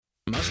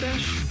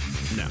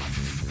Mustache? No.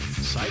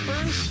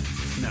 Sideburns?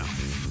 No.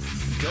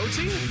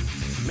 Goatee?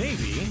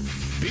 Maybe.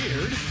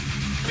 Beard?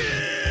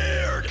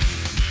 Beard!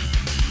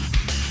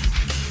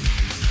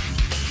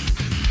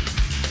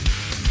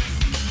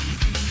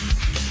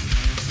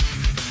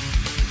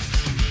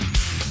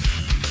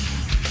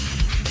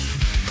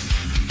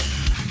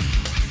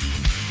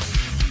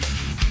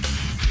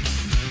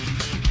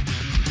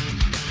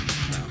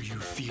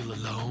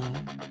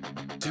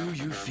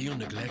 Feel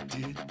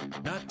neglected?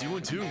 Not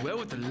doing too well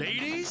with the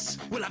ladies?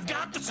 Well, I've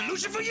got the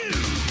solution for you!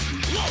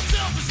 Low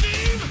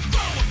self-esteem?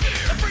 Throw a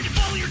beer! Afraid to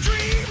follow your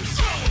dreams?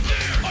 Throw a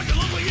beer! Are you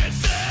lonely and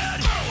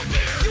sad? Throw a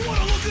beer! You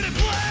wanna look good and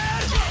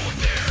plaid? Throw a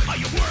beer! Are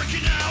you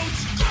working out?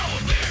 Throw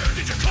a beer!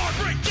 Did your car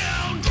break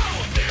down? Throw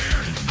a beer!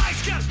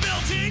 Ice caps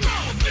melting?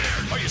 Throw a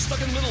beer! Are you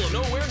stuck in the middle of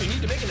nowhere and you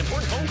need to make an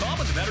important phone call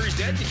but the battery's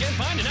dead and you can't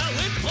find an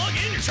outlet to plug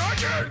in your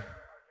charger?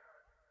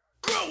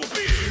 Grow a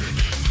beard!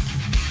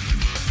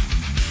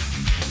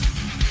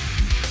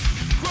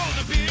 Grow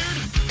the beard,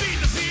 feed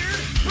the beard,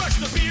 brush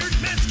the beard,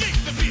 manscape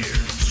the beard,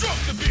 stroke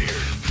the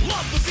beard,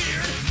 love the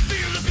beard,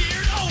 fear the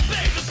beard,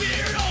 obey the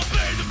beard,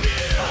 obey the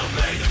beard,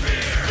 obey the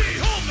beard,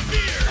 behold the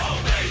beard,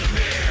 obey the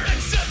beard,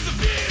 accept the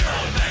beard,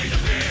 obey the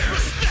beard,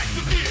 respect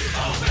the beard,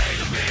 obey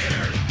the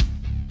beard.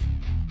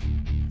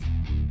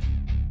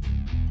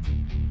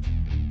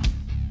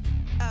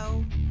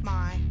 Oh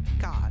my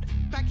God.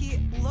 Becky,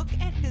 look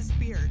at his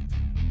beard.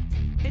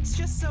 It's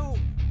just so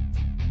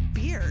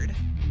beard.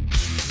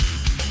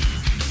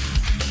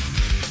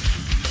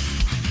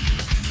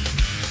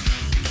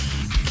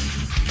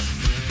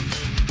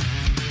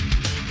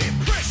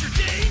 Impress your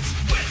dates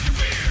with your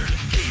beard.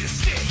 Eat a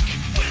steak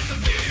with the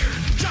beard.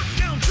 Chop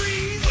down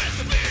trees with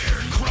the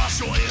beard. Cross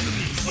your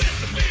enemies with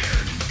the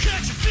beard.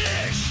 Catch a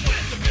fish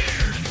with the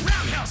beard.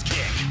 Roundhouse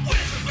kick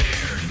with the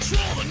beard.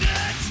 Troll the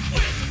nets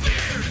with the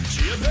beard.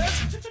 Chia pets?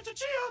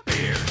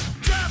 Beard.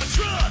 Drive a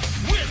truck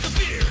with the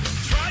beard.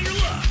 Try your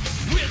luck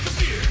with the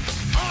beard.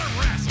 Arm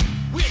wrestle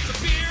with the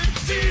beard.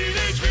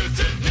 Teenage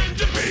Mutant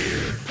Ninja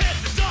Beard. Pet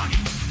the doggy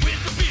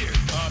with the beard.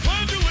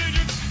 Pledge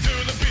allegiance to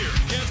the beard.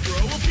 Can't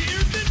grow a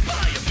beard, then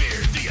buy a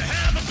beard. Do you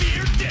have a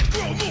beard? Then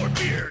grow more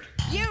beard.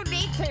 You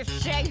need to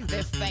shave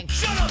this thing.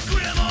 Shut up,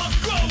 Grandma.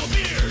 Grow a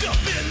beard.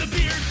 Dump in the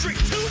beard. Drink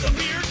to the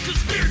beard,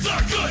 cause beards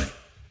are good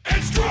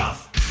and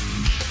scruff.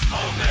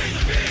 Obey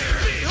the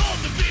beard. Behold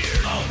the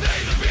beard. Obey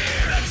the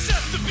beard.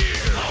 Accept the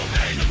beard.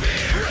 Obey the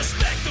beard.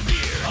 Respect the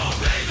beard.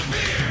 Obey the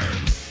beard.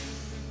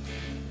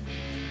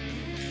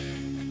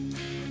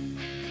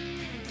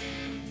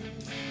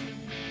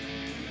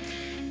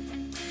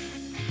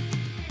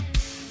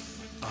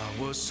 I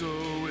was so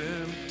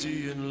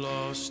empty and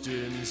lost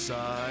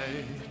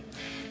inside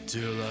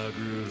till I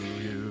grew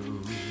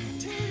you.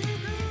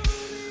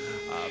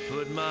 I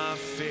put my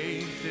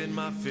faith in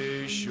my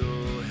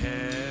facial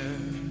hair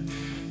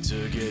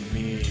to get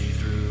me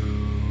through.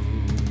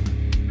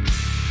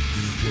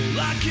 Well,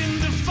 I can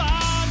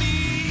defy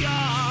the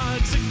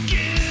odds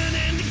again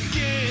and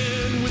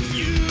again with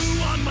you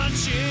on my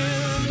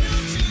chin.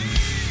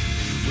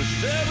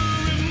 With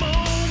every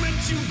moment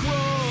you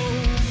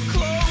grow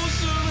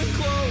closer and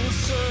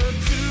closer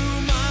to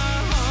my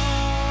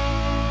heart.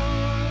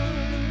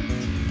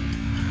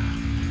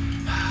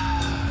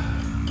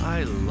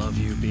 I love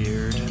you,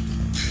 beard.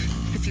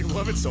 If you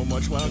love it so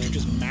much, why don't you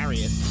just marry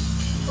it?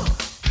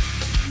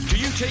 Do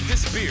you take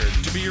this beard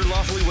to be your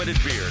lawfully wedded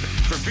beard?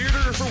 For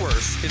bearded or for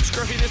worse, in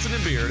scruffiness and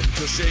in beard,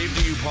 till shave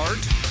do you part?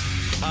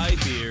 Hi,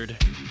 beard.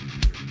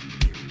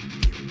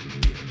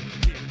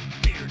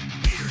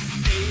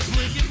 Abe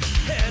Lincoln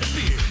had a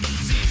beard.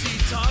 ZZ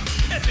Top,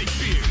 epic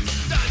beard.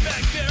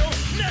 Dimebag Darrell,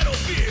 Nettle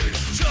beard.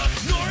 Chuck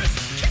Norris,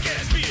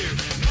 kick-ass beard.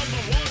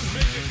 Number one,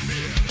 making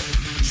beard.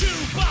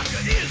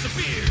 Chewbacca is a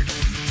beard.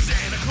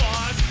 Santa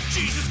Claus,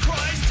 Jesus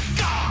Christ,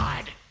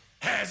 God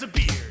has a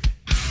beard.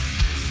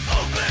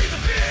 Obey the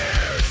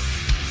beard.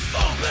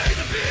 Obey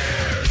the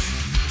beard.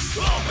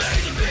 Obey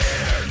the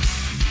beard.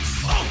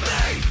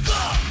 Obey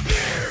the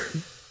beard.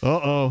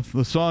 Uh-oh,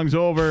 the song's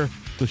over.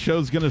 The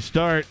show's going to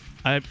start.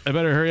 I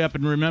better hurry up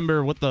and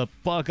remember what the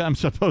fuck I'm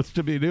supposed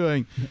to be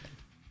doing.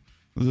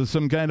 This is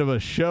some kind of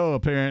a show,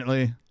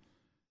 apparently.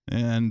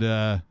 And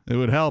it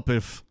would help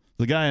if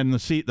the guy in the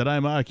seat that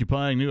I'm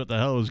occupying knew what the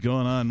hell was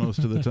going on most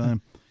of the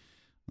time.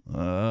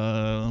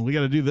 We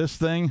got to do this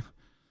thing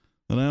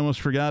that I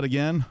almost forgot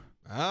again.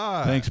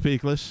 Thanks,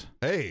 Peakless.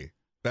 Hey,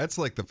 that's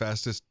like the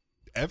fastest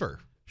ever.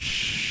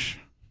 Shh.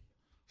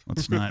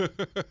 Let's not,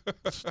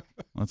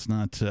 let's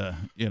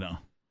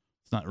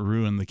not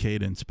ruin the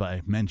cadence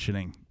by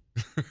mentioning.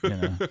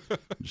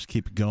 Just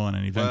keep it going,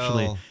 and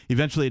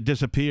eventually it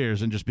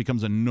disappears and just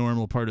becomes a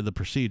normal part of the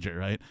procedure,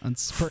 right?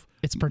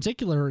 It's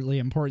particularly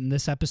important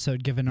this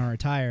episode, given our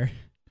attire.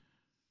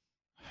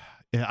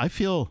 Yeah, I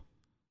feel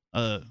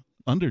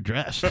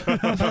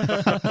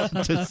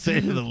underdressed, to say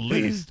the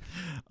least.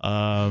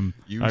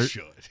 You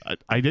should.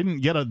 I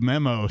didn't get a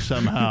memo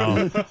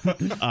somehow,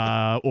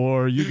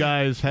 or you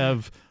guys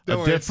have Don't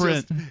worry,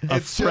 different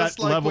it's threat just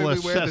like level when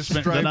we wear the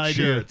assessment than striped I do.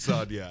 shirts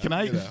on, yeah, Can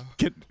I? you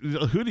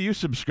know. Who do you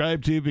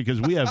subscribe to? Because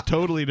we have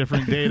totally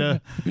different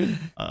data.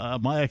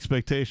 My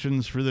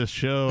expectations for this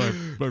show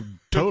are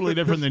totally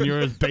different than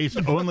yours, based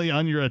only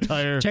on your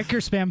attire. Check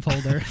your spam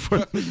folder.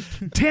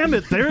 Damn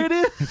it! There it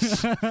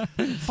is.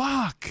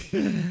 Fuck.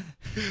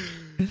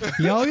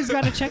 You always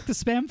got to check the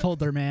spam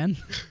folder, man.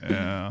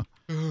 Yeah.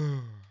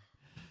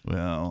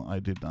 Well, I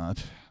did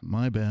not.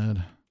 My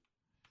bad.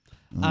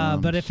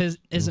 But if it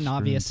isn't screwing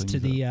obvious to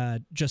things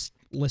the just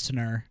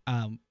listener,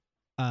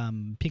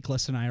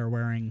 Peakless and I are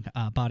wearing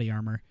body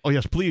armor. Oh,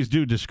 yes, please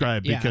do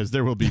describe, Yeah. because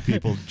there will be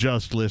people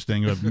just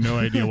listening who have no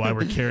idea why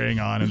we're carrying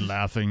on and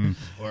laughing.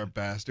 Or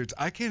bastards.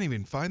 I can't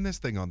even find this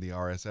thing on the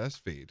RSS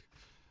feed.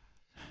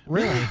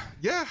 Really?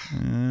 Yeah.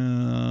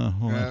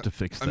 We'll have to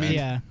fix that. I mean,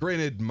 Yeah.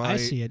 granted, I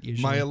see it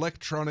usually. my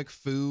electronic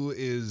foo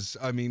is,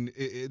 I mean,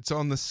 it's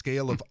on the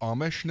scale of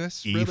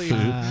Amishness, really.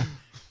 E-foo.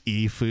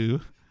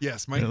 E-foo.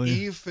 Yes, my Really?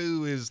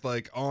 E-foo is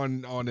like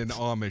on an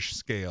Amish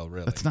scale,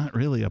 really. That's not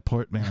really a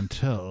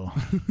portmanteau.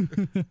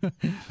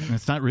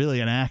 It's not really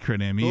an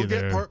acronym We'll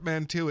either. get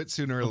portmanteau it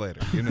sooner or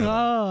later. You know.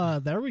 Oh,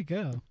 there we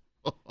go.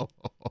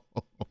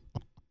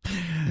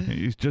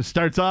 He just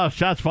starts off,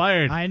 shots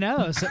fired. I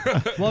know. So,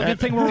 well, good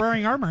thing we're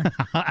wearing armor.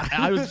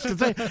 I was going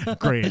to say,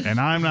 great, and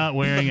I'm not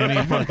wearing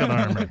any fucking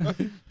armor.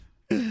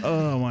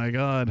 Oh, my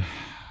God.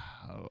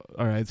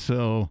 All right,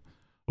 so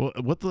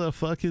what the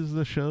fuck is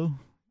the show?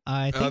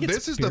 I think it's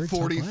this is the Beard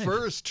Talk Live.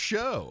 41st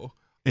show.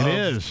 It of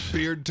is.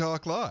 Beard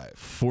Talk Live.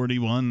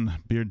 41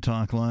 Beard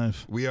Talk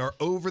Live. We are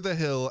over the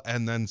hill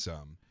and then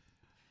some.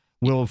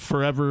 Will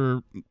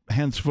forever,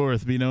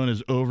 henceforth, be known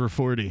as over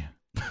 40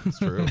 It's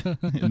true.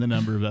 in the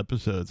number of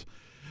episodes.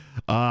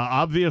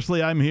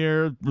 Obviously, I'm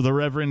here, the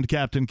Reverend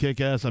Captain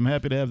Kickass. I'm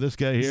happy to have this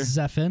guy here.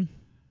 Zephin.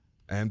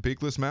 And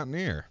Peakless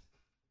Mountaineer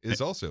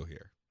is also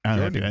here. I'm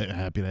Joining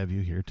happy to have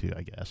you here, too,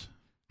 I guess.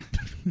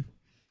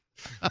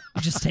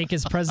 You just take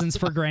his presence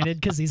for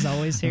granted because he's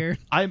always here.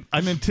 I'm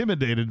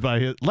intimidated by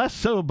his, less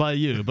so by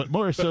you, but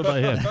more so by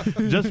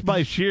him, just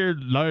by sheer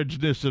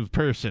largeness of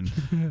person,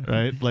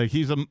 right? Like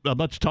he's a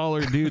much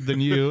taller dude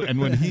than you, and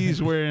when he's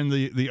wearing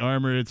the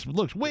armor, it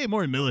looks way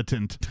more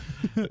militant,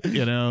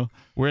 you know.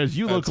 Whereas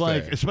you look That's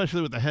like, fair.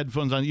 especially with the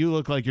headphones on, you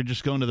look like you're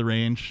just going to the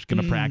range,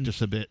 going to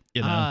practice a bit,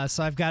 you know.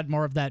 So I've got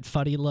more of that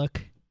fuddy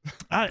look.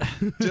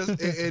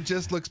 it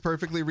just looks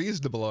perfectly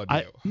reasonable on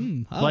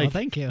you. Oh,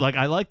 thank you. Like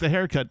I like the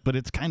haircut, but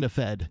it's kind of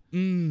fed.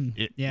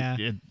 Yeah.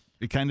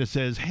 It kind of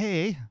says,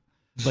 "Hey,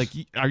 like,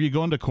 are you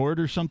going to court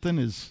or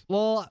something?"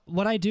 Well,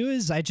 what I do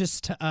is I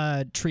just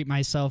treat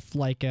myself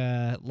like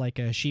a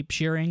sheep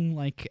shearing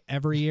like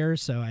every year.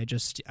 So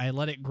I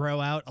let it grow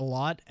out a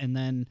lot, and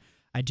then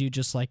I do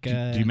just like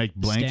a. Do you make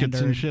blankets and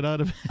standard- shit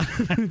out of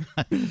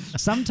it?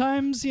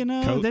 Sometimes, you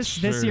know, Coats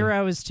this or- year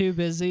I was too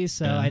busy,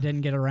 so Yeah. I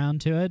didn't get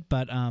around to it.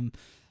 But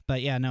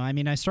yeah, no, I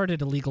mean, I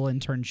started a legal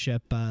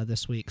internship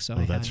this week, so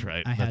That's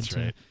right. I had That's to.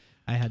 right.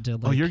 I had to.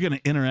 Like, Oh, you're going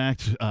to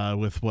interact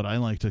with what I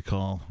like to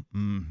call.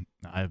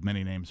 I have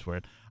many names for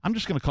it. I'm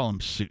just going to call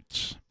them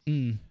suits.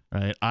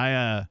 Right.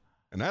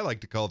 And I like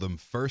to call them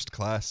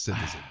first-class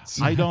citizens.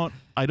 I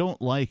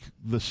don't like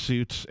the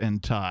suits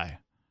and tie.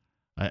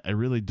 I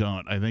really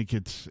don't. I think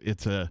it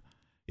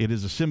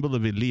is a symbol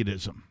of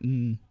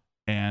elitism,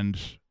 and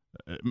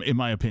in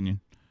my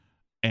opinion,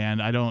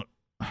 and I don't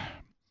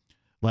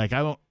like.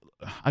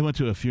 I went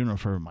to a funeral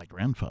for my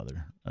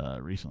grandfather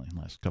recently,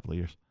 last couple of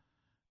years,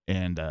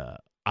 and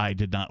I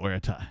did not wear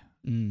a tie.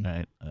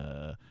 Right.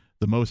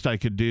 The most I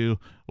could do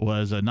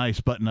was a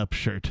nice button-up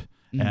shirt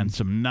and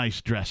some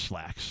nice dress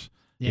slacks.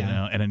 Yeah. You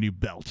know, and a new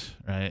belt.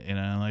 Right. You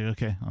know, like,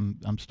 okay,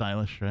 I'm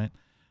stylish. Right.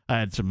 I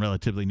had some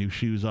relatively new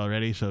shoes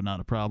already, so not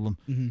a problem.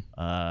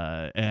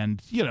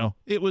 And, you know,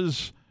 it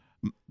was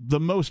the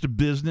most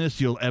business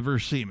you'll ever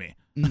see me.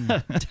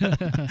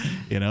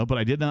 You know, but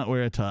I did not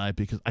wear a tie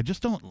because I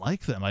just don't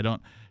like them. I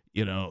don't,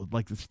 you know,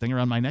 like this thing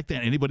around my neck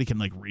that anybody can,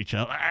 like, reach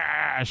out,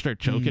 start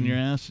choking your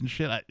ass and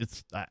shit.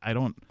 I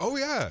don't. Oh,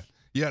 yeah.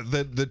 Yeah,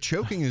 the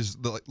choking is,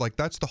 like,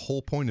 that's the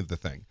whole point of the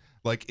thing.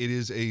 Like, it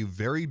is a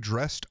very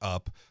dressed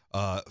up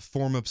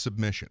form of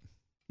submission.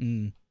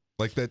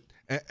 Like that,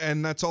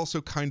 and that's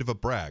also kind of a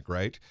brag,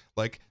 right?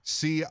 Like,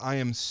 see, I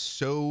am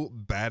so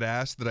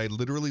badass that I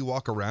literally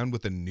walk around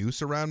with a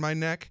noose around my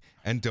neck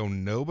and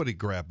don't nobody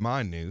grab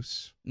my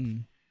noose.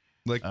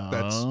 Like,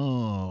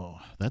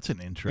 that's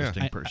an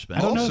interesting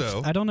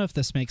perspective. I don't know if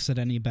this makes it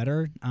any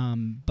better,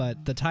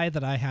 but the tie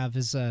that I have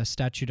is a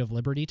Statue of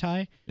Liberty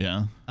tie.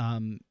 Yeah.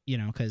 You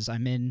know, because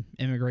I'm in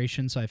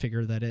immigration, so I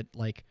figure that it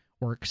like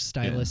works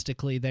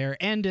stylistically there,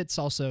 and it's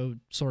also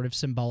sort of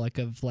symbolic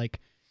of like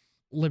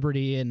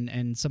liberty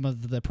and some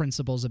of the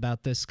principles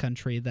about this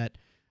country that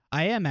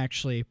I am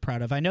actually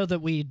proud of. I know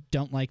that we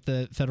don't like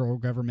the federal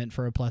government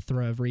for a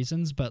plethora of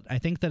reasons, but I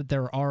think that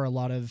there are a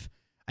lot of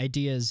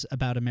ideas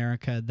about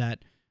America that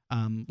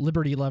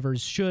liberty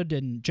lovers should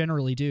and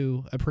generally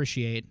do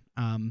appreciate.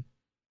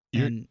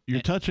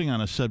 You're touching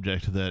on a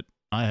subject that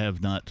I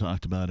have not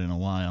talked about in a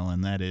while,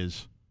 and that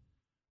is,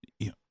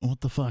 you know,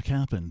 what the fuck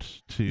happened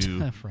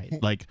to Right.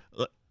 like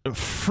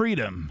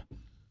freedom,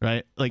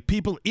 right? Like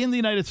people in the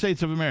United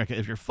States of America,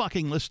 if you're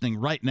fucking listening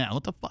right now,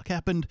 what the fuck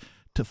happened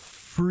to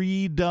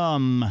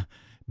freedom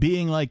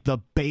being like the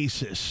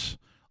basis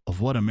of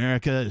what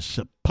America is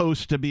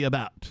supposed to be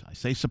about? I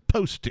say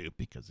supposed to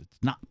because it's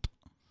not.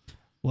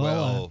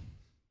 Well,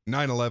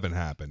 9/11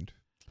 happened.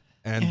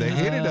 And they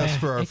hated us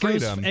for our it goes-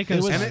 freedom. it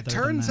goes and farther it than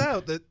turns that.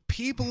 out that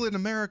people in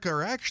America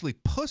are actually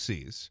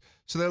pussies.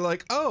 So they're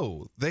like,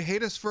 oh, they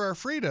hate us for our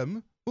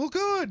freedom. Well,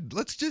 good.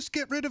 Let's just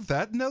get rid of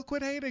that and they'll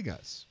quit hating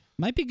us.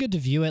 Might be good to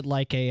view it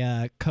like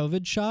a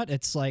COVID shot.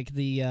 It's like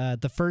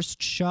the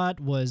first shot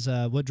was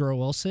Woodrow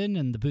Wilson,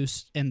 and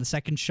the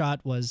second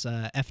shot was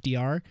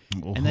FDR,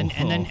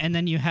 and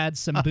then you had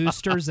some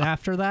boosters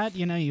after that.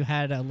 You know, you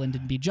had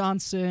Lyndon B.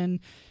 Johnson,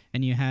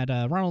 and you had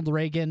Ronald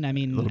Reagan. I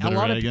mean, Little bit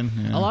of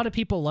Reagan, a lot of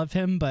people love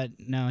him, but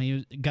no, he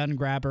was a gun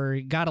grabber.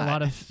 He got a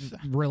lot of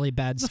really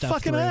bad He's a stuff.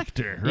 fucking through.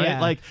 actor, right?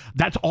 Yeah. Like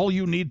that's all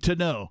you need to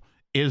know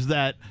is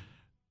that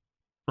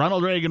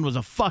Ronald Reagan was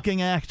a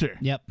fucking actor.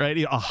 Yep. Right?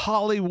 A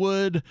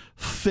Hollywood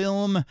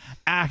film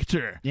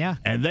actor. Yeah.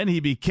 And then he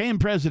became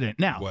president.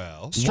 Now,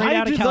 Well, Straight why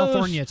out of do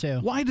California, those, too.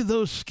 Why do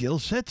those skill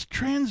sets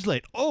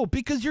translate? Oh,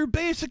 because you're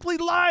basically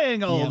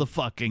lying all Yep. the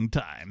fucking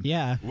time.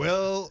 Yeah.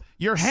 well,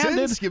 You're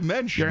handed since you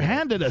mentioned you're it,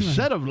 handed a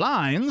set of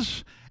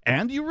lines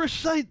and you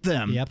recite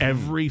them. Yep.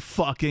 Every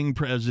fucking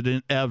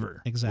president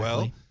ever. Exactly.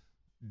 well,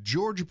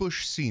 George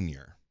Bush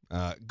Sr.,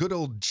 good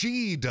old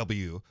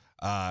GW,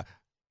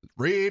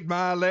 read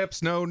my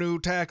lips, no new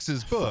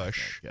taxes,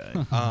 Bush.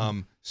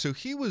 Guy. So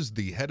he was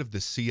the head of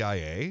the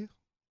CIA.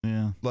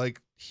 Yeah.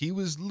 Like, he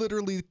was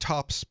literally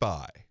top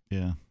spy.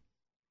 Yeah.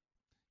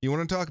 You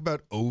want to talk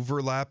about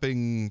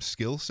overlapping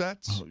skill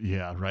sets? Oh,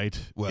 yeah, right.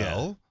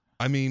 Well,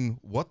 I mean,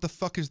 what the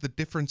fuck is the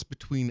difference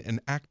between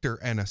an actor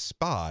and a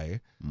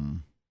spy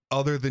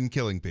other than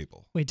killing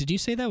people? Wait, did you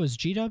say that was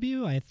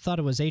GW? I thought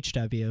it was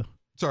HW.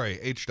 Sorry,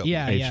 HW.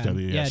 Yeah, HW,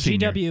 yeah, yeah.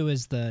 senior. GW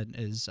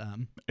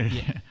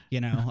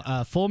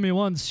fool me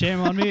once, shame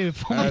on me,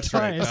 fool me That's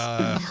right.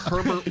 twice.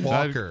 Herbert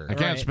Walker. I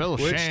can't Right. spell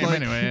Which, shame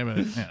like- anyway,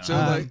 but yeah. So,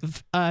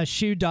 like,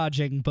 Shoe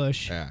dodging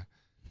Bush. yeah.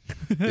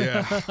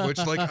 Yeah, which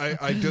like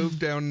I dove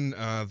down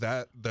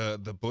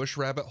the Bush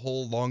rabbit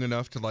hole long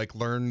enough to like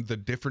learn the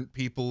different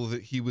people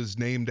that he was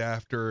named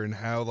after and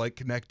how like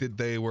connected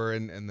they were,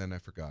 and then I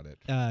forgot it.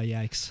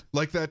 Yikes.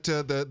 Like that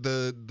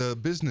the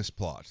business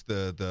plot,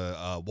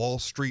 the Wall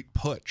Street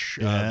putsch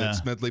Yeah. that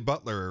Smedley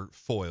Butler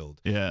foiled.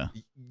 Yeah.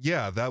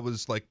 Yeah, that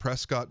was like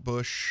Prescott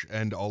Bush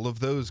and all of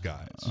those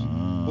guys.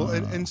 Well,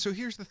 and so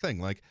here's the thing: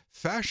 like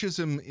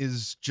fascism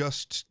is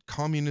just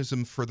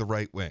communism for the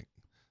right wing.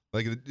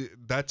 Like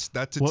that's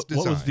its What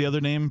design. was the other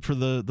name for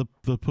the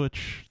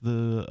putsch?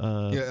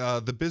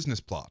 the business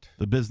plot.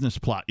 The business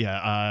plot.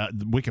 Yeah.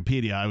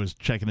 Wikipedia. I was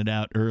checking it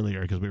out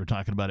earlier because we were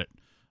talking about it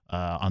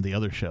on the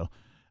other show,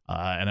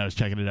 and I was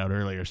checking it out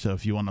earlier. So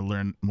if you want to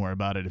learn more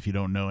about it, if you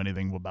don't know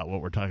anything about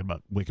what we're talking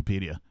about,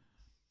 Wikipedia.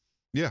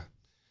 Yeah,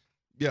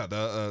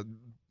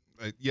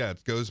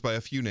 it goes by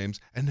a few names,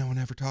 and no one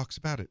ever talks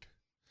about it.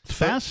 It's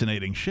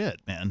fascinating shit,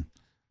 man.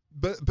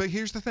 But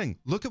here's the thing: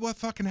 look at what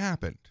fucking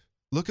happened.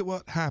 Look at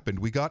what happened.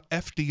 We got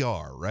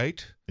FDR,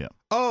 right? Yeah.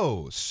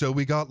 Oh, so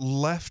we got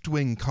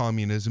left-wing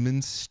communism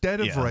instead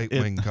of Yeah,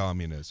 right-wing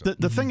communism.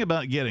 The thing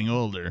about getting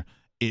older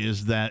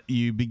is that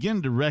you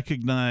begin to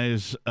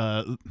recognize,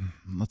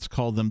 let's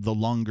call them the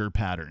longer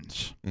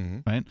patterns,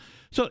 right?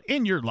 So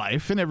in your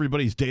life, in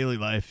everybody's daily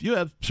life, you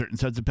have certain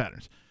sets of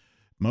patterns.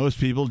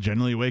 Most people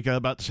generally wake up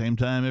about the same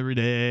time every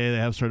day. They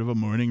have sort of a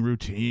morning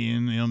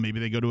routine. You know, maybe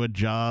they go to a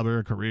job or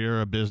a career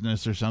or a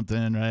business or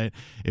something, right?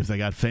 If they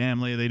got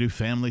family, they do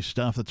family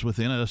stuff that's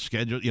within a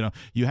schedule. You know,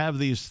 you have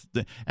these,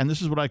 and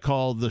this is what I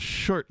call the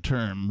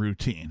short-term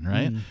routine,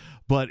 right?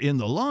 But in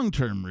the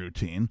long-term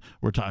routine,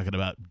 we're talking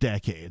about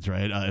decades,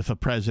 right? If a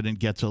president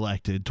gets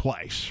elected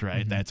twice,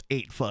 right, that's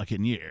 8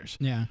 fucking years,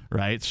 Yeah.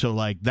 right? So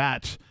like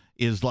that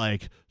is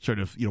like sort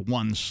of, you know,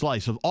 one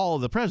slice of all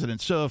of the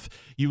presidents. So if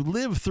you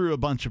live through a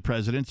bunch of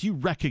presidents, you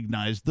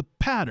recognize the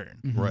pattern,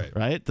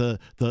 right? The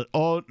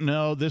oh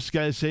no, this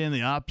guy's saying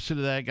the opposite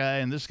of that guy,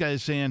 and this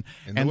guy's saying,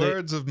 In the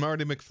words of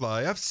Marty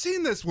McFly, I've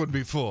seen this one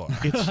before.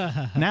 it's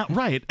now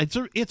right.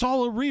 It's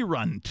all a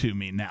rerun to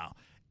me now.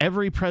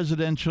 Every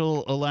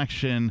presidential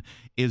election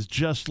is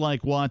just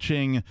like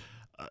watching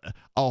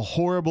a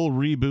horrible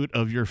reboot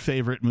of your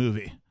favorite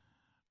movie,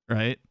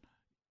 right?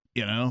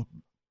 You know,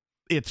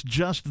 it's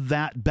just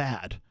that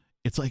bad.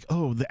 It's like,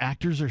 oh, the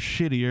actors are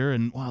shittier,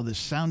 and wow, the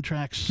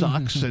soundtrack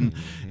sucks, and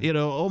you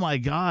know, oh my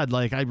god,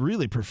 like I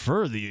really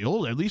prefer the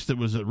old. At least it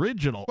was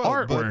original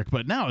artwork,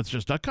 but now it's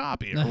just a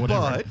copy or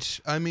whatever. But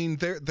I mean,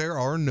 there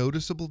are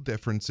noticeable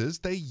differences.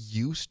 They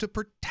used to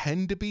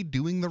pretend to be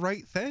doing the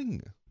right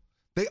thing.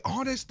 They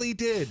honestly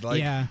did. Like,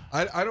 Yeah.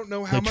 I don't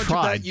know how They much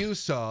tried. of that you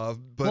saw,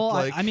 but well,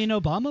 like, I mean,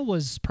 Obama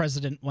was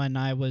president when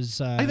I was.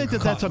 I think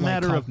that's a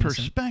matter of cognizant.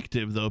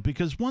 perspective, though,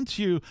 because once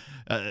you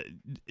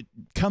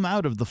come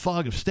out of the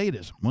fog of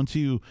statism, once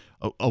you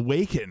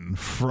awaken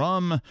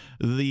from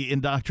the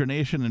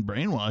indoctrination and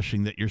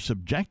brainwashing that you're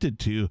subjected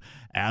to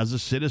as a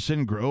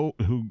citizen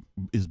who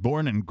is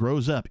born and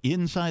grows up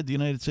inside the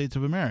United States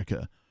of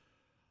America,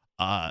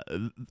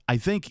 I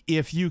think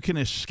if you can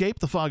escape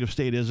the fog of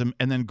statism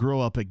and then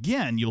grow up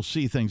again, you'll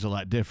see things a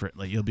lot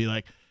differently. You'll be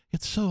like,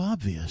 it's so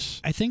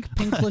obvious. I think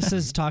Pinkless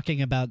is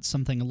talking about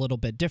something a little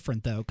bit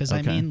different, though, because I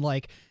Okay. mean,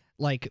 like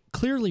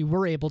clearly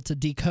we're able to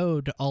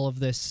decode all of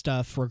this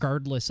stuff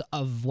regardless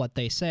of what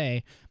they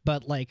say,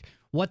 but like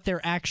what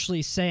they're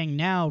actually saying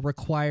now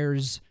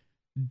requires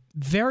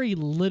very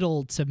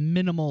little to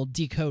minimal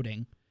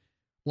decoding.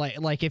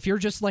 Like if you're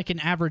just like an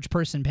average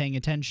person paying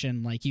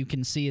attention, like you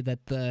can see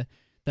that the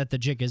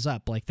jig is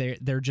up. Like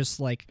they're just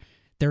like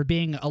they're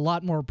being a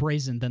lot more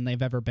brazen than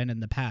they've ever been in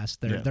the past.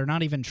 They're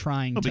not even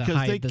trying to because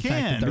hide they the can.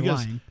 fact that they're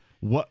Because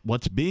lying.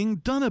 what's being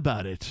done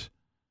about it?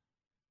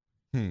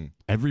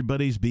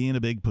 Everybody's being a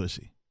big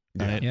pussy.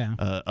 Right?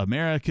 Yeah.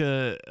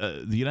 America,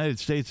 the United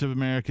States of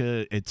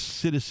America, its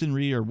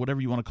citizenry, or whatever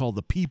you want to call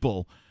the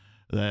people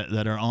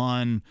that are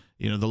on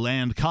the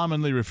land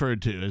commonly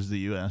referred to as the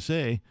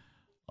USA.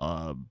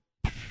 I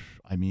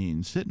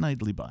mean, sitting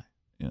idly by.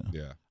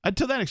 yeah.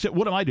 To that extent,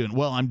 what am I doing?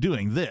 Well, I'm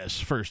doing this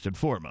first and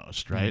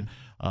foremost, right?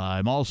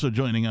 I'm also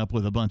joining up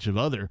with a bunch of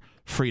other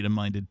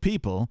freedom-minded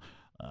people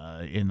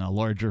in a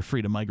larger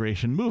freedom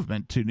migration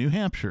movement to New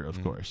Hampshire,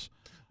 of course.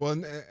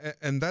 Well,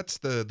 and that's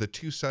the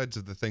two sides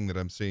of the thing that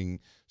I'm seeing.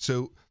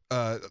 So,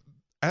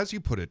 as you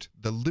put it,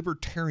 the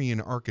libertarian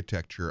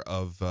architecture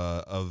of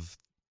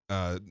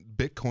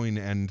Bitcoin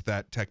and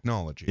that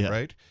technology,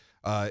 right?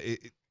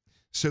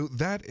 So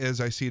that, as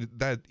I see it,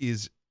 that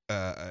is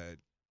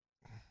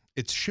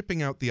it's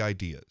shipping out the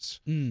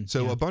ideas.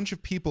 So a bunch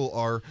of people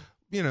are,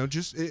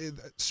 just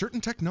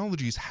certain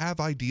technologies have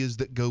ideas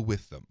that go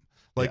with them,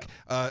 like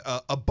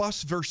a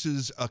bus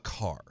versus a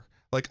car.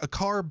 Like a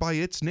car, by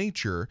its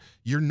nature,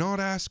 you're not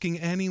asking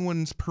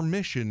anyone's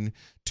permission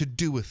to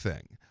do a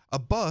thing. A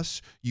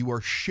bus, you are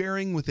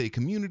sharing with a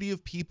community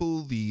of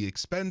people the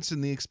expense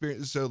and the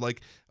experience. So, like,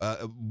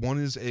 one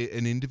is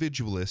an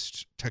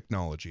individualist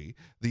technology.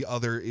 The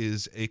other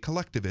is a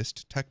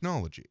collectivist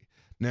technology.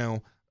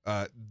 Now,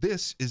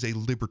 this is a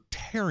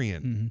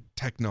libertarian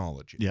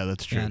technology. Yeah,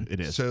 that's true. And it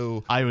is.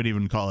 So I would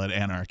even call it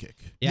anarchic.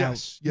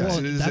 yes, well,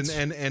 it is that's-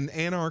 an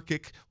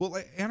anarchic. Well,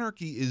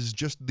 anarchy is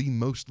just the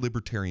most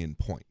libertarian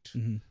point.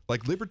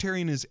 Like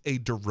libertarian is a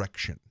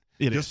direction.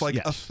 It just is, like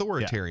yes.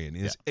 authoritarian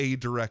is a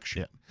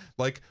direction. Yeah.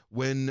 Like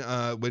when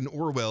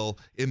Orwell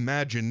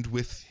imagined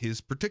with his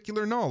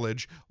particular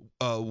knowledge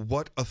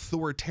what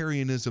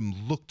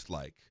authoritarianism looked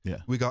like,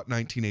 we got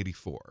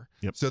 1984.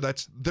 Yep. So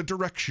that's the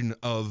direction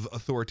of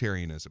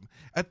authoritarianism.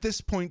 At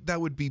this point, that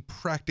would be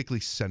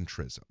practically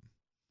centrism.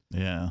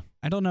 Yeah.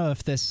 I don't know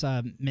if this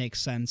makes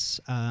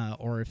sense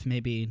or if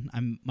maybe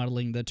I'm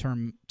muddling the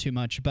term too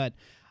much, but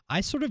I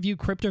sort of view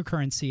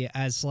cryptocurrency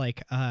as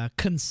like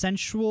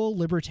consensual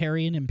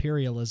libertarian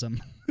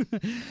imperialism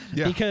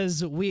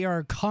because we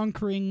are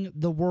conquering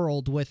the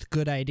world with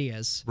good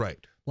ideas, Right.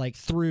 like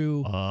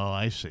through Oh,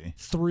 I see.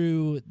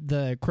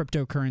 the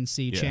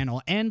cryptocurrency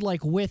channel, and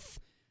like with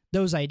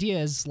those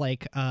ideas,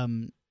 like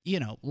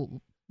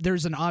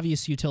there's an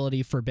obvious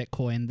utility for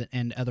Bitcoin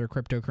and other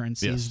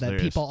cryptocurrencies Yes, that there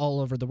people is.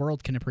 all over the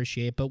world can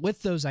appreciate. But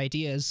with those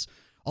ideas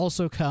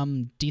also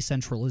come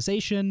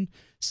decentralization,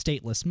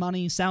 stateless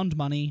money, sound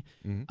money,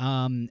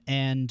 and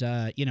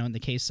in the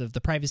case of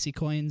the privacy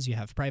coins, you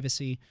have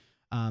privacy.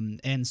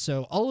 And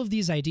so all of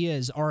these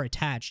ideas are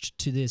attached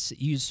to this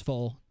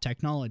useful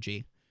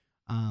technology.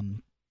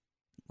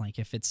 Like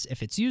if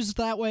it's used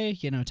that way,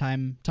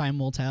 time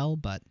will tell.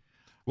 But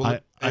Well,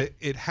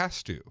 it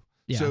has to.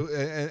 Yeah. So,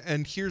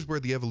 and here's where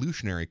the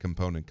evolutionary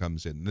component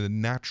comes in, the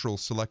natural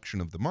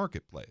selection of the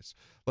marketplace.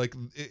 Like,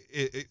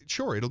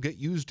 sure, it'll get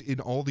used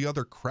in all the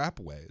other crap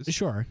ways.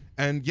 sure,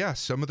 And yes,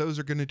 some of those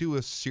are going to do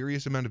a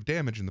serious amount of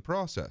damage in the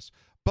process.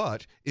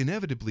 But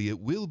inevitably, it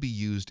will be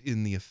used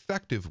in the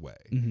effective way.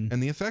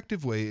 And the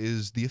effective way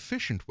is the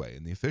efficient way.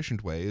 And the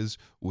efficient way is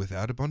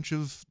without a bunch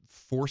of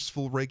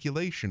forceful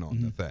regulation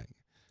on the thing.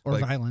 or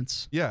Like,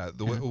 violence. Yeah,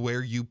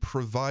 where you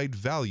provide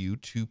value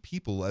to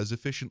people as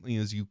efficiently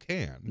as you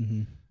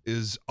can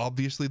is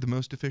obviously the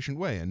most efficient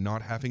way, and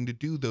not having to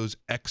do those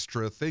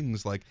extra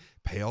things like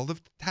pay all the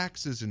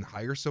taxes and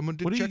hire someone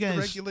to check the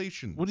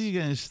regulations. What do you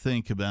guys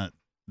think about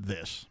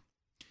this?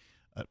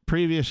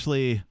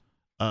 Previously,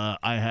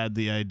 I had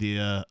the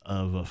idea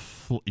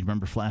of you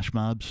remember flash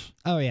mobs?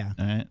 Oh yeah,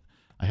 All right.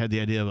 I had the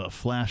idea of a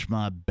flash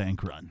mob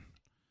bank run,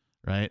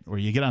 right? Where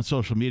you get on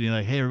social media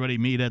like, hey, everybody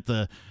meet at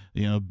the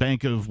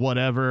bank of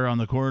whatever on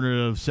the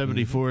corner of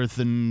 74th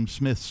and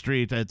Smith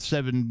Street at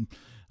 7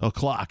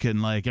 o'clock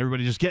and like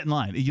everybody just get in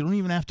line. You don't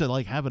even have to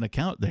like have an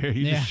account there.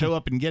 You just show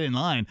up and get in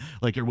line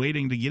like you're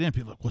waiting to get in.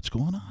 People are like, what's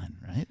going on,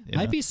 right?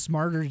 Might be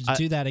smarter to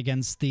do that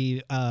against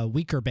the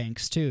weaker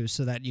banks too,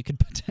 so that you could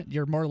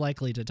you're more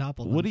likely to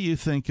topple them. What do you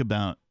think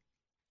about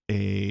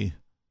a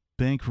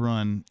bank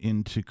run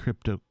into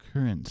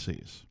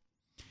cryptocurrencies?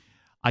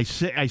 I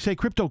say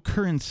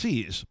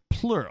cryptocurrencies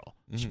plural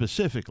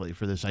specifically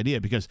for this idea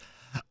because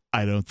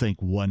I don't think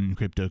one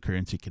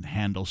cryptocurrency can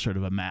handle sort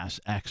of a mass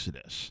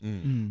exodus.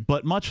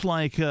 But much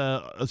like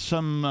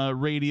some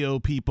radio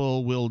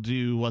people will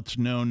do what's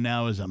known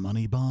now as a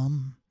money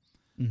bomb,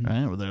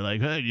 right? Where they're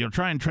like, hey,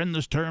 try and trend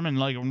this term and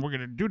like we're going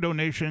to do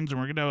donations and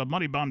we're going to have a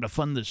money bomb to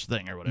fund this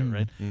thing or whatever,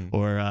 right?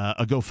 Or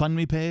a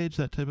GoFundMe page,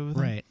 that type of a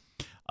thing.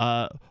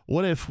 Right.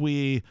 What if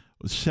we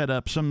set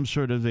up some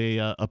sort of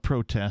a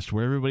protest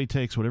where everybody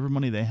takes whatever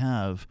money they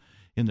have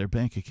in their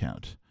bank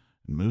account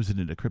and moves it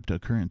into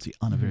cryptocurrency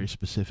on a very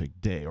specific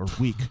day or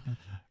week,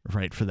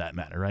 right, for that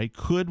matter, right?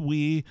 Could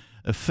we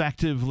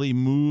effectively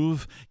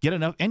get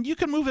enough, and you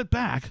can move it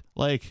back,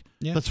 like,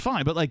 that's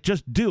fine, but, like,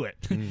 just do it.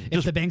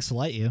 If the banks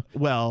let you.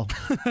 Well,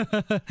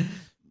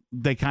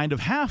 they kind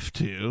of have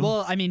to.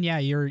 Well, I mean, yeah,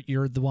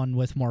 you're the one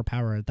with more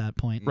power at that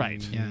point.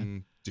 Right. Yeah.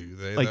 Do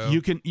they, like, though?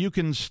 you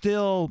can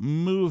still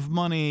move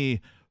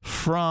money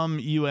from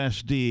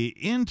USD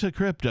into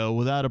crypto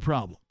without a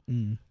problem.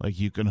 Like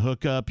you can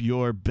hook up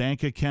your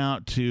bank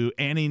account to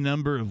any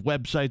number of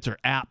websites or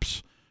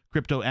apps,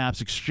 crypto apps,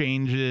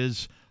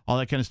 exchanges, all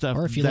that kind of stuff.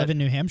 Or if you live in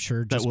New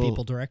Hampshire, just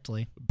people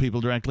directly.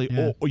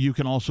 Yeah. Or you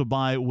can also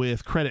buy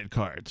with credit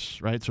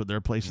cards, right? So there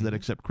are places that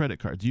accept credit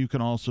cards. You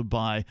can also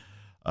buy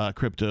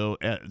crypto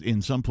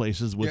in some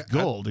places with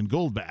gold and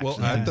gold backs. Well,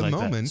 and at the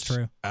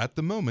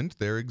like moment,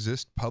 there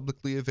exist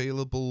publicly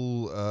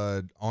available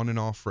on and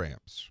off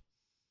ramps.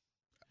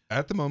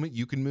 At the moment,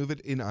 you can move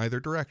it in either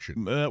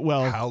direction.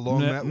 Well, how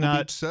long that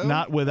will be so?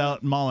 Not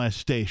without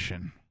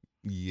molestation.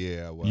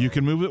 Yeah, well, you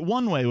can move it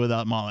one way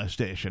without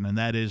molestation, and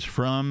that is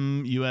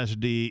from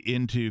USD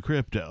into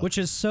crypto. Which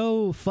is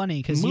so funny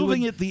because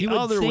moving it the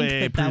other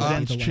way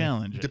presents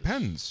challenges.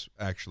 Depends,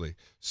 actually.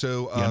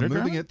 So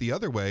moving it the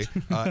other way,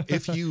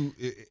 if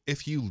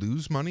you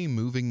lose money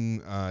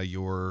moving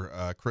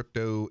your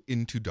crypto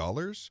into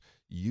dollars,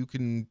 you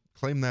can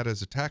claim that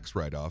as a tax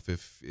write-off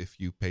if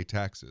you pay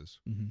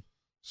taxes.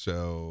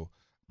 So,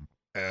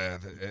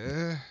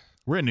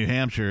 we're in New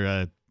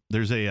Hampshire.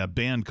 There's a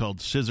band called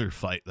Scissor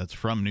Fight that's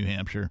from New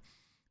Hampshire.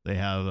 They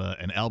have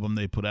an album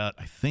they put out,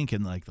 I think,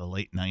 in like the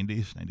late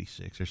 90s,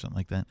 96 or something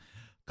like that,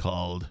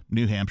 called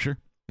New Hampshire.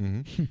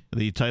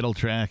 The title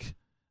track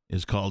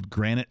is called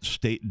Granite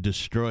State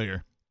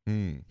Destroyer.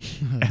 And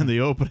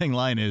the opening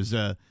line is,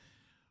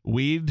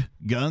 weed,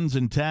 guns,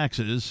 and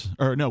axes.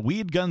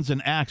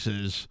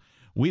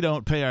 We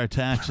don't pay our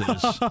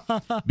taxes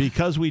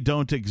because we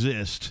don't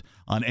exist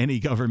on any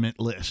government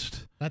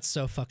list. That's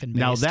so fucking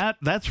based. Now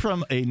that's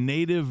from a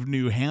native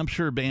New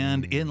Hampshire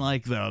band in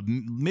like the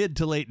mid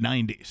to late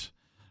 90s,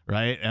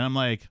 right? And I'm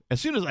like, as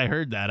soon as I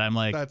heard that, I'm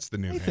like, that's the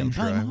New Nathan,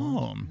 Hampshire. I'm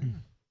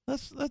home.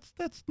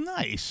 That's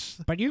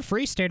nice. But you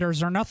free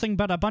staters are nothing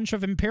but a bunch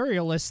of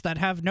imperialists that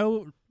have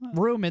no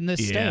room in this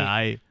state.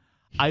 Yeah,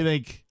 I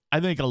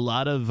think a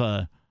lot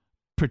of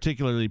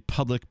particularly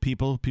public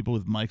people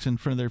with mics in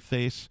front of their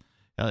face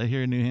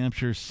here in New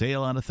Hampshire say a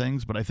lot of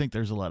things, but I think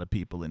there's a lot of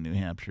people in New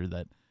Hampshire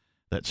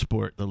that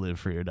sport the live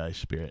free or die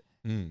spirit.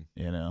 You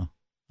know?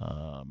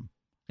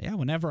 Yeah,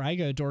 whenever I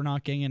go door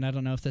knocking, and I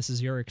don't know if this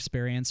is your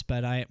experience,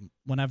 but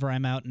whenever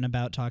I'm out and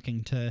about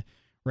talking to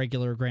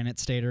regular Granite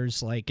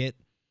Staters,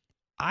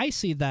 I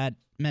see that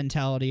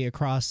mentality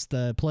across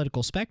the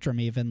political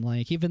spectrum.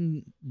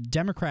 Even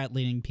Democrat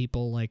leaning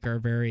people are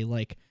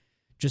very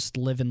just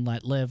live and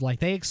let live.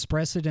 They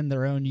express it in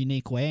their own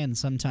unique way, and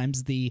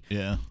sometimes the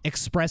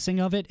expressing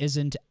of it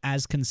isn't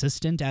as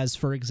consistent as,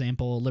 for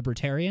example, a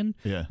libertarian.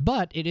 Yeah.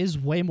 But it is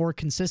way more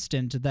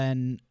consistent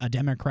than a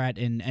Democrat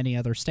in any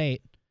other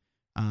state.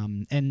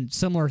 And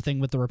similar thing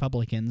with the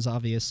Republicans,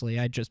 obviously.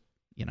 I just,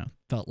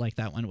 felt like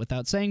that went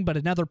without saying. But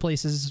in other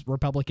places,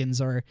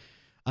 Republicans are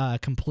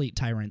complete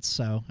tyrants.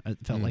 So I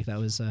felt like that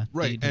was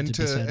right. And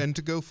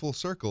to go full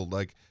circle,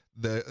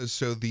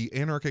 the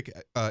anarchic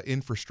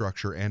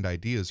infrastructure and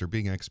ideas are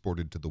being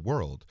exported to the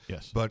world.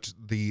 Yes. But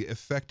the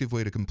effective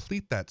way to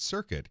complete that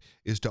circuit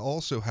is to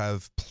also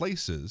have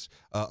places,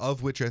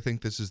 of which I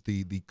think this is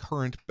the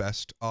current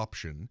best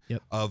option,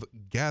 of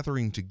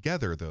gathering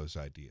together those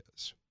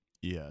ideas.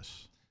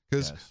 Yes.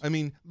 Because, I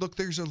mean, look,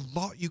 there's a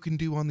lot you can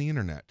do on the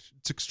internet.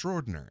 It's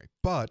extraordinary.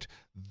 But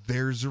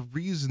there's a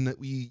reason that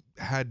we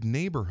had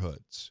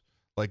neighborhoods.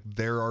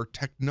 There are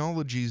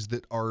technologies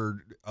that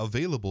are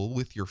available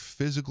with your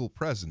physical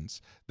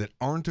presence that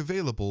aren't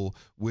available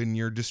when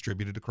you're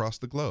distributed across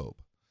the globe.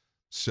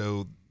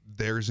 So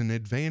there's an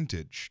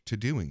advantage to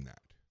doing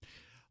that.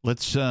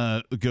 Let's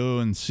go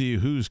and see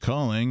who's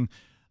calling.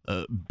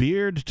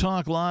 Beard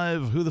Talk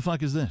Live. Who the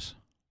fuck is this?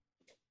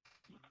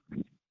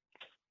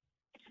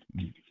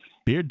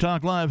 Beard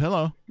Talk Live.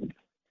 Hello.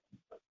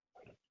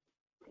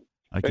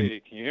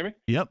 Hey, can you hear me?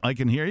 Yep, I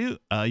can hear you.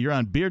 You're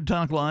on Beard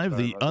Talk Live,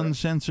 the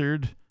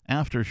uncensored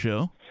after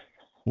show.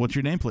 What's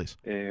your name, please?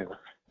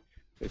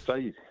 It's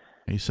Saeed.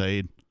 Hey,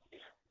 Saeed.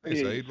 Hey,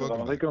 Saeed,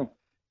 welcome back. Assalamualaikum.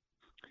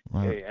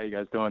 Wow. Hey, how you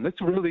guys doing? It's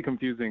really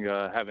confusing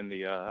having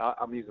the.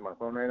 I'm using my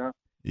phone right now. I'm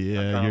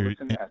Yeah, trying to you're.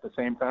 listen at the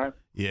same time.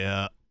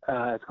 Yeah.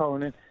 It's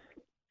calling in.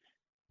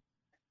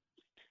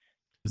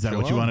 Is that Go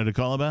what you on. wanted to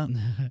call about?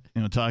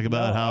 Talk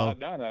about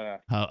No.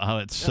 how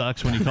it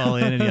sucks when you call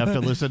in and you have to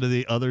listen to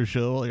the other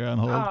show while you're on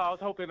hold. I was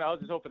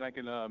just hoping I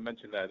can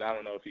mention that. I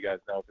don't know if you guys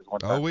know. Cause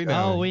one Oh, time- we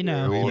know. Oh, we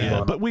know. We Yeah,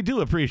 know. but we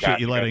do appreciate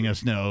you Gotcha, letting gotcha.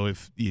 us know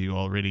if you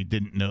already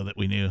didn't know that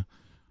we knew.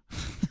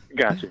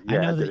 Gotcha. I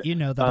Yeah, know did that it. you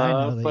know that I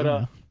know that but, you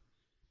know.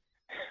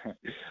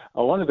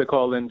 I wanted to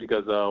call in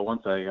because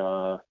once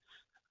I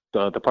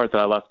the part that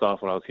I left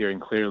off, what I was hearing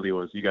clearly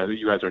was you guys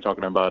were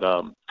talking about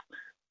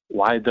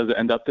why does it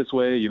end up this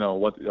way? You know,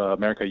 what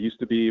America used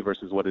to be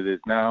versus what it is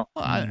now.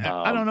 Well,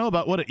 I don't know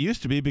about what it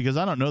used to be because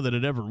I don't know that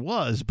it ever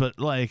was, but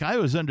like I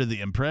was under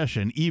the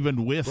impression,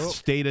 even with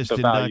statist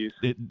the values.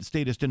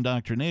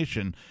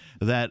 indoctrination,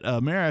 that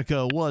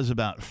America was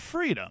about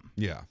freedom,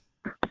 Yeah.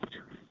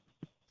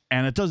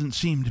 and it doesn't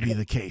seem to be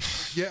the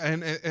case. Yeah,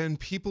 and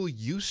people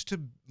used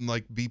to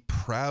like be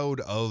proud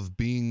of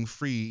being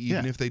free,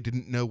 even Yeah. if they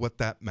didn't know what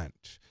that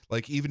meant.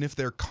 Like even if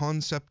their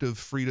concept of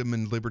freedom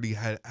and liberty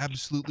had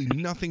absolutely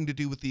nothing to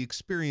do with the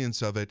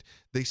experience of it,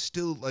 they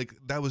still like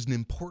that was an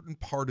important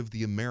part of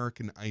the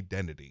American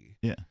identity.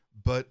 Yeah.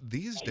 But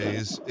these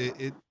days,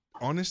 it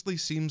honestly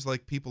seems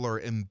like people are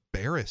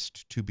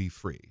embarrassed to be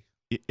free.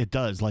 It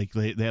does. Like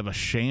they have a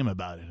shame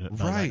about it.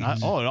 Right.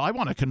 I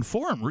want to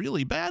conform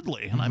really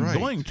badly, and I'm Right.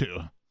 going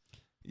to.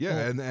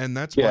 Yeah, and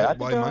that's Yeah, I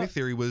why think, my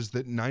theory was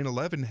that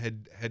 9/11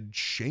 had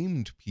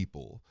shamed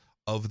people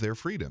of their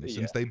freedom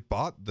since they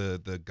bought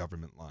the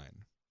government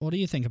line. What do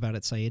you think about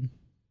it, Saeed?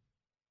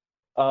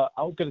 I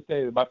was going to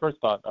say my first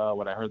thought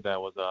when I heard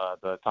that was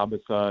the Thomas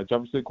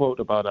Jefferson quote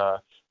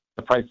about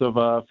the price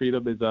of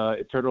freedom is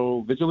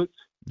eternal vigilance.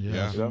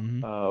 Yeah. You know?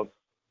 Mhm.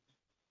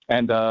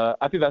 And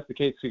I think that's the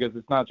case because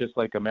it's not just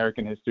like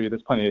American history.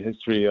 There's plenty of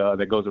history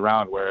that goes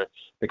around where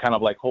they kind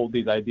of like hold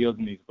these ideals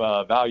and these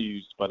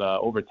values, but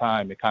over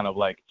time it kind of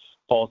like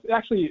falls.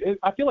 Actually,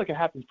 I feel like it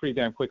happens pretty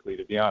damn quickly,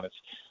 to be honest.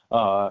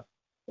 But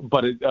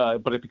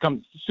it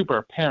becomes super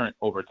apparent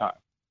over time.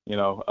 You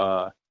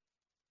know,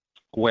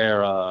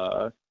 where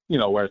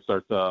it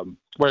starts,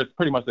 where it's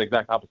pretty much the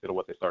exact opposite of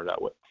what they started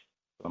out with,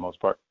 for the most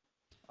part.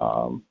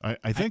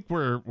 I think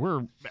we're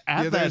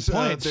at Yeah, that there's,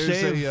 point, there's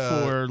save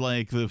a, for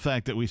like the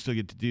fact that we still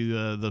get to do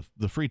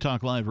the Free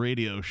Talk Live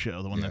radio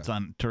show, the one Yeah. that's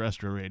on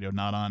terrestrial radio,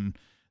 not on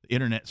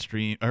internet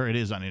stream, or it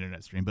is on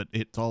internet stream, but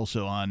it's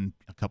also on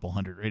a couple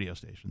hundred radio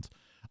stations.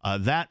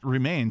 That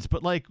remains,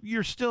 but like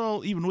you're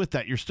still, even with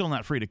that, you're still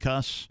not free to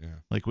cuss, Yeah.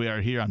 like we are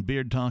here on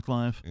Beard Talk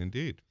Live.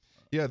 Indeed.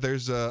 Yeah,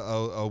 there's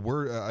a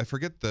word, I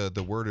forget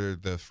the word or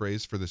the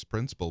phrase for this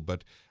principle,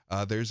 but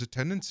there's a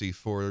tendency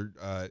for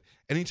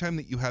anytime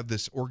that you have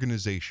this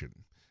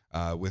organization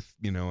with,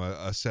 you know,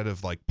 a set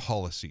of like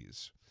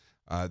policies,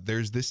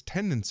 there's this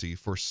tendency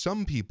for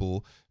some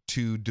people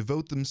to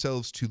devote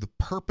themselves to the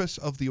purpose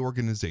of the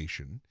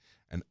organization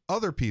and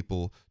other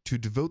people to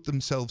devote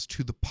themselves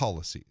to the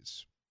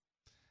policies.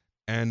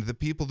 And the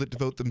people that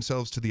devote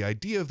themselves to the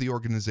idea of the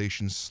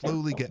organization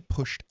slowly get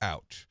pushed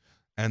out.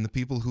 And the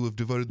people who have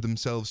devoted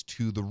themselves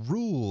to the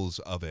rules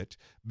of it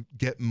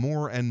get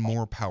more and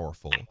more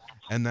powerful.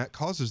 And that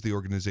causes the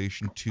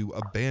organization to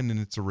abandon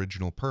its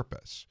original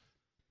purpose.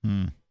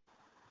 Now,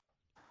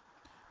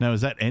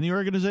 is that any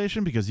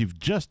organization? Because you've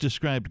just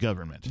described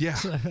government. Yeah,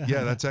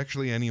 yeah, that's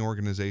actually any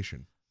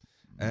organization.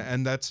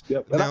 And that's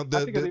Yep. And now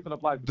I think it even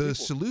applies to the people.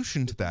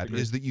 solution to that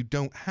is that you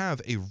don't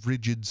have a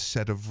rigid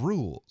set of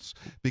rules,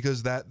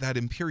 because that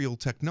imperial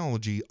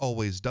technology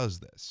always does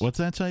this. What's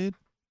that, Syed?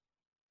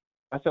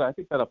 I said I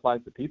think that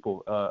applies to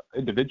people,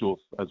 individuals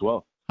as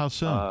well. How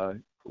so?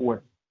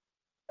 Where,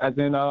 as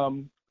in,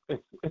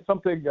 it's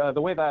something.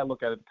 The way that I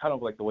look at it, kind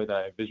of like the way that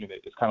I envision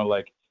it, it's kind of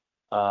like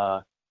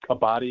a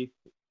body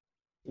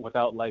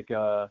without like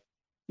no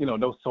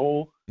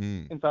soul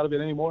inside of it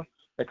anymore.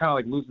 It kind of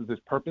like loses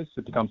its purpose.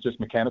 It becomes just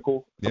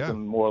mechanical,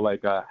 something more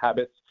like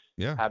habits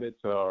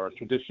or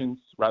traditions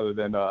rather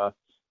than of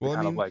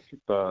like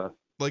the.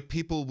 Like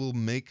people will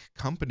make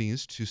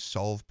companies to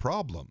solve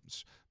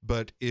problems,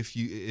 but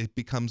it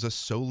becomes a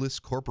soulless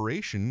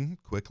corporation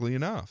quickly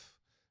enough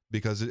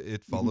because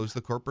it follows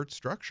the corporate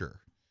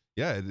structure.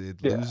 Yeah,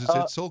 it loses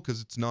its soul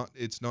because it's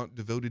not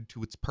devoted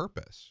to its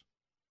purpose.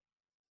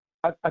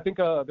 I think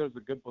there's a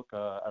good book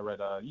I read.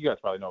 You guys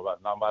probably know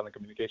about nonviolent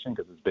communication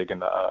because it's big in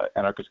the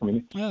anarchist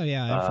community. Oh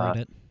yeah, I've read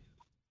it.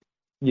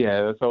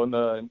 Yeah, so in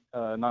the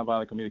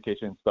nonviolent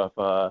communication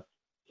stuff,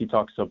 he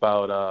talks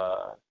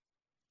about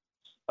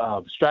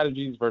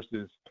strategies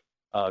versus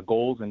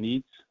goals and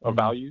needs or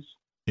values.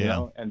 You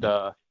know? And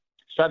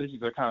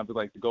strategies are kind of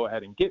like to go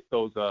ahead and get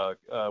those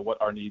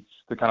what our needs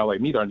to kind of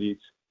like meet our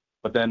needs.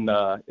 But then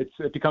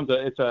it becomes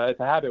a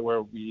habit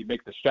where we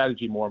make the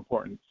strategy more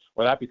important,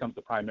 where that becomes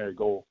the primary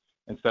goal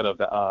instead of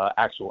the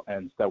actual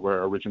ends that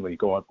we're originally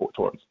going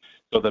towards.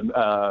 So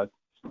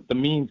the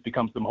means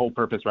becomes the whole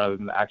purpose rather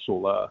than the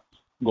actual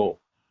goal.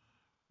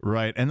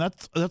 Right, and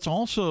that's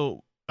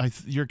also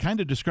you're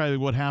kind of describing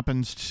what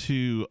happens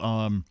to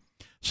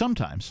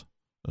sometimes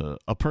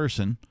a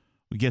person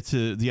gets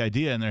the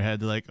idea in their head,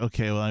 they're like,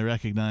 okay, well, I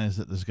recognize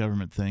that this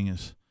government thing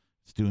is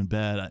doing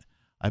bad.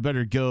 I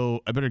better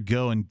go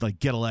and like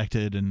get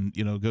elected and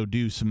go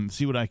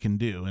see what I can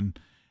do,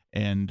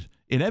 and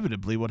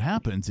inevitably what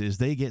happens is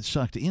they get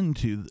sucked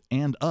into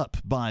and up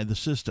by the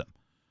system.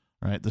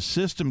 Right, the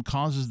system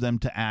causes them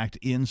to act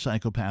in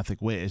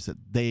psychopathic ways that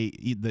they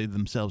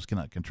themselves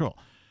cannot control.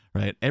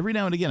 Right, every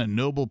now and again, a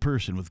noble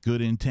person with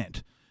good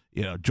intent,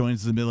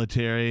 joins the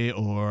military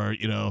or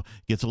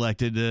gets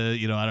elected to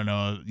I don't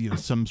know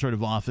some sort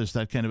of office,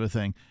 that kind of a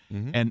thing,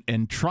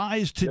 and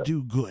tries to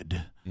do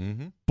good.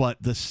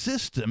 But the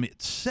system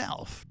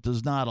itself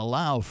does not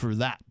allow for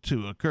that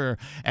to occur,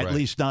 at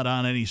least not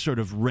on any sort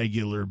of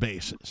regular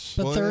basis.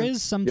 But there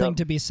is something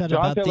to be said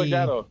about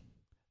the.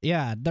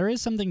 Yeah, there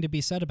is something to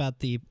be said about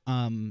the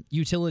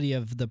utility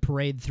of the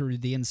parade through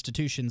the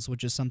institutions,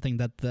 which is something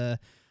that the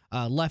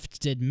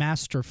left did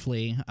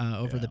masterfully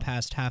over the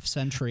past half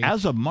century.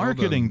 As a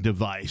marketing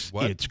device,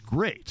 it's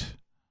great,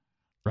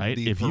 right?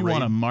 If you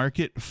want to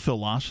market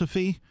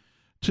philosophy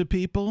to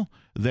people,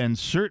 then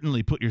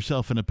certainly put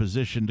yourself in a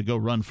position to go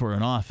run for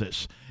an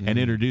office and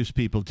introduce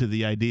people to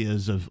the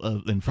ideas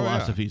and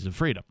philosophies of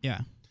freedom.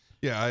 Yeah.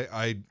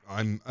 Yeah,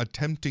 I'm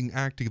attempting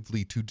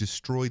actively to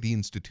destroy the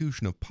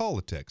institution of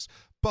politics.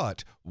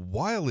 But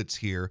while it's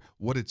here,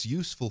 what it's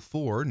useful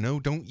for, no,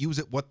 don't use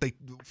it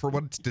for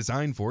what it's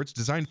designed for. It's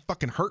designed to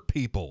fucking hurt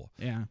people.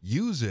 Yeah.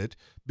 Use it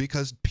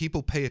because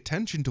people pay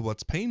attention to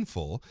what's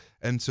painful,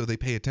 and so they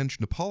pay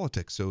attention to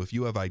politics. So if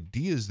you have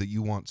ideas that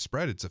you want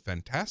spread, it's a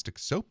fantastic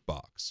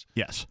soapbox.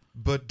 Yes.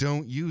 But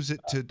don't use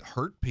it to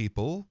hurt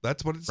people.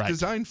 That's what it's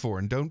designed for,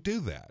 and don't do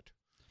that.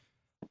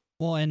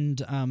 Well, and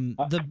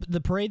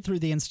the parade through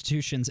the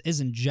institutions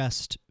isn't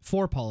just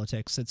for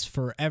politics. It's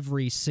for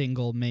every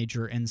single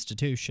major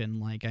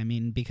institution.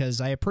 Because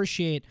I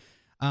appreciate,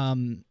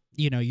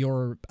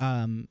 your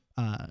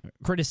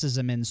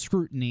criticism and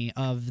scrutiny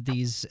of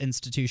these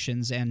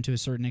institutions and to a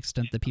certain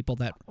extent the people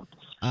that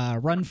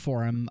run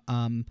for them.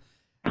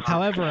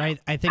 However,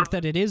 I think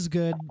that it is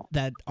good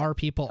that our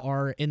people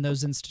are in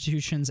those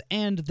institutions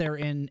and they're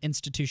in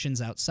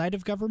institutions outside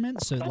of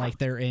government. So,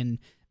 they're in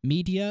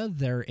media,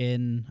 they're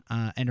in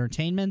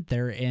entertainment,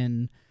 they're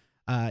in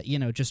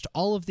just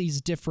all of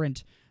these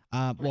different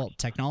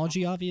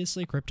technology,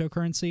 obviously,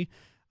 cryptocurrency.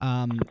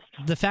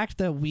 The fact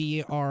that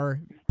we are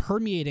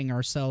permeating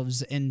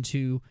ourselves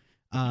into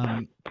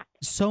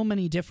so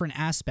many different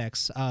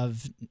aspects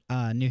of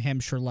New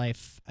Hampshire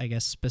life, I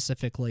guess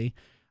specifically,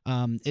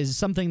 is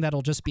something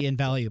that'll just be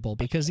invaluable.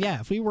 Because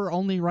if we were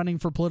only running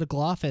for political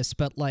office,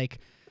 but we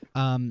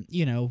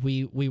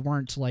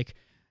weren't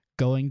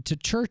going to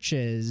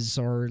churches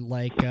or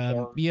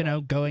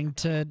going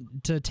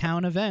to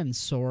town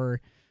events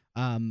or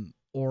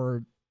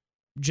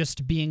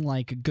just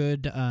being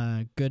good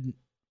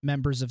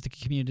members of the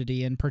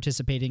community and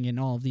participating in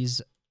all of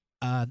these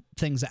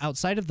things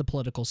outside of the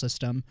political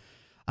system,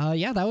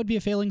 that would be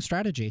a failing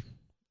strategy.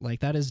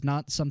 That is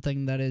not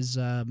something that is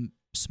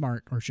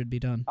smart or should be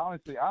done.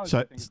 Honestly, I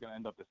think it's going to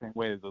end up the same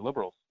way as the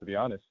liberals, to be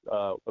honest.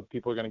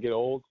 People are going to get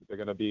old. They're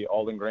going to be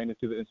all ingrained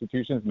into the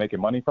institutions, making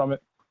money from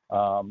it.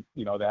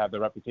 They have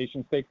their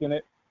reputation staked in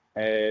it,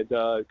 and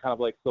kind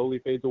of slowly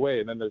fades away.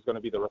 And then there's going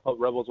to be the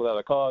rebels without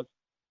a cause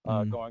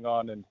going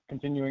on and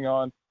continuing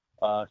on,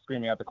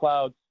 screaming at the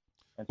clouds.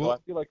 And so I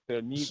feel like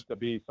there needs to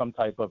be some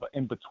type of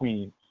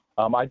in-between.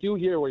 I do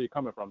hear where you're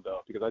coming from,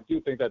 though, because I do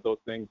think that those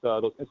things,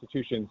 those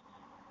institutions,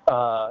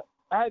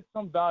 add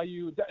some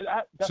value.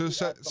 So,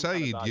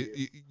 Saeed,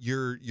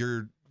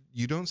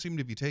 you don't seem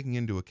to be taking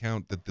into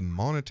account that the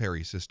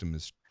monetary system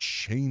is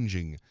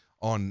changing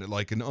on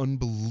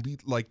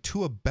an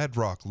to a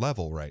bedrock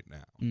level right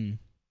now.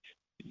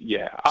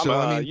 Yeah.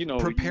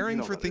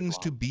 Preparing for things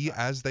to be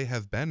as they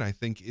have been, I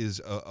think,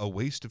 is a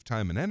waste of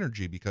time and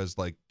energy because,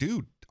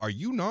 dude, are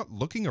you not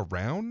looking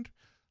around?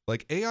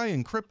 AI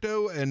and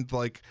crypto and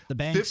the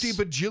banks.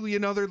 50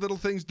 bajillion other little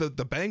things. The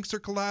banks are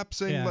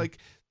collapsing. Yeah.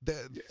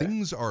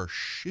 Things are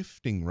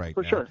shifting right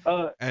for now.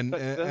 Sure.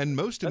 And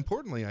most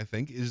importantly, I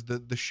think, is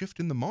the shift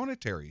in the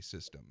monetary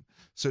system.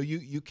 So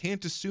you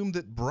can't assume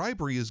that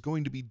bribery is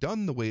going to be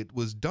done the way it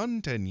was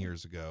done 10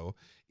 years ago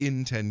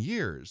in 10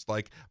 years.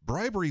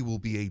 Bribery will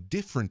be a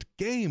different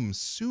game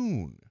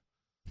soon.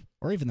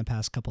 Or even the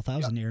past couple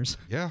thousand years.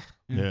 Yeah.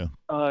 Yeah.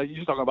 You're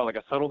just talking about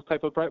a subtle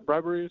type of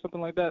bribery or something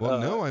like that? Well,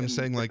 no, I'm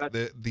saying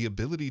the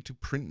ability to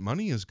print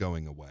money is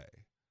going away.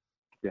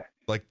 Yeah.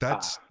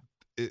 That's...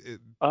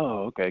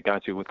 okay,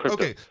 got you. With crypto.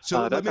 Okay,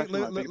 so let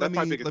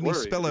me worry,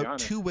 spell out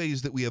two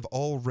ways that we have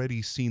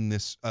already seen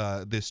this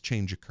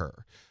change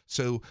occur.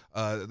 So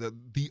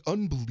the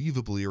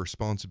unbelievable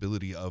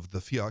irresponsibility of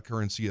the fiat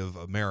currency of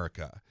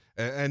America,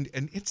 and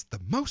it's the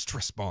most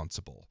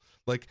responsible.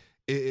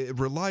 It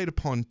relied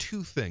upon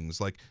two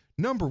things.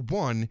 Number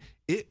one,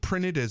 it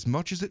printed as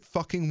much as it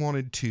fucking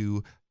wanted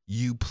to,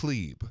 you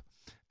plebe.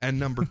 And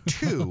number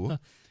two,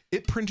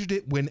 It printed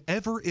it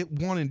whenever it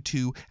wanted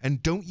to,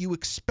 and don't you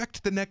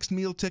expect the next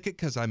meal ticket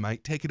because I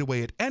might take it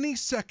away at any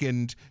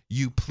second,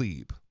 you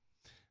plebe.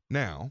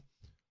 Now,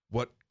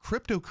 what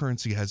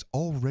cryptocurrency has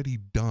already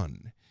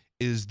done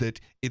is that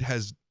it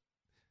has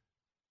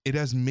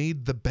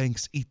made the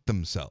banks eat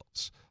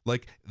themselves.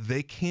 Like,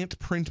 they can't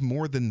print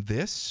more than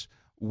this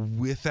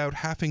without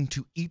having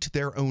to eat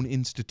their own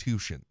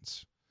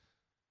institutions.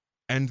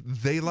 And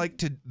they like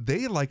to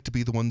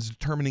be the ones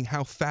determining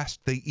how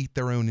fast they eat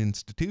their own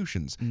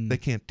institutions. They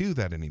can't do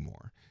that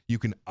anymore. You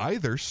can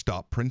either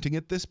stop printing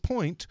at this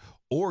point,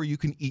 or you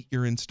can eat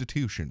your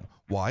institution.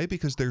 Why?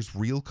 Because there's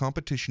real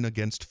competition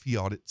against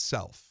fiat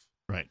itself.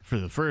 Right. For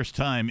the first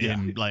time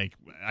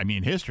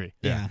in history.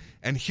 Yeah.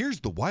 And here's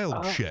the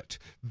wild shit.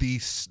 The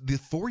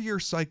 4-year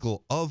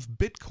cycle of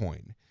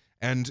Bitcoin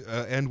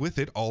and with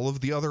it all of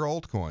the other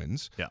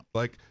altcoins. Yeah.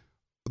 Like,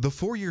 the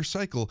 4-year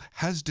cycle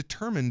has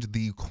determined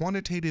the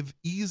quantitative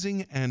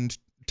easing and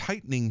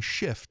tightening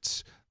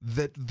shifts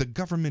that the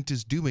government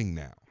is doing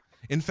now.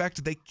 In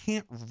fact, they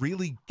can't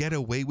really get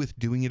away with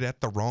doing it at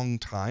the wrong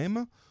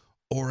time,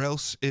 or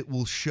else it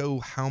will show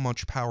how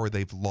much power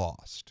they've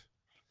lost.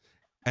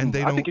 And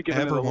they don't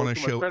ever want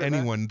to show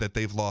anyone that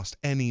they've lost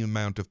any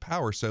amount of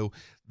power. So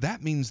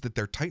that means that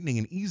their tightening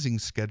and easing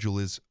schedule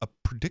is a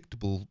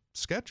predictable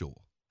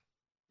schedule.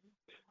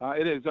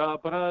 It is,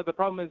 but the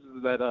problem is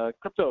that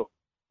crypto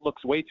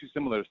looks way too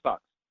similar to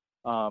stocks.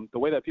 The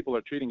way that people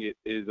are treating it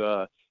is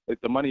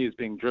the money is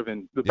being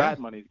driven, the bad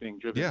money is being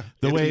driven. Yeah.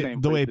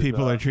 The way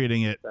people are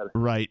treating it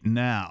right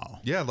now.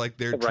 Yeah, like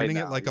they're treating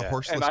it like a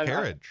horseless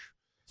carriage.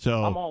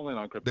 So I'm all in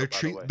on crypto.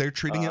 They're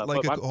treating it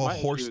like a my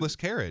horseless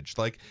carriage.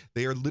 Like,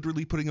 they are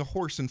literally putting a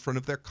horse in front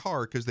of their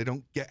car because they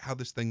don't get how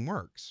this thing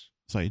works.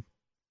 Said.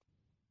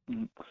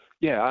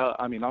 Yeah,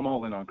 I mean, I'm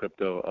all in on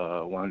crypto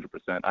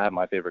 100%. I have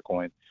my favorite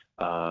coin,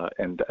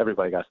 and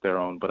everybody got their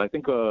own. But I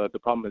think the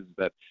problem is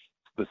that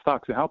the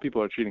stocks and how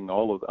people are treating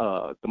all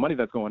of the money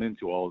that's going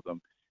into all of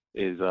them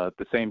is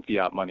the same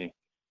fiat money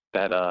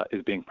that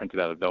is being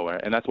printed out of nowhere,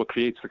 and that's what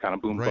creates the kind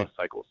of boom bust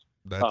cycles.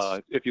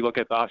 If you look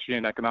at the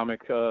Austrian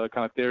economic kind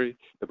of theory,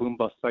 the boom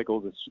bust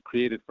cycles is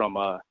created from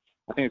I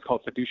think it's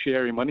called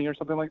fiduciary money or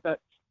something like that,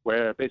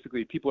 where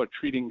basically people are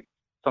treating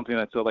something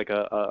that's like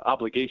a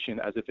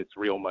obligation as if it's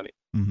real money,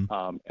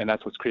 and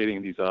that's what's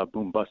creating these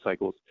boom bust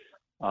cycles.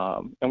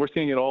 And we're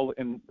seeing it all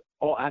in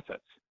all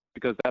assets,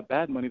 because that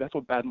bad money, that's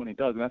what bad money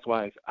does, and that's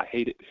why I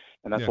hate it,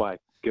 and that's why I've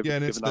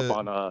given up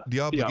on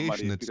the obligation fiat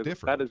money, that's because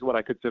different. that is what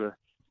I consider.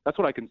 That's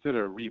what I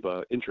consider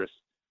riba, interest,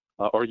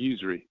 or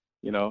usury.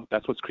 You know,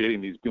 that's what's creating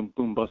these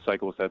boom bust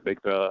cycles that's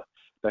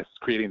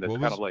creating this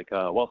kind of like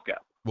wealth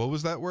gap. What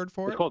was that word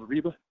for It's called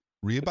riba.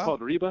 Riba? It's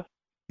called riba.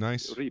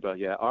 Nice. Riba,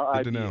 yeah,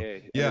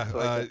 R-I-B-A.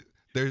 Yeah,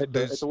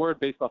 it's a word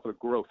based off of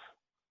growth.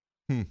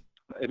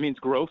 It means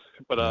growth,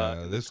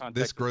 but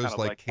this grows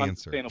like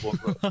cancer. Unsustainable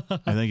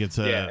growth. I think it's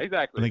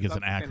exactly. I think it's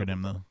an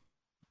acronym though.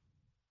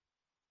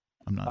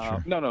 I'm not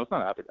sure. No, it's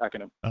not an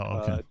acronym. Oh,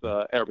 okay. It's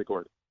an Arabic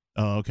word.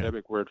 Oh, okay.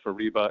 Arabic word for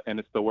riba, and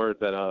it's the word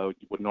that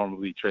you would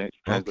normally translate.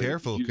 Well,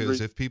 careful, because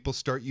if people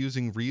start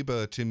using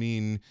riba to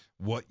mean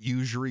what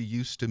usury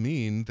used to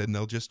mean, then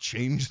they'll just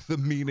change the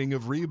meaning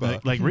of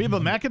riba. Like Reba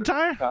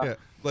McEntire? Yeah,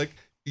 like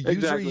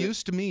usury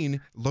used to mean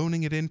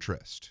loaning at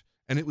interest.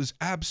 And it was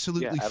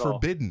absolutely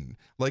forbidden.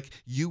 Like,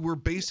 you were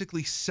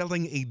basically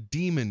selling a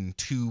demon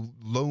to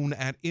loan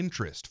at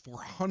interest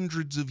for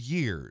hundreds of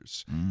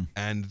years.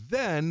 And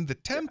then the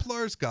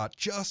Templars got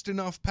just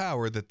enough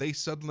power that they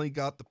suddenly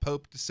got the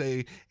Pope to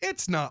say,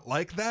 it's not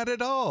like that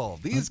at all.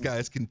 These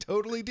guys can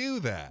totally do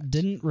that.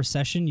 Didn't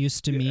recession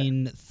used to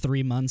mean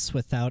 3 months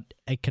without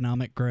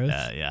economic growth?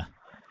 Yeah.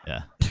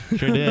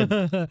 Sure did.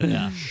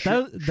 Yeah.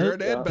 Sure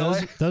did,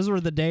 Billy. Those were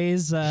the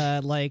days,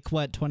 like,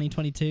 what,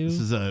 2022? This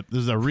is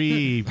a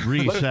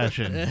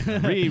recession.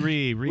 Let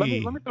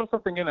me throw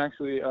something in,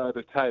 actually,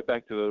 to tie it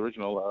back to the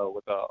original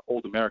with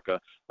old America.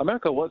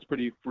 America was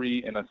pretty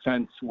free in a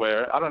sense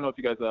where, I don't know if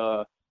you guys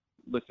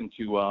listen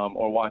to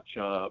or watch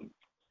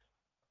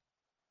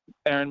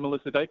Aaron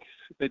Melissa Dykes.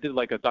 They did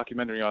like a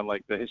documentary on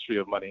like the history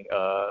of money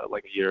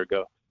like a year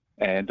ago.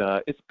 And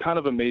it's kind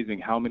of amazing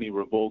how many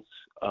revolts.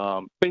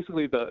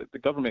 Basically, the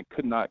government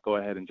could not go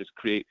ahead and just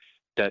create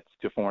debts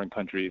to foreign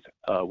countries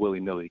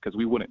willy-nilly, because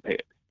we wouldn't pay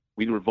it.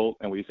 We'd revolt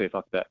and we say,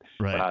 fuck that.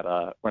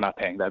 Right. We're not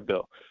paying that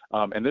bill.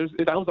 And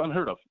that was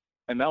unheard of.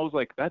 And that was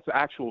like, that's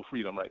actual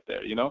freedom right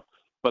there, you know?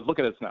 But look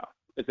at us now.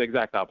 It's the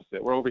exact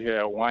opposite. We're over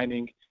here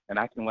whining and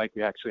acting like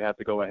we actually have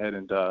to go ahead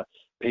and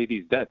pay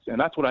these debts. And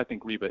that's what I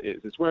think riba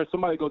is. It's where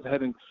somebody goes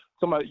ahead and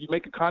you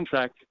make a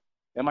contract.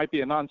 It might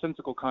be a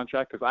nonsensical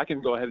contract, because I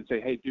can go ahead and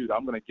say, "Hey, dude,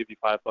 I'm going to give you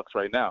 $5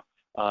 right now.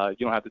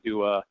 You don't have to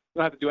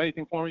do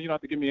anything for me. You don't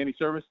have to give me any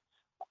service.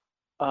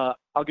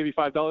 I'll give you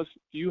 $5.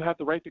 Do you have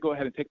the right to go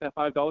ahead and take that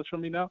 $5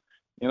 from me now?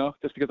 You know,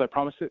 just because I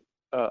promised it.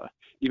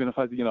 Even if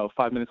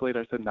 5 minutes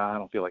later I said, "Nah, I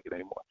don't feel like it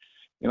anymore."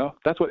 You know,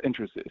 that's what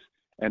interest is.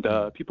 And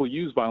people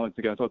use violence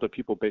against other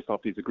people based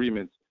off these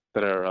agreements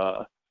that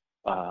are.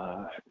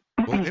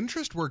 Well,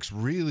 interest works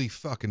really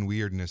fucking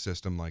weird in a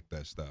system like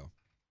this, though.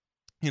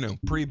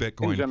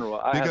 pre-Bitcoin. In general,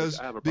 I have a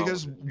problem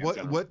because with it in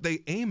general. what they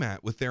aim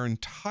at with their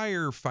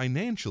entire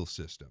financial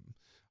system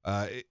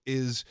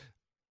is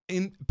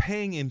in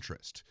paying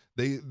interest.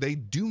 They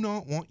do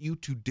not want you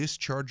to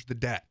discharge the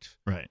debt.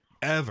 Right.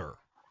 Ever.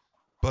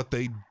 But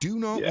they do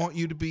not want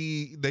you to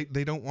be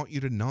they don't want you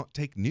to not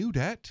take new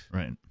debt.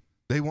 Right.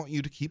 They want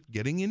you to keep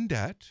getting in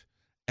debt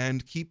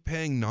and keep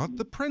paying not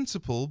the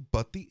principal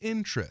but the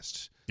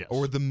interest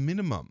or the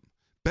minimum.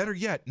 Better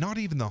yet, not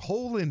even the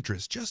whole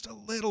interest, just a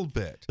little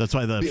bit. That's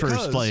why the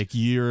first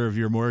year of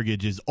your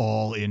mortgage is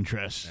all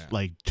interest,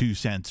 like 2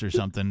 cents or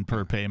something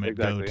per payment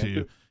Exactly. go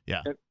to.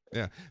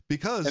 Yeah,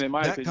 because And in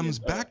my that opinion, comes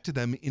back to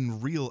them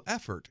in real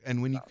effort.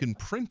 And when you can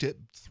print it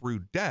through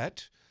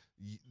debt,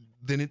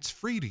 then it's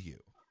free to you.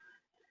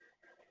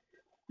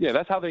 Yeah,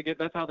 that's how they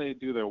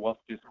do their wealth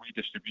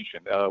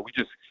redistribution.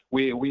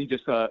 We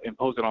just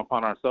impose it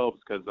upon ourselves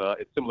because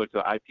it's similar to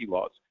IP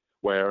laws,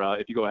 where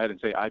if you go ahead and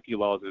say IP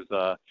laws is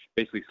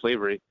basically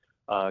slavery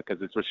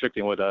because it's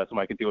restricting what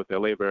somebody can do with their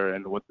labor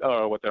and with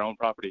their own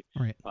property.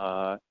 Right.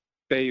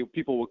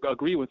 People will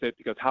agree with it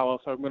because how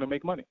else are we going to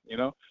make money?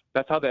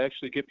 That's how they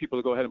actually get people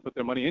to go ahead and put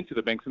their money into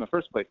the banks in the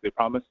first place. They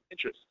promise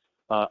interest.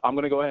 I'm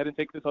going to go ahead and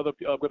take this I'm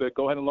going to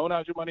go ahead and loan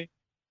out your money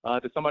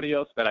to somebody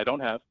else that I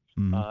don't have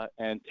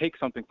and take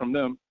something from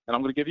them, and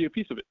I'm going to give you a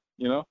piece of it.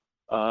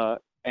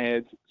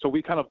 And so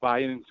we kind of buy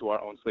into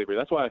our own slavery.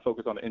 That's why I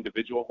focus on the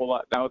individual a whole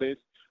lot nowadays,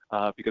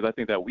 because I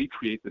think that we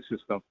create the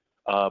system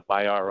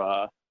by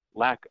our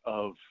lack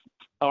of,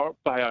 or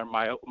by our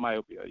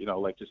myopia,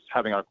 like just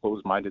having our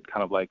closed-minded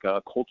kind of like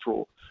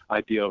cultural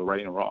idea of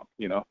right and wrong,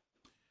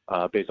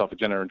 based off of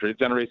generations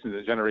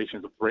and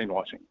generations of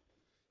brainwashing.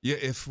 Yeah,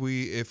 if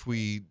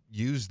we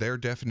use their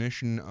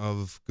definition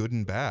of good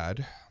and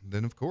bad,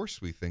 then of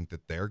course we think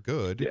that they're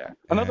good. Yeah.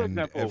 Another and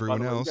example, everyone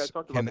by the way, you else guys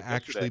talked about can this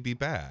actually yesterday. be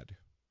bad.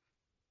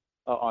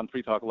 On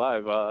Free Talk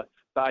Live, the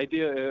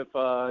idea if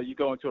you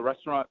go into a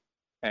restaurant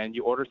and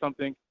you order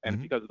something, and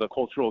because of the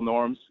cultural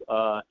norms,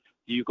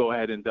 you go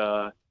ahead and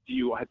do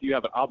you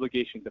have an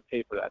obligation to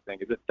pay for that thing?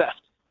 Is it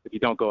theft if you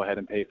don't go ahead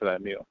and pay for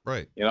that meal?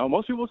 Right.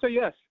 Most people say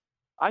yes.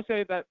 I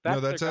say that's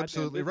that's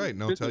absolutely right,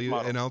 and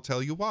I'll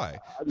tell you why.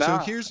 So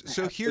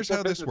here's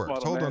how this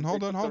works. Hold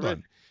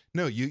on.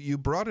 No, you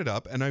brought it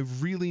up, and I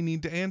really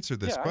need to answer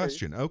this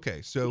question.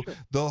 Okay, so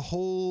the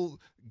whole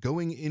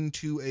going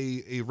into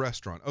a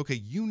restaurant.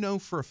 Okay,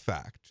 for a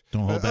fact,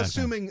 Don't hold back,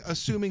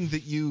 assuming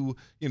that you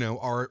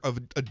are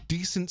a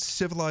decent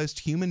civilized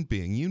human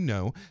being,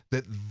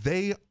 that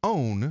they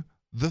own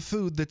the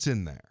food that's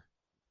in there,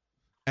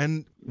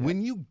 and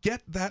when you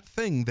get that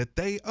thing that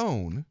they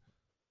own.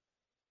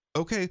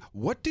 Okay,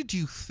 what did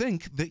you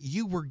think that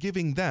you were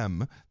giving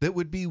them that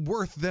would be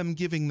worth them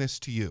giving this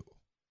to you?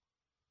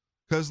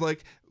 Because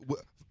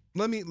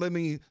let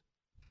me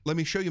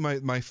show you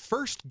my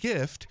first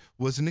gift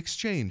was an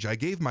exchange. I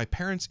gave my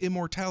parents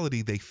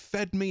immortality. They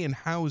fed me and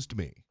housed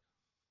me.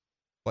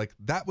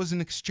 That was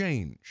an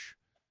exchange.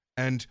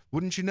 And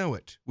wouldn't you know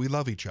it, we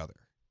love each other.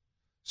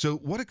 So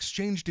what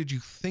exchange did you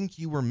think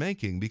you were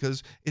making?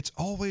 Because it's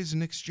always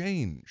an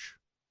exchange.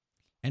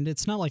 And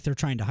it's not like they're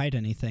trying to hide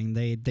anything.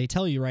 They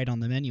tell you right on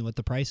the menu what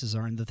the prices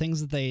are, and the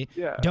things that they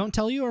don't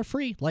tell you are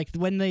free. Like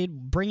when they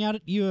bring out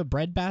you a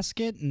bread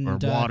basket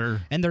and water,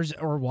 and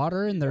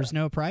there's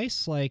no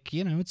price.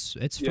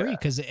 It's free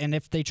and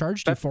if they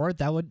charged you for it,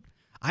 that would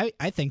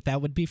I think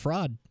that would be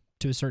fraud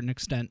to a certain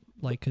extent.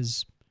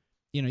 Because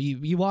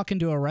you walk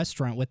into a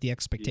restaurant with the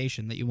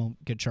expectation that you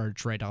won't get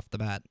charged right off the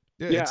bat.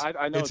 Yeah,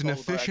 I know it's an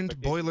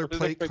efficient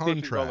boilerplate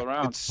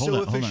contract. It's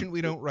so efficient we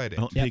don't write it.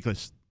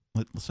 Let's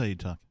say you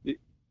talk.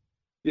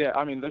 Yeah,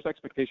 I mean, there's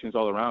expectations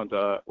all around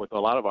with a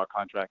lot of our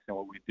contracts and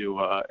what we do,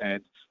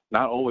 and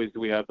not always do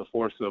we have the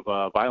force of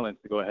violence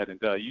to go ahead and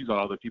use on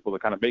other people to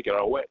kind of make it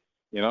our way.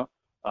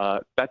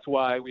 That's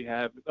why we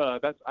have.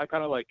 I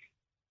kind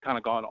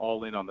of gone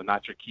all in on the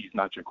not your keys,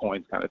 not your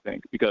coins kind of thing.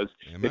 Because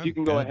if you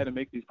can go ahead and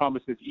make these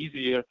promises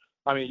easier,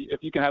 I mean,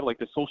 if you can have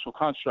the social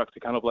construct to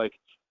kind of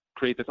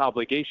create this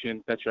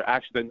obligation that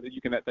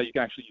you can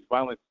actually use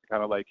violence to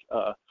kind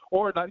of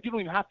or not. You don't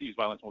even have to use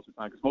violence most of the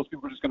time because most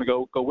people are just going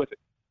to go with it.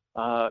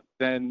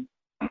 Then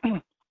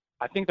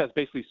I think that's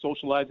basically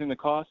socializing the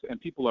cost, and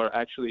people are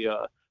actually,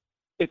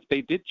 if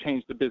they did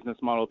change the business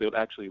model, they would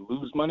actually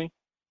lose money.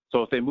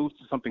 So if they move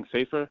to something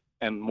safer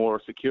and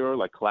more secure,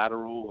 like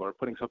collateral or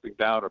putting something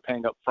down or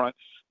paying up front,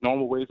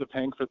 normal ways of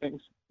paying for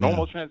things,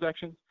 normal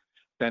transactions,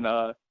 then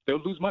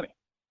they'll lose money.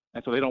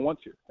 And so they don't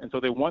want to. And so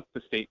they want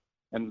the state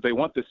and they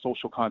want this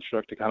social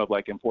construct to kind of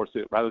enforce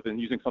it rather than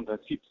using something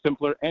that's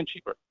simpler and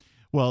cheaper.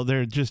 Well,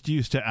 they're just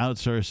used to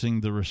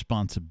outsourcing the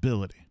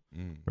responsibility.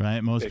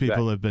 Right? Most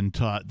people have been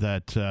taught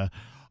that,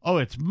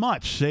 it's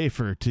much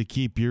safer to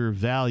keep your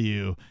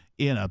value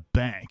in a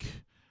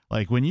bank.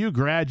 Like when you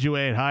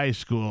graduate high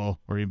school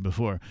or even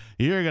before,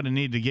 you're going to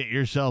need to get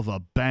yourself a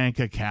bank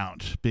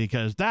account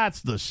because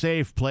that's the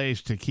safe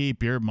place to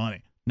keep your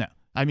money. Now,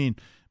 I mean,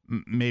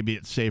 maybe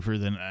it's safer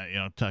than,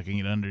 tucking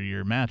it under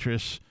your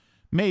mattress.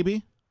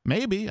 Maybe.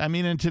 I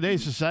mean, in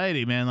today's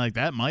society, man,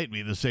 that might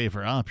be the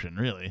safer option,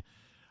 really.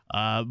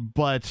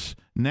 But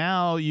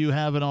now you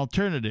have an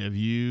alternative.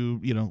 You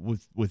know,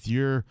 with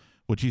your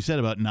what you said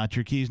about not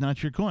your keys,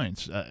 not your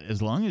coins.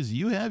 As long as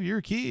you have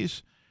your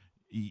keys,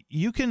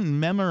 you can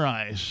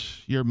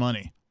memorize your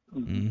money.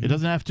 It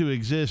doesn't have to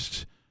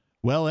exist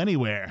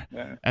anywhere.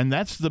 Yeah. And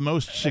that's the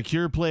most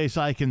secure place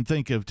I can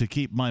think of to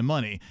keep my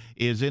money,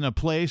 is in a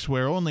place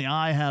where only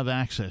I have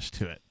access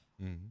to it.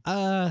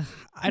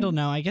 I don't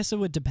know. I guess it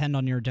would depend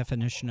on your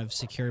definition of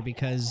secure,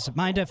 because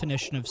my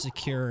definition of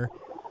secure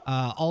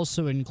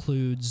also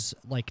includes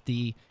like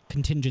the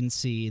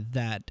contingency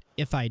that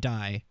if I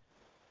die,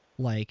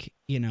 like,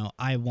 you know,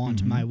 I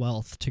want my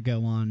wealth to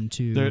go on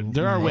to.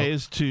 There are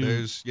ways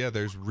to.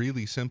 There's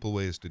really simple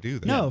ways to do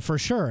that. No, for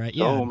sure.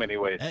 Yeah. So many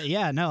ways.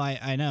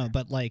 I know.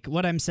 But like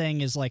what I'm saying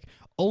is like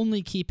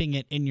only keeping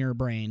it in your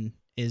brain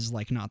is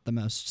like not the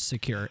most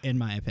secure, in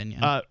my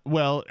opinion.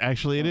 Well,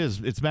 actually, it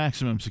is. It's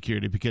maximum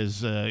security,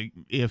 because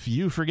if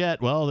you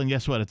forget, well, then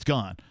guess what? It's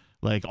gone.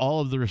 Like, all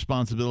of the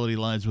responsibility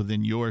lies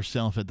within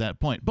yourself at that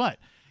point. But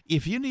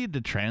if you need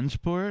to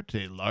transport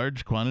a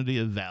large quantity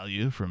of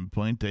value from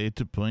point A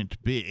to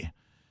point B,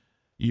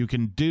 you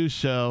can do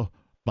so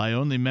by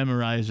only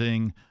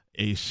memorizing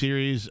a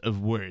series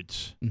of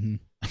words.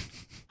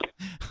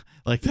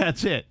 Like,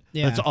 that's it.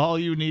 Yeah. That's all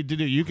you need to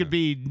do. You could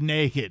be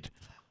naked.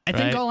 I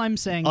think right? all I'm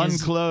saying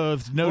is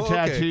unclothed, no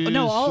tattoos.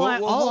 No, all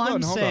hold I'm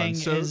on. saying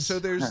is So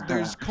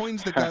there's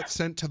coins that got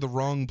sent to the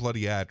wrong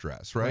bloody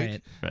address,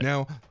 right? Right.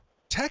 Now,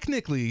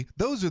 technically,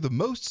 those are the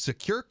most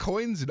secure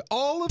coins in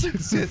all of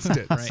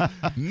existence.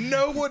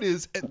 No one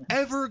is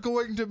ever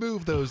going to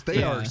move those.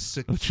 They are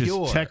secure. Which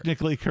is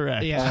technically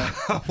correct. Yeah.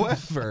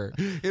 However,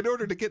 in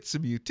order to get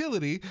some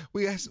utility,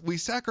 we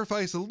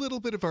sacrifice a little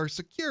bit of our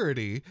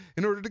security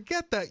in order to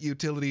get that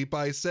utility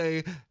by,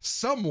 say,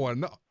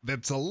 someone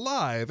that's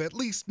alive at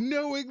least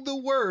knowing the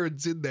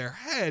words in their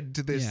head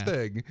to this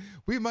thing.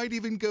 We might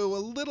even go a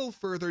little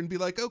further and be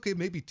like, okay,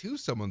 maybe to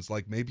someone's,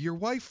 like maybe your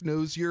wife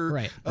knows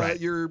your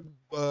your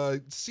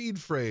seed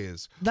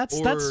phrase.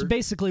 That's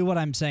basically what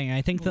I'm saying.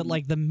 I think that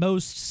like the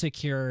most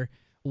secure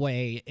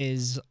way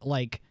is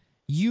like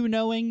you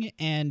knowing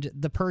and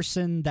the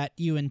person that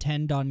you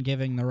intend on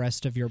giving the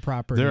rest of your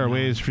property. There are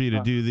knowing. ways for you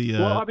to do the.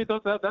 Well, I mean,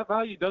 that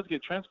value does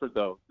get transferred,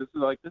 though. This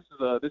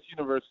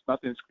universe,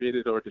 nothing's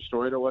created or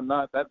destroyed or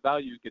whatnot. That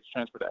value gets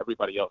transferred to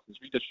everybody else. It's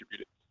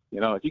redistributed. You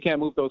know, if you can't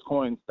move those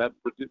coins, that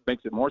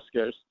makes it more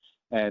scarce,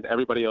 and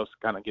everybody else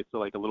kind of gets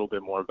like a little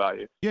bit more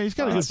value. Yeah, he's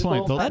got a good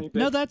point.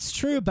 No, that's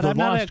true, but I'm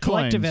not a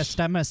collectivist.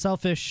 I'm a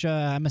selfish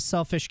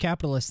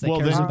capitalist that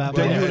cares about.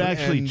 Then you would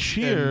actually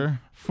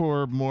cheer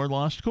for more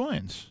lost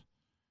coins.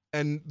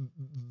 And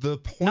the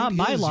point not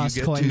my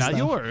lost coins, not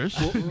yours.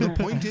 Well, the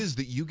point is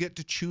that you get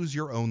to choose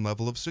your own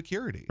level of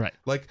security. Right.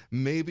 Like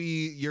maybe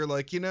you're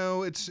like, you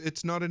know,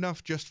 it's not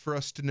enough just for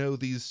us to know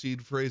these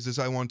seed phrases.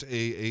 I want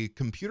a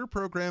computer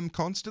program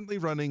constantly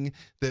running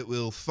that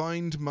will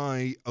find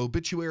my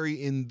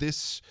obituary in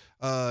this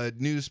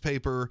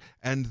newspaper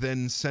and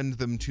then send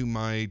them to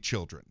my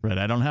children. Right.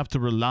 I don't have to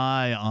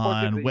rely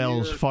on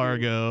Wells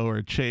Fargo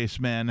or Chase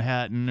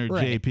Manhattan or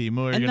JP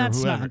Morgan or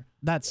whoever.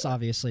 That's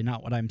obviously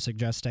not what I'm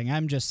suggesting.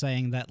 I'm just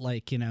saying that,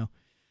 like, you know,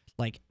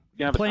 like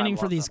planning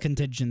for these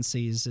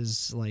contingencies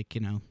is like,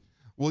 you know.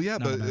 Well, yeah,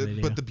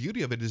 but the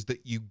beauty of it is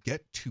that you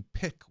get to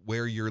pick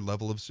where your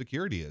level of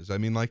security is. I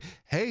mean, like,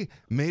 hey,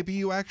 maybe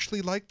you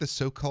actually like the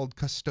so-called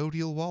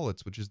custodial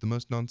wallets, which is the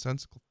most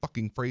nonsensical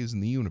fucking phrase in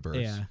the universe.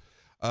 Yeah.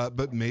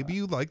 But maybe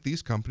you like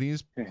these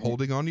companies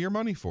holding on to your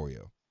money for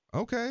you.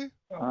 Okay.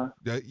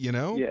 You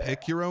know,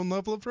 pick your own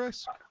level of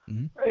risk.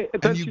 And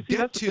you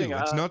get to.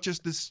 It's not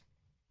just this.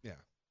 Yeah.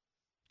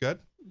 Good?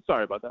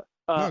 Sorry about that.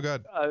 No,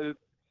 good.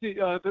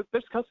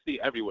 There's custody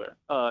everywhere.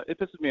 It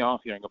pisses me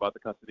off hearing about the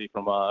custody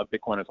from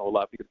Bitcoiners a whole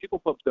lot, because people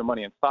put their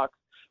money in stocks.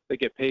 They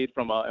get paid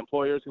from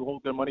employers who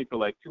hold their money for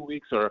like 2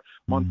 weeks or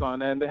months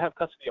on end. They have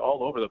custody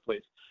all over the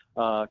place.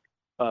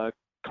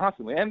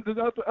 Constantly, and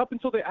up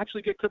until they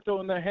actually get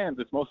crypto in their hands,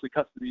 it's mostly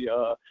custody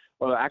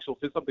or actual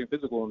something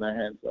physical in their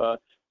hands.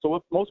 So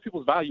what most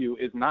people's value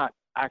is not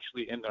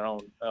actually in their own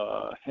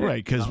hands.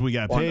 Right, because we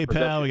got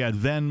PayPal, we got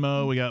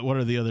Venmo, we got, what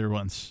are the other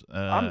ones?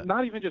 I'm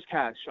not even just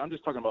cash. I'm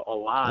just talking about a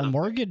lot. Well,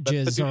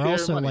 mortgages are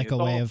also money. like It's a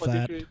way all of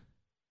that.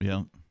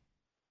 Yeah.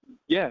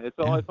 Yeah, it's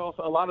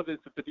also a lot of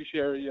it's a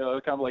fiduciary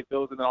kind of like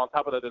those, and then on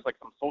top of that, there's like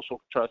some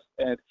social trust.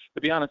 And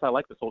to be honest, I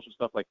like the social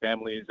stuff, like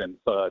families and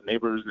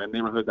neighbors and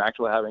neighborhoods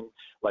actually having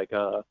like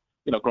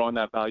growing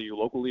that value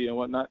locally and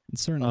whatnot.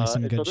 It's certainly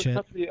some good shit.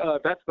 Custody,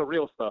 that's the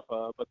real stuff.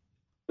 But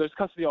there's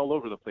custody all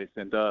over the place,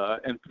 and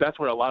that's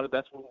where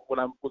that's what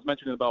I was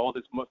mentioning about all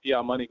this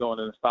fiat money going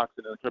into stocks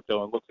and into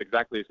crypto, and looks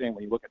exactly the same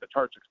when you look at the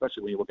charts,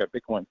 especially when you look at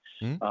Bitcoin.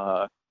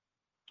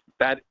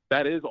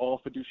 That is all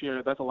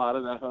fiduciary. That's a lot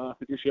of that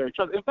fiduciary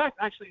trust. In fact,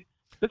 actually,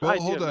 this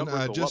idea. Hold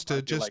on,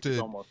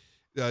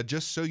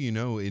 just so you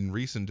know, in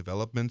recent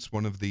developments,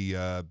 one of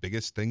the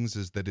biggest things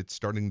is that it's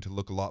starting to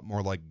look a lot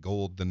more like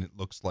gold than it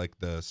looks like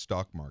the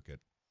stock market.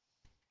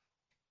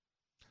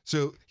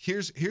 So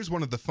here's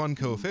one of the fun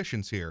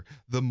coefficients here.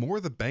 The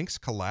more the banks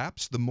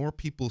collapse, the more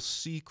people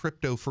see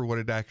crypto for what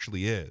it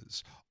actually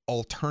is.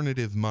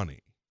 alternative money.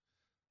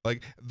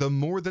 Like, the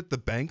more that the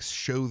banks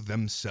show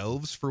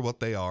themselves for what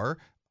they are,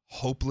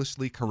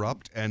 hopelessly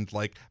corrupt and,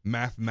 like,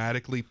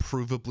 mathematically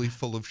provably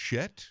full of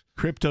shit.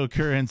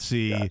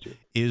 Cryptocurrency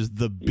is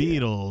the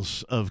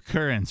Beatles of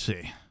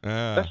currency.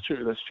 That's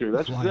true.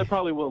 That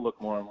probably will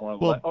look more and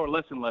more, or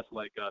less and less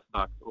like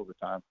stocks over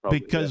time. Probably.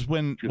 Because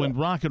when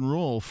rock and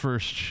roll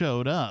first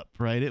showed up,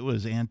 right, it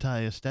was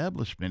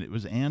anti-establishment. It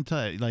was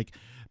like,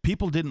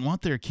 people didn't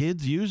want their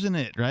kids using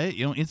it, right?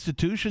 You know,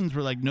 institutions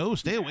were like, no,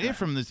 stay away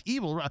from this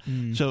evil rock.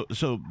 So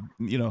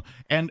you know,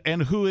 and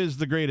who is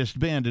the greatest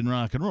band in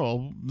rock and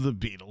roll? The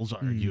Beatles,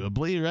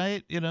 arguably,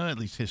 right? You know, at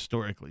least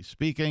historically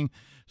speaking.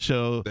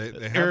 So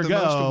they have the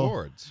most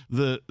awards.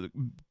 The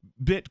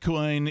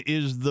Bitcoin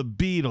is the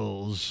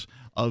Beatles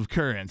of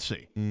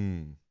currency.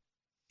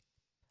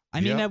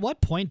 I mean, at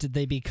what point did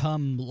they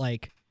become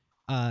like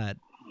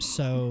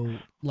so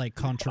like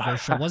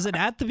controversial? Was it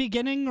at the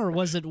beginning, or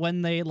was it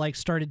when they like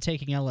started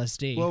taking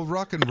LSD? Well,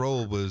 rock and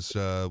roll was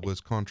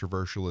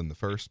controversial in the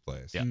first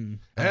place. Yeah.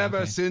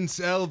 Ever since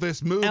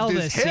Elvis moved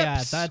his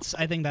hips. Yeah,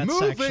 I think that's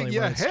moving actually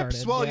your where it hips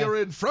started. while you're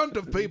in front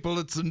of people,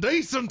 it's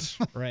indecent.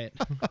 Right.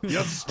 You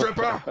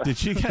stripper.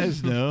 Did you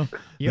guys know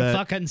You that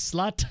fucking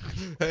slut.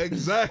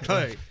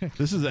 Exactly.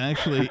 this is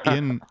actually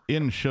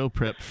in show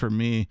prep for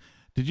me?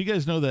 Did you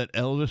guys know that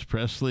Elvis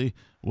Presley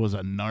was a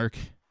narc?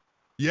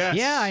 Yes.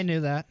 Yeah, I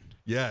knew that.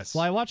 Yes.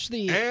 Well, I watched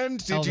the And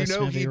did you Elvis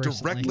know movie he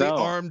recently. directly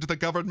armed the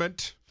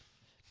government?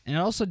 And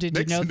also, did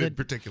you know Nixon in that?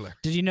 particular.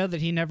 Did you know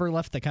that he never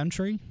left the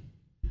country?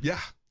 Yeah.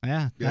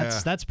 Yeah, Yeah.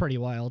 that's pretty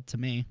wild to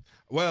me.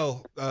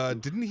 Well,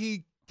 didn't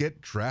he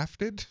get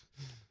drafted?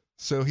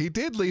 So he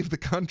did leave the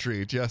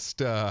country.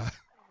 Just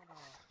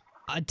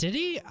Did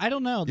he? I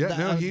don't know. yeah,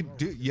 no, he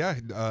did. Yeah,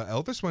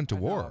 Elvis went to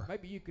war.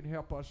 Maybe you can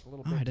help us a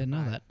little Oh, bit. I didn't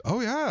know that. Oh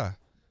yeah,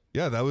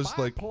 yeah. That was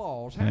like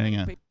Hang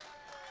on.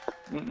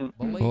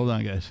 Hold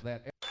on, guys.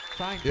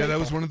 yeah, that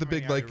was one of the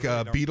big like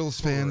Beatles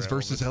fans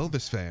versus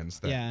Elvis fans.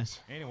 Things.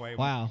 Yeah. Anyway,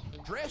 Wow.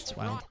 dressed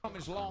wild. from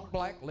his long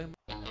black limo,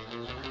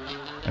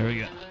 There we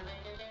go.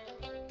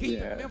 keeping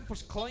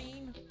Memphis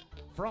clean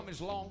from his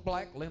long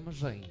black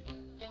limousine.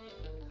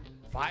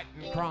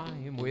 Fighting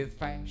crime with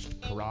fast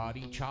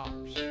karate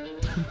chops.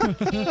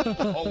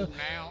 Oh,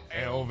 now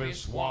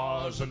Elvis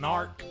was a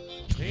narc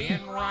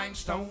in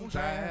Rhinestones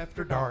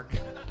After Dark.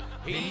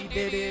 He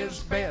did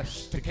his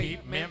best to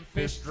keep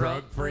Memphis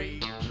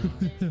drug-free.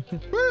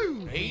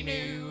 Woo! He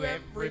knew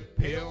every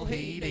pill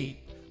he'd eat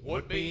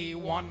would be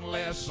one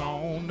less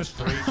on the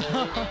street.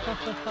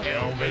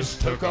 Elvis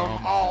took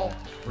them all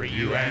for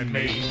you and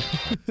me.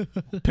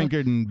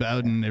 Pinkerton,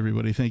 Bowden,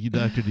 everybody. Thank you,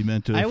 Dr.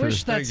 Demento. I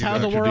wish that's you, how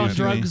the Dr. war on Demento.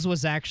 drugs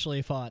was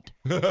actually fought.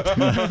 I'll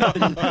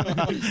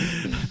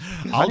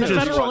The just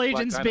federal Black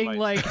agents Dynamite. being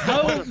like,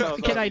 how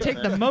can I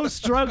take the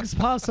most drugs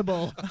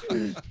possible?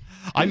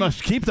 I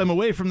must keep them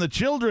away from the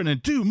children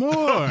and do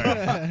more.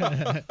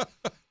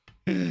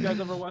 You guys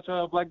ever watch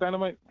Black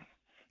Dynamite?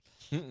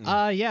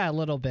 Yeah, a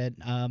little bit.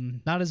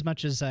 Not as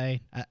much as I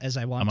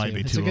want to. I might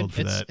be It's too a good, old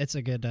for that. It's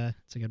a good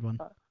one.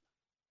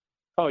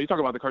 Oh, you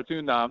talking about the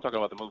cartoon? Nah, I'm talking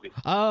about the movie.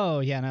 Oh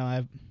yeah,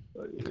 no,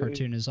 the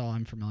cartoon is all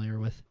I'm familiar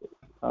with.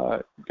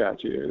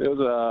 Got you. It was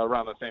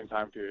around the same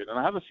time period, and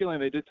I have a feeling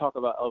they did talk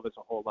about Elvis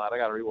a whole lot. I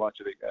got to rewatch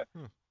it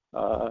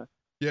again.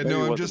 Yeah, Maybe no,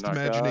 it I'm wasn't just narco.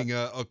 imagining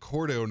a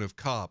cordon of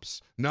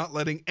cops not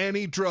letting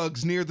any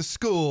drugs near the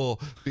school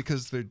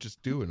because they're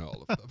just doing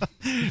all of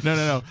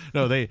them.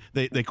 No.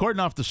 They cordon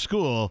off the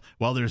school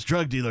while there's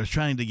drug dealers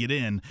trying to get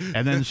in,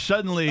 and then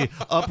suddenly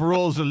up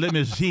rolls a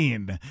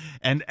limousine,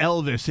 and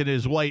Elvis in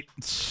his white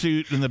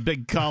suit and the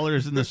big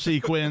collars and the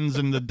sequins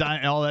and the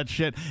all that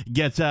shit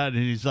gets out,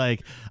 and he's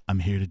like, "I'm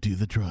here to do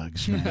the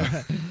drugs,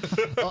 man."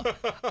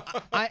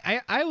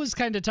 I was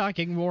kind of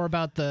talking more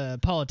about the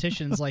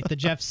politicians like the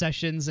Jeff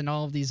Sessions and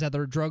all of these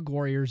other drug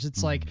warriors.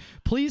 It's like,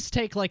 please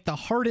take like the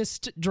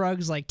hardest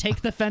drugs, like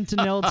take the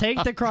fentanyl,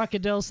 take the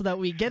crocodile, so that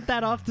we get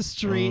that off the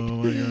street, Oh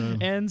my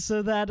God. and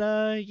so that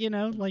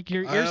like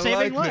you're I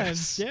saving like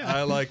lives. this. Yeah.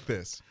 I like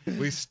this.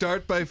 We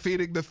start by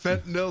feeding the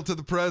fentanyl to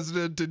the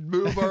president and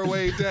move our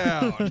way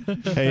down.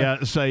 Hey,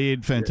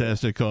 Saeed,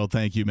 fantastic call.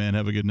 Thank you, man.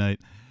 Have a good night.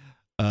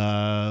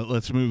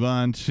 Let's move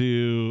on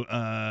to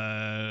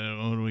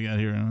what do we got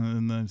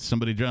here?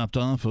 Somebody dropped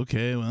off.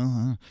 Okay,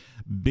 well,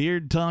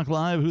 Beard Talk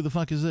Live. Who the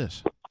fuck is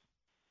this?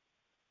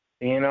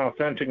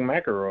 Inauthentic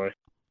McElroy.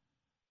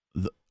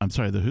 I'm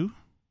sorry, the who?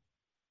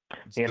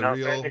 It's the real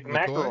Inauthentic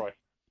McCoy.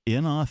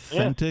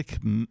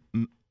 Inauthentic.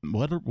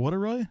 What a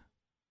Roy?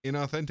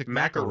 Inauthentic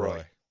McElroy.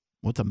 McElroy.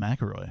 What's a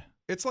McElroy?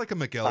 It's like a I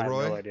have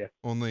McElroy, no idea.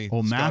 only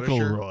Oh,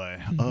 Scottisher.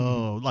 McElroy.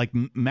 Oh, like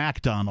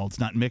McDonald's,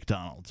 not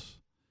McDonald's.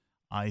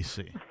 I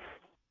see.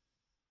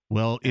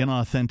 Well,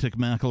 inauthentic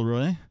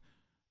McElroy,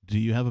 do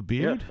you have a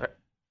beard?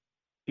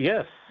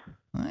 Yes.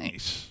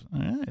 Nice.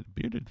 All right,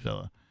 bearded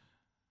fella.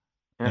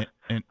 Yeah.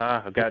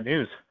 I've got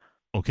news.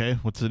 Okay,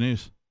 what's the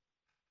news?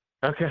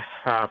 Okay,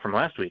 from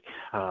last week,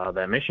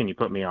 that mission you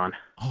put me on.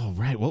 Oh,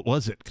 right. What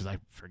was it? Because I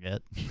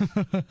forget.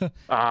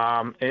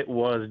 It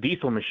was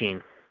Diesel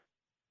Machine.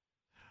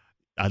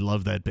 I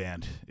love that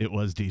band. It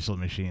was Diesel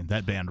Machine.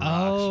 That band rocks.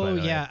 Oh, by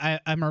the way. yeah.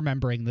 I'm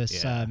remembering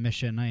this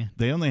mission.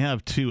 They only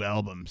have 2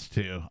 albums,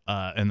 too,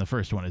 and the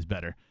first one is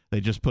better. They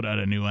just put out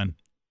a new one,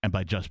 and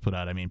by just put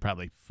out, I mean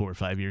probably 4 or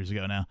 5 years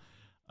ago now.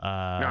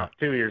 No,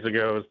 2 years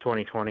ago. It was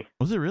 2020.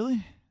 Was it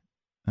really?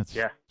 That's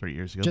 3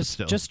 years ago.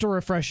 Just to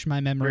refresh my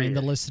memory and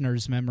the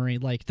listeners' memory,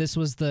 like this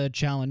was the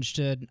challenge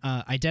to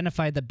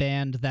identify the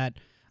band that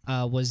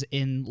was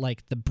in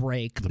like the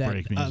break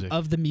music.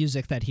 Of the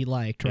music that he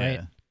liked, right?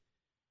 Yeah.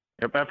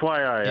 Yep,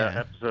 FYI,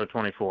 episode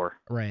 24.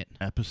 Right.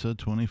 Episode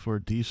 24,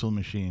 Diesel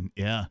Machine.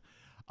 Yeah.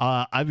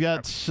 I've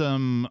got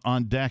some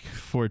on deck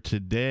for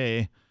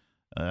today.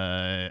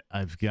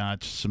 I've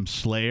got some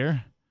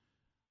Slayer,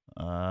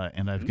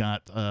 and I've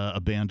got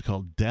a band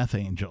called Death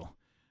Angel.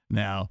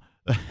 Now,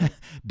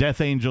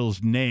 Death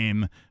Angel's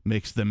name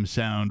makes them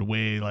sound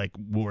way like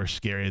more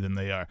scary than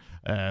they are.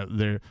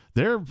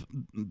 They're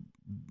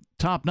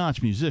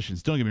top-notch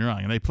musicians, don't get me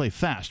wrong, and they play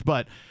fast,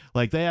 but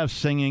like they have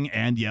singing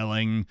and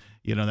yelling,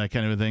 that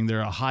kind of a thing.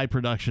 They're a high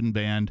production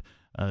band.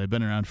 They've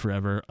been around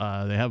forever.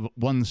 They have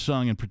one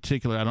song in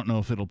particular. I don't know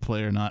if it'll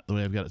play or not the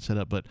way I've got it set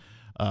up, but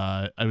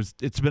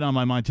it's been on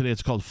my mind today.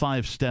 It's called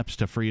 5 Steps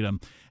to Freedom,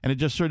 and it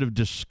just sort of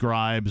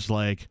describes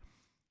like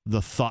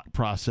the thought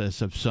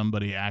process of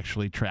somebody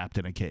actually trapped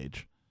in a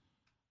cage.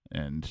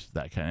 And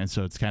that kind of, and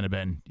so it's kind of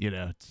been,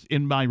 it's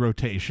in my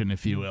rotation,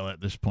 if you will, at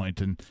this point,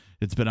 and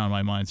it's been on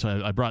my mind.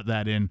 So I brought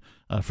that in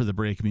for the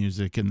break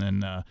music, and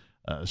then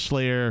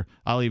Slayer.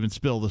 I'll even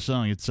spill the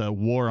song. It's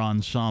War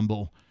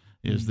Ensemble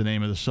is the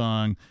name of the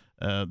song.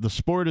 The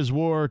sport is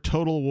war,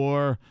 total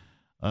war.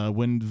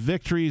 When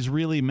victories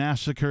really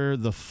massacre,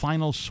 the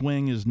final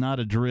swing is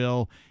not a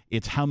drill.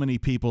 It's how many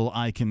people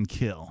I can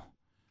kill.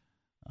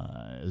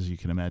 As you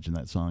can imagine,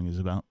 that song is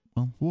about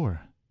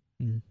war.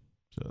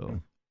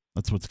 So.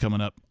 That's what's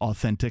coming up.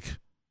 Authentic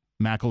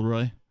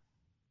McElroy.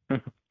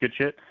 Good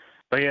shit.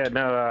 But yeah,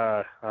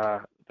 no,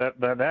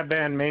 that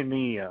band made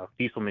me,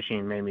 Diesel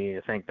Machine made me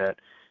think that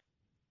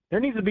there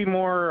needs to be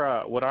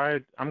more, what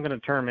I'm going to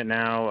term it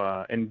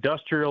now,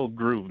 industrial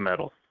groove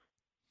metal.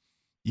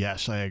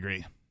 Yes, I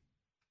agree.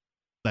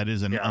 That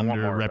is an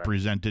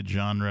underrepresented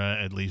genre,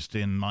 at least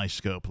in my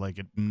scope. Like,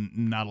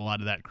 not a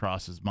lot of that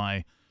crosses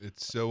my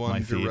It's so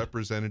my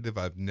underrepresentative,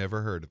 I've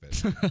never heard of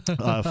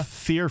it.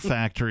 Fear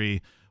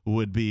Factory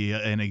would be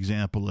an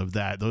example of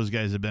that. Those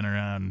guys have been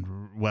around,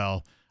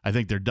 well, I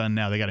think they're done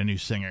now. They got a new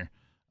singer,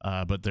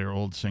 but their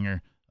old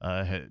singer,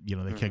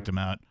 they kicked him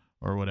out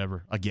or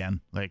whatever.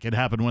 Again, like it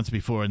happened once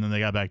before, and then they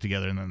got back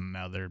together, and then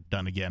now they're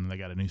done again, and they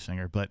got a new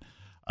singer. But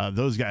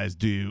those guys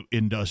do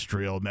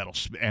industrial metal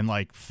and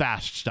like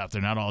fast stuff.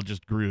 They're not all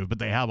just groove, but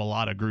they have a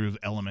lot of groove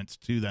elements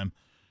to them.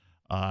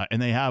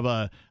 And they have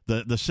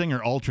the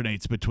singer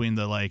alternates between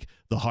the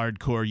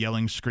hardcore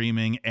yelling,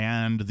 screaming,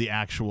 and the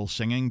actual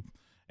singing.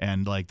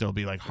 And like there'll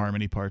be like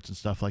harmony parts and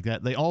stuff like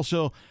that. They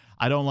also,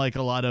 I don't like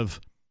a lot of,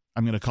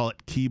 I'm going to call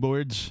it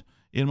keyboards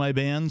in my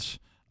bands.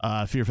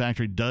 Fear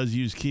Factory does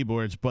use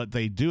keyboards, but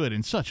they do it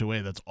in such a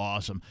way that's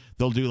awesome.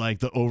 They'll do like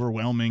the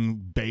overwhelming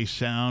bass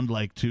sound,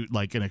 like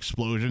an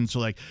explosion. So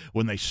like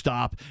when they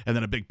stop and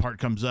then a big part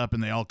comes up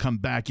and they all come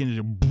back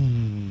into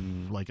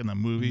boom, like in the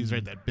movies,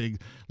 right? That big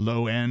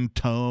low end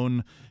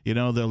tone,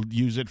 they'll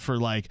use it for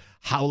like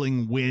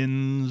howling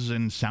winds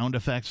and sound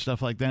effects,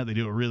 stuff like that. They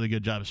do a really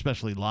good job,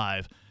 especially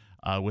live,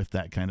 with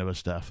that kind of a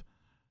stuff.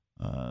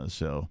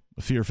 So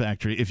Fear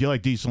Factory, if you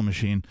like Diesel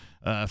Machine,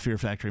 Fear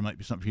Factory might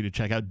be something for you to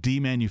check out.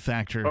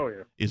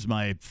 Demanufacture is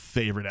my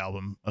favorite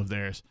album of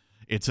theirs.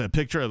 It's a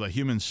picture of a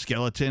human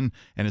skeleton,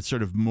 and it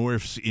sort of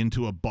morphs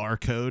into a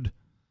barcode.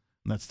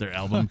 And that's their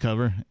album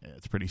cover.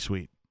 It's pretty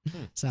sweet.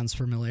 Sounds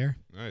familiar.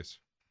 Nice.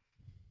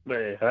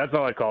 Yeah, that's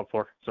all I called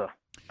for. So.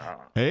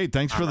 Hey,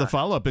 thanks for the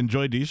follow-up.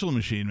 Enjoy Diesel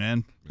Machine,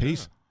 man.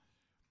 Peace.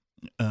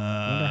 I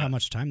wonder how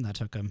much time that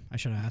took him. I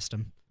should have asked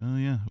him. Oh,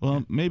 yeah.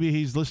 Well, maybe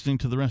he's listening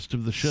to the rest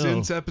of the show.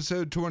 Since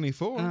episode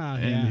 24.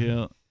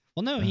 And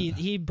well, no,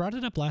 he brought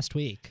it up last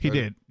week. He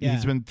did. Yeah.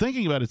 He's been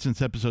thinking about it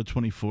since episode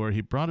 24. He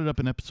brought it up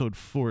in episode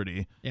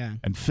 40. Yeah.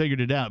 And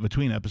figured it out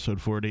between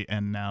episode 40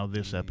 and now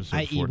this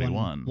episode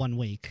 41. One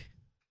week.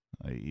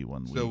 I.e.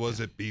 1 week. So was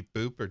it beep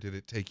boop, or did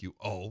it take you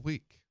all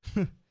week?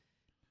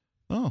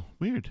 Oh,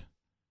 weird.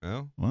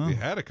 Well, Wow. we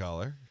had a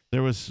caller.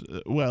 There was,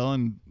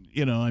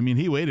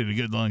 he waited a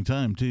good long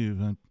time, too.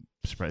 I'm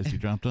surprised he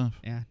dropped off.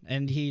 Yeah,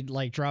 and he,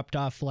 dropped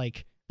off,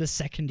 the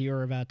second you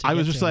were about to I get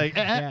was just to like,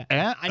 him.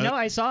 I know,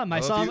 I saw him. I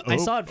saw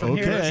it from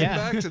here. okay. Yeah.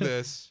 Back to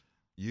this.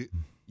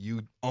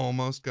 You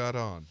almost got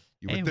on.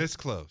 You were this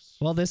close.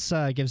 Well, this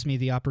gives me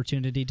the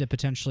opportunity to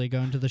potentially go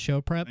into the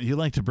show prep. You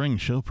like to bring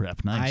show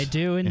prep. Nice. I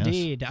do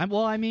indeed.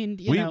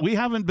 Yes. We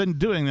haven't been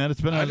doing that. It's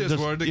been I just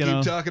wanted to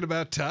keep talking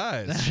about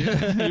ties.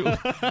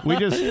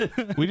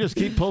 we just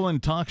keep pulling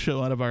talk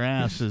show out of our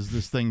ass as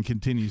this thing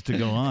continues to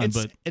go on.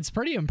 But it's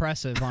pretty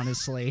impressive,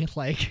 honestly.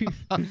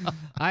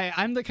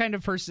 I'm the kind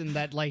of person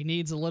that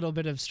needs a little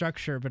bit of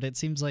structure, but it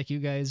seems like you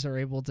guys are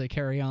able to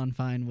carry on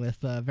fine with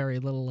very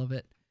little of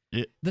it.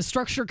 The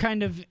structure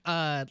kind of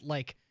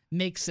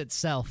makes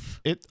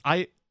itself.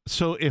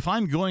 so if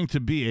I'm going to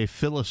be a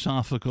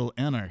philosophical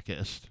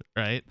anarchist,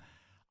 right,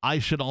 I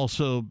should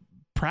also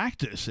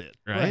practice it,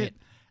 right?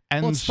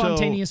 And well, it's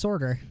spontaneous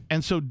order.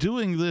 And so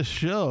doing this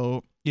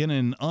show in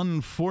an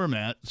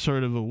unformat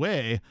sort of a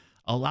way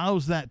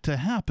allows that to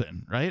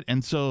happen, right?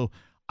 And so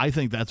I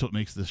think that's what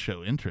makes this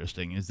show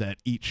interesting, is that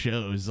each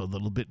show is a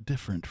little bit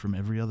different from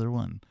every other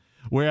one.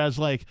 Whereas,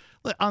 like,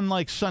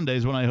 unlike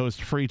Sundays when I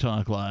host Free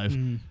Talk Live,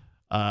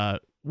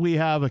 we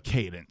have a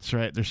cadence,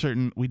 right?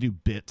 We do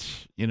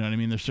bits, you know what I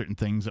mean? There's certain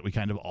things that we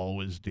kind of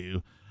always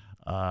do.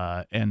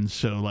 And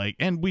so, like,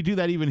 and we do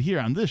that even here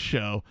on this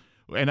show.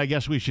 And I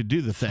guess we should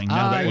do the thing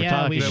now that we're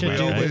talking that about we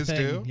it. always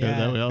do. Yeah,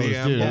 that we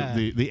always do.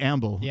 Yeah. The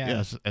amble,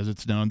 yes, as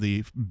it's known.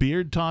 The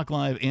Beard Talk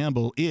Live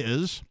amble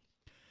is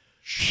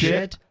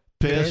shit,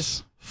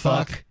 piss,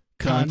 fuck,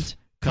 cunt,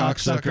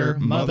 cocksucker,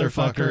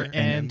 motherfucker,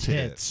 and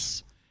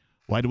tits.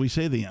 Why do we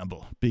say the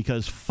amble?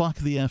 Because fuck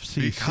the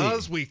FCC.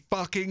 Because we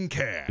fucking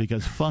can.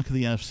 Because fuck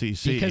the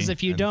FCC. Because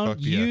if you don't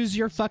use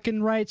your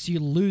fucking rights,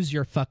 you lose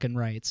your fucking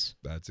rights.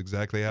 That's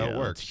exactly how it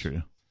works. That's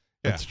true.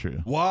 Yeah. That's true.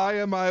 Why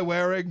am I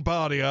wearing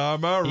body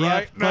armor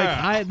right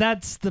now?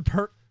 That's the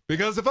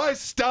Because if I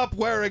stop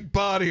wearing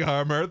body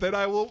armor, then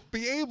I won't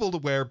be able to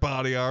wear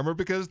body armor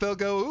because they'll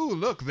go, ooh,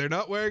 look, they're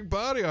not wearing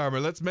body armor.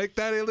 Let's make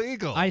that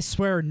illegal. I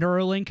swear,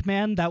 Neuralink,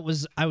 man, I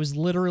was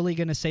literally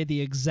going to say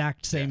the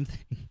exact same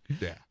thing.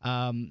 Yeah.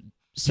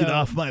 So, get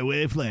off my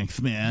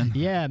wavelength, man.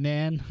 Yeah,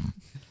 man.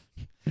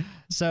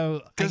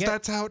 So because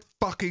that's how it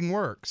fucking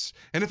works.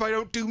 And if I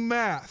don't do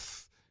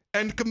math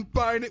and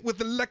combine it with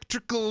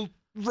electrical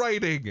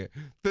writing,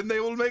 then they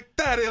will make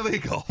that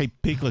illegal. Hey,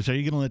 Peakless, are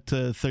you going to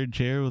let Third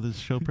Chair with his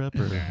show prep?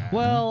 Or?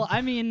 Well,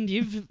 I mean,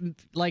 you've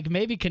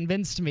maybe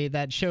convinced me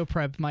that show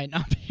prep might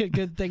not be a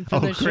good thing for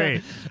this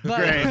great. show. But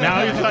Great.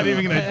 Now he's not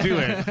even going to do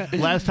it.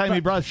 Last time he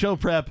brought show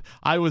prep,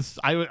 I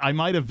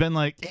might have been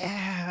like,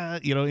 yeah,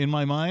 in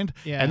my mind.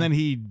 Yeah. And then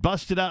he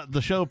busted out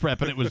the show prep,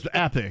 and it was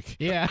epic.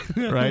 Yeah.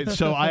 Right.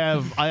 So I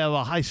have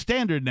a high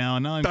standard now,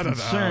 and now I'm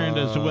concerned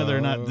as to whether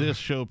or not this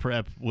show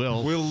prep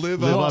will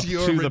live up to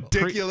your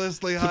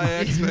ridiculously high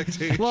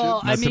expectations.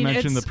 Well, Not to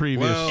mention the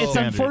previous. It's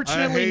standard.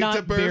 unfortunately I hate not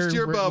to burst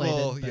your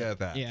bubble. Related,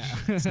 Yeah,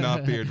 it's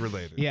not beard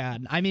related. Yeah,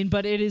 I mean,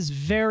 but it is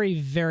very,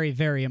 very,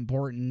 very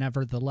important,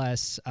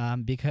 nevertheless,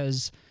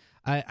 because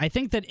I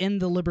think that in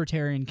the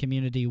libertarian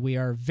community, we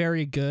are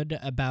very good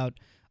about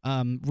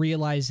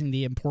realizing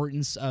the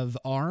importance of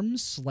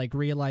arms, like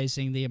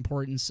realizing the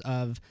importance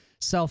of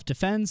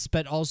self-defense,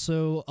 but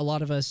also a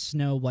lot of us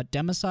know what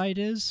democide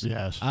is.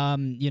 Yes.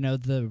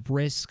 The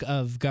risk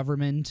of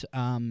government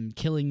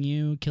killing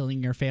you,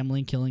 killing your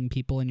family, killing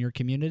people in your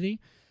community.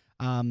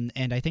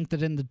 And I think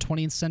that in the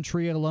 20th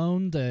century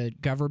alone, the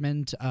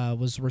government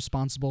was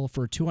responsible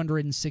for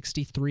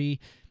 263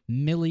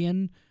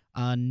 million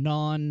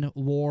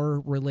non-war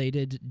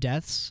related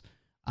deaths.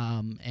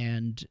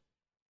 And,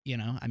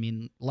 I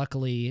mean,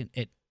 luckily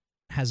it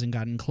hasn't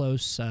gotten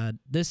close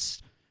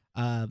this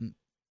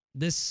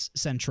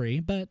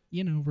century, but,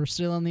 we're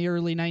still in the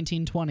early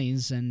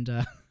 1920s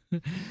and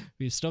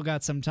we've still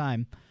got some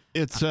time.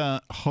 It's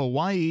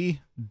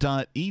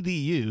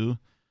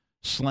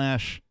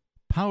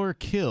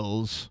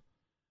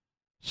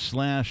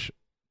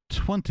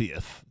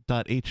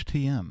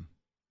hawaii.edu/powerkills/20th.htm.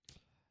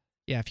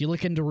 Yeah, if you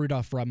look into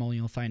Rudolph Rummel,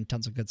 you'll find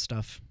tons of good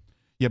stuff.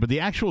 Yeah, but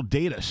the actual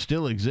data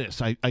still exists.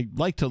 I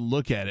like to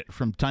look at it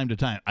from time to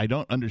time. I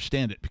don't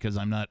understand it because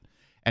I'm not,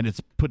 and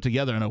it's put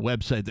together on a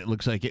website that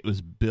looks like it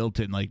was built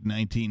in like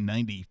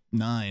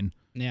 1999.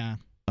 Yeah.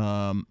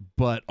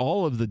 But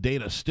all of the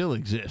data still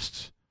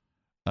exists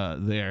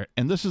there.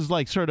 And this is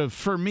like sort of,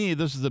 for me,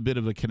 this is a bit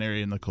of a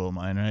canary in the coal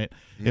mine, right?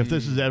 If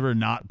this is ever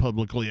not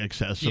publicly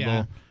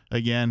accessible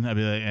again, I'd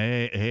be like,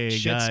 hey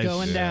shit's guys,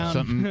 going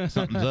down.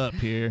 something's up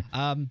here.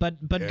 But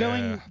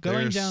going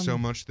there's down so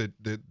much that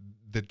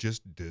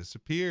just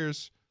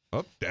disappears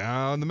up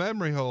down the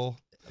memory hole.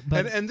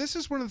 And this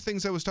is one of the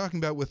things I was talking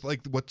about with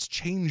like what's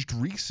changed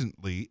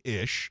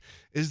recently-ish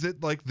is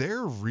that like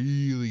they're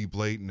really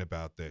blatant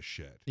about this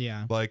shit.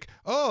 Yeah. Like,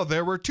 oh,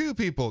 there were two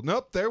people.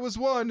 Nope, there was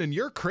one, and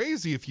you're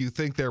crazy if you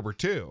think there were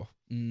two.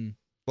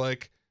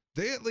 Like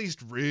they at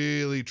least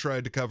really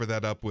tried to cover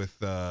that up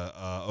with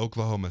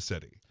Oklahoma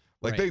City.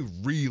 Like they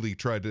really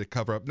tried to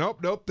cover up.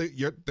 Nope.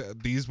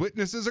 These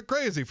witnesses are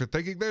crazy for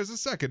thinking there's a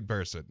second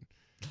person.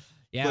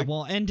 Yeah,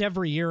 well, and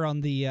every year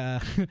on the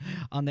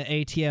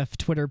ATF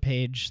Twitter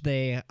page,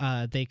 they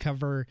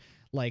cover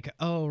like,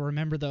 oh,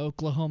 remember the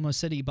Oklahoma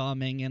City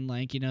bombing and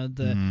like,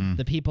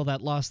 the people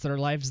that lost their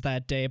lives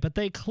that day, but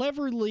they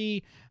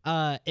cleverly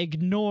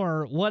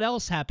ignore what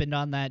else happened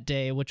on that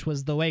day, which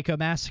was the Waco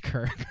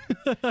massacre,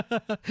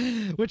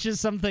 which is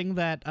something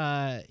that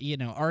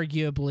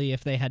arguably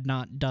if they had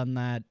not done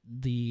that,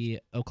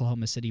 the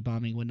Oklahoma City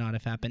bombing would not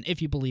have happened.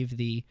 If you believe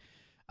the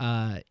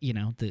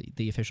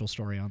official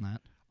story on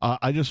that.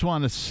 I just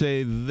want to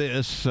say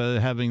this,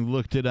 having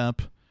looked it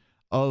up,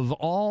 of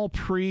all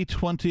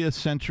pre-20th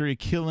century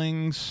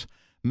killings,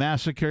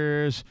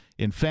 massacres,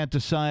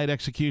 infanticide,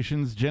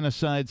 executions,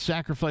 genocide,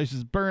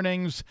 sacrifices,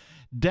 burnings,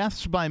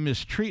 deaths by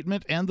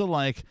mistreatment, and the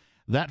like,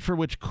 that for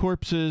which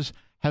corpses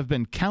have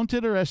been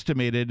counted or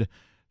estimated,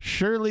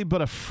 surely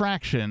but a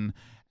fraction,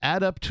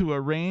 add up to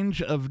a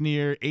range of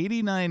near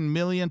 89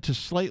 million to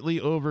slightly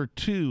over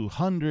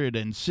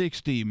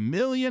 260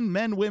 million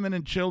men, women,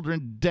 and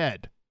children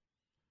dead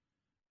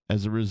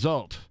as a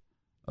result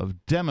of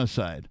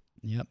democide.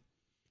 Yep.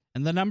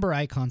 And the number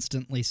I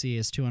constantly see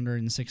is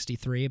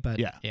 263, but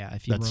yeah,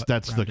 if you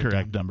that's the round it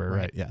correct down, number,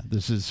 right? Yeah.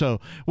 This is so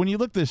when you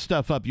look this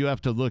stuff up, you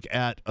have to look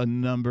at a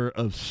number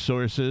of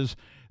sources.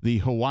 The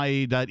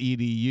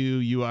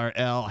Hawaii.edu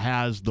URL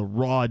has the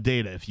raw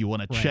data. If you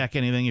want to check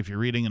anything, if you're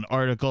reading an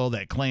article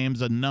that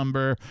claims a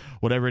number,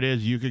 whatever it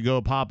is, you could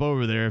go pop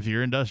over there if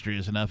you're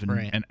industrious enough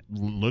and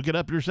look it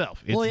up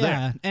yourself. It's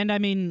there. And I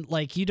mean,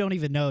 like, you don't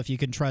even know if you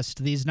can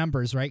trust these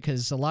numbers, right?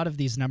 Because a lot of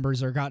these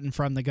numbers are gotten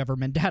from the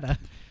government data.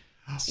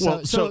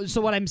 So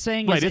what I'm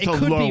saying is it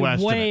could be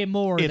way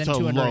more than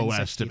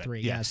 263.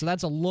 Yeah, so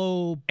that's a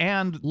low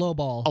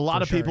ball. A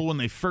lot of people, when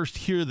they first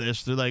hear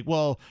this, they're like,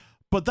 well,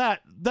 but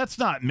that's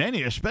not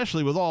many,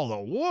 especially with all the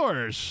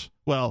wars.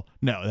 Well,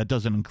 no, that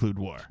doesn't include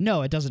war.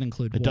 No, it doesn't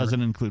include war. It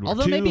doesn't include war.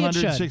 Although maybe it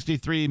should.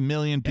 263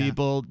 million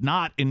people,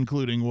 not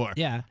including war.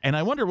 Yeah. And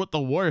I wonder what the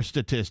war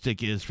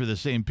statistic is for the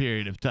same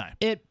period of time.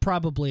 It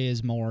probably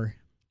is more.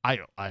 I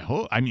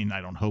hope. I mean, I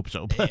don't hope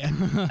so, but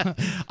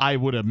I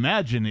would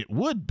imagine it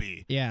would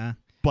be. Yeah.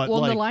 But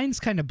well, the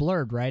line's kind of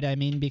blurred, right? I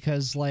mean,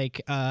 because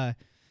I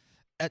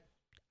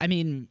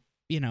mean,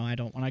 you know, I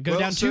don't want to go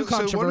down too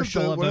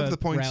controversial. One of the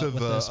points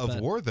of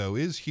war, though,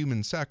 is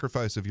human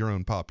sacrifice of your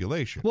own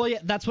population. Well, yeah,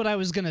 that's what I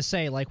was going to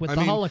say. Like with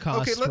the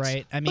Holocaust,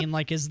 right? I mean,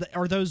 like,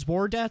 are those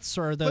war deaths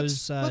or are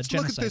those let's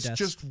genocide look at this deaths?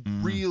 just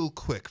real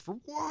quick for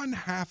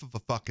 1/2 of a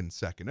fucking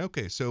second.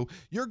 Okay, so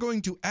you're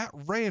going to at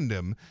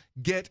random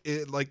get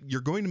it, like you're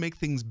going to make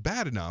things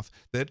bad enough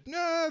that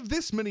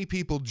this many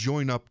people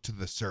join up to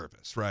the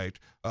service, right?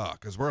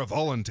 Because we're a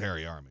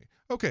voluntary army.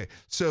 Okay,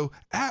 so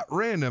at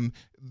random,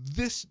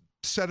 this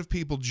set of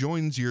people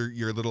joins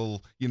your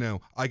little, you know,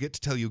 I get to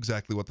tell you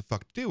exactly what the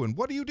fuck to do. And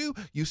what do?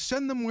 You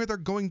send them where they're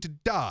going to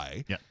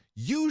die,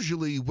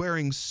 usually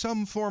wearing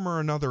some form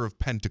or another of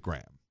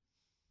pentagram.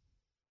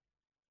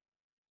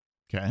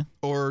 Okay.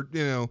 Or,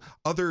 you know,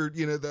 other,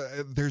 you know,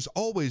 there's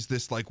always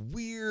this like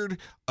weird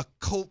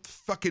occult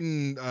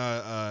fucking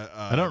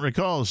I don't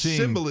recall seeing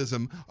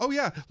symbolism. Oh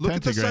yeah, look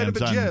at the side of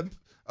a gem.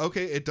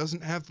 Okay, it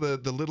doesn't have the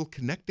little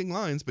connecting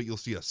lines, but you'll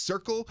see a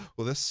circle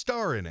with a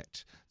star in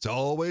it. It's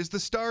always the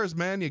stars,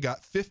 man. You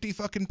got 50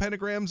 fucking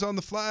pentagrams on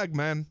the flag,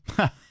 man.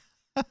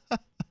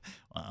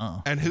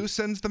 Wow. And who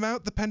sends them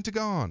out? The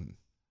Pentagon.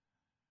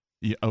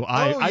 Yeah,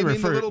 I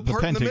refer the little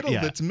part in the middle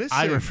that's missing.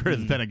 I refer to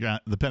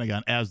the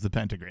Pentagon as the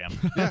pentagram.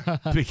 Yeah.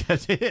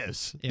 Because it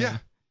is.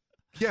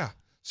 Yeah.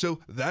 So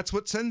that's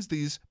what sends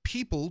these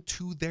people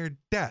to their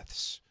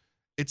deaths.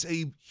 It's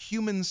a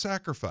human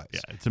sacrifice.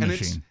 Yeah, it's a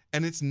machine.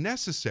 And it's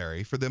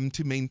necessary for them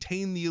to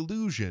maintain the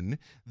illusion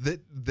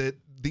that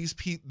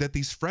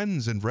these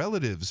friends and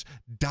relatives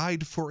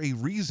died for a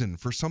reason,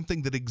 for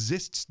something that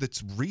exists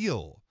that's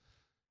real.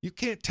 You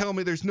can't tell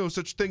me there's no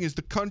such thing as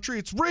the country.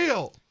 It's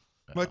real.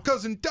 My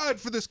cousin died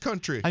for this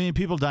country. I mean,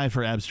 people die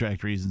for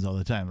abstract reasons all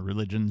the time.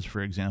 Religions,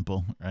 for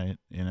example, right?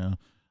 You know,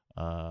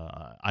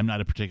 I'm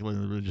not a particularly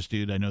religious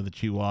dude. I know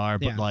that you are,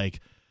 but like,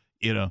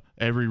 you know,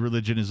 every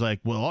religion is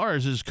like, well,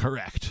 ours is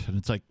correct. And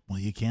it's like, well,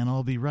 you can't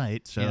all be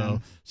right. So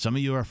some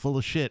of you are full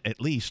of shit, at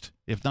least,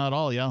 if not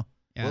all, y'all.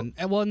 Yeah,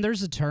 and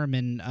there's a term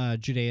in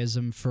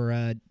Judaism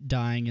for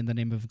dying in the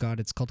name of God.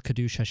 It's called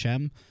Kiddush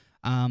Hashem.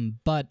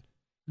 But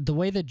the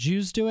way that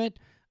Jews do it,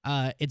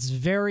 it's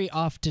very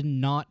often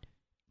not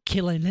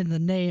killing in the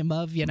name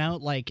of, you know,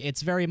 like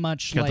it's very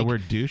much got like the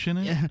word douche in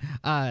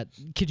it.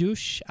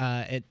 Kiddush.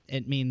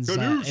 It means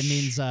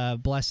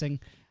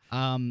blessing.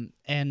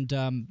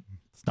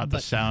 It's not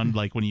the sound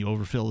like when you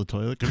overfill the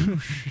toilet.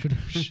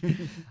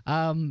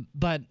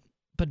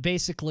 But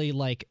basically,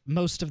 like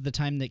most of the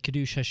time that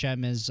Kiddush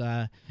Hashem is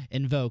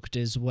invoked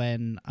is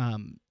when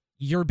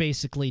you're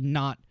basically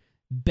not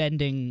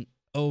bending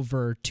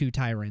over to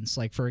tyrants.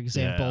 Like for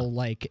example,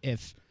 like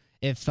if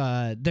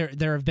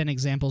there have been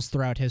examples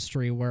throughout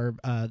history where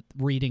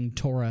reading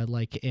Torah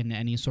like in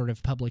any sort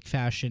of public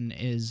fashion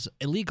is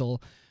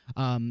illegal.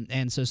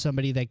 And so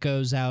somebody that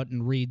goes out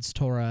and reads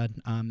Torah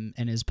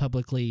and is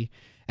publicly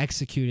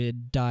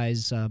executed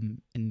dies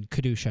in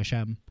Kiddush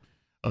Hashem.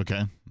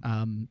 Okay.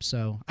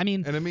 So, I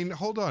mean,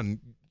 hold on.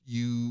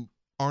 You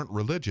aren't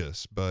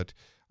religious, but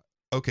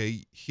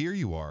okay, here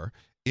you are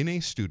in a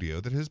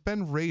studio that has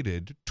been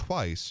raided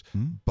twice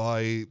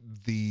by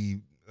the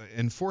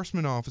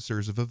enforcement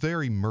officers of a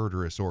very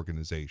murderous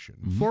organization.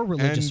 For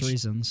religious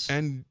reasons.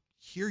 And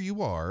here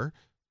you are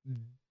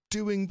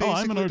doing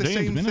basically the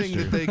same thing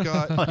that they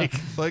got.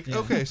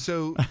 Okay,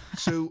 so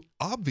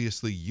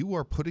obviously you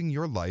are putting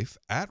your life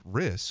at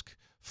risk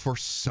for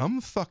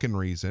some fucking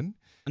reason.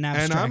 And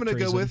I'm going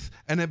to go with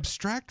an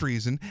abstract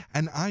reason,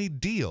 an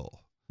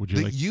ideal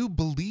that you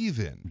believe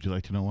in. Would you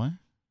like to know why?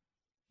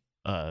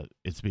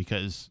 It's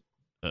because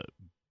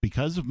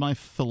of my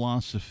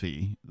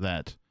philosophy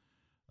that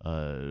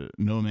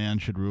no man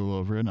should rule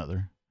over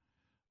another.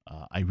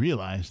 I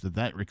realize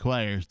that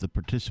requires the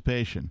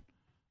participation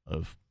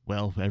of,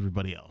 well,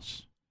 everybody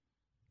else.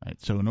 Right?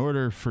 So in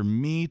order for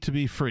me to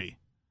be free,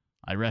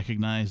 I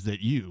recognize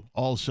that you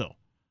also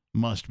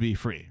must be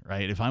free,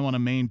 right? If I want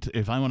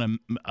to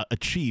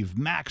achieve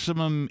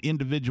maximum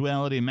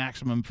individuality,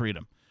 maximum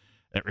freedom,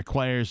 it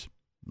requires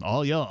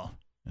all y'all,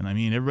 and I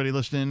mean everybody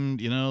listening,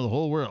 the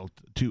whole world,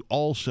 to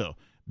also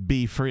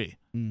be free.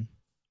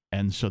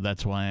 And so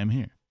that's why I'm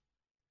here.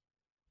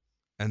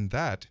 And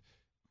that,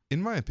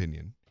 in my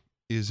opinion,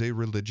 is a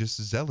religious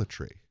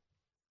zealotry.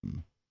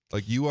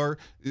 Like you are,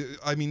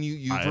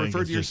 you've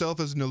referred to yourself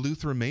as an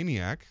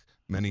eleutheromaniac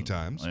many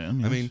times. I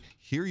am, yes. I mean,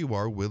 here you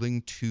are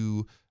willing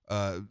to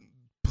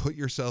put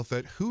yourself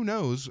at who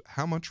knows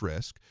how much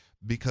risk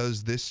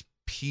because this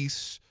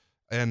peace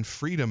and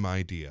freedom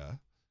idea,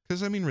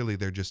 because I mean, really,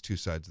 they're just two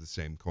sides of the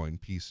same coin,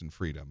 peace and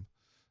freedom.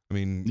 I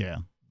mean, yeah.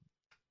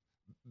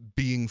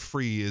 Being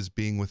free is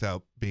being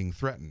without being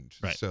threatened.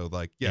 Right. So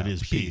it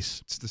is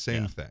peace. It's the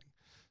same thing.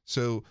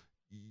 So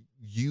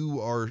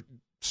you are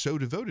so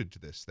devoted to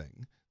this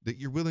thing that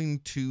you're willing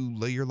to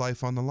lay your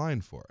life on the line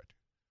for it.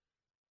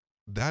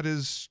 That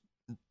is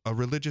a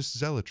religious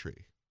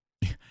zealotry.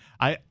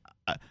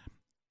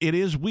 It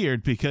is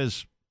weird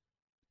because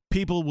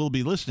people will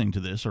be listening to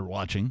this or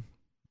watching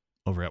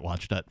over at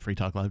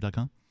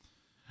watch.freetalklive.com.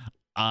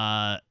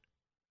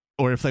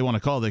 Or if they want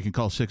to call, they can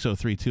call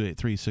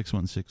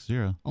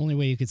 603-283-6160. Only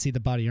way you could see the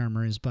body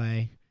armor is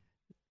by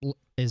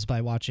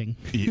watching.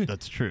 Yeah,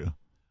 that's true.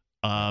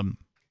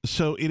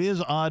 So it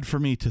is odd for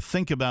me to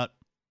think about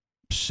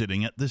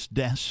sitting at this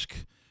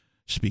desk,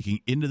 speaking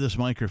into this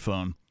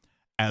microphone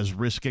as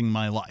risking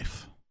my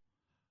life.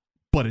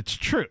 But it's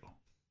true.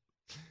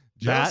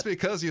 Just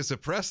because you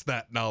suppress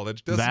that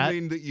knowledge doesn't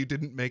mean that you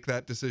didn't make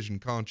that decision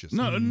consciously.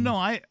 No,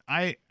 I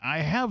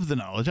have the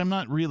knowledge. I'm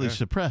not really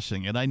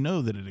suppressing it. I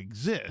know that it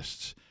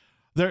exists.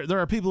 There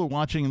are people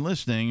watching and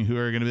listening who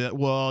are going to be like,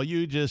 well,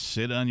 you just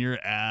sit on your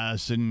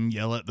ass and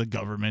yell at the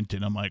government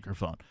in a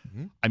microphone.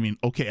 Mm-hmm. I mean,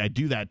 okay, I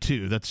do that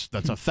too. That's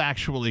a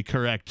factually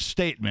correct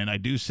statement. I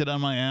do sit on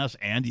my ass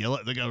and yell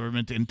at the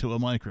government into a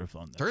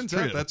microphone. That's Turns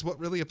true. out that's what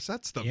really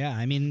upsets them. Yeah,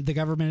 I mean, the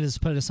government has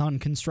put us on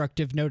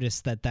constructive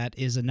notice that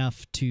is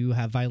enough to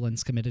have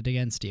violence committed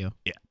against you.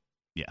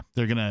 Yeah.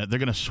 They're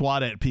gonna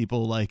swat at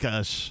people like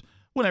us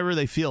whenever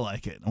they feel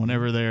like it.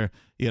 Whenever they're,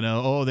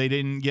 they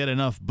didn't get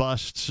enough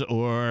busts,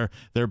 or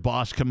their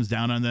boss comes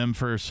down on them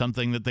for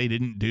something that they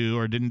didn't do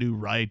or didn't do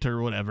right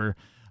or whatever.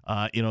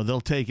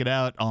 They'll take it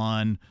out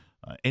on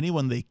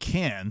anyone they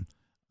can,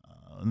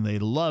 and they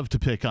love to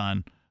pick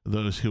on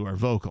those who are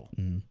vocal.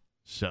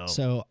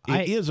 So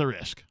it is a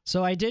risk.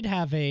 So I did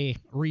have a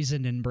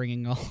reason in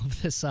bringing all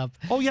of this up.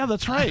 Oh, yeah,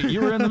 that's right.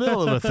 You were in the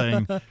middle of a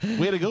thing.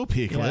 Way to go,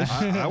 Peaklish.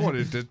 I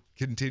wanted to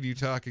continue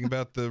talking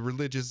about the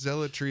religious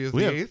zealotry of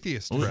the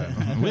atheist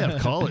crowd. We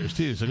have callers,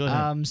 too, so go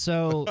ahead.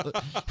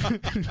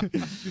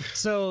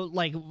 So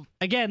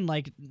again,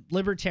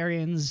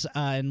 libertarians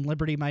and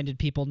liberty-minded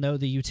people know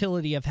the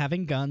utility of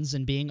having guns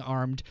and being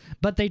armed,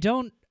 but they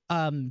don't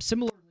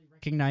similarly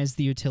recognize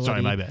the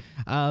utility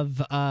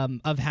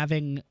of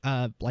having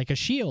a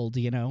shield,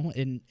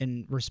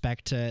 in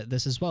respect to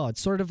this as well.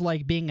 It's sort of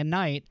like being a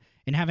knight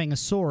and having a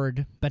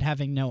sword but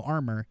having no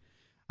armor.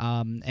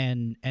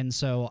 And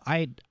so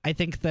I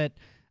think that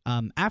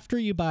after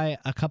you buy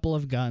a couple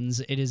of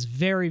guns, it is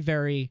very,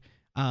 very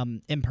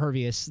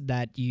impervious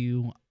that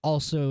you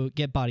also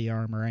get body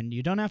armor, and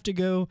you don't have to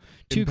go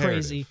too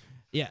crazy.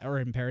 Yeah, or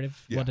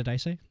imperative. Yeah. What did I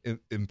say?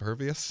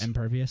 Impervious.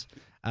 Impervious.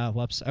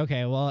 Whoops.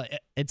 Okay, well,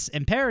 it's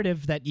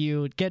imperative that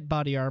you get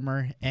body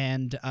armor,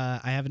 and I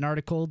have an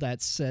article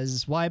that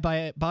says why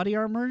buy body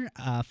armor.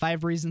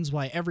 5 reasons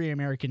why every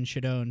American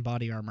should own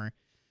body armor.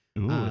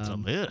 Ooh, it's a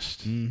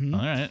list. Mm-hmm.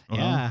 All right. Well,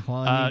 yeah.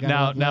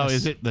 Well, now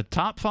is it the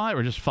top 5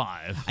 or just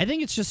 5? I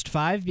think it's just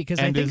 5 because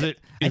and I think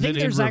is it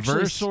in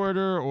reverse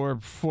order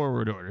or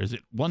forward order? Is it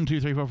 1, 2,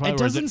 3, 4,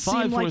 5, or is it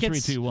 5, 4, 3,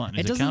 2, 1?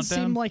 It doesn't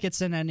seem like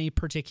it's in any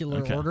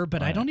particular order,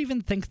 but I don't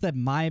even think that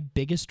my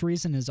biggest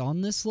reason is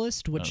on this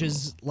list, which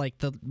is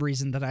the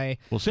reason that I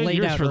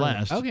laid out for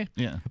last. Okay.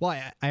 Yeah.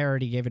 Well, I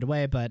already gave it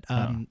away, but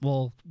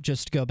we'll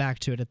just go back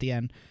to it at the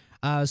end.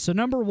 So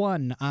number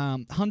 1,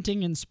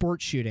 hunting and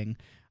sport shooting.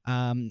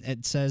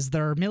 It says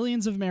there are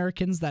millions of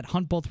Americans that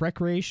hunt both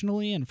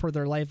recreationally and for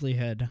their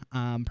livelihood.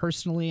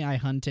 Personally, I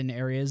hunt in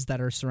areas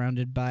that are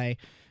surrounded by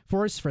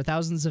forests for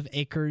thousands of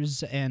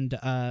acres and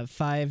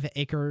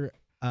 5-acre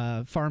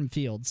farm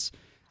fields.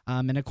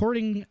 And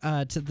according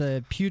to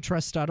the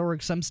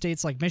pewtrust.org, some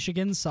states like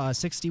Michigan saw a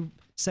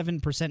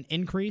 67%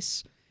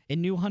 increase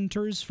in new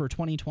hunters for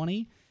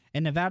 2020,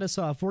 and Nevada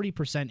saw a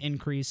 40%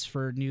 increase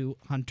for new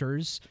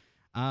hunters,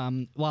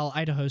 while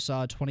Idaho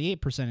saw a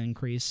 28%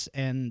 increase.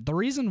 And the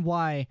reason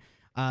why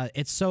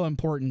it's so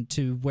important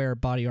to wear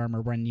body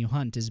armor when you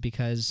hunt is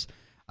because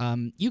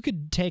you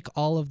could take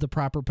all of the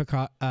proper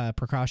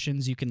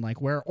precautions. You can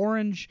wear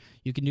orange.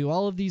 You can do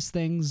all of these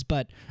things,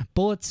 but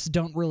bullets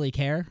don't really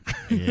care.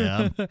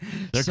 Yeah,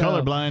 they're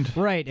colorblind.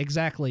 Right,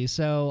 exactly.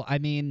 So I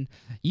mean,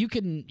 you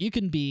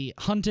can be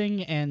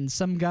hunting and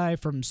some guy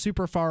from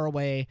super far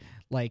away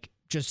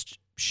just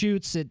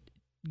shoots. It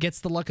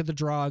gets the luck of the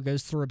draw,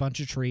 goes through a bunch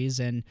of trees,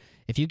 and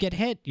if you get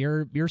hit,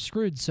 you're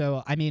screwed.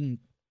 So I mean,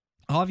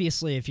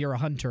 obviously, if you're a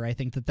hunter, I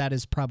think that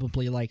is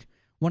probably like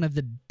one of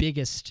the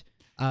biggest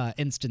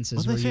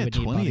instances where you would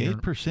need body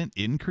armor. 28%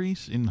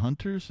 increase in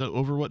hunters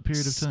over what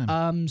period of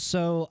time?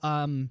 So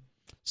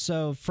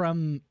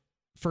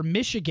for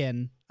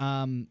Michigan,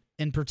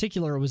 in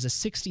particular, it was a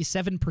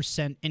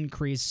 67%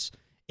 increase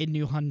in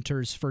new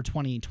hunters for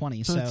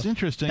 2020. So it's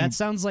interesting. That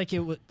sounds like it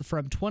was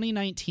from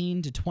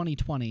 2019 to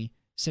 2020,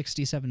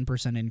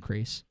 67%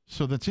 increase.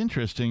 So that's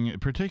interesting,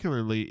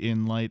 particularly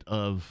in light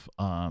of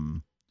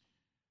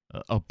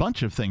a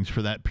bunch of things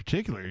for that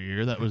particular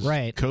year. That was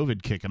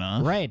COVID kicking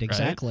off. Right,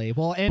 exactly. Right?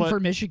 Well, and for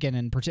Michigan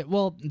in particular,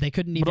 well, they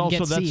couldn't even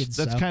get seeds.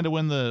 That's kind of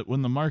when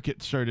the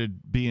market started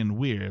being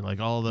weird. Like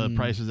all the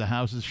prices of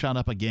houses shot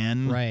up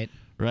again. Right.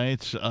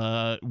 Right.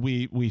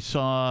 We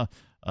saw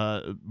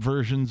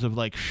versions of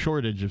like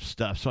shortage of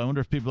stuff. So I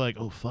wonder if people are like,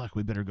 oh fuck,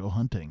 we better go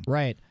hunting.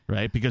 Right.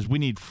 Right, because we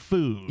need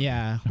food.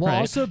 Yeah. Well, right?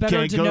 also better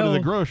Can't to go know to the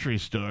grocery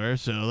store,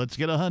 so let's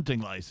get a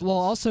hunting license. Well,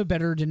 also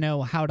better to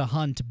know how to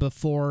hunt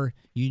before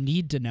you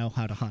need to know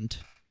how to hunt.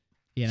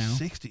 You know,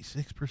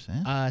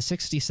 66%.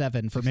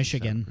 67 for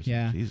Michigan.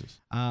 Yeah. Jesus.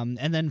 And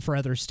then for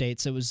other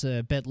states, it was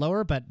a bit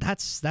lower, but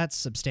that's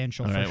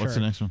substantial. All for right. sure. What's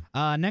the next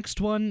one?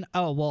 Next one.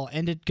 Oh well,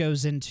 and it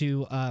goes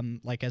into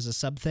like as a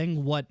sub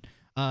thing what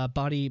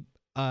body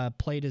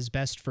plate is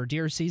best for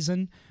deer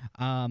season.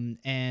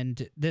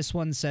 And this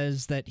one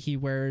says that he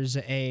wears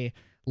a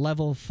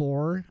level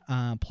 4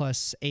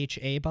 plus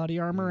HA body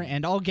armor,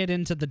 and I'll get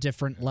into the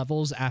different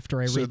levels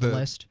after I read the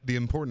list. The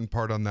important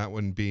part on that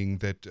one being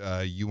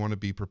that you want to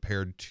be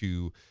prepared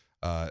to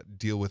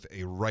deal with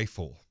a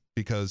rifle,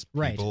 because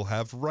people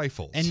have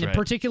rifles. And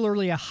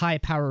particularly a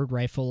high-powered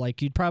rifle.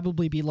 Like, you'd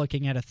probably be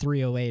looking at a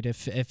 308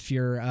 if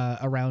you're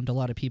around a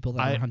lot of people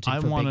that are hunting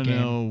for big game. I want to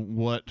know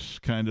what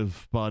kind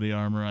of body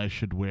armor I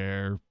should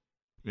wear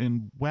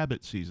in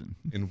wabbit season.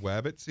 In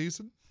wabbit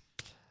season?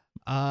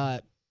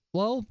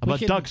 Well, how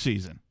about duck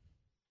season?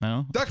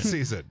 No? Duck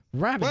season.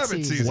 Rabbit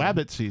season.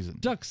 Wabbit season.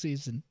 Duck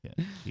season.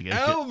 Yeah. You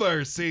guys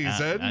Elmer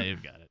season.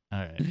 You've got it.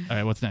 All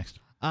right, what's next?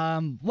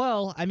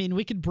 Well, I mean,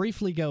 we could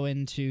briefly go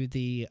into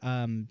the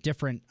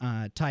different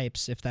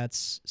types if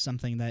that's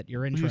something that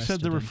you're interested in. You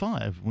said there were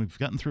 5. We've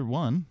gotten through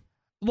 1.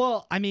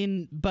 Well, I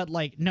mean, but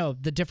like, no,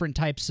 the different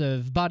types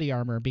of body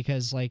armor,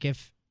 because like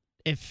if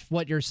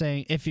what you're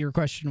saying, if your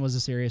question was a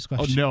serious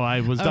question. Oh, no,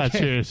 I was not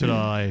serious at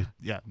all. Sorry.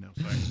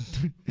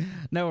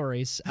 No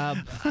worries.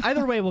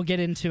 Either way, we'll get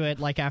into it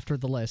like after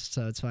the list,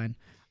 so it's fine.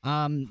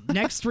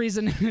 Next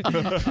reason.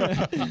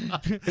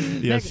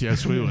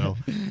 Yes, we will.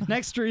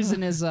 Next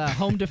reason is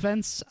home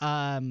defense.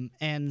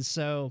 And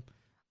so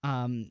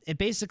it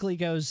basically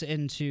goes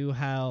into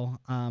how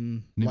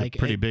Need like a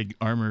pretty big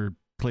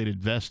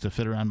armor-plated vest to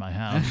fit around my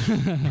house.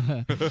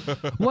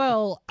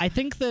 Well, I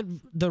think that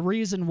the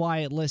reason why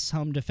it lists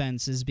home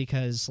defense is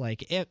because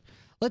like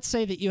let's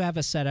say that you have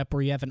a setup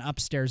where you have an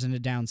upstairs and a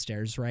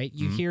downstairs, right?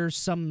 You hear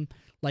some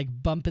like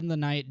bump in the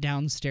night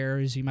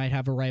downstairs, you might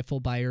have a rifle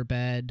by your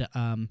bed.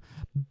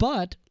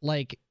 But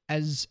like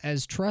as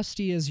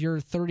trusty as your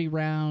 30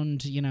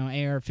 round,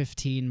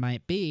 AR-15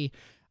 might be,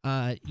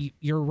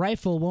 your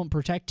rifle won't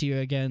protect you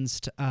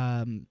against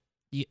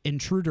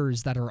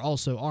intruders that are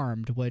also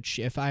armed, which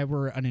if I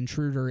were an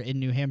intruder in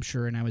New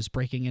Hampshire and I was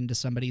breaking into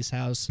somebody's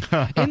house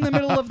in the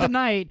middle of the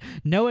night,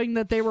 knowing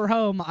that they were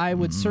home, I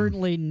would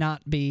certainly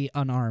not be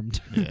unarmed.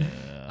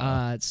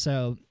 Yeah.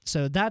 So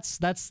that's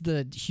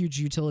the huge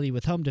utility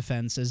with home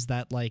defense, is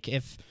that like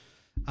if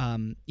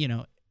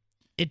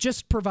it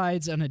just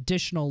provides an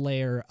additional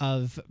layer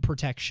of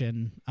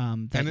protection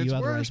that you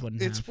otherwise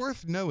wouldn't have. It's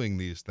worth knowing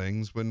these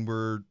things when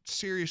we're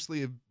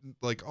seriously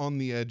like on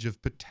the edge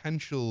of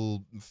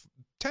potential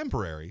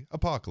temporary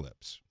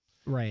apocalypse.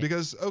 Right.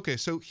 Because, okay,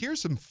 so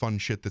here's some fun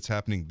shit that's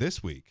happening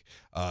this week.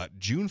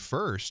 June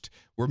 1st,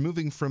 we're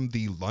moving from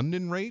the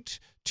London rate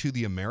to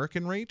the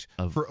American rate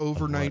for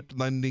overnight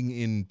lending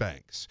in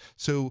banks.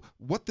 So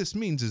what this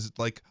means is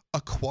like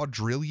 $1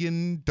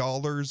 quadrillion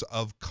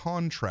of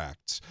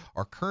contracts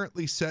are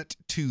currently set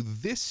to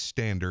this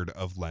standard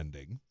of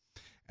lending.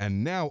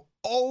 And now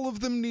all of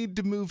them need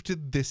to move to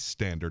this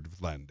standard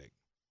of lending.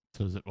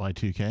 So is it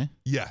Y2K?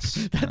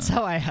 Yes. That's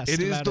how I asked it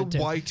is about the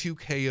it too.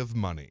 Y2K of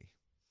money.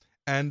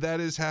 And that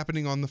is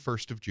happening on the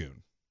 1st of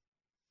June.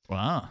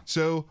 Wow.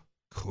 So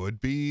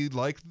could be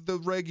like the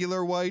regular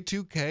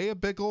Y2K, a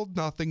big old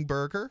nothing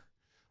burger,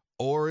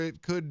 or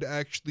it could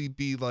actually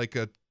be like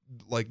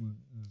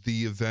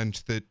the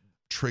event that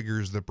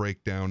triggers the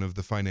breakdown of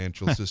the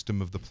financial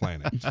system of the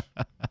planet.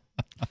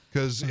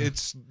 Because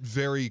it's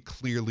very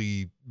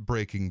clearly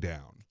breaking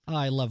down.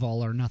 I love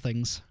all or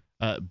nothings.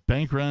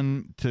 Bank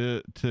run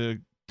to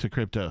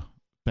crypto.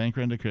 Bank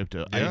run to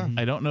crypto. Yeah.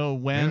 I don't know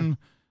when. Yeah.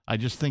 I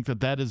just think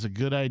that is a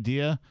good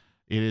idea.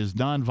 It is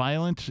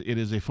nonviolent. It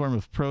is a form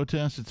of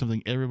protest. It's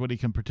something everybody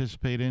can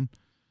participate in.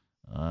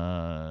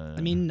 I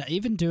mean,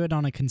 even do it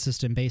on a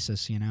consistent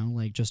basis,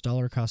 like just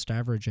dollar cost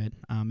average it.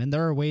 And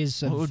there are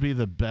ways of... What would be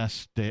the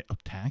best day? Oh,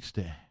 tax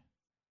day.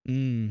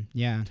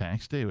 Yeah.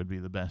 Tax day would be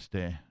the best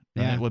day.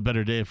 Yeah. Right? What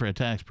better day for a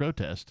tax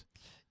protest?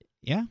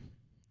 Yeah.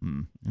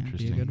 Interesting. That'd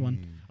be a good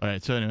one. All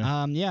right. So anyway.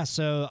 Yeah.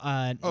 So.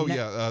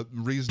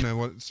 Reason I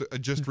want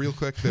just real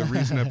quick. The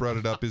reason I brought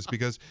it up is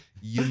because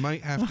you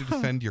might have to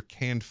defend your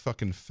canned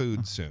fucking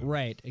food soon.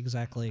 Right.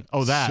 Exactly.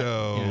 Oh, that.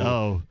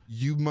 So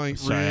you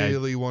might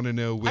really want to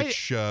know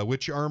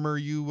which armor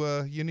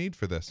you need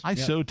for this. I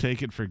so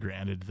take it for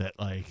granted that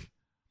like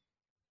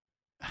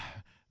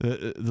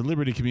the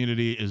liberty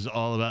community is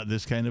all about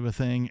this kind of a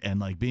thing,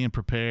 and like being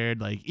prepared.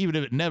 Like even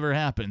if it never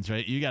happens,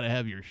 right? You got to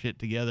have your shit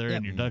together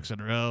and your ducks in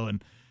a row,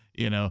 and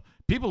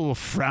people will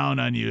frown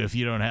on you if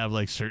you don't have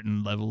like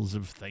certain levels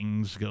of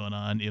things going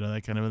on,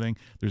 that kind of a thing.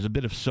 There's a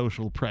bit of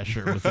social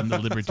pressure within the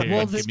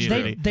libertarian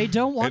community. They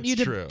don't want you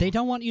to. True. They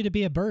don't want you to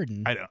be a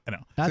burden. I know.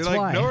 That's why.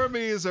 Like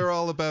normies are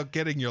all about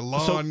getting your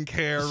lawn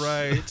care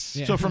right.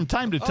 So from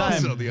time to time,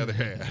 also, on the other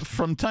hand,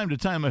 from time to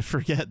time, I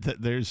forget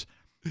that there's,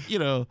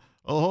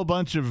 a whole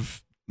bunch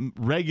of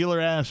regular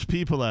ass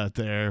people out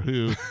there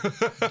who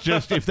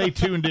just if they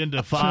tuned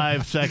into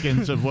 5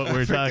 seconds of what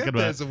we're talking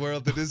about. There's a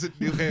world that isn't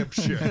New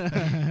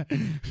Hampshire.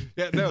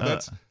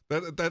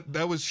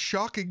 That was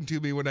shocking to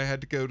me when I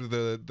had to go to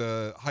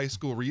the high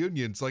school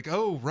reunions. Like,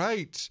 oh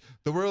right,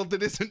 the world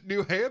that isn't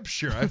New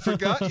Hampshire. I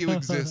forgot you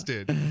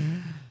existed.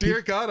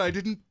 Dear God, I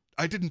didn't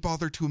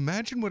bother to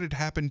imagine what had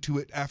happened to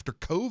it after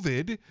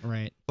COVID.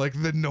 Right.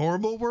 Like the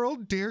normal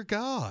world, dear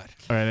God.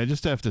 All right, I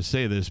just have to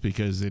say this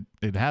because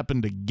it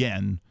happened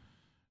again.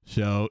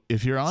 So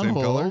if you're on Same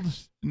hold, caller?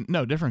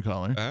 No, different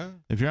caller.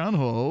 If you're on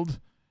hold,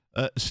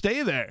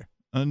 stay there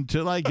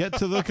until I get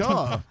to the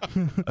call.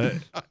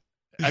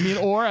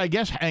 Or I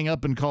guess hang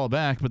up and call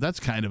back, but that's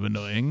kind of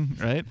annoying,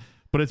 right?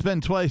 But it's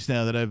been twice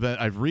now that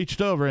I've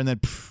reached over and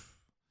then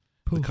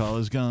the call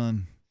is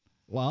gone.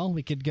 Well,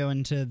 we could go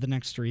into the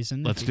next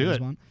reason. Let's if you do guys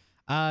it. Want.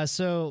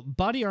 So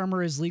body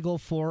armor is legal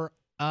for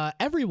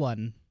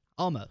everyone,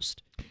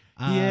 almost.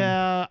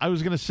 Yeah, I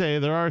was going to say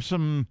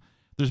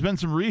there's been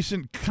some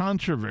recent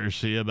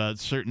controversy about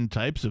certain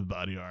types of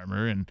body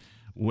armor and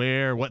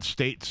what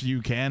states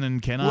you can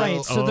and cannot.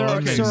 Right, so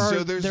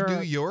there's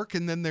New York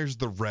and then there's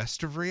the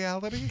rest of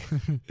reality?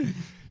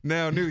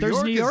 Now, New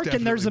York has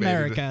and there's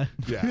America.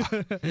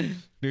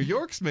 New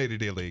York's made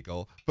it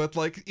illegal, but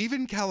like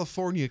even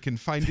California can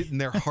find it in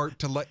their heart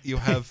to let you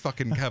have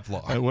fucking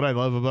Kevlar. What I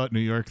love about New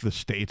York, the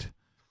state,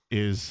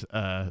 is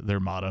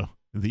their motto,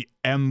 the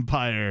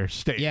Empire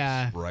State.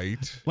 Yeah.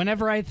 Right.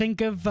 Whenever I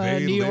think of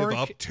they New York.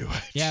 live up to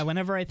it. Yeah,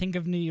 whenever I think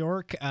of New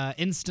York,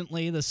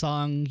 instantly the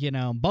song,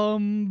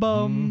 bum,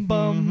 bum,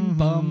 bum,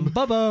 bum,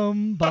 ba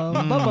bum,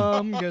 bum, ba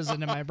bum goes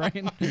into my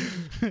brain.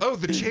 Oh,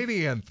 the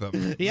Cheney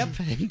anthem. Yep,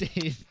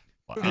 indeed.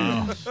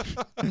 Wow.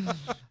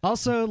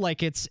 Also,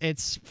 like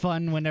it's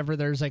fun whenever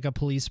there's like a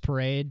police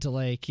parade to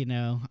like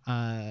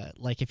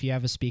if you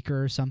have a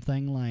speaker or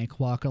something,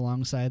 like walk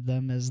alongside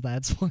them as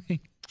that's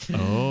playing.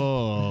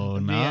 Oh,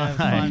 nice.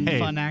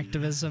 Fun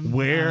activism.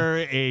 Wear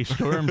a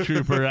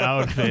stormtrooper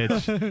outfit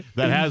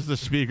that has the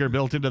speaker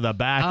built into the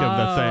back of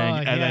the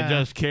thing, and then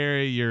just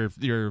carry your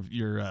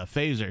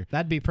phaser.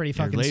 That'd be pretty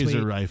fucking your laser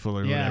sweet. rifle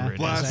or whatever it is.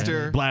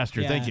 Blaster.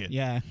 Blaster, Yeah, thank you.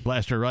 yeah.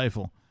 Blaster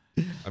rifle.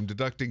 I'm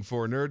deducting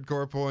 4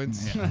 nerdcore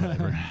points. Yeah,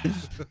 whatever.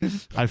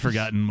 I've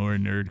forgotten more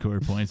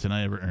nerdcore points than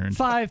I ever earned.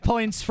 5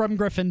 points from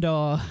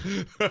Gryffindor.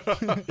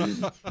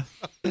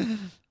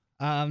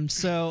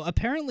 So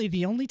apparently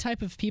the only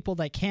type of people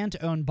that can't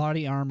own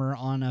body armor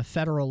on a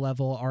federal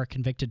level are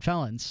convicted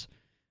felons.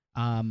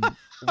 Wait.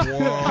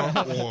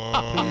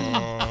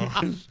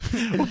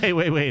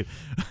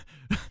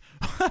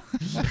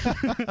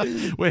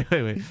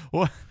 wait.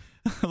 What?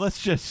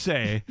 Let's just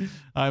say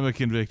I'm a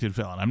convicted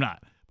felon. I'm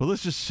not, but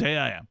let's just say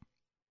I am.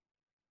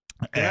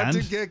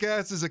 Captain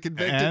Kick-Ass is a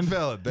convicted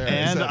felon. There,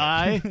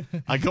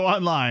 I go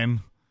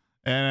online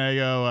and I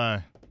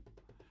go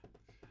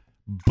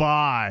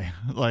buy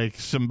like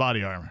some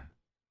body armor,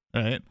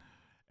 right?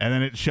 And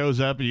then it shows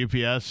up at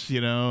UPS,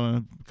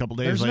 a couple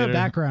days There's later. no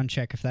background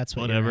check if that's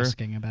what whatever. you're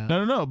asking about.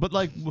 No. But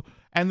like,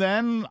 and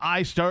then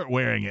I start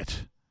wearing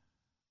it.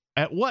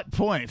 At what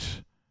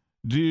point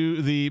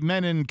do the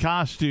men in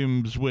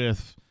costumes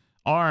with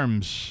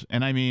arms,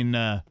 and I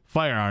mean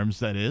firearms,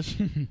 that is,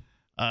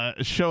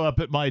 show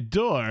up at my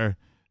door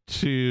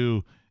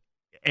to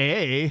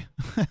A,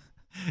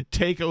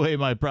 take away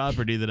my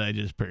property that I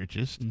just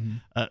purchased,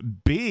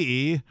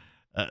 B,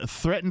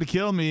 threaten to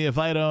kill me if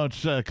I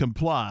don't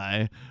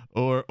comply,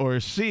 or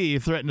C,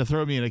 threaten to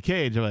throw me in a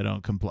cage if I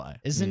don't comply.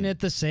 Isn't it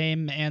the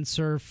same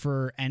answer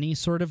for any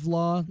sort of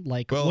law?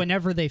 Like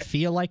whenever they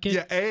feel like it?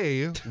 Yeah,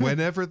 A,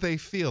 whenever they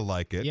feel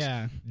like it.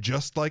 Yeah.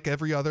 Just like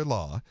every other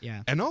law.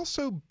 Yeah. And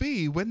also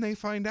B, when they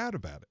find out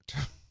about it.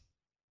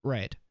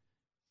 Right.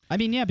 I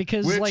mean, yeah,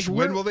 because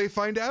when will they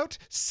find out?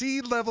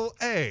 C level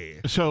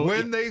A. So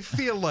when they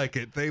feel like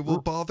it, they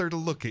will bother to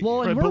look at you.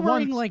 Well, and we're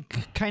wearing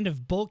like kind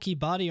of bulky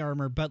body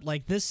armor, but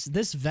like this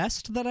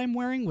vest that I'm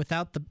wearing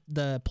without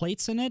the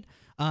plates in it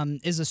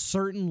is a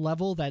certain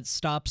level that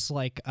stops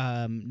like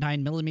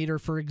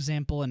 9mm, for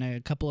example, and a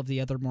couple of the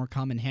other more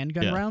common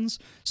handgun rounds.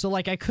 So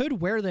like I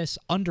could wear this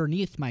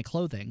underneath my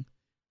clothing.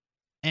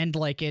 and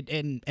like it,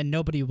 and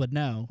nobody would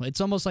know.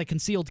 It's almost like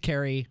concealed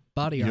carry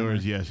body armor.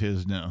 Yours, yes.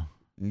 His, no.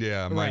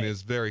 Yeah, mine Right.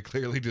 is very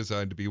clearly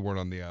designed to be worn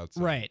on the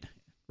outside.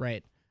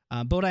 Right.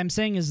 But what I'm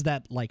saying is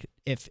that, like,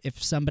 if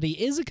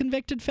somebody is a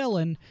convicted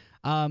felon,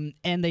 and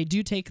they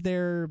do take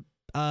their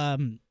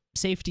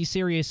safety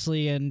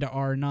seriously and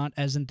are not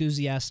as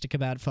enthusiastic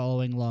about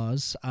following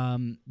laws,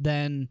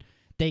 then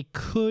they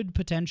could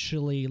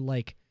potentially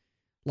like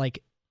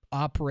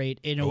operate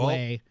in a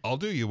way. I'll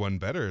do you one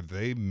better.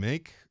 They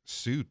make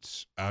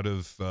suits out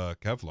of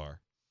Kevlar.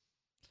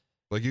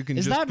 Like you can.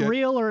 Is just that get,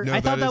 real, or no,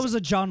 I thought that is- was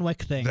a John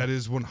Wick thing? That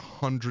is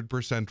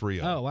 100%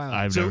 real. Oh wow!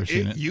 I've so never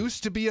seen it.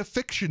 used to be a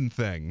fiction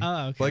thing.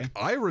 Oh, okay. Like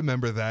I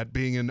remember that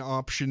being an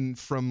option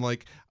from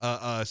like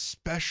a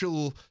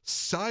special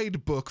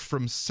side book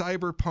from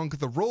Cyberpunk,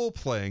 the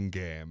role-playing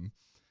game.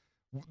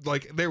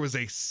 Like there was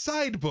a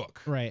side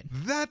book. Right.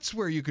 That's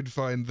where you could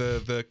find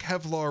the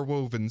Kevlar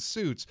woven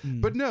suits.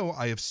 But no,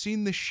 I have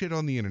seen this shit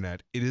on the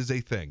internet. It is a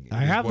thing. It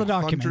I is have the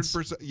documents.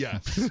 100%.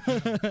 Yes.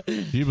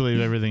 You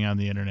believe everything on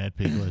the internet,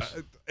 Peebles.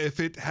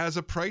 If it has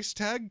a price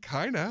tag,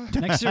 kinda.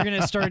 Next, you're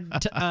gonna start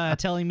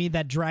telling me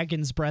that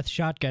Dragon's Breath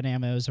shotgun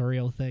ammo is a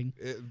real thing.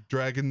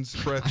 Dragon's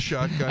Breath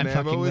shotgun I'm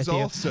fucking ammo is with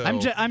you. also. I'm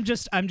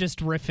just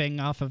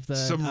riffing off of the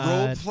some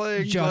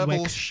role-playing John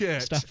level Wick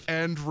shit stuff.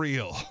 and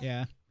real.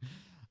 Yeah.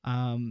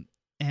 And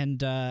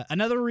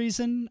another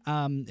reason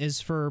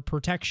is for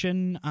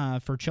protection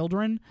for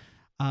children,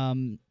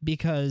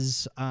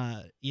 because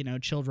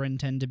children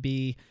tend to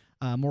be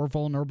more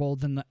vulnerable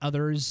than the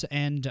others,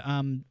 and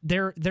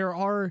there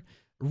are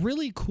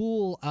really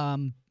cool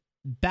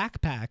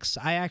backpacks.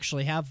 I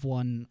actually have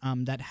one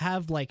that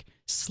have like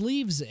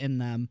sleeves in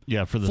them.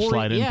 Yeah, for the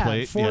slide-in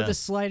plate. For the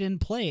slide-in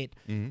plate.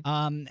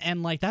 Mm-hmm.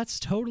 And like that's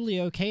totally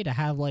okay to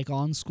have like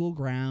on school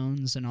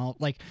grounds and all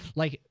like.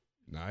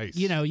 Nice.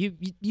 You know,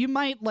 you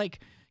might like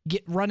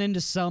run into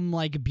some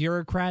like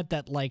bureaucrat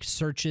that like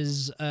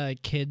searches a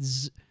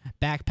kid's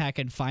backpack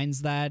and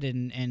finds that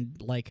and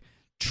like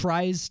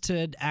tries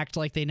to act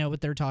like they know what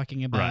they're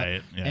talking about,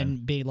 Right, yeah.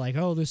 and be like,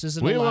 oh, this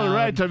isn't We allowed. will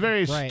write a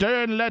very Right.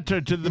 stern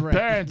letter to the Right.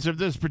 parents of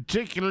this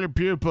particular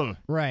pupil.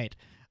 Right.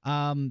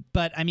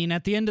 But I mean,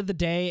 at the end of the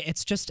day,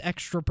 it's just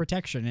extra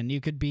protection, and you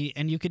could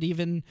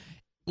even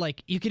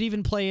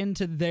play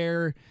into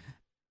their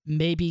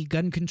maybe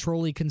gun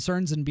control-y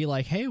concerns and be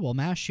like, hey, well,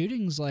 mass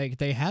shootings, like,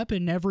 they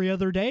happen every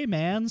other day,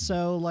 man.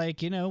 So,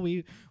 like,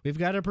 we've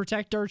got to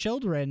protect our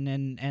children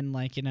and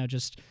like,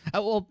 just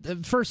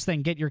first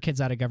thing, get your kids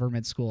out of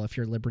government school if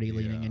you're liberty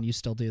leaning and you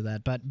still do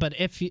that. But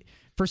if you,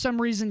 for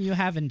some reason you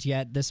haven't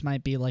yet, this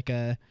might be like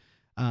a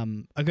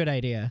good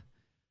idea.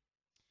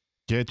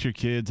 Get your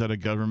kids out of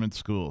government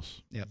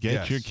schools. Yep. Get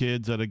Yes. your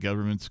kids out of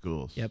government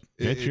schools. Yep.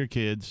 Get your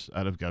kids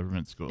out of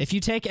government schools. If you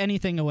take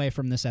anything away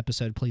from this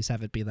episode, please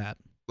have it be that.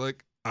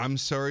 Like, I'm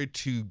sorry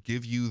to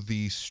give you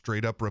the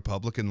straight up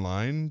Republican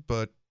line,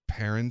 but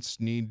parents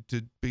need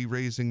to be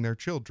raising their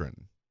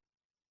children.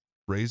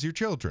 Raise your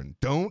children.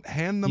 Don't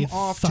hand them You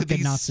off to fucking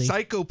these Nazi.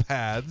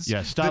 psychopaths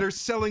Yeah, stop. that are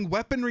selling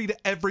weaponry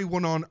to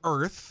everyone on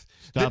Earth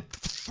Stop. that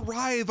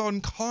thrive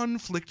on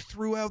conflict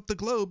throughout the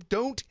globe.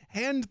 Don't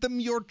hand them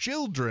your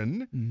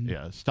children.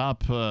 Yeah,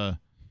 stop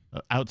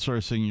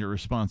outsourcing your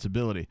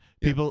responsibility.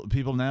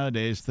 People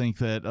nowadays think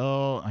that,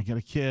 oh, I got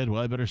a kid,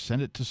 well, I better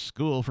send it to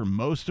school for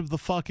most of the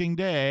fucking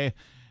day,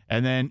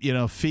 and then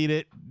feed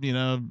it,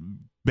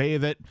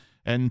 bathe it,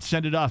 and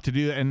send it off to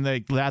do that, and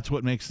that's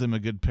what makes them a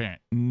good parent.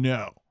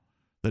 No.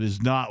 That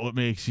is not what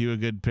makes you a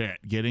good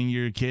parent. Getting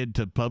your kid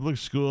to public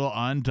school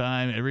on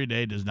time every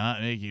day does not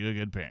make you a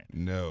good parent.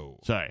 No.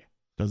 Sorry.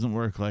 Doesn't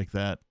work like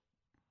that.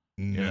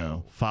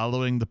 No.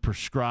 Following the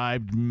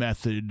prescribed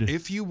method.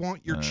 If you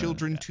want your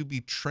children to be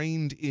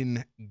trained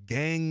in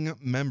gang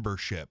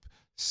membership,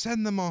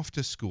 send them off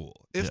to school.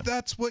 If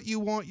that's what you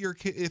want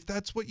if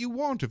that's what you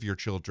want of your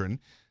children,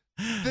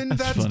 then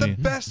that's funny.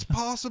 the best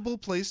possible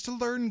place to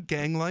learn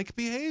gang-like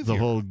behavior. The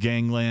whole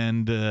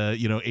gangland,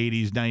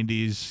 80s,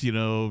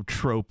 90s,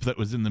 trope that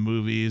was in the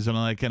movies and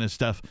all that kind of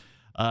stuff.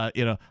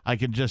 I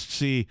can just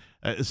see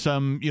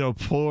some,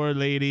 poor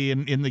lady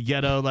in the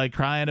ghetto, like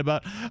crying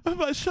about, oh,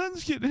 my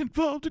son's getting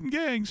involved in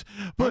gangs,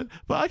 but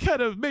I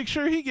gotta make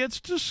sure he gets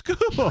to school.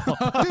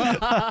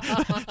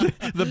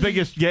 The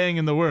biggest gang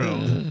in the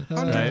world,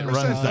 right, 100%.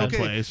 runs that Okay,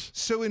 place.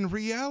 So in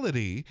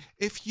reality,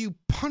 if you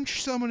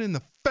punch someone in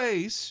the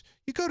face,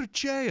 you go to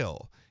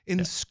jail.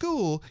 In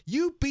school,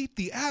 you beat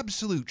the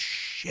absolute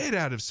shit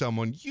out of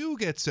someone, you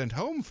get sent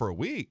home for a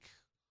week.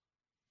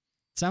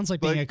 Sounds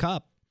like being a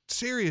cop.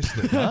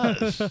 Seriously. It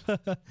does.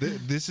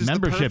 This is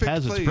Membership the perfect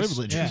has its place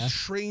privileges. to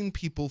train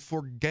people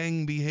for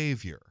gang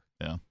behavior.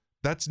 Yeah.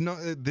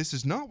 This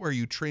is not where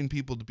you train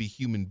people to be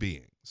human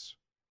beings.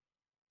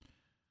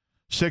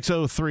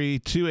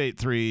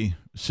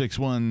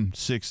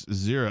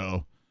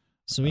 603-283-6160.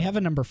 So we have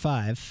a number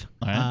 5,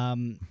 All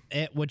right.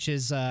 which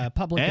is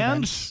public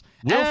And events.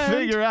 we'll And-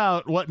 figure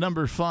out what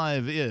number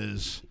 5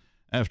 is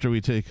after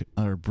we take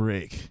our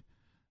break.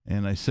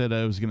 And I said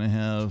I was going to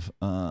have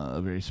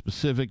a very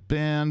specific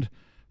band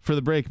for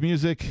the break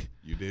music.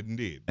 You did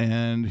indeed.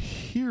 And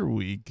here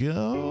we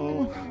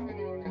go.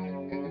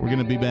 We're going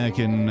to be back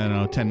in,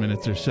 10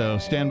 minutes or so.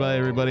 Stand by,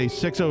 everybody.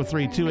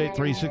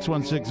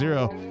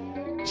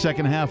 603-283-6160.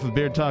 Second half of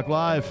Beard Talk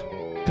Live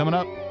coming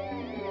up.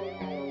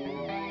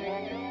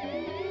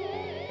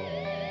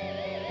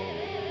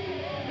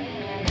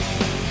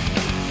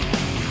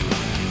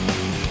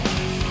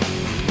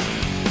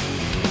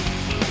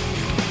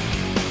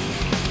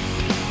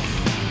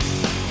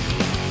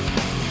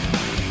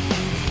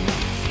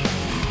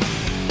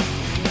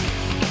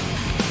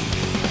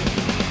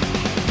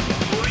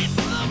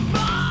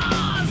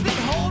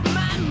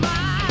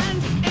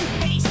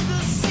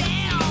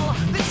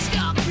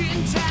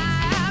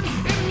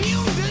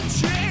 Immune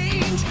to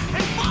change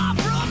and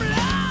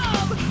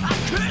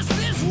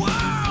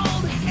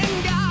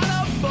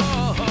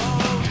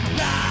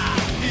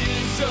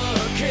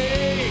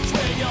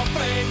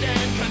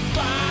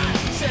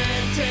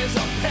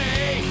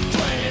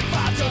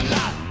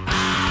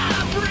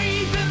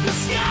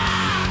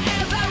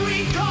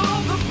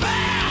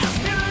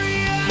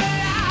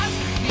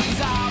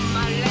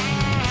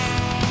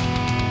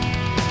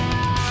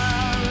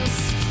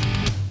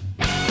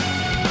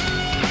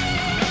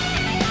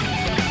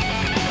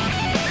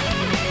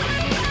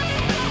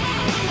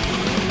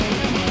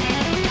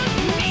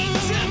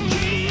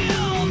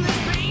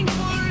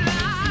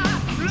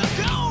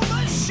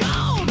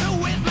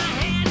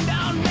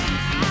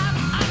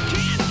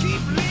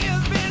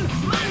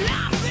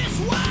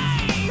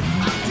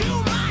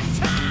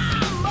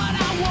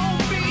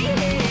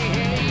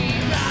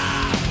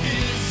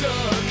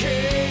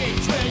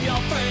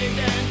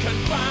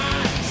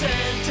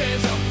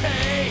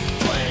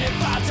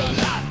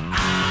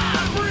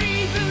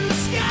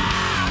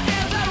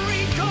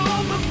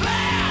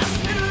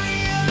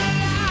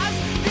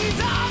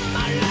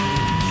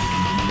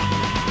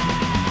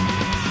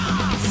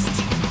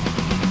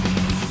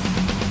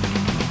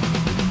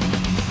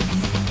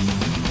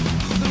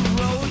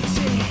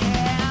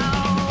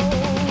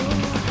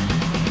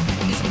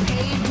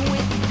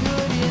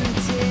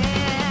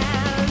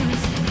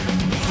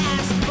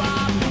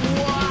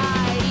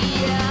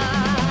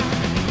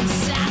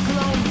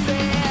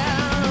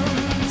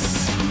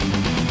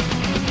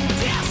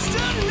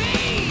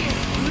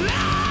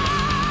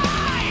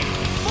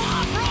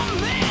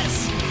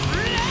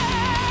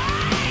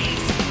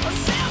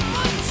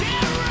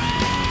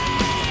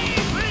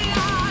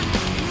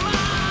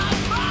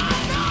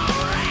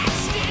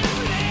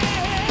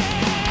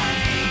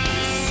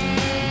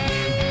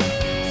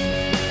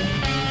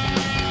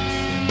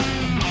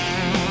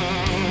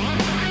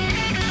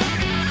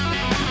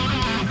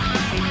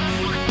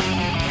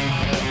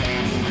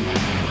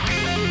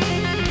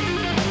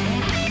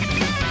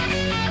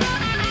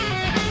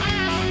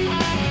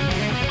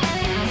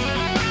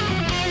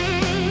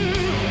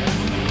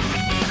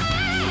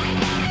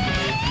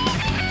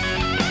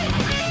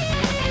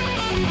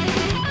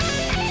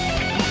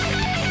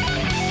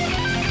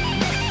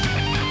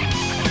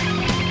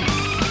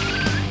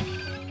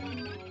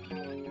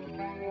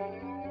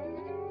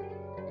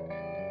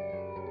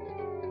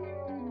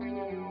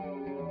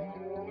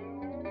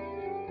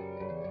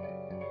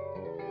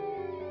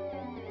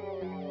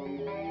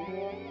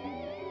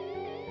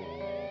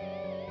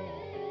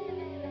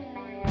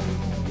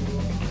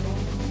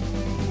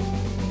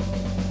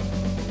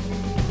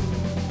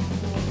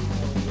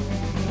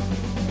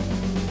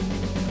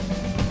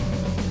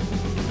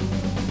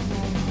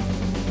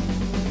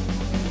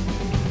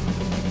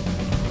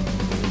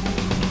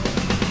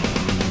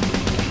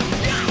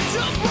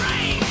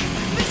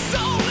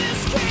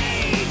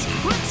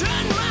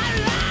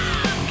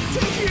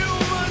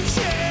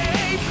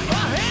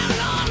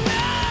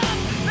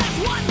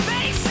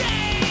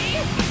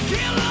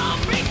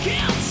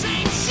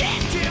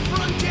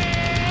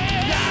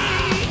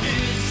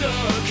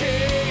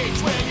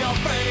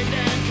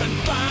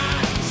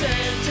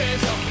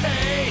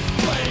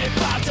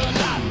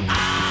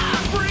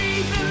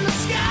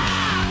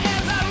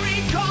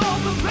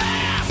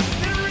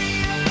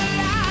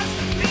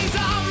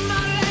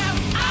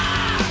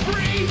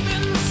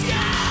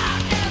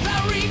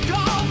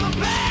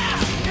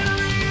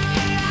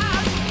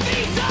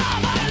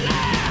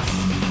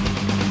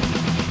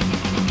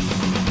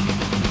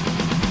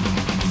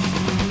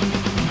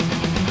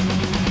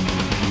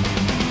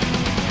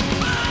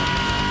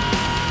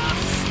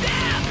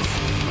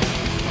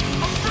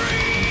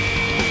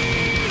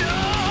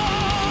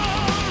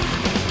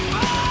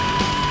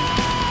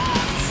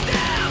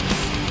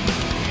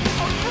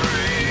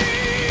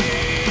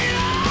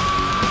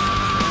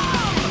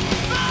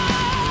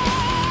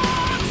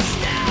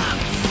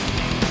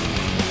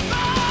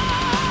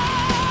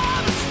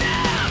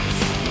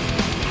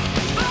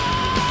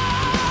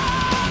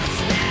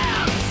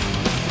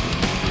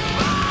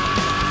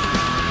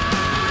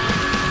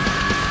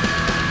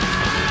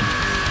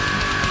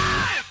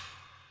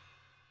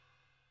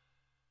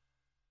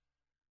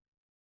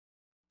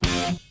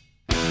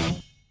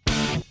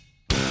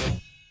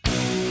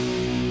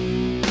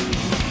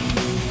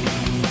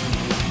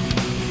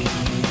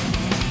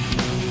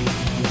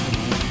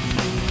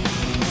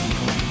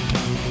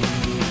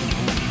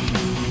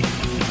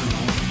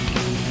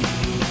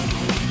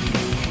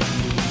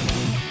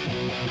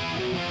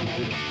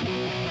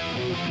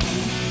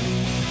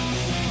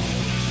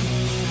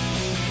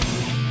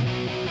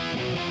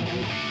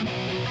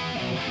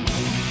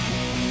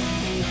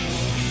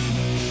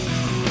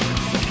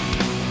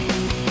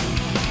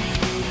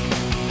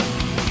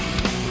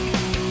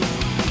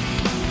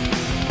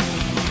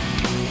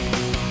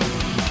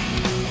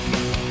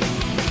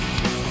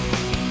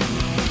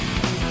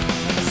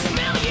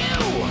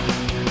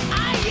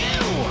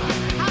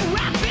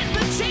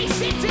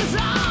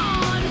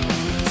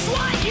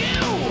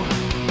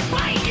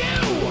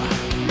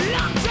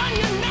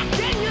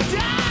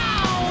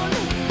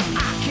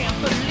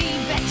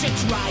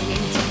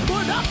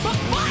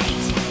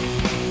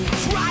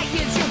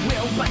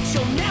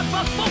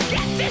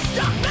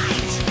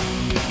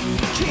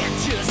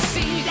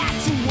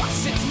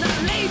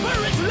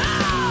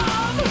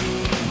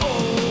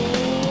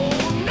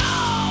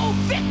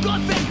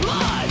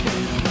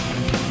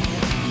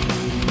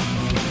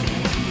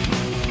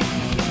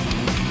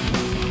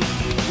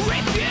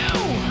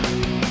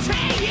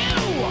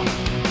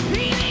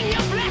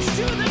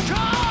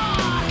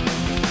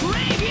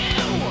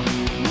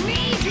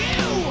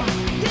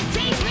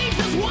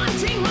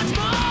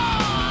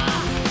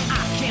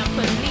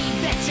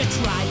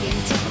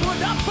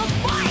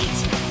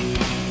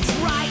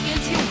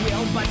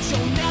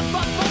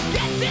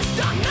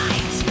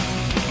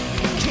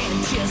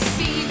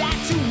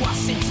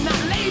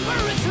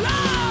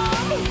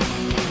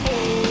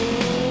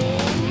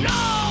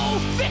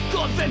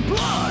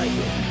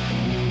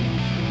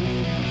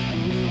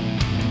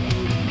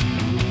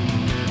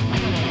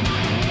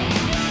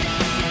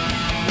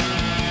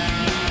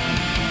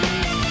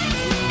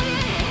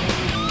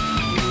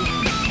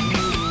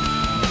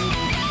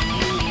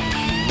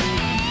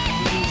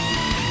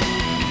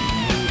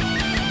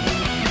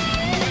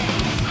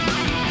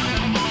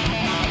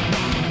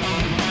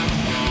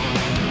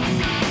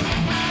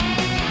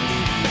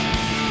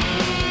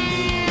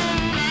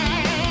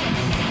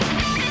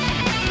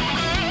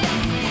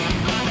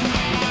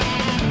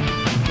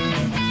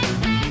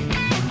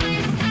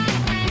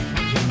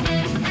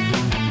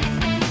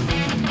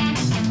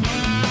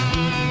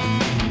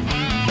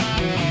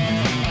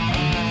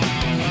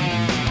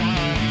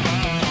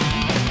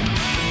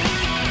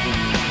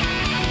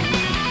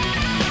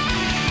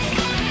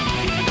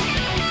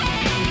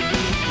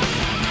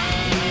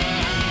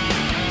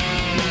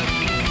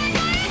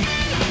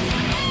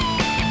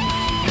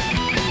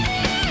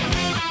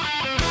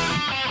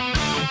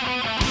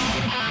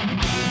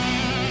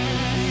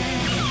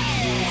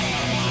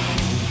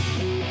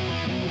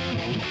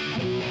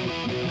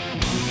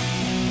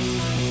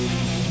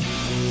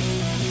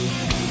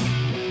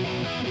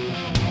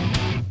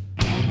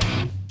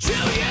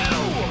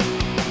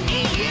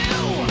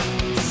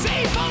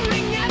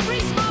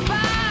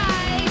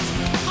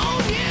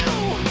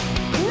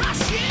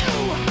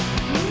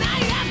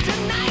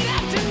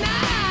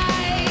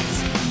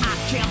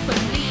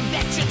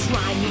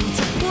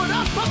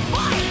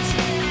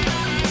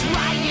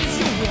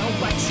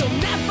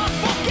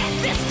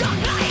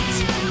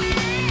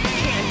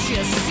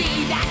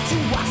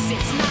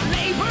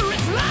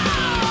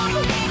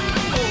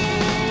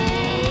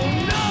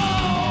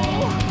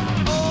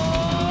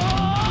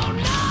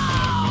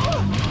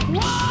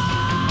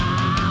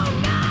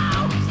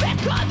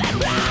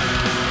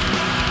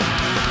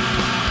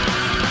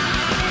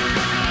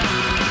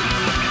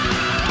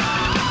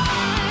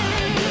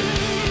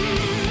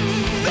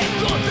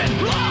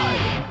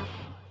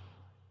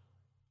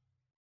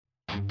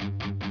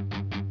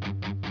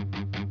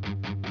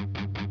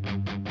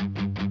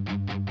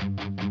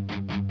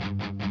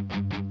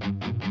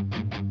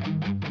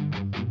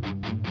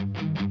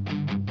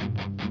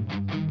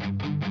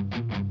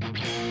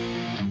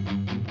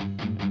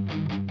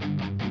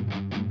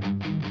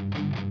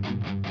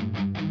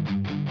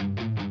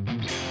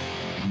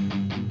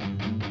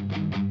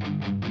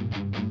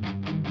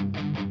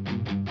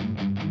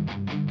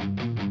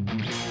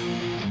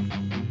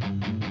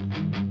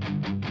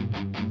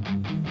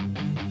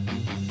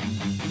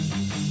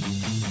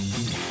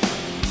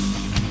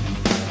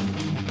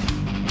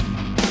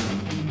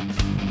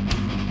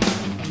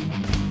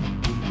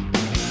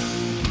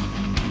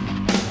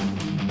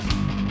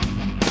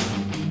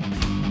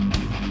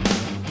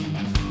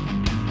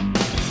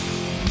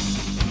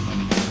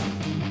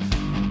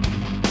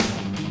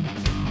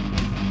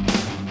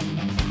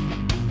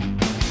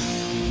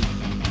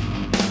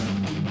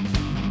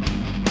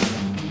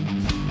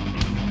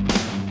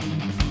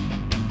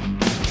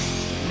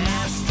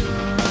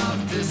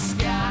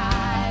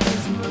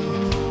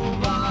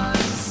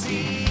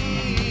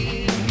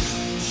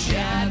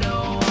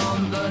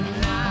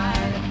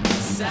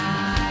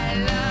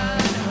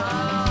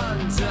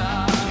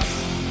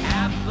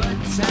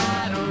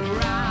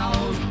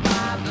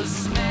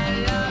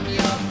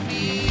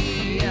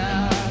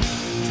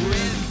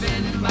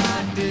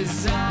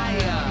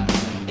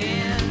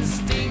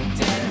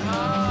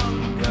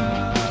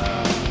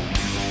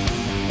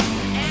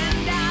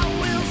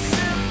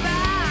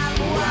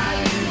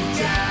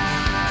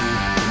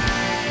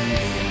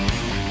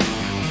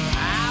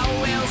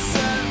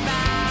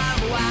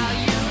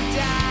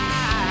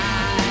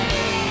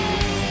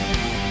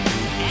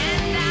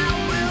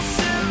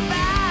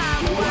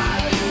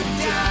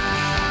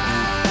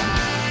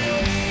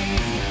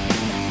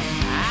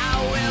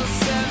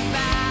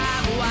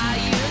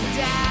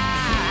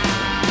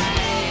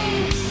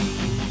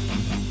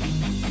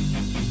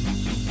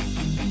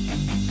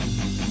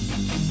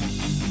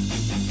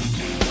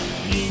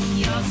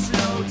your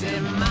slow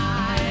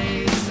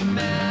demise,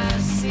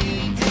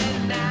 mercy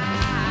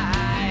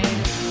denied.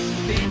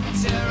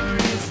 Bitter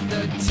is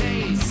the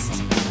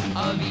taste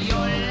of your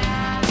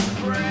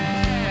last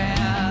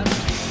breath,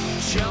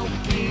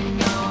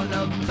 choking on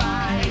a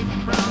bite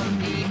from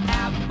the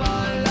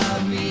apple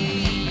of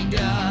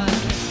Eden.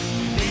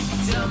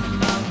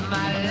 Victim of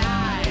my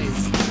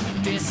lies,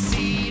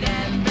 deceit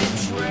and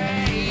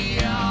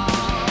betrayal.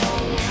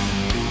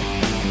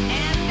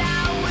 And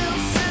I will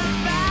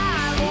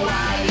survive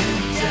while you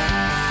die.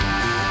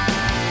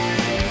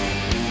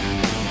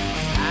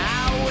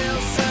 I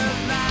will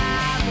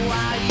survive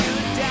while you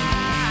die.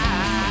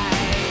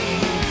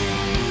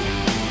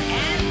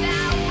 And I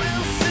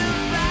will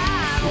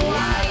survive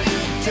while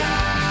you die.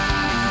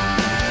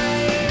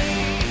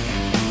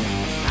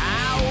 I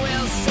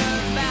will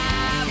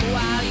survive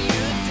while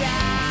you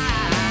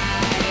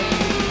die.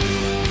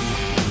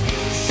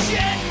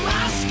 Shed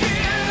my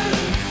skin,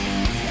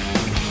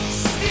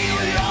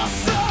 steal your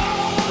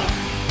soul,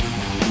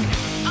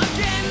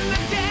 again and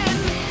again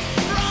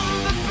from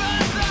the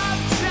birth of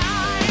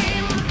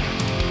time.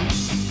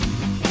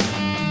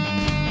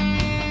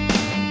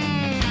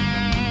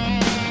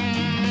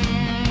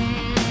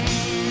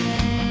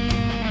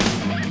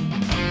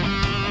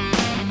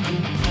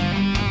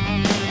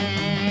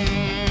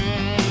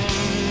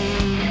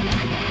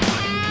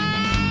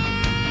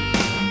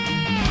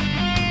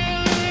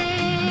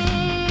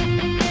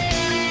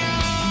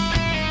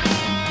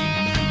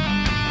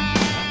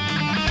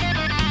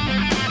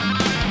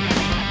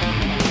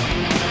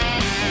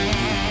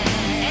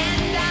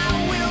 And I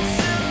will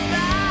survive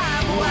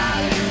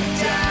while you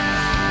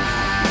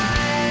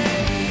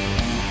die.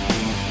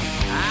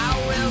 I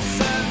will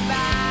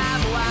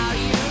survive while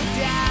you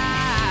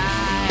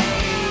die.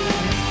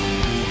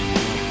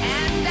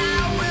 And I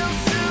will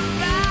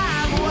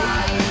survive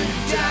while you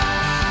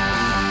die.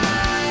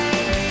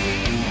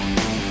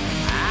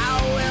 I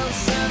will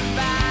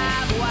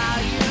survive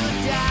while you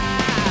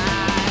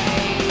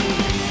die.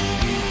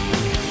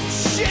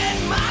 Shed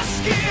my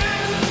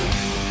skin,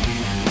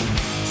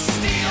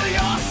 steal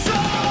your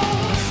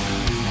soul,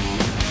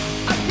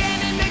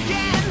 again and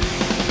again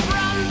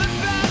from the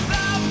birth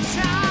of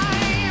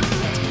time.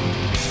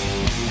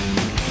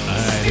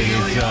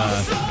 Steal your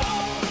soul.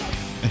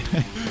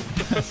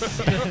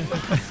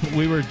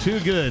 We were too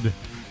good.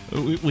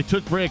 We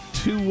took break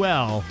too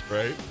well.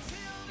 Right.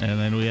 And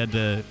then we had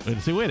to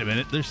say, wait a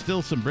minute, there's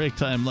still some break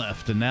time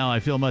left. And now I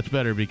feel much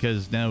better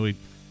because now it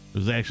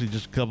was actually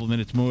just a couple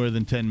minutes more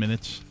than 10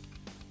 minutes.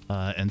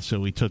 And so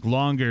we took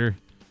longer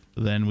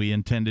than we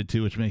intended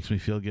to, which makes me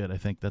feel good. I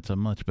think that's a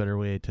much better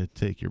way to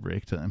take your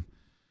break time.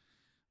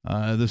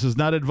 This is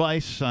not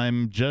advice.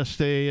 I'm just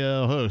a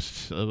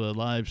host of a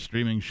live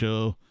streaming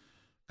show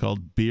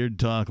called Beard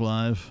Talk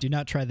Live. Do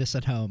not try this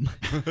at home.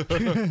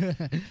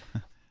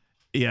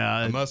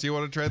 Yeah. Unless you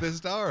want to try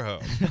this at our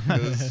home.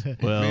 'Cause,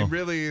 Well, I mean,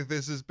 really,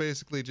 this is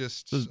basically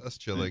just us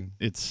chilling.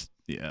 It's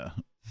the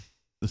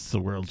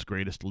world's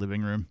greatest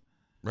living room.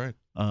 Right.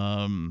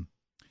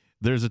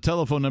 There's a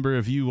telephone number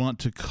if you want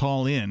to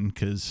call in,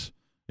 because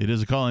it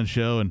is a call-in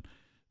show, and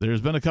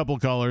there's been a couple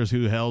callers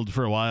who held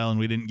for a while, and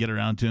we didn't get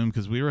around to them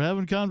because we were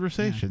having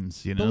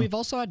conversations. You know, But we've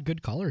also had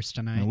good callers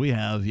tonight. and we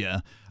have,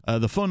 yeah.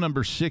 The phone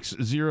number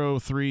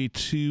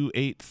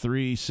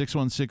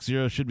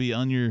 603-283-6160 should be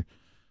on your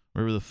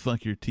wherever the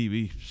fuck your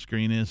TV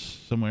screen is.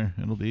 Somewhere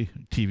it'll be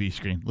TV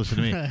screen. Listen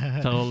to me.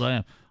 That's how old I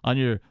am. On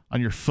your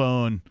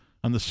phone,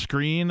 on the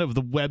screen of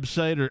the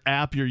website or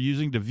app you're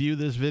using to view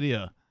this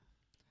video.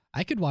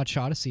 I could watch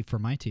Odyssey for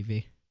my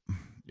TV.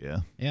 Yeah.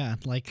 Yeah,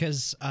 like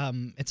because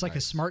it's like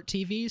a smart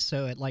TV,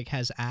 so it like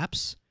has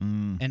apps,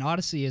 and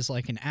Odyssey is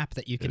like an app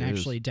that you can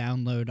actually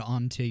download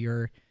onto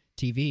your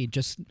TV.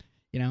 Just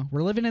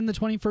we're living in the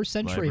 21st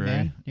century,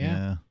 man.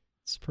 Yeah,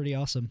 it's pretty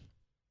awesome.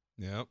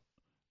 Yep.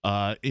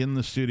 In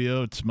the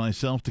studio, it's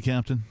myself, the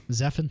captain,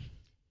 Zephin,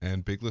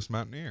 and Bigless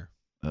Mountaineer.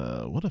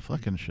 What a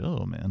fucking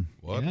show, man!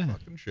 What a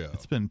fucking show!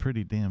 It's been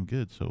pretty damn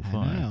good so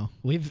far. I know.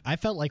 I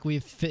felt like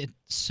we've fit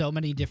so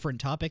many different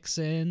topics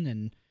in,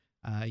 and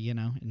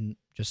and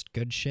just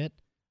good shit.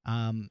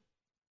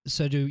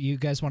 So do you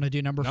guys want to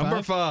do number 5?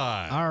 Number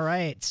 5. All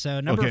right. So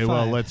number 5. Okay,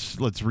 well let's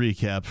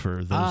recap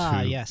for those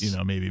who yes.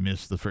 maybe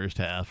missed the first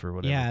half or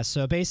whatever. Yeah.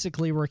 So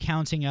basically, we're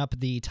counting up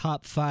the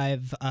top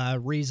 5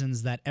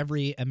 reasons that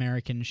every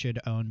American should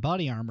own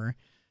body armor.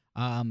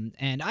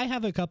 And I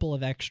have a couple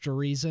of extra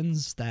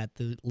reasons that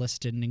the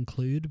list didn't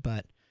include,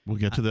 but we'll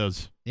get to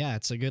those. Yeah,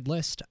 it's a good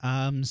list.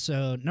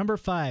 So number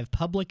 5,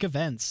 public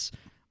events.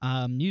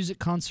 Music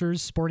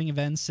concerts, sporting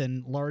events,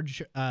 and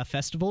large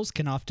festivals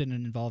can often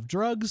involve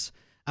drugs,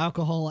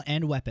 alcohol,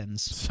 and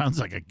weapons. Sounds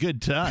like a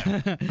good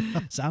time.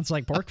 Sounds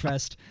like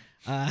Porkfest.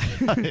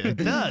 It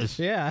does.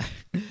 Yeah.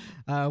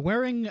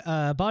 Wearing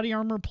a body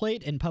armor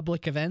plate in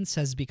public events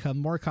has become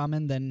more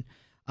common than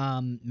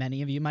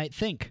many of you might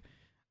think.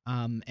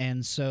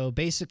 And so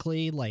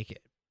basically,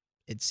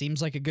 it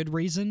seems like a good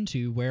reason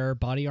to wear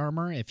body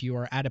armor if you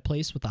are at a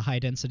place with a high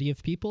density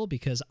of people,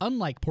 because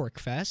unlike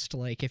Porkfest,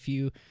 if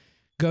you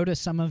go to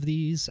some of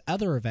these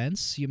other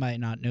events, you might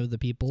not know the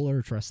people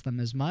or trust them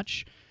as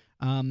much.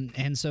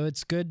 And so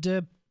it's good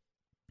to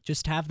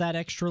just have that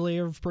extra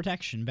layer of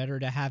protection. Better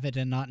to have it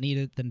and not need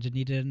it than to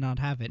need it and not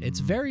have it. It's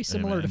very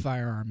similar to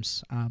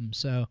firearms.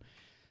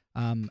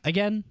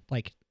 Again,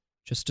 like,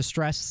 just to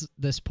stress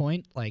this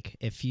point, like,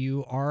 if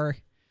you are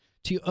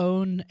to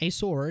own a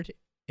sword,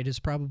 it is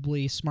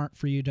probably smart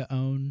for you to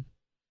own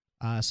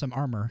some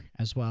armor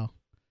as well.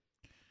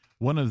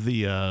 One of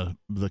the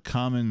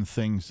common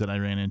things that I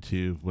ran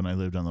into when I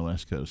lived on the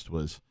West Coast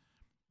was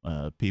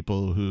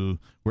people who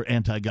were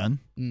anti-gun,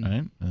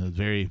 right?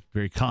 Very,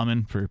 very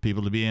common for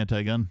people to be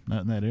anti-gun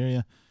out in that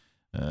area.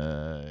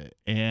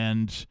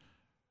 And,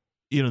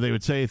 you know, they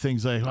would say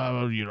things like,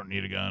 oh, you don't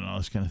need a gun, all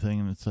this kind of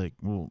thing. And it's like,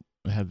 well,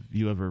 have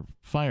you ever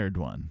fired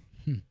one?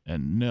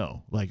 And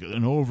no, like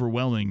an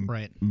overwhelming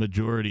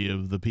majority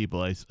of the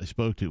people I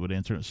spoke to would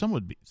answer. Some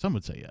would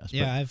say yes.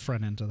 Yeah, I've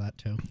run into that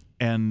too.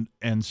 And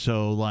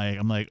so, like,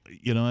 I'm like,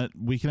 you know what?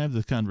 We can have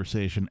this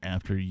conversation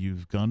after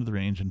you've gone to the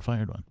range and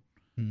fired one.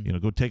 You know,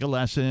 go take a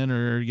lesson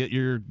or get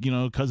your, you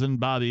know, cousin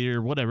Bobby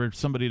or whatever,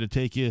 somebody to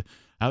take you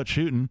out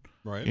shooting.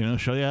 Right. You know,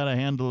 show you how to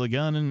handle a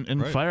gun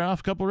and fire off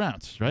a couple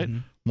rounds. Right.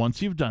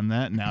 Once you've done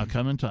that, now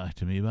come and talk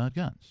to me about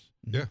guns.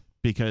 Yeah.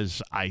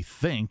 Because I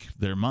think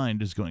their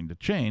mind is going to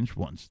change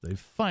once they've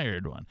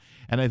fired one.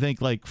 And I think,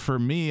 like, for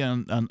me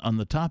on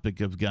the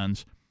topic of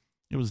guns,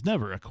 it was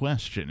never a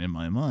question in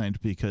my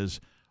mind because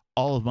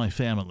all of my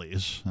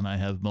families, and I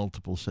have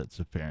multiple sets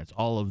of parents,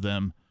 all of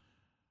them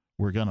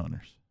were gun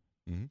owners.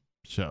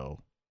 So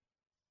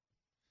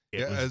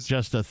it was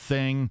just a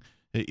thing.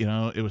 You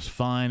know, it was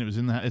fine. It was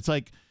in the. It's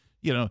like,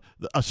 you know,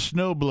 a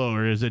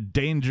snowblower is a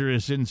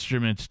dangerous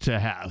instrument to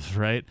have,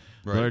 right?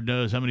 Lord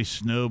knows how many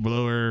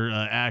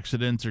snowblower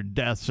accidents or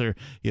deaths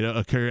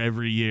occur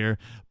every year.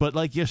 But,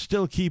 like, you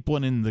still keep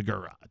one in the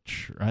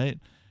garage, right?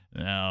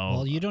 Now,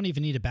 well, you don't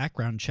even need a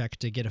background check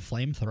to get a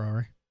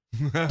flamethrower.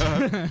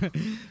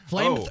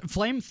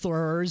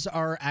 Flamethrowers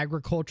are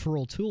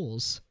agricultural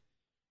tools.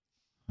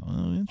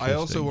 Oh, I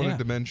also wanted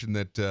to mention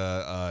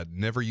that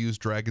never use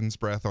dragon's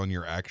breath on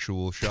your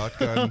actual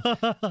shotgun.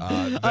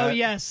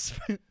 Yes,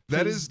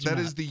 that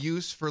is the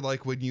use for,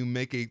 like, when you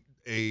make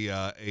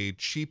a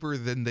cheaper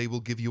than they will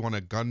give you on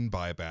a gun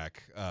buyback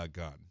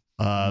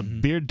gun.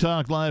 Beard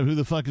Talk Live. Who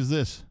the fuck is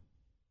this?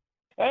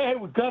 Hey,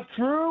 we got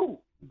through.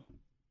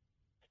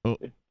 Oh,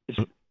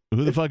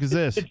 who the fuck is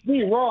this? It's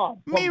me,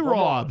 Rob. Me,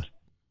 Rob.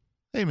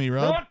 Hey, me,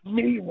 Rob. Not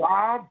me,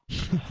 Rob.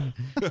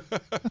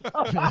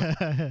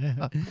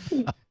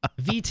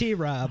 VT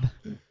Rob.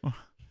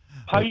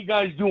 How you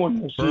guys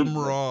doing this From evening?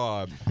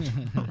 Rob.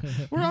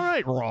 We're all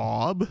right,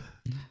 Rob.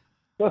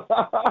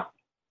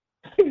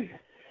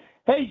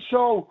 Hey,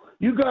 so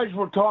you guys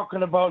were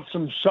talking about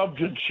some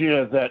subjects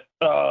here that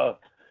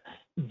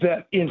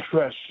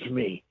interest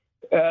me.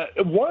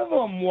 One of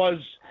them was,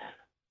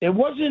 it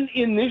wasn't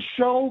in this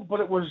show,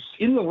 but it was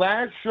in the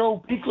last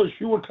show, because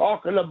you were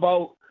talking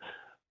about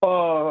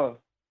the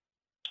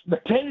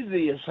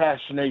Kennedy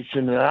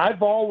assassination, and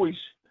I've always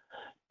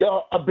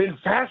been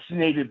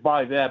fascinated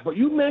by that. But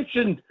you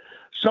mentioned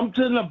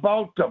something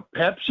about the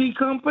Pepsi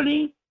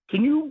company.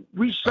 Can you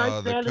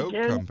recite that Coke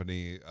again?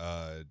 Company.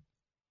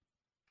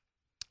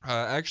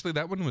 Actually,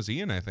 that one was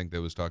Ian, I think,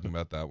 that was talking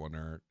about that one,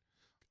 or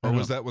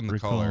was that one the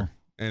caller?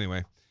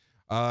 Anyway,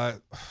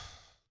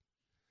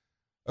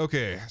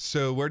 okay.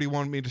 So where do you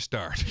want me to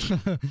start?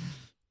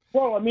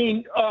 Well, I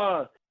mean,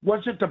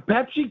 was it the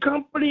Pepsi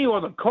company or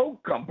the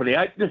Coke company?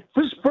 This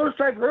is first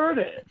I've heard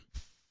it.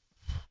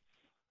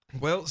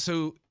 Well,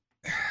 so,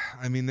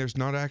 I mean, there's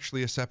not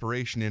actually a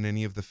separation in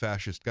any of the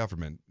fascist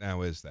government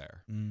now, is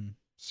there?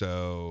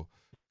 So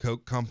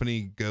Coke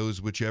company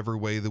goes whichever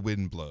way the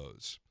wind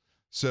blows.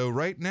 So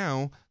right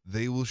now,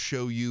 they will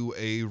show you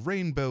a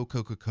rainbow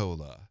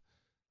Coca-Cola.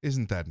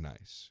 Isn't that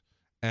nice?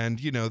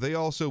 And, you know, they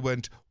also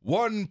went,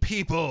 one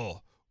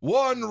people,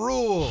 one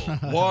rule,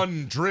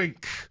 one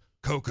drink,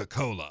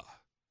 Coca-Cola.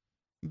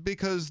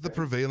 Because the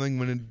prevailing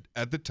wind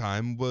at the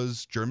time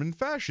was German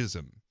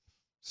fascism.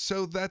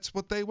 So that's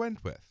what they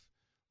went with.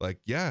 Like,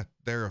 yeah,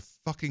 they're a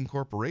fucking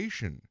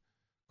corporation.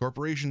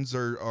 Corporations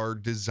are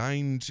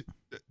designed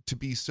to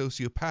be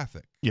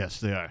sociopathic. Yes,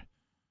 they are.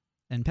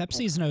 And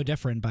Pepsi's no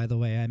different, by the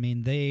way. I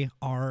mean, they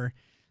are,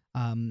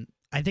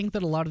 I think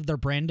that a lot of their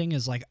branding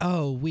is like,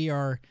 oh, we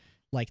are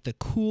like the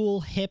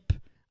cool, hip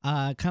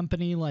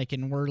company, like,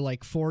 and we're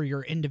like for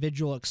your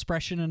individual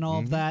expression and all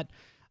of that.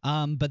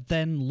 But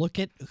then look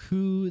at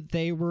who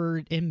they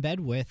were in bed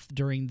with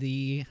during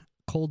the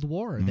Cold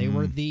War. They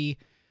were the,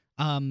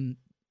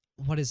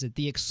 what is it?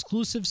 The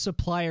exclusive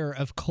supplier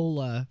of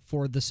cola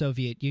for the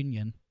Soviet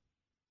Union.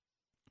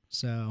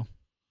 So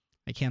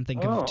I can't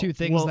think of two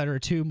things that are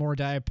two more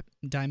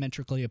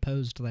diametrically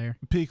opposed there.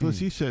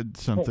 Peakless, you said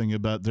something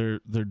about they're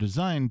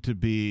designed to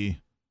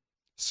be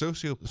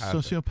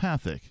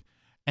sociopathic.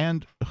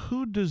 And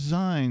who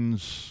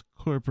designs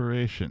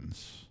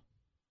corporations?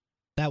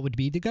 That would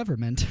be the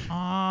government.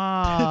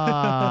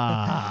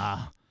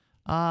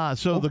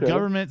 So the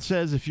government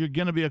says if you're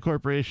going to be a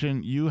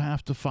corporation, you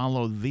have to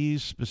follow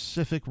these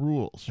specific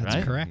rules, right?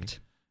 That's correct.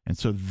 And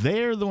so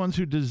they're the ones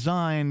who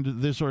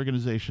designed this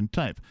organization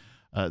type.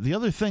 The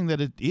other thing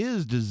that it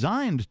is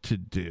designed to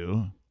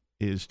do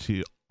is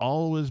to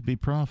always be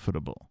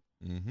profitable.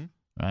 Mm-hmm.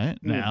 Right?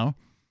 Now,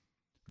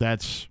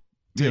 that's...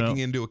 Taking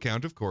into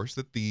account, of course,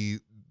 that the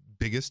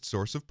biggest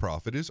source of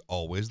profit is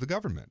always the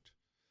government.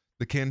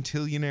 The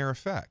cantillionaire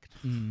effect.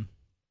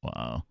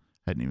 Wow.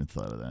 Hadn't even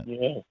thought of that.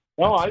 Yeah.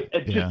 No, like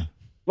I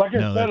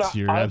said,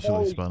 you're I've absolutely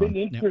always spot been on.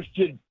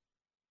 interested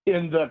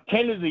in the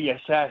Kennedy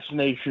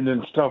assassination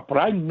and stuff, but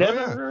I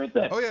never heard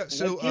that. Oh yeah, That's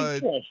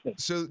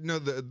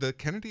the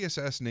Kennedy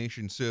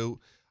assassination. So,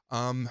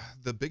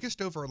 the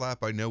biggest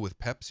overlap I know with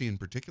Pepsi, in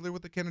particular,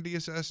 with the Kennedy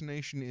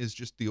assassination, is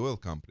just the oil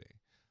company.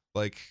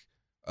 Like,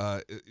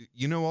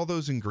 all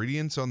those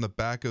ingredients on the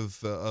back of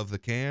the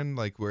can,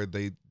 like where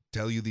they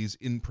tell you these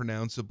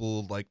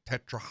impronounceable like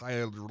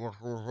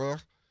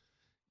tetrahyl.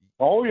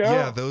 Oh yeah.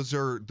 Yeah, those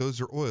are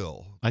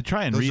oil. I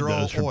try and Those read are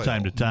all those from oil.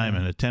 time to time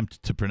and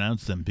attempt to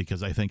pronounce them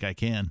because I think I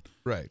can.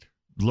 Right.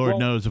 Lord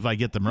knows if I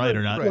get them right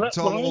or not. Right. It's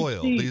all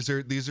oil. These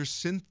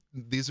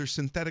are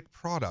synthetic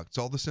products.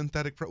 All the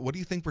synthetic. What do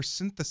you think we're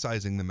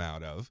synthesizing them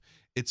out of?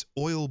 It's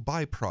oil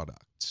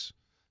byproducts.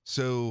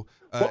 So,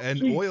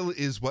 oil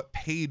is what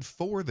paid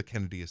for the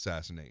Kennedy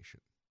assassination.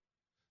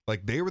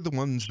 Like they were the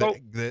ones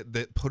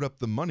that put up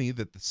the money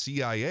that the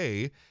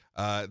CIA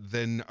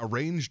then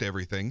arranged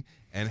everything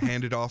and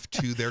handed off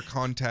to their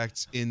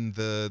contacts in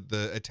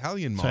the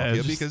Italian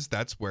mafia because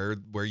that's where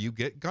you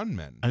get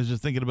gunmen. I was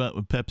just thinking about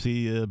when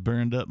Pepsi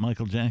burned up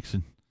Michael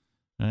Jackson,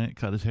 right?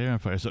 Caught his hair on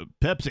fire. So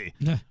Pepsi,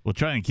 we'll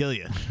try and kill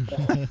you.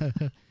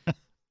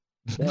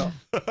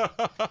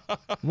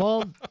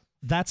 Well,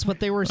 that's what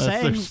they were That's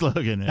saying. their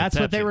slogan. That's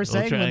what they Pepsi, were we'll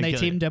saying try when and they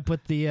kill you. teamed up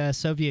with the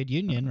Soviet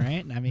Union,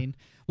 right? I mean,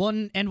 well,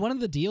 and one of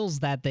the deals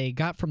that they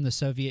got from the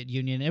Soviet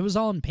Union, it was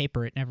all on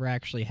paper. It never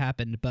actually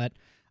happened, but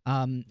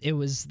it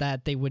was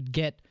that they would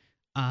get,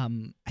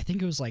 I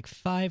think it was like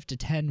 5 to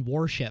 10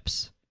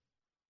 warships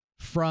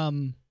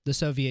from the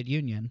Soviet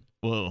Union.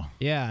 Whoa.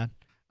 Yeah.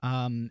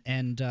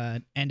 And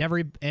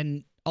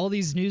all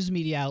these news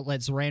media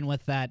outlets ran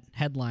with that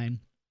headline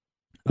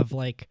of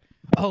like,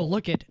 oh,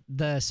 look at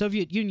the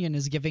Soviet Union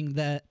is giving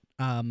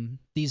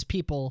these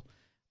people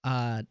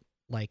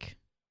like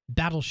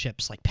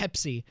battleships like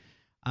Pepsi.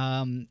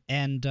 And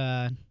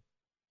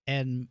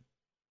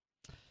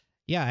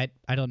yeah,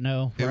 I don't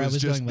know where I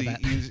was going with that.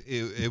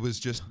 It was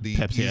just the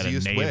Pepsi had a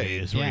easiest Navy way.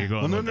 is where you're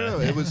going with No.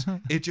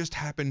 that. It just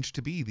happened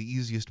to be the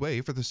easiest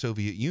way for the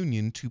Soviet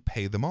Union to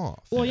pay them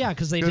off. Well, yeah,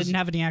 because they didn't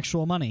have any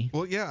actual money.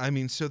 Well, yeah, I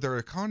mean, so their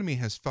economy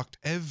has fucked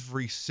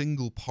every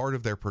single part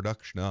of their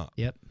production up.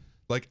 Yep.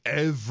 Like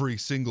every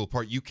single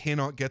part. You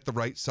cannot get the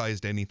right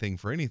sized anything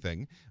for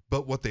anything.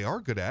 But what they are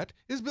good at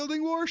is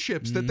building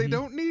warships that they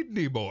don't need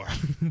anymore.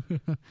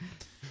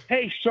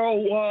 Hey,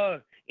 so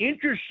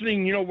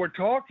interesting, we're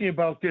talking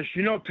about this.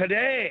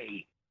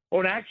 Today,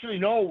 or actually,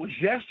 no, it was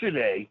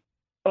yesterday,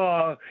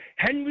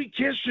 Henry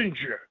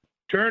Kissinger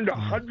turned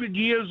 100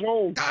 years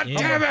old. God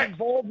damn it!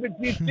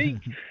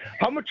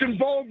 How much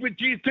involvement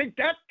do you think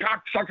that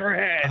cocksucker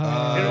had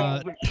in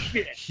all this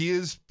shit? He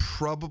is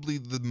probably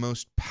the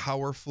most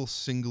powerful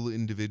single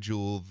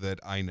individual that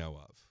I know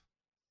of.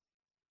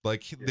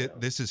 Like,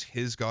 this is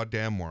his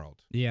goddamn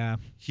world. Yeah.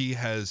 He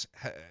has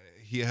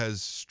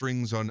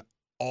strings on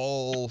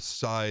all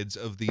sides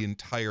of the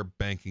entire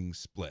banking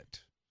split.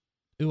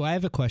 Ooh, I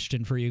have a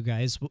question for you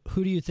guys.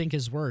 Who do you think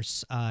is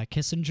worse,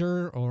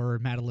 Kissinger or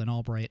Madeleine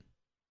Albright?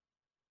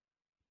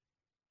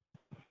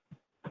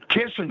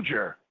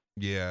 Kissinger.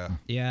 Yeah.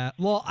 Yeah.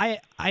 Well, I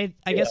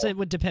guess it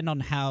would depend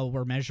on how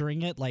we're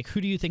measuring it. Like, who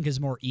do you think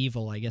is more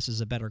evil, I guess is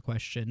a better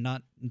question.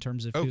 Not in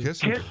terms of who.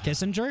 Kissinger.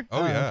 Kissinger?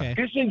 Oh, yeah. Okay.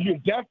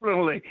 Kissinger,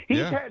 definitely. He's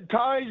had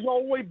ties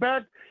all the way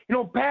back,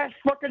 past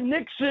fucking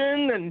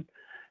Nixon and,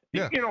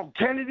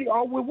 Kennedy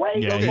all the way.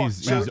 Yeah,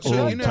 he's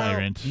old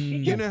tyrant.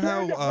 You know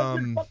how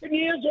 100 fucking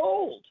years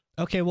old.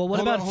 Okay, well, what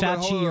about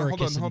Fauci or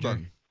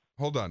Kissinger?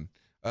 Hold on.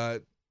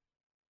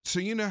 So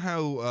you know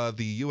how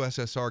the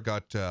USSR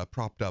got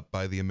propped up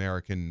by the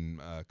American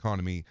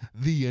economy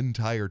the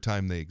entire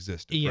time they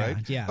existed, right?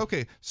 Yeah.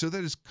 Okay, so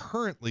that is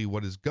currently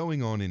what is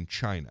going on in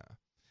China,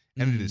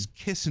 and it is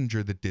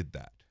Kissinger that did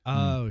that.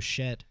 Oh,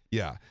 shit.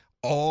 Yeah.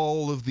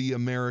 All of the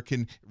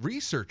American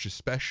research,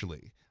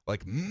 especially,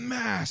 like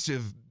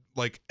massive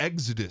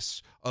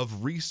exodus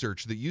of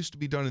research that used to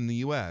be done in the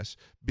US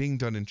being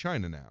done in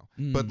China now.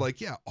 But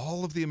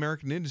all of the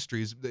American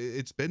industries,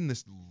 it's been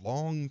this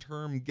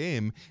long-term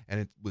game, and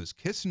it was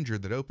Kissinger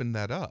that opened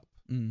that up.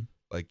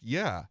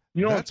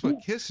 That's what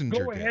Kissinger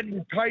did. Go ahead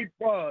and type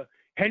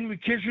Henry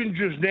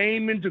Kissinger's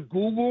name into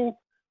Google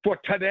for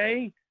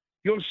today.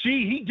 You'll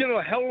see he did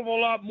a hell of a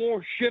lot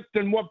more shit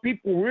than what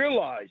people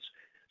realize.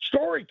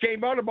 Story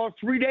came out about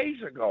 3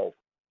 days ago.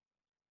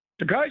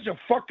 The guy's a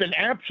fucking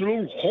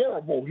absolute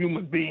horrible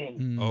human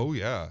being. Oh,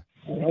 yeah.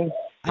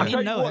 I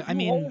know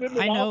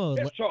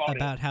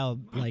about how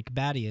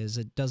bad he is.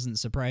 It doesn't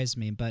surprise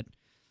me, but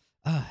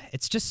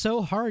it's just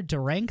so hard to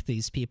rank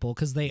these people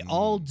because they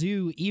all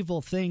do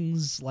evil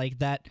things like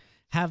that,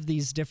 have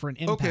these different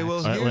impacts. Okay,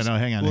 well,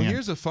 hang on.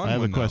 Here's a fun one. I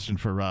have a question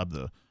for Rob,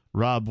 though.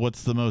 Rob,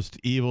 what's the most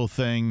evil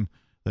thing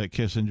that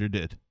Kissinger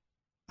did?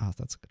 Oh,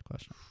 that's a good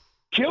question.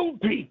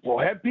 Killed people,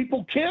 had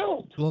people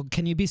killed. Well,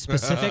 can you be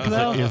specific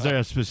though? Is there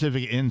a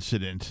specific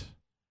incident?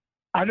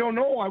 I don't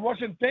know. I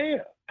wasn't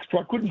there, so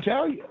I couldn't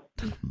tell you.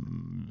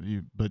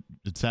 But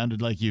it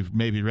sounded like you've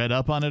maybe read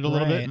up on it a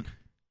little bit.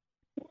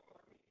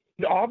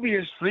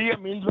 Obviously, I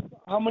mean, look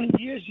how many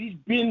years he's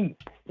been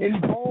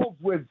involved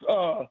with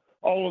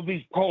all of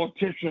these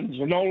politicians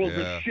and all of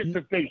the shit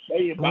that they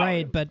say about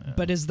him.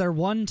 But is there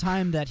one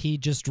time that he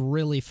just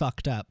really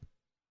fucked up?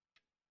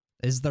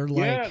 Is there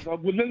like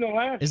within the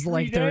last is 3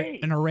 like there days.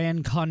 an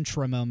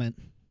Iran-Contra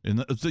moment?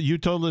 So you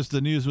told us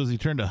the news was he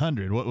turned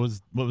 100. What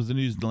was the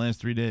news in the last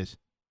 3 days?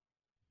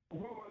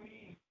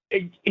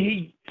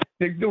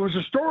 There was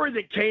a story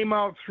that came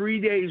out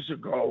 3 days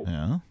ago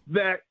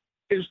that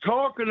is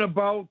talking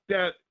about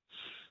that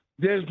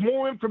there's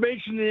more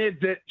information in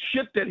it, that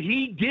shit that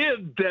he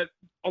did that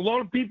a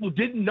lot of people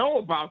didn't know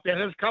about that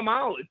has come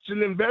out. It's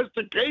an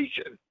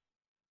investigation.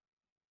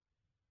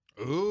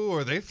 Ooh,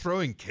 are they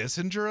throwing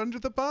Kissinger under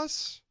the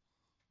bus?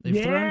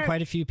 They've thrown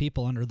quite a few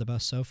people under the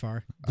bus so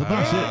far. The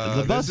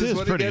bus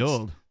is pretty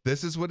old.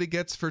 This is what he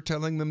gets for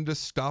telling them to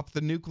stop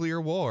the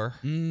nuclear war.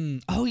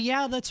 Oh,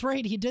 yeah, that's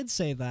right. He did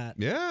say that.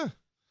 Yeah.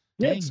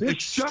 Dang. It's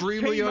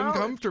extremely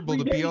uncomfortable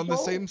to be on the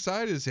same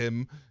side as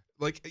him,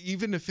 like,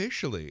 even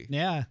officially.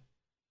 Yeah.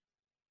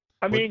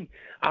 I mean,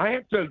 I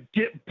have to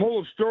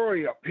pull a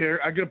story up here.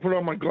 I got to put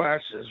on my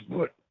glasses,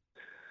 but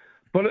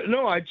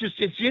no,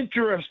 it's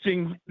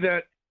interesting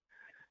that,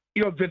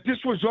 that this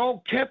was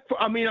all kept.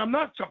 I mean, I'm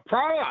not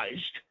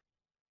surprised.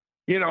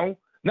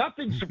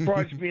 Nothing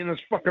surprised me in this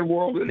fucking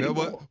world anymore.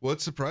 No,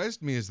 what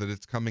surprised me is that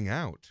it's coming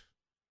out.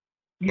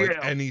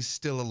 And he's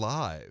still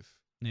alive.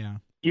 Yeah.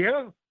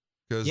 Yeah.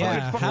 Because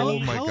how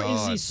God,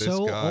 is he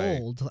so guy.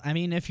 old? I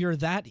mean, if you're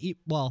that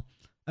well,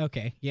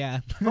 okay,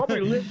 yeah.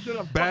 Probably lives in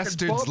a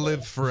Bastards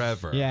live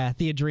forever. Yeah,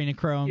 the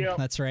adrenochrome. Yeah.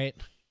 That's right.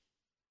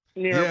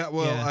 Yeah,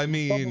 I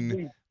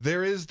mean,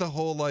 there is the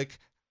whole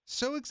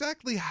so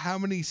exactly how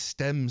many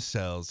stem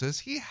cells has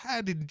he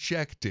had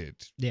injected?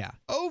 Yeah.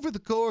 Over the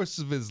course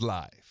of his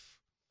life?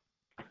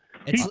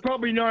 He's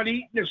probably not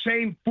eating the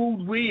same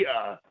food we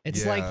are.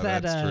 It's like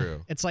that.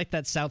 It's like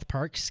that South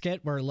Park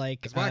skit where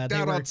it's whacked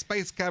out on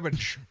space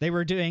cabbage. They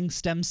were doing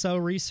stem cell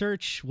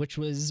research, which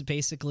was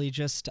basically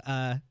just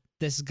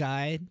this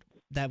guy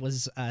that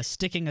was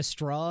sticking a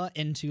straw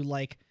into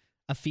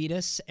a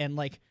fetus and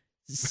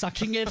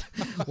sucking it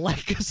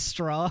like a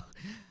straw.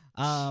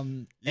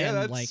 That's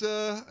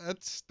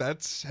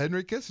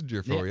Henry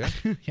Kissinger for you.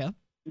 Yeah.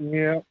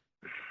 Yeah.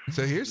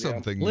 So here's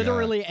something.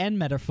 Literally and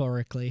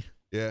metaphorically.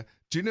 Yeah.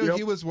 Do you know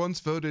he was once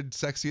voted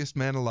sexiest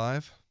man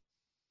alive?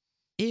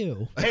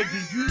 Ew. Hey,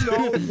 did you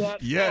know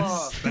that?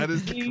 Yes, that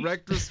is the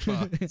correct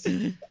response.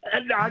 And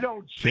I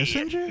don't see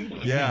Kissinger?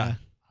 it. Yeah.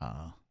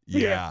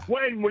 Yeah.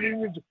 When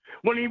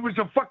he was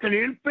a fucking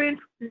infant?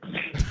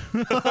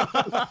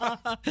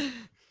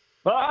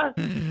 Huh?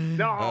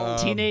 No.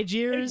 Teenage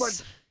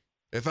years?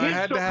 If I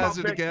had to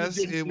hazard a guess,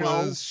 it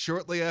was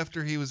shortly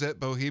after he was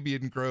at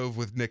Bohemian Grove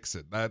with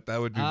Nixon. That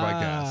would be my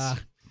guess.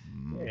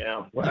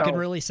 Yeah, looking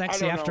really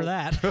sexy after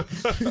that.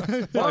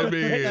 I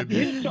mean,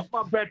 here's something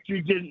I bet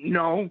you didn't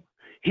know.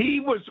 He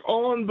was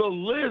on the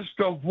list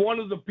of one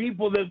of the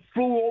people that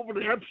flew over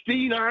to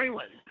Epstein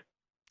Island.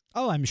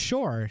 Oh, I'm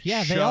sure.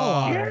 Yeah, they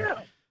all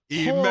are.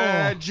 Yeah.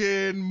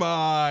 Imagine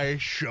my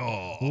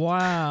show.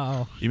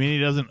 Wow. You mean he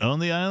doesn't own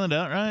the island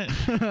outright?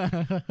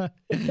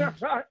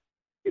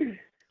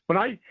 But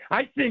I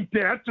think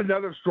that's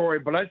another story.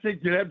 But I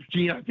think that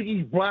Epstein, I think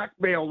he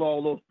blackmailed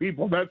all those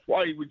people. That's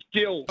why he was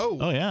killed.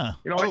 Oh yeah.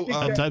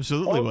 That's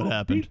absolutely what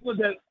happened.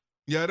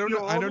 Yeah, I don't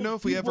know. I don't know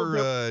if we people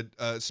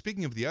ever.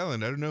 Speaking of the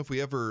island, I don't know if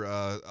we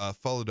ever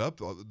followed up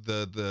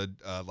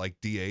the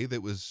DA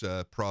that was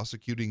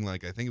prosecuting I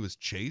think it was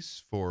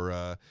Chase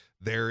for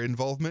their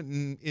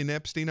involvement in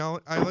Epstein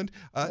Island.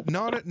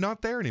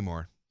 Not there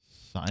anymore.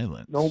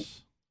 Silence. Nope.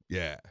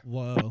 Yeah.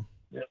 Whoa.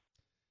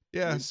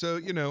 Yeah. So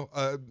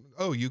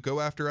you go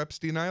after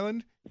Epstein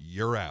Island,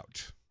 you're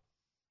out.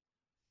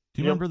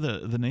 Do you remember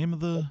the name of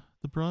the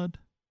broad?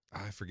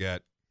 I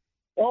forget.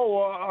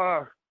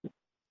 Oh,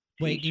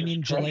 wait, you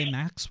mean Ghislaine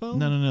Maxwell?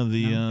 No.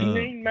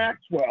 Ghislaine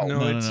Maxwell.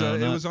 No,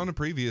 it was on a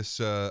previous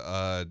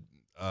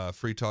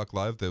Free Talk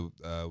Live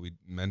that we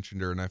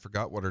mentioned her, and I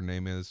forgot what her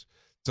name is.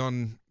 It's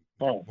on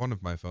one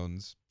of my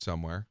phones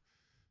somewhere.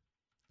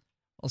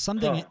 Well,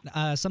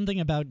 something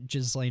about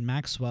Ghislaine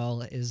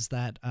Maxwell is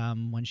that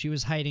when she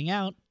was hiding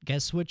out,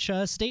 guess which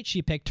state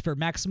she picked for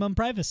maximum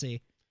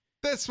privacy?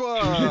 This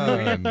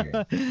one.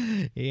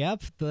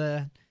 Yep,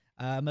 the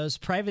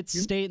most private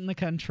state in the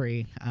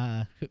country.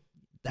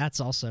 That's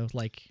also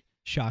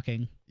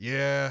shocking.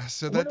 Yeah,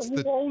 so that's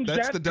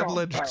the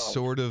double-edged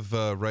sword of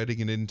writing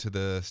it into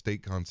the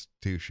state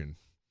constitution.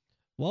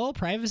 Well,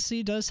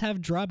 privacy does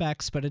have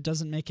drawbacks, but it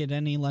doesn't make it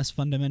any less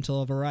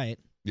fundamental of a right.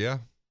 Yeah.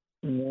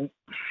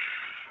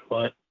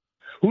 But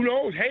who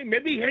knows? Hey,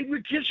 maybe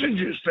Henry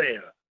Kissinger's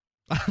there.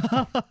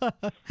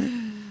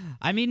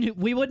 I mean,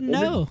 we wouldn't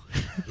know.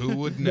 Who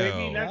would know?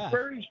 Maybe that's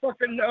where he's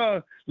fucking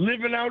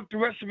living out the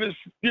rest of his,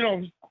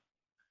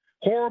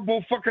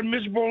 horrible fucking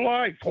miserable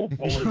life,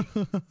 hopefully.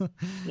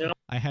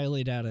 I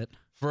highly doubt it.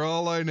 For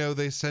all I know,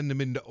 they send him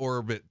into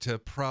orbit to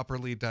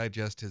properly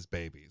digest his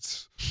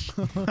babies.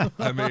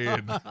 I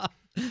mean,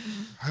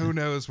 who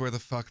knows where the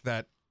fuck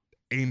that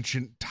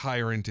ancient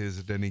tyrant is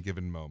at any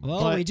given moment.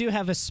 Well, we do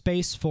have a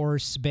Space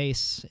Force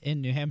base in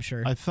New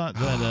Hampshire. I thought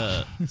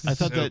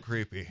that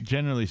creepy.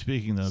 Generally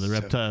speaking, though, the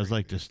reptiles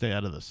like to stay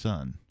out of the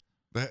sun.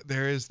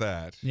 There is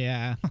that.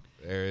 Yeah.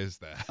 There is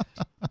that.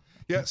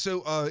 Yeah,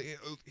 so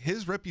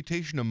his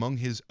reputation among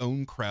his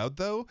own crowd,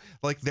 though,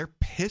 like they're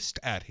pissed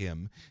at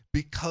him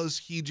because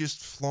he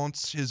just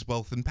flaunts his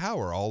wealth and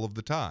power all of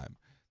the time.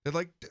 They're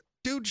like,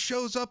 dude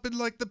shows up in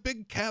like the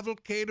big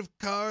cavalcade of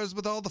cars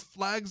with all the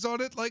flags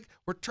on it. Like,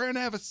 we're trying to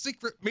have a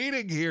secret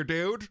meeting here,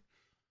 dude.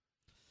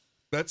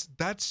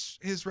 That's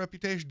his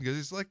reputation, because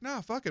he's like, nah,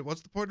 fuck it.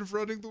 What's the point of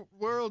running the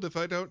world if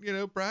I don't,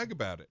 brag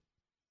about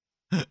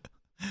it?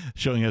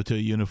 Showing up to a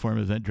uniform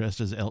event dressed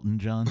as Elton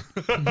John.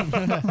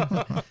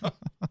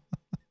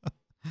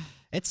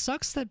 It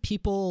sucks that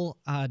people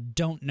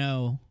don't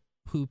know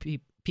who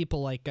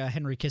people like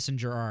Henry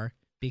Kissinger are,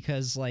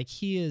 because like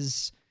he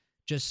is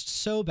just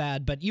so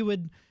bad. But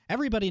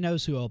everybody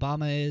knows who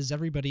Obama is.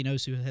 Everybody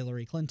knows who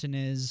Hillary Clinton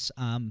is.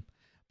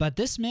 But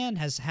this man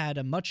has had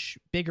a much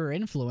bigger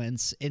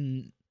influence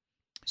in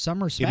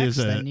some respects. It is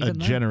than a even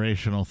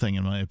generational thing,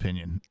 in my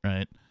opinion,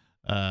 right?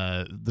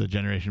 The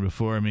generation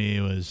before me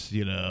was,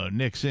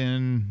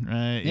 Nixon,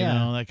 right?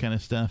 Yeah. That kind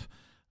of stuff.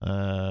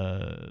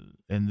 And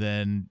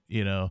then,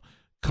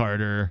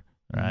 Carter,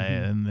 right?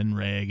 Mm-hmm. And then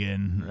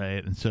Reagan,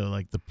 right? And so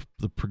like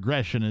the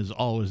progression is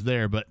always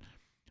there, but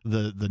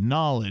the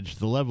knowledge,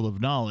 the level of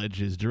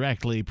knowledge is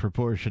directly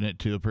proportionate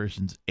to a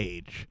person's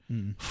age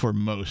for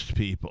most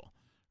people,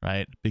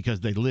 right? Because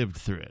they lived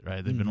through it,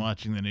 right? They've been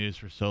watching the news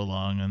for so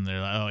long, and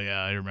they're like, oh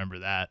yeah, I remember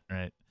that,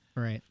 right?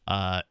 Right.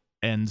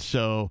 And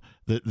so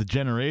the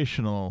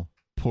generational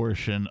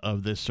portion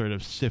of this sort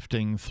of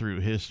sifting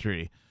through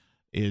history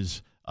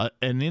is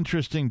an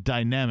interesting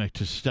dynamic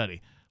to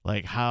study,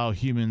 like how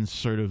humans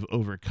sort of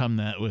overcome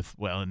that with,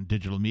 in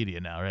digital media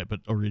now, right?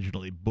 But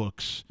originally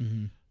books,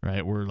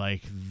 right? Were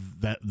like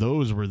that.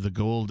 Those were the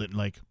golden,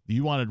 like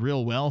you wanted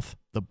real wealth,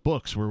 the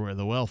books were where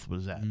the wealth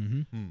was at,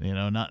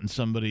 not in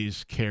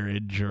somebody's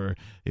carriage or,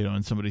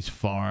 in somebody's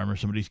farm or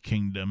somebody's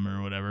kingdom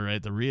or whatever,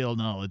 right? The real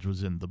knowledge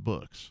was in the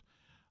books.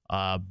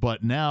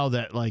 But now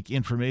that like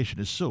information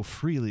is so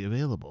freely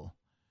available,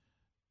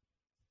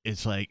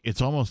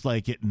 it's almost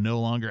like it no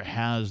longer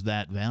has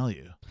that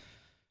value.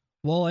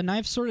 Well, and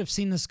I've sort of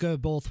seen this go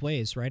both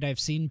ways, right? I've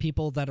seen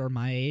people that are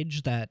my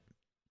age that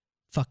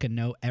fucking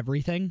know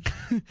everything,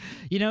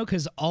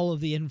 because all of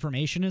the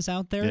information is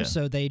out there. Yeah.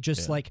 So they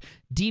just like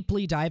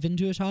deeply dive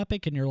into a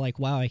topic, and you're like,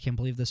 wow, I can't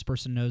believe this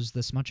person knows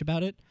this much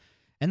about it.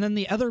 And then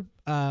the other,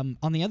 on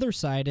the other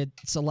side,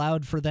 it's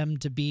allowed for them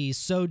to be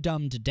so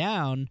dumbed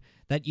down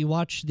that you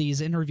watch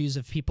these interviews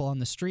of people on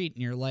the street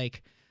and you're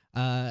like,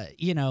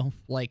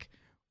 like,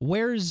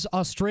 where's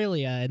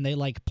Australia? And they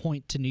like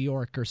point to New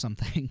York or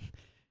something,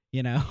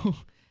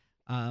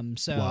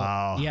 So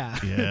wow. Yeah.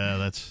 Yeah,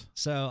 that's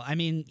so I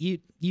mean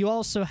you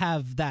also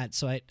have that.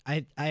 So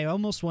I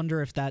almost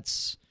wonder if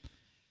that's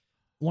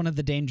one of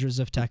the dangers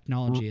of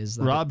technology is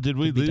that Rob, did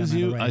we lose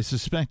you? I I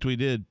suspect we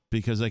did,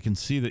 because I can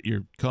see that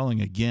you're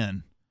calling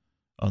again,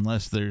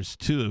 unless there's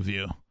two of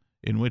you,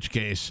 in which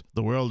case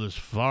the world is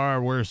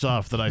far worse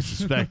off than I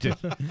suspected.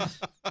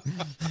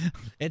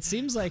 It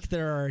seems like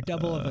there are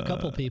double of a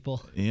couple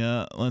people.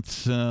 Yeah,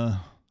 let's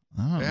I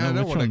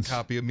don't want a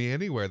copy of me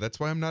anywhere.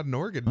 That's why I'm not an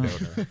organ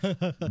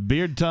donor.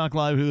 Beard Talk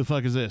Live, who the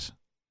fuck is this?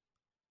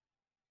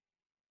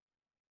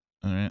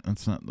 All right,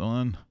 that's not the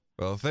one.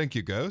 Well, thank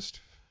you, Ghost.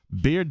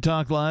 Beard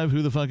Talk Live,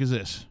 who the fuck is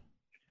this?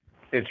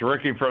 It's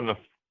Ricky from the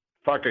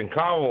fucking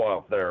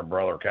Commonwealth there,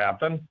 brother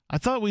captain. I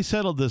thought we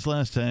settled this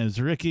last time. It's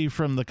Ricky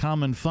from the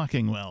Common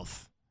Fucking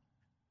Wealth.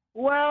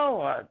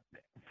 Well,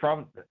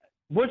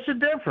 what's the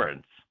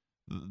difference?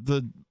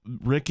 The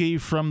Ricky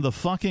from the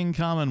fucking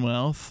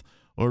Commonwealth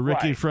or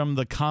Ricky Right. from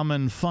the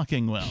Common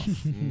Fucking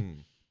Wealth?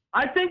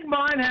 I think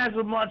mine has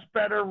a much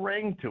better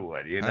ring to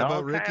it, How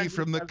about Ricky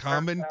from the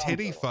Common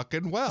Titty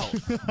Fucking Wealth?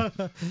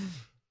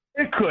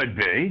 It could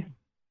be.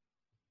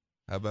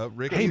 How about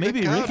Ricky? Hey,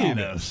 maybe the Ricky Common?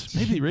 knows.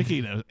 Maybe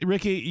Ricky knows.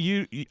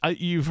 Ricky,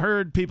 you've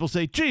heard people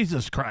say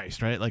Jesus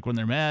Christ, right? Like when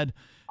they're mad.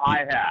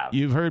 I have.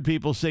 You've heard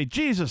people say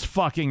Jesus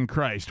fucking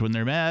Christ when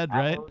they're mad,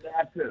 right? I heard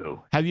that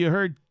too. Have you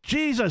heard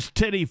Jesus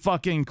titty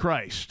fucking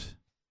Christ?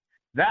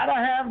 That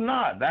I have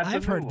not. That's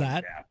I've heard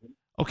that. Captain.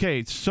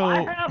 Okay, so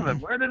I haven't.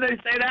 Where did they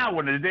say that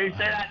one? Did they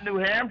say that in New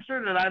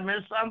Hampshire? Did I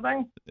miss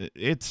something?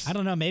 it's. I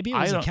don't know. Maybe it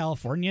was a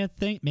California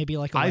thing. Maybe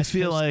like a I West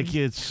feel Coast like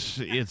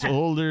thing. it's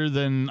older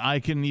than I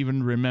can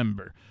even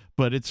remember.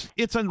 But it's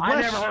a I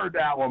less, never heard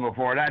that one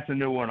before. That's a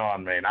new one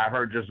on me. And I've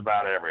heard just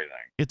about everything.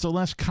 it's a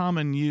less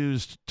common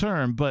used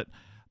term. But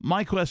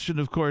My question,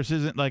 of course,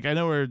 isn't like I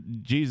know where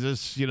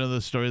Jesus,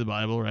 the story of the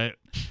Bible, right?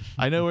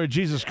 I know where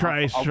Jesus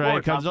Christ, Of right,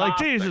 course, comes I'm like not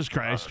Jesus thinking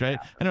Christ, about it, right?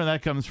 I know where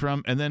that comes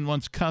from. And then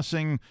once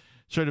cussing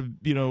sort of,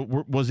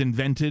 was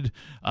invented,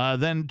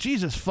 then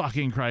Jesus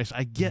fucking Christ.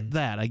 I get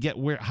that. I get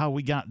how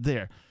we got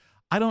there.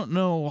 I don't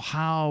know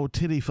how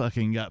titty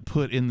fucking got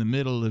put in the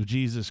middle of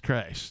Jesus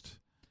Christ.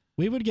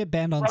 We would get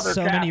banned on Brother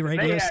so Cap, many they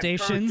radio had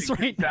stations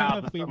cursing right now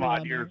if we 2,000 were some odd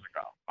on years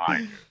there.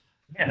 ago.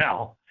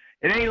 Fine.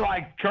 It ain't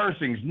like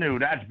cursing's new.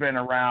 That's been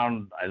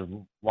around a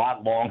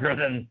lot longer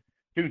than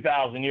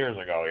 2,000 years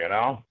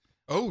ago,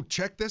 Oh,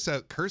 check this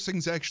out.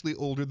 Cursing's actually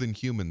older than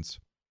humans.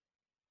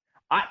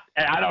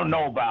 I don't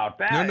know about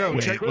that. No,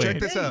 Wait, check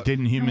this out.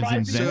 Didn't humans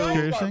invent So-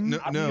 cursing?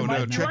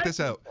 No. Check this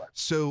out.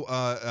 So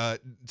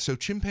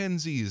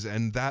chimpanzees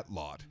and that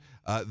lot,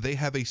 they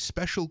have a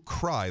special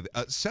cry,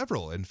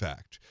 several in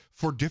fact,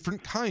 for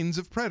different kinds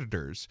of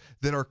predators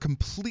that are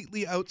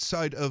completely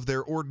outside of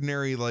their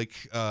ordinary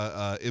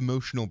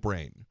emotional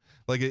brain.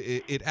 Like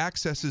it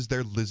accesses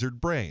their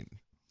lizard brain,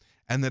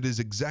 and that is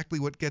exactly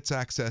what gets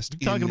accessed.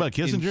 Talking about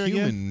Kissinger in again?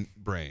 human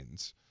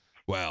brains.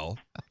 Well.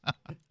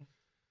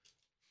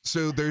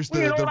 So there's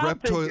Well, you know the what I'm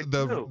thinking,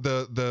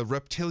 the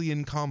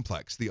reptilian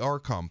complex, the R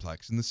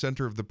complex in the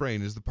center of the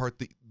brain is the part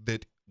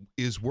that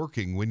is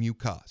working when you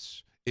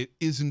cuss. It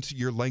isn't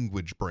your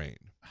language brain.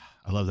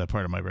 I love that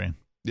part of my brain.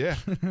 Yeah.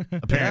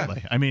 Apparently.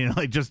 Yeah. I mean,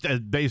 just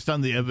based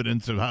on the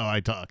evidence of how I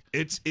talk.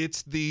 It's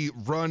the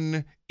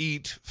run,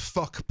 eat,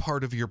 fuck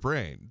part of your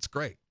brain. It's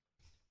great.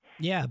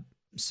 Yeah.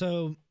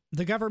 So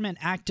the government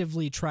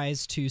actively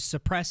tries to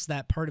suppress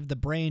that part of the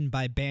brain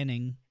by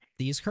banning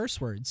these curse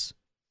words.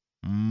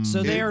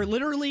 So they are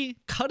literally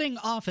cutting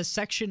off a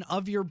section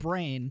of your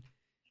brain,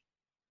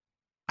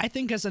 I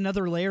think, as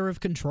another layer of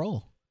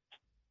control.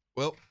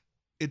 Well,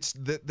 it's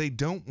that they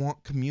don't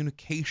want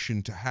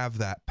communication to have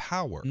that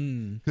power.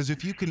 Because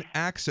if you can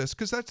access,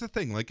 because that's the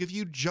thing, like if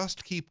you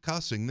just keep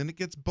cussing, then it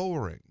gets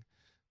boring.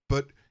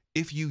 But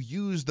if you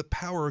use the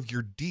power of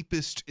your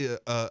deepest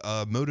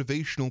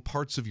motivational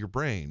parts of your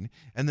brain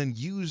and then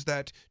use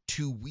that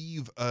to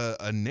weave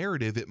a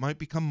narrative, it might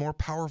become more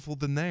powerful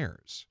than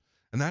theirs.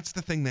 And that's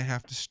the thing they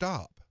have to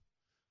stop.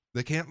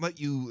 They can't let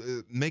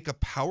you make a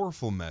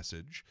powerful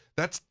message.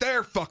 That's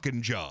their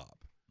fucking job.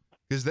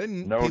 Because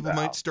then people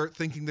might start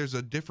thinking there's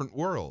a different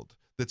world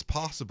that's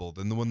possible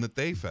than the one that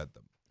they fed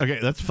them. Okay,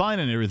 that's fine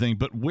and everything,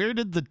 but where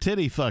did the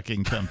titty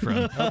fucking come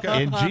from?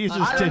 Okay. In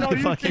Jesus titty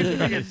fucking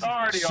Christ.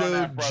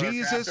 So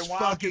Jesus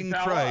fucking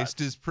Christ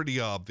is pretty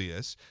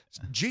obvious.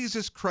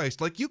 Jesus Christ,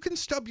 like you can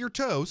stub your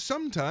toe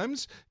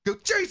sometimes. Go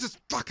Jesus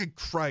fucking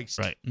Christ.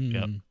 Right.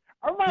 Yep.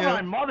 I remember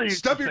my mother used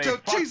stub to your say, toe.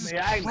 "Fuck Jesus me,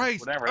 Agnes,"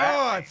 Christ. whatever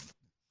that means.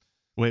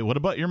 Wait, what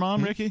about your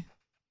mom, Ricky?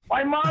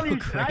 My mom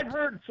used to, I've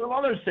heard some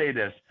others say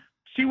this.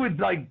 She would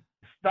like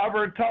stub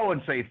her toe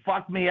and say,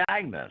 "Fuck me,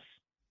 Agnes."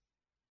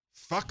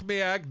 Fuck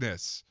me,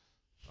 Agnes.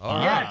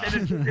 Yes,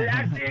 and it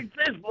actually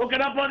exists. Look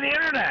it up on the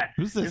internet.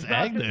 Who's this It's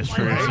not Agnes just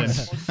my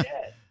person?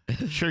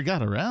 mom. Sure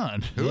got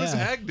around. Who is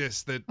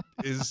Agnes that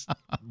is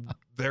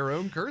their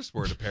own curse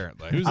word,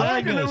 apparently? Who's I don't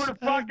even know Agnes? who the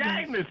fuck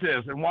Agnes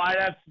is and why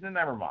that's,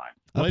 never mind.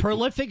 A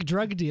prolific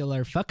drug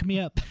dealer. Fuck me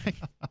up.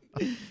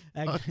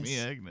 Fuck me,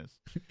 Agnes.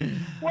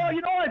 Well,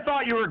 I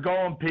thought you were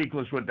going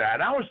peakless with that.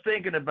 I was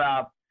thinking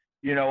about,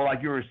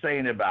 like you were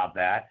saying about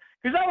that.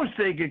 Because I was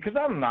thinking, because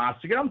I'm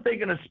Gnostic, and I'm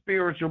thinking of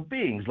spiritual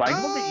beings. Like,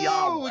 look at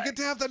Yahweh. we get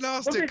to have the Look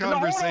Gnostic at- no,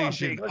 hold on,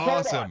 conversation. Peakless, hold on.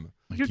 Awesome.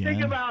 You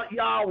think about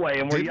Yahweh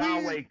and where Did we?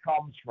 Yahweh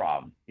comes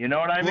from. You know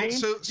what I Well, mean?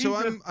 so These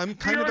are I'm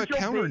kind of a spiritual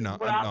counter beings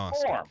without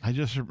Gnostic. form. I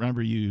just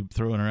remember you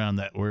throwing around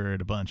that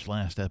word a bunch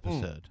last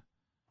episode.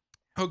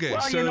 Okay,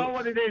 Well, so you know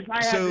what it is?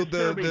 I have so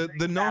disturbing the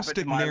things Gnostic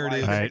happen in my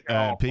narrative. life. All They right, get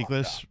all fucked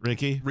Peakless, up.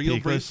 Ricky, Real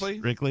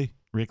Peakless, briefly?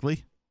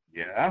 Rickley.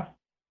 Yeah.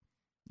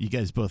 You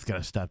guys both got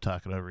to stop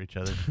talking over each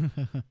other.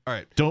 All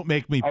right. Don't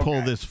make me pull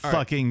Okay. this All right.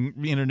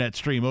 fucking internet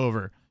stream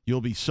over.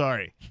 You'll be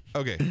sorry.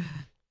 Okay.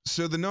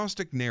 So the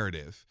Gnostic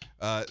narrative,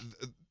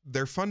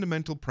 their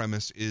fundamental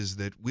premise is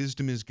that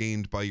wisdom is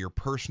gained by your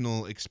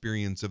personal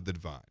experience of the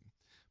divine.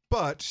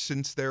 But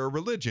since they're a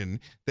religion,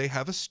 they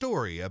have a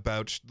story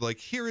about, like,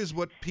 here is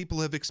what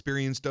people have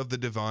experienced of the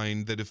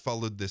divine that have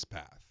followed this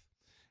path.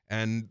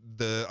 And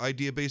the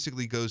idea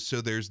basically goes, so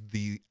there's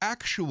the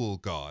actual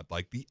God,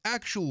 like the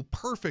actual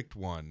perfect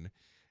one,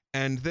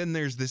 and then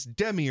there's this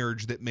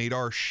demiurge that made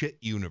our shit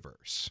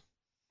universe.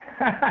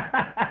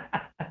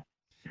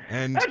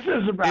 And That's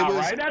just about it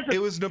was, right. That's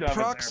it was an shove it there,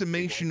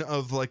 approximation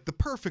of like the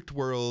perfect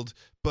world,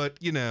 but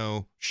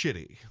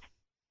shitty.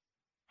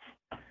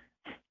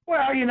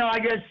 Well, I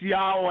guess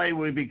Yahweh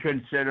would be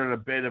considered a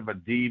bit of a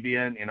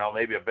deviant,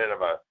 maybe a bit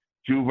of a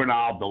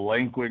juvenile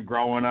delinquent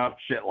growing up,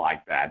 shit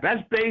like that.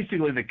 That's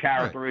basically the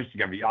characteristic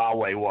of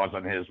Yahweh was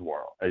on his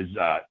world, his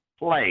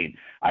plane.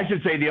 I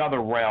should say the other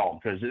realm,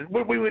 because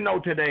what we would know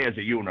today as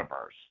a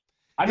universe.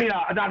 I mean,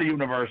 not a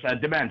universe, a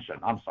dimension.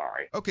 I'm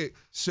sorry. Okay,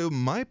 so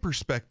my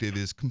perspective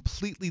is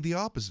completely the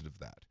opposite of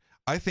that.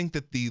 I think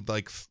that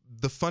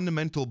the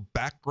fundamental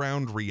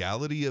background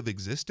reality of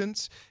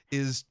existence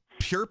is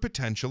pure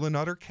potential and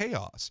utter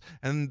chaos.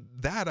 And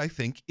that, I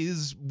think,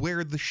 is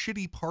where the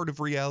shitty part of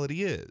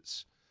reality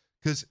is.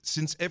 Because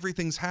since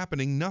everything's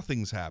happening,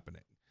 nothing's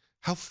happening.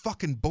 How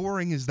fucking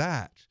boring is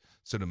that?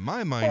 So to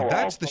my mind,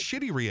 that's the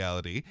shitty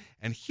reality.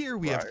 And here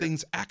we have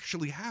things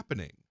actually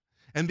happening.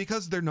 And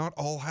because they're not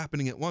all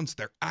happening at once,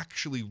 they're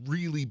actually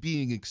really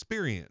being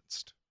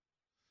experienced.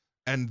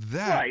 And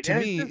that, to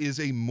me, is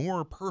a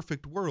more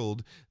perfect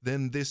world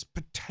than this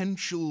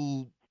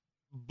potential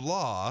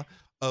blah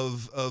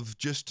of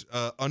just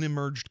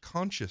unemerged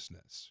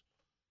consciousness.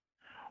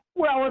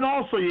 Well, and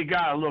also you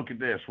got to look at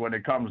this when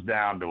it comes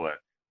down to it.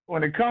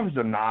 When it comes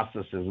to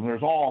Gnosticism,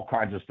 there's all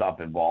kinds of stuff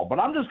involved. But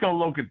I'm just going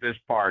to look at this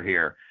part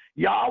here.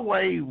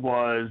 Yahweh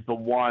was the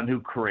one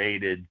who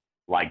created,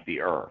 like,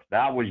 the earth.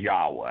 That was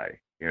Yahweh,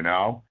 you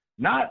know?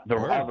 Not the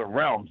other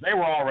realms. They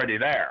were already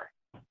there,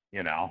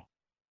 you know?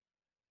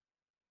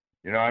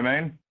 You know what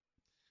I mean?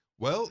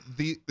 Well,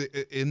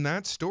 in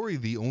that story,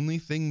 the only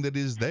thing that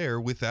is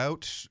there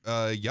without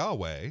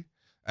Yahweh,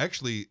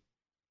 actually,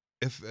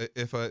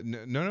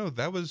 no,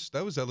 that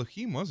was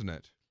Elohim, wasn't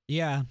it?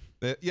 Yeah.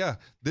 Yeah,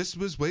 this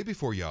was way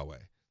before Yahweh.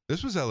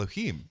 This was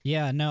Elohim.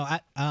 Yeah, no,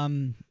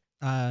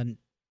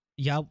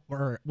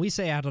 or we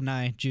say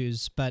Adonai,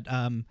 Jews, but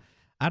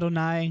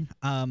Adonai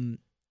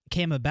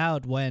came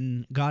about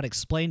when God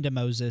explained to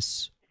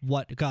Moses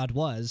what God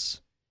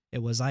was.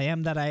 It was I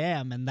am that I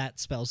am, and that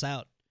spells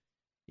out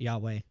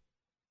Yahweh.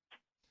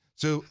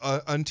 So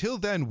until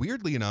then,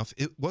 weirdly enough,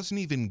 it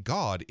wasn't even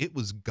God; it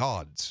was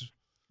gods.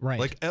 Right.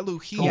 Like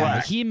Elohim. Yeah,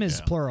 Elohim is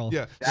plural.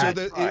 Yeah. So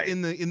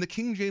in the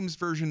King James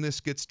version,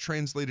 this gets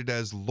translated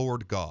as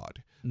Lord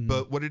God.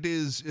 But what it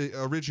is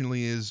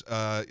originally is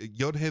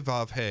Yod He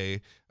Vav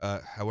He,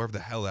 however the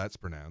hell that's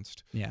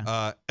pronounced.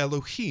 Yeah.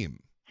 Elohim,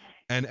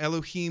 and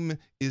Elohim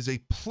is a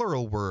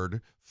plural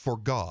word for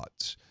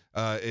gods.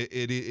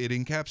 It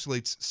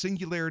encapsulates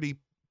singularity,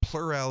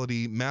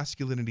 plurality,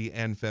 masculinity,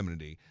 and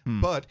femininity.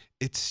 But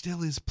it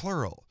still is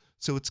plural.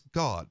 So it's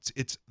gods.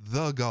 It's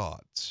the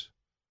gods.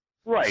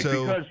 Right,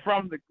 because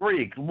from the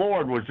Greek,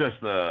 Lord was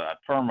just a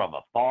term of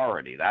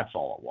authority. That's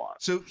all it was.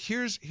 So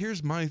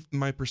here's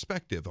my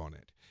perspective on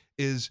it,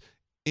 is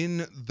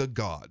in the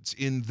gods,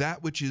 in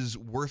that which is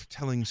worth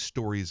telling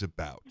stories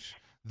about,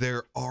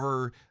 there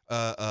are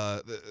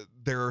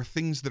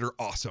things that are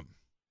awesome.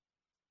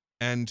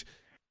 And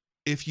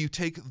if you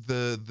take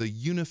the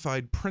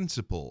unified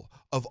principle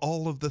of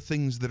all of the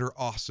things that are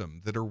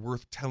awesome, that are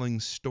worth telling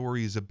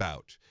stories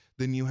about,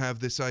 then you have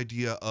this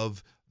idea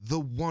of the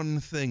one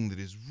thing that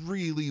is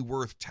really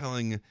worth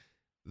telling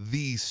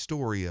the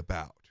story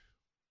about.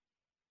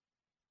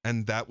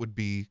 And that would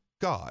be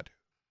God,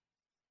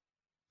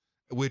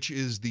 which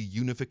is the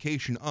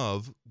unification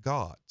of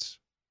gods.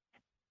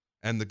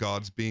 And the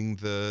gods being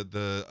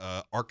the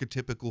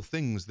archetypical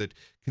things that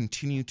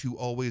continue to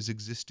always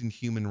exist in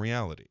human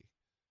reality.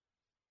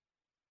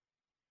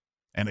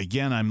 And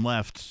again, I'm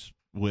left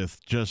with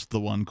just the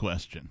one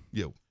question.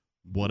 Yo.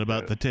 What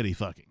about the titty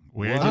fucking?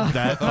 Where did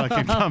that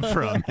fucking come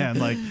from, man?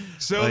 Like,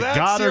 so like that's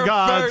God your or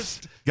gods,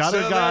 first, God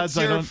or gods. That's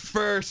your I don't,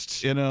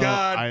 first you know,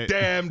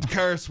 goddamned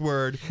curse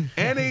word.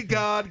 Any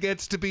god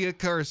gets to be a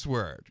curse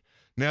word.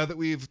 Now that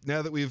we've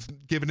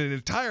given an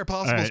entire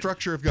possible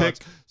structure of gods,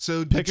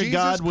 so the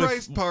Jesus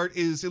Christ part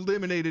is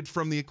eliminated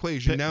from the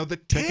equation. Now the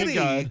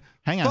titty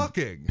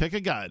fucking. Pick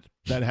a god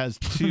that has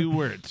two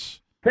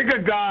words. Pick a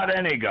god,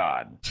 any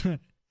god.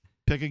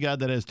 Pick a god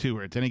that has two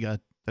words. Any god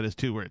that has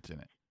two words in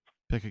it.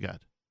 Pick a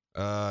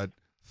god.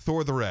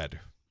 Thor the Red.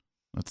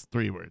 That's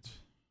three words.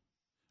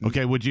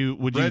 Okay, would you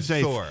Red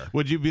say Thor?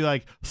 Would you be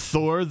like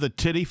Thor the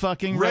titty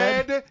fucking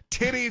Red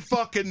titty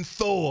fucking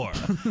Thor?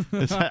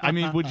 I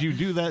mean, would you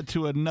do that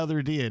to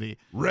another deity?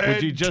 Red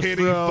would you just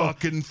titty throw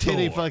fucking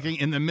titty Thor? fucking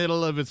in the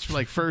middle of its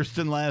like first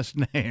and last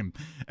name,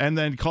 and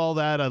then call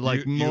that a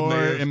like more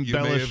embellished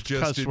you may have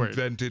just cuss word?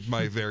 invented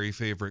my very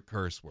favorite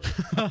curse word.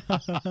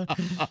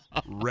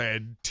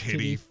 Red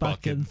titty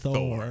fucking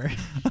Thor.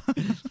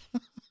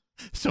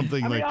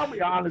 Something like I'll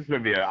be honest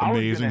with you.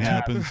 amazing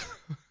happens.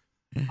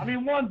 I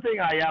mean, one thing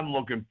I am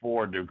looking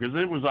forward to, because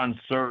it was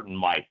uncertain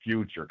my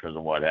future because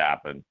of what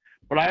happened,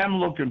 but I am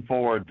looking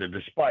forward to,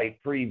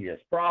 despite previous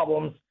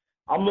problems,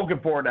 I'm looking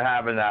forward to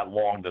having that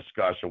long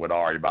discussion with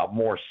Ari about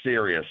more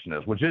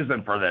seriousness, which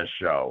isn't for this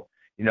show.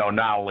 You know,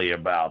 not only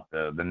about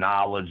the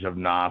knowledge of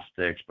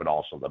Gnostics, but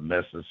also the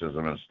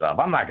mysticism and stuff.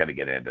 I'm not going to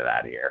get into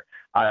that here.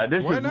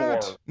 This Why is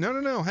not?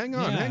 more. No. Hang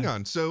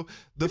on. So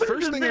the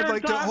first thing I'd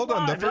like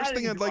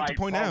to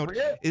point out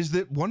is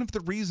that one of the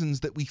reasons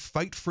that we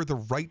fight for the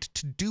right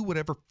to do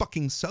whatever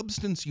fucking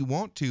substance you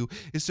want to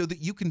is so that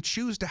you can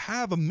choose to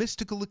have a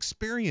mystical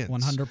experience.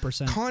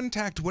 100%.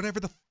 Contact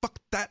whatever the fuck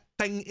that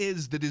thing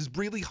is that is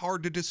really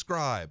hard to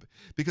describe,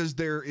 because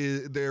there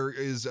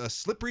is a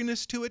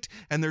slipperiness to it,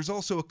 and there's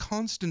also a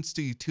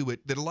constancy to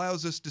it that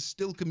allows us to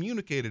still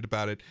communicate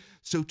about it.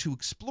 So to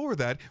explore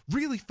that,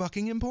 really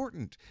fucking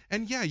important.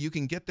 And yeah, you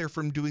can get there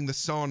from doing the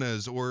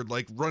saunas or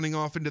like running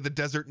off into the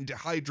desert and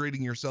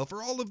dehydrating yourself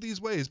or all of these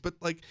ways, but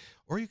like,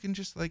 or you can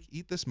just like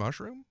eat this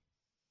mushroom.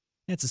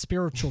 It's a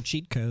spiritual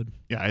cheat code.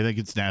 Yeah, I think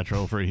it's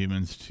natural for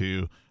humans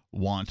to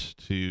want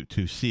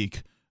to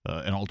seek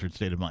an altered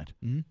state of mind.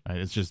 Right?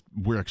 It's just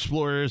we're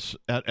explorers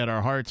at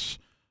our hearts.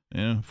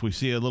 You know, if we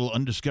see a little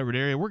undiscovered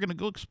area, we're going to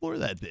go explore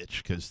that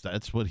bitch because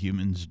that's what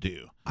humans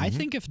do. I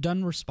think if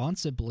done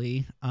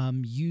responsibly,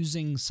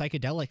 using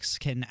psychedelics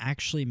can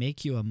actually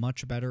make you a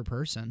much better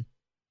person.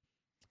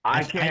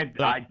 I think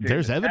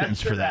there's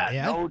evidence for that.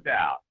 No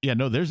doubt. Yeah,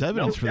 no, there's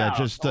evidence for that.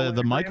 Just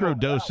the micro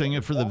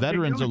dosing for the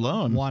veterans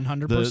alone.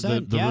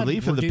 100%. The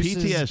relief of the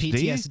reduces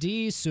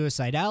PTSD.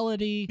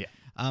 Suicidality. Yeah.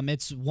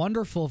 It's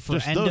wonderful for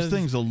just those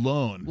things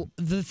alone. Well,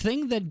 the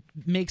thing that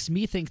makes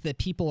me think that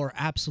people are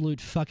absolute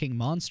fucking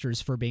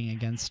monsters for being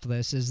against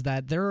this is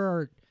that there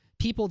are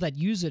people that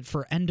use it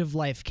for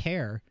end-of-life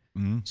care.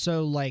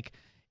 So, like,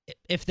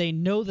 if they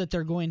know that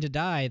they're going to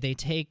die, they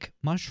take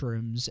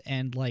mushrooms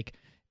and, like,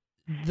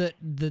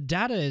 the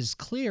data is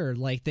clear.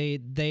 Like,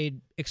 they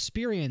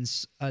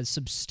experience a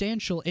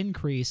substantial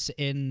increase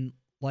in,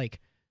 like,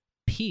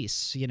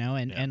 peace, you know,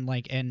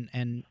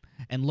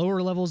 and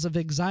lower levels of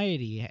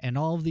anxiety and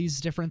all of these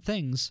different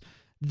things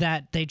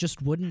that they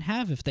just wouldn't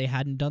have if they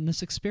hadn't done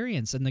this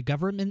experience, and the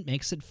government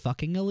makes it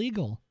fucking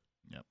illegal.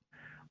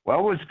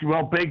 Well,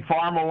 Big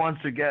Pharma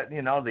wants to get,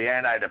 you know, the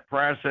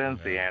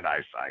antidepressants, the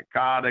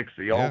antipsychotics,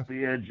 the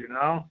opiates, you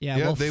know?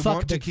 Yeah, they fuck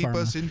want to Big keep Pharma.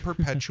 us in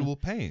perpetual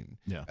pain.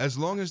 Yeah. As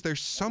long as there's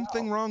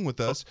something wrong with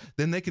us,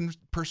 then they can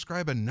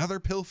prescribe another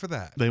pill for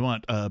that. They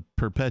want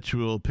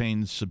perpetual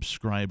pain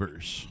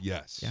subscribers.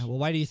 Yes. Yeah, well,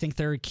 why do you think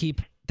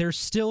they're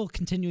still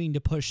continuing to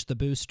push the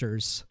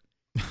boosters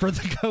for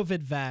the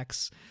COVID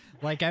vax?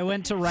 Like, I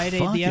went to Rite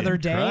Aid the other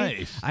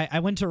day.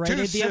 I went to Rite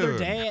Aid the other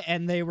day,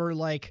 and they were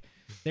like,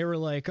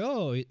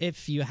 oh,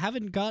 if you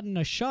haven't gotten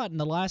a shot in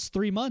the last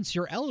 3 months,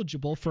 you're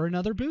eligible for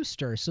another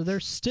booster. So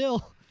they're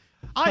still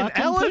I'm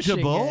fucking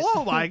eligible. pushing it.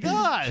 Oh my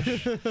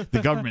gosh.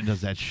 The government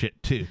does that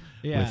shit too.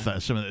 Yeah.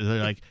 With some of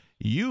they're like,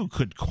 you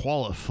could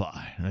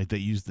qualify, right? They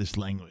use this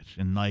language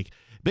and like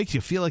makes you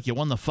feel like you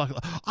won the fuck.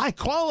 I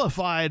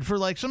qualified for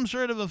like some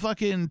sort of a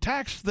fucking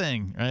tax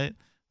thing, right?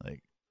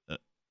 Like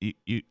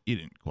you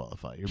didn't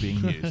qualify. You're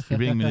being used. You're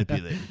being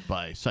manipulated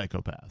by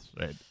psychopaths,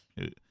 right?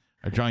 Who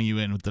are drawing you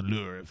in with the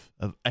lure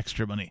of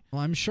extra money.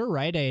 Well, I'm sure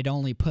Rite Aid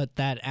only put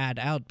that ad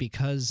out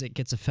because it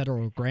gets a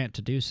federal grant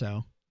to do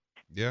so.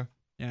 Yeah.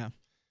 Yeah.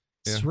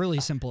 It's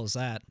really simple as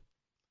that.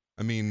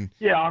 I mean,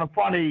 on a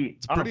funny,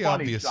 it's a pretty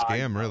obvious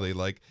side, scam, really.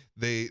 Like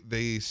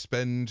they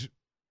spend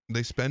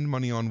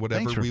money on whatever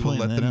Thanks for we will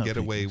let pointing them that out, get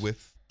away Features.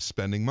 with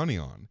spending money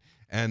on.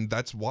 And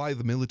that's why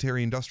the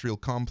military-industrial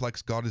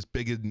complex got as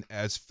big and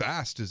as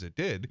fast as it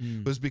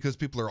did, was because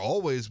people are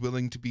always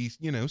willing to be,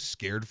 you know,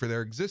 scared for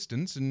their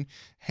existence and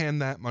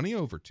hand that money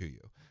over to you.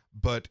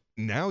 But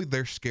now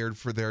they're scared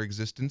for their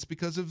existence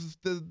because of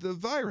the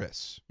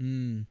virus.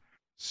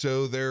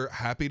 So they're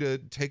happy to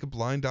take a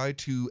blind eye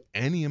to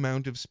any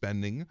amount of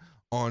spending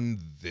on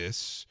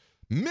this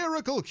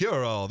miracle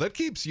cure-all that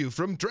keeps you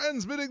from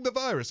transmitting the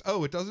virus.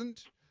 Oh, it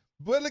doesn't?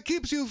 Well, it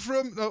keeps you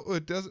from... Oh,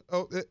 it doesn't?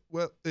 Oh,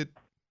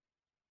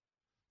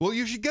 Well,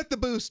 you should get the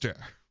booster.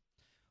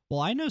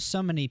 Well, I know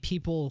so many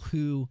people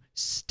who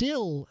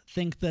still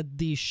think that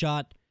the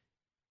shot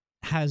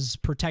has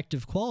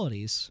protective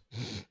qualities.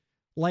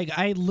 Like,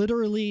 I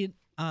literally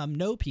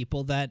know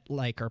people that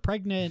like are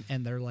pregnant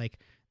and they're like,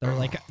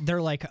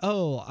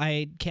 oh,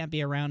 I can't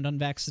be around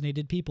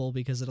unvaccinated people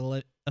because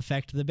it'll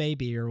affect the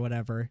baby or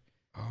whatever.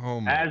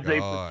 Oh my As they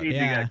God. proceed to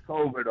get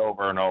COVID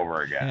over and over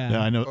again. Yeah,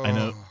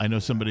 I know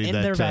somebody And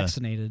that they're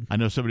vaccinated. I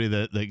know somebody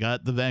that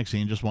got the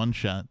vaccine, just one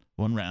shot,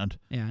 one round.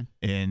 Yeah.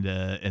 And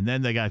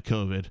then they got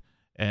COVID,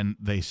 and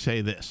they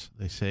say this.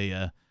 They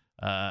say,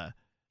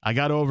 I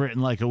got over it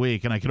in like a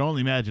week, and I can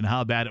only imagine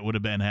how bad it would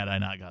have been had I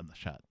not gotten the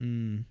shot.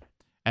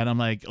 And I'm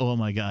like, oh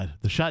my God,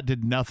 the shot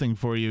did nothing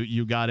for you.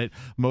 You got it.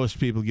 Most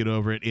people get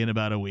over it in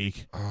about a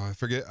week. Oh, I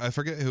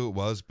forget who it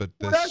was, but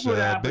Well, this that's what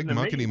happened big to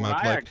me muckety when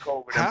muck, I had like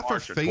COVID in half her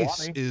March of face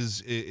 20.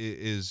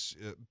 is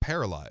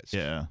paralyzed.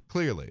 Yeah,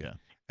 clearly. Yeah.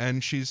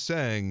 And she's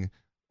saying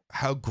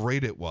how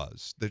great it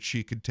was that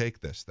she could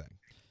take this thing.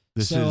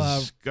 This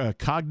is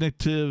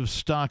cognitive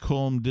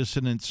Stockholm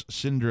dissonance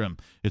syndrome.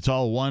 It's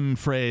all one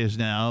phrase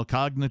now,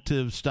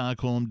 cognitive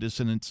Stockholm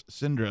dissonance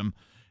syndrome.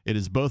 It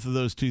is both of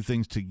those two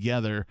things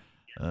together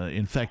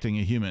infecting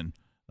a human,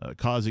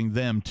 causing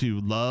them to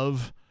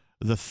love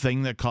the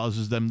thing that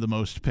causes them the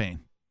most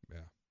pain.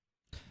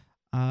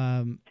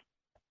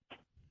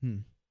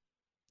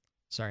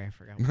 Sorry, I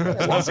forgot.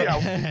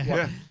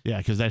 Yeah,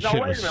 because that shit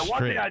was One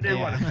straight. thing I did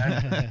want to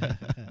mention.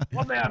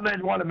 One thing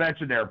I want to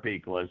mention there,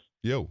 Peakless,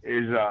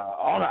 is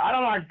I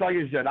don't like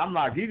you said. I'm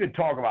not. You could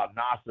talk about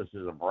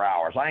Gnosticism for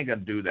hours. I ain't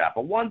gonna do that.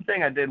 But one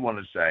thing I did want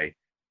to say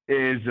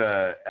is,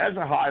 as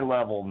a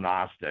high-level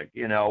Gnostic,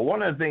 you know,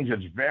 one of the things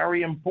that's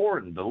very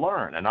important to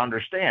learn and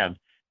understand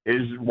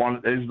is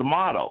the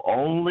motto: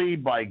 only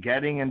by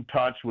getting in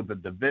touch with the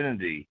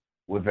divinity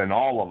within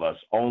all of us,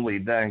 only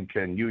then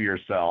can you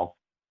yourself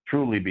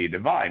truly be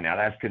divine. Now,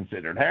 that's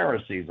considered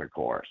heresies, of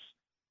course,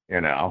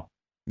 you know.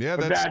 Yeah,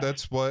 But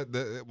that's what.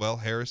 Well,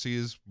 heresy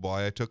is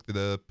why I took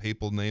the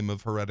papal name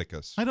of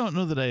Hereticus. I don't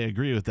know that I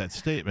agree with that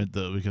statement,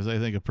 though, because I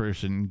think a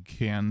person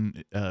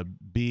can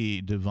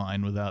be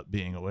divine without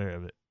being aware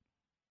of it.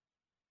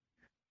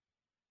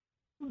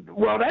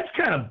 Well, that's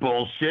kind of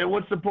bullshit.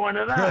 What's the point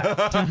of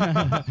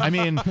that? I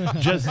mean,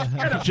 just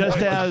as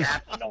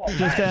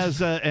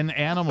an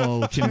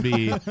animal can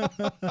be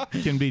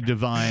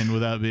divine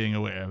without being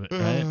aware of it,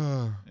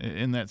 right?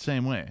 In that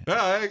same way.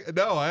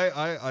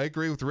 I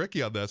agree with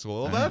Ricky on this.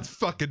 Well, that's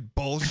fucking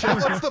bullshit.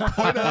 What's the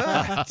point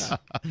of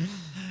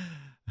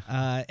that?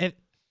 I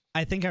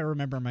think I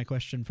remember my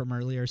question from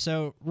earlier.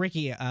 So,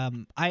 Ricky,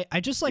 I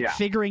just like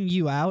figuring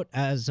you out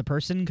as a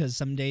person, because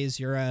some days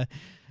you're a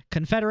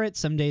Confederate,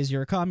 some days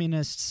you're a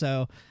communist.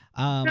 So, dude,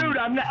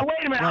 I'm not.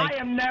 Wait a minute, I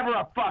am never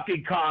a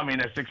fucking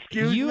communist.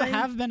 Excuse me. You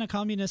have been a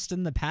communist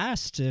in the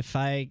past, if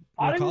I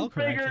recall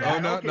correctly. Oh,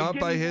 not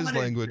by his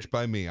language,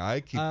 by me. I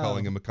keep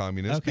calling him a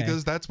communist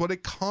because that's what a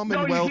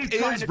commonwealth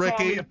is,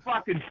 Ricky. A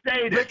fucking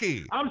status.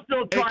 Ricky, I'm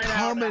still trying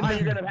out how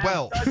you're gonna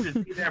have judges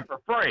be there for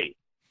free.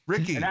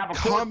 Ricky,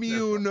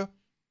 communal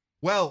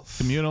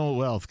wealth,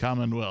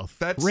 commonwealth.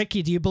 That's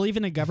Ricky. Do you believe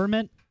in a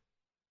government?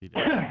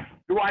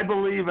 Do I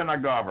believe in a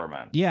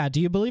government? Yeah,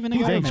 do you believe in a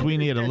government? Thinks we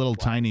need a little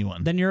tiny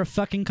one. Then you're a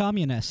fucking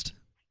communist.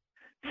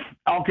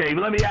 Okay,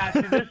 let me ask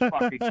you this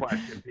fucking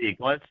question,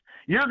 Peaklets.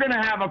 You're going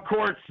to have a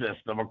court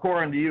system,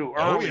 according to you.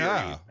 Oh,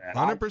 yeah,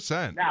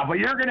 100%. Now, but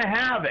you're going to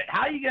have it.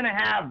 How are you going to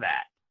have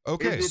that?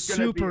 Okay,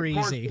 super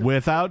easy.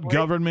 Without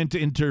government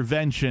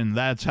intervention,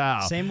 that's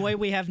how. Same way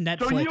we have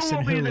Netflix so you will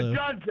and be Hulu. the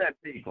judge then,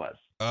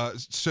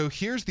 Peaklets. So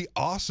here's the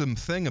awesome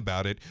thing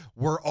about it.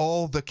 We're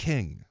all the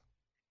king.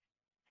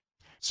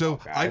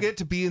 So I get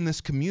to be in this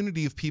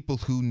community of people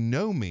who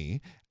know me,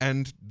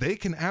 and they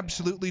can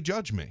absolutely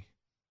judge me.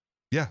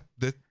 Yeah,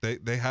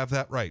 they have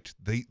that right.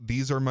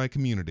 These are my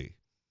community.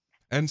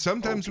 And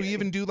sometimes we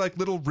even do like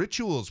little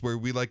rituals where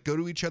we like go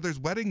to each other's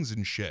weddings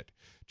and shit,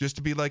 just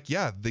to be like,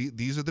 yeah,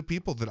 these are the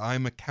people that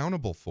I'm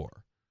accountable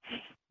for.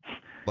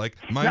 Like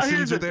my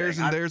sins are theirs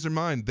and theirs are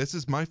mine. This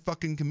is my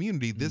fucking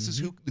community. This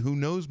is who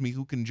knows me,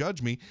 who can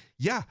judge me.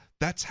 Yeah,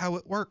 that's how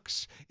it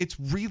works. It's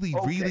really,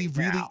 really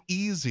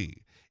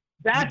easy.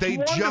 They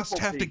just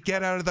have to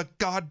get out of the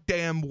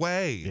goddamn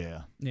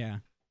way. Yeah.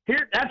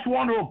 Here, that's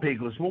wonderful,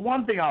 Peaklets. Well,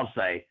 one thing I'll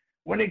say,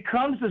 when it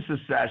comes to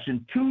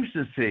secession, to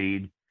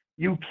secede,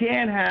 you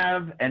can't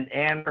have an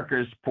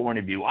anarchist point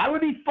of view. I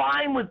would be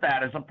fine with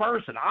that as a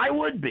person. I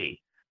would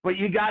be. But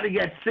you got to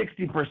get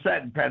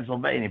 60% in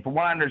Pennsylvania. From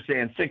what I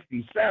understand,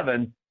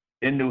 67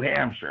 in New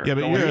Hampshire. Yeah,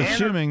 but you're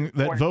assuming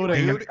that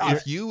voting... Dude,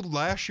 if you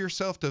lash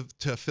yourself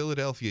to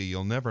Philadelphia,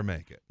 you'll never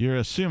make it. You're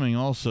assuming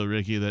also,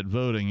 Ricky, that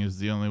voting is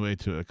the only way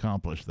to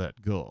accomplish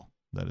that goal.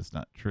 That is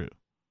not true.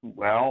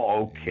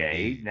 Well,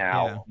 okay.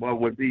 Now,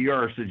 what would be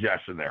your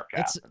suggestion there,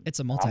 Captain? It's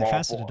a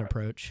multifaceted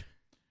approach.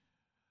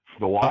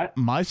 The what?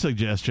 My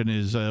suggestion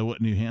is what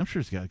New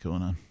Hampshire's got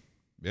going on.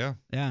 Yeah.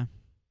 Yeah.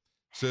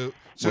 So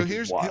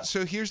here's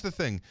the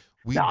thing.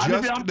 Hold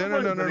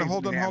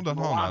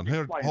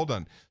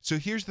on. So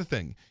here's the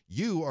thing.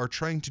 You are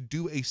trying to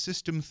do a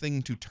system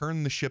thing to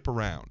turn the ship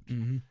around.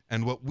 Mm-hmm.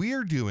 And what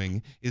we're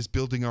doing is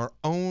building our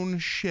own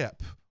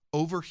ship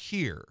over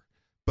here.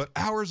 But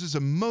ours is a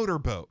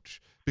motorboat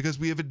because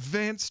we have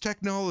advanced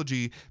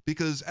technology,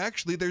 because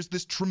actually there's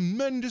this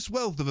tremendous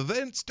wealth of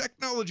advanced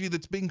technology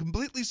that's being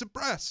completely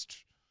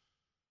suppressed.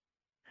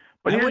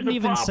 But I wouldn't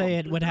even say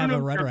it would have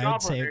a rudder.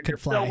 I'd say it could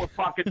fly. With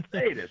fucking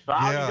status. So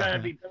how are you going to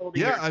be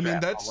building I mean,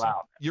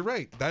 you're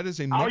right. That is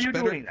a much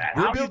better.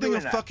 We're building a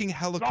fucking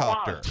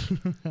helicopter.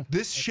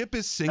 This ship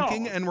is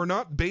sinking, and we're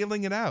not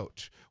bailing it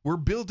out. We're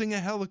building a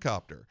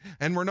helicopter,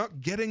 and we're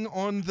not getting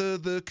on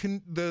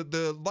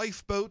the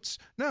lifeboats.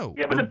 No,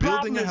 yeah, but we're the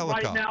building a problem is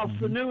helicopter. right now,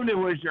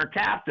 Sununu is your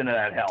captain of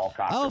that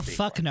helicopter. Oh,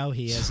 fuck no,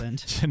 he isn't.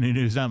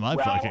 Sununu's not my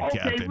fucking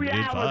captain.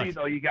 Reality,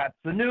 though, you got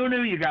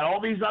Sununu, you got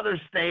all these other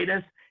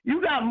status. You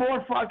got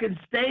more fucking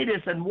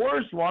status and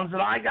worse ones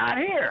than I got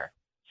here.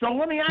 So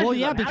let me ask you. Well,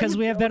 yeah, because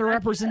we have better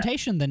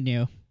representation than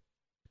you.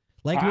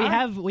 Like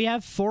we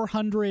have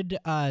 400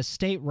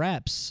 state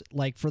reps,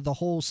 like for the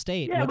whole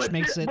state, which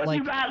makes it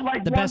like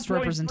the best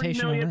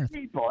representation on earth.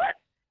 People.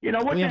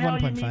 What we the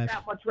have hell 1.5. you need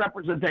that much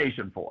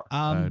representation for?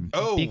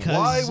 Because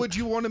why would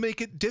you want to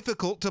make it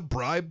difficult to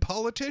bribe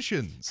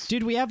politicians?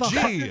 Dude, we have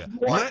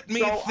let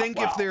me think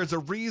if there's a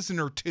reason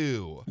or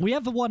two. We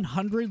have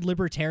 100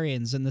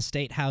 libertarians in the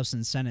state house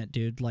and senate,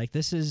 dude. Like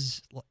this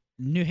is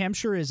New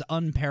Hampshire is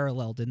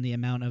unparalleled in the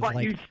amount of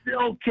you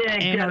still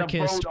can't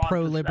anarchist, get a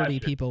pro-liberty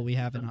people we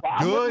have in.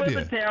 Good.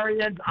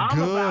 Libertarians.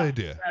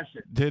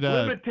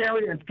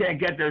 Libertarians can't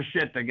get their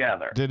shit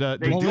together.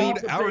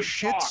 Our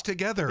shit's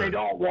together. They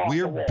don't walk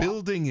We're the walk.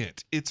 building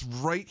it. It's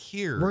right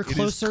here. We're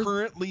closer. It is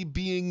currently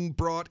being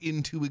brought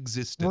into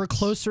existence. We're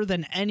closer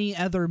than any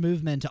other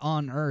movement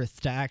on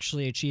earth to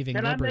actually achieving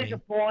liberty. Can I make a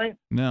point?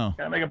 No.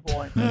 Can I make a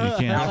point? No, you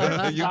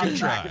can't. You can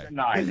try.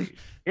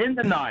 In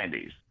the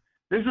 90s,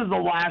 this is the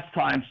last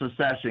time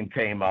secession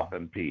came up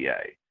in PA.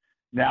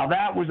 Now,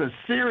 that was a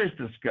serious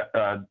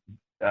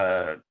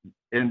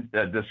in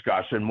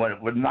discussion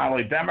with not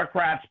only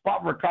Democrats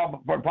but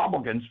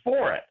Republicans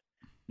for it.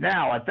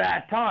 Now, at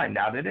that time,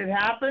 did it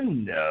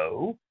happen?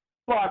 No.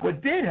 But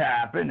what did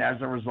happen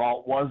as a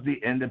result was the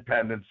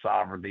Independent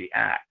Sovereignty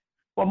Act.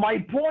 But my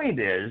point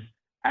is,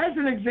 as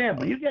an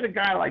example, you get a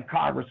guy like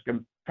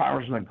Congressman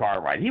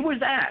Cartwright. He was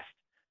asked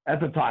at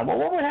the time, well,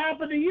 what would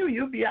happen to you?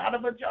 You'd be out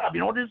of a job.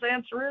 You know what his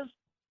answer is?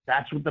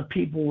 That's what the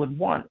people would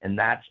want, and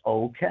that's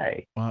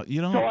okay. Well,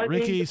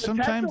 Ricky,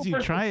 sometimes you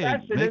try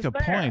and make a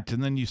point,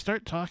 and then you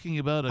start talking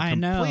about a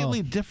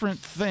completely different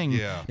thing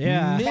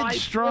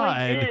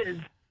mid-stride. My point is,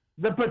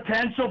 the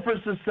potential for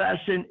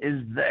secession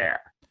is there.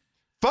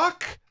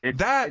 Fuck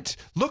that.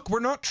 Look,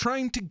 we're not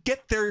trying to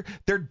get their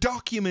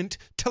document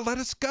to let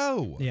us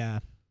go. Yeah.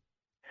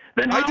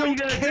 Then I don't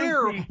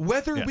care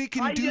whether we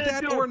can do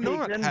that or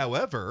not.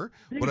 However,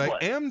 what I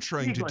am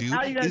trying to do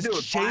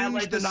is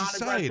change the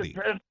society.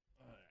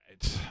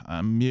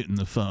 I'm muting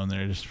the phone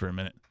there just for a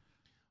minute.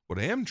 What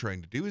I am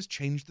trying to do is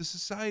change the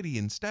society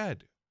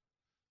instead.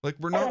 Like,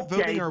 we're not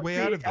voting our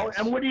way out of this.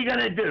 And what are you going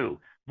to do?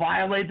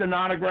 Violate the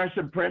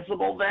non-aggression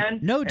principle then?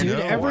 No, dude.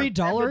 Every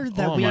dollar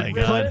that we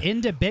put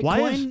into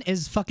Bitcoin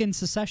is fucking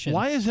secession.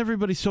 Why is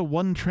everybody so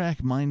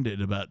one-track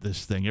minded about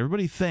this thing?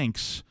 Everybody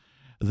thinks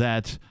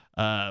that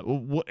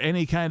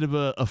any kind of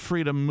a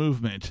freedom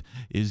movement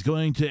is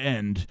going to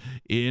end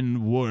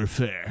in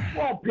warfare.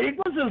 Well,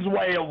 Peoples'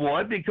 way it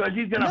would, because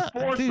he's going to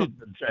force them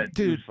to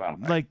do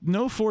something. Like,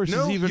 no force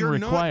is even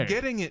required. No, you're not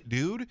getting it,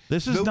 dude.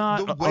 This is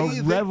not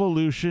a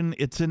revolution.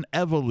 It's an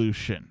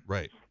evolution.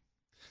 Right.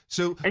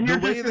 So and you're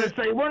just going to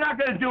say, we're not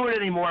going to do it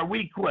anymore.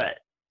 We quit.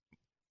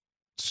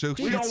 So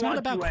dude, it's not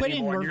about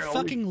quitting. We're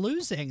fucking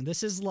losing.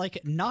 This is like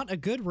not a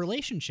good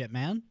relationship,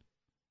 man.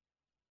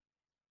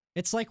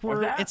 It's like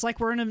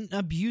we're in an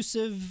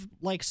abusive,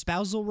 like,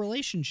 spousal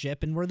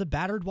relationship, and we're the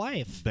battered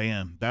wife.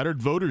 Damn,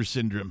 battered voter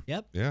syndrome.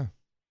 Yep. Yeah.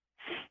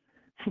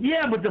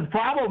 Yeah, but the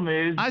problem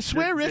is, I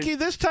swear, Ricky,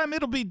 this time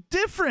it'll be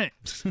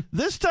different.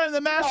 This time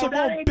the massa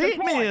won't beat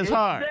me as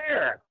hard.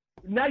 There.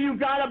 Now you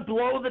got to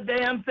blow the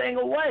damn thing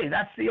away.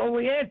 That's the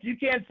only answer. You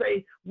can't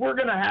say we're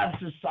going to have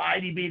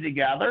society be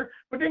together,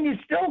 but then you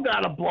still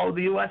got to blow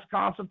the U.S.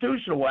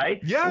 Constitution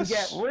away and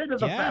get rid of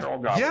the federal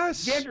government.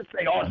 Yes. You can't just say,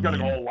 it's going to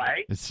go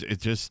away.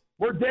 It just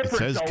we're different. It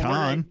says so we're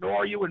going to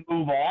ignore you and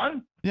move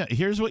on. Yeah,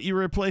 here's what you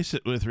replace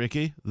it with,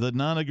 Ricky: the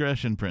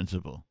non-aggression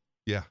principle.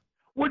 Yeah.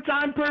 Which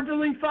I'm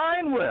perfectly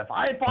fine with.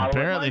 I follow.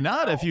 Apparently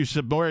not if you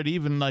support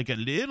even like a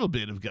little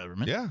bit of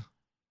government. Yeah.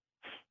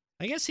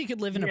 I guess he could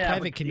live in a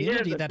private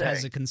community that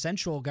has a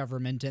consensual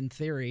government in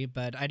theory,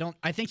 but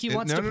I think he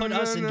wants to put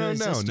us into his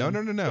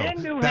system.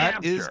 No.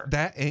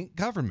 That ain't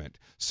government.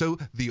 So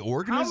the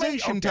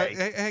organization type.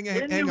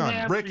 Hang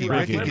on, Ricky,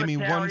 give me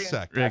 1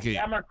 sec. Ricky,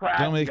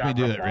 don't make me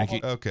do it,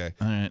 Ricky. Okay.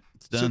 All right,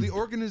 it's done. So the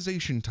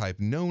organization type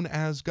known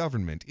as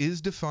government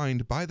is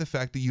defined by the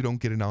fact that you don't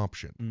get an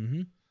option.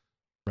 Mm-hmm.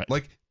 Right.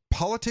 Like,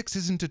 politics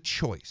isn't a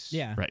choice.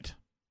 Yeah. Right.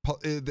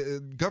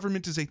 The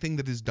government is a thing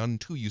that is done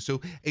to you.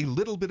 So a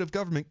little bit of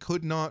government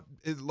could not,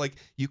 like,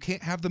 you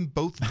can't have them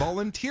both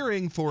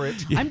volunteering for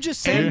it. I'm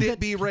just saying and that, it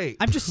be rape.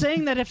 I'm just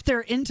saying that if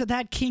they're into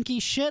that kinky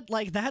shit,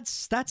 like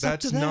that's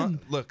up to them.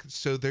 Look,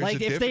 so there's like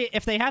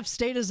if they have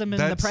statism in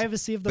the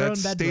privacy of their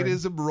own bedroom.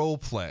 Statism role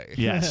play.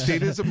 Yes.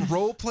 Statism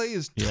role play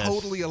is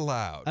totally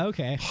allowed.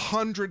 Okay.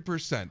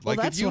 100%. Well,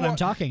 like, that's what I'm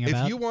talking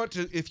about.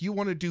 If you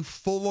want to do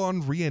full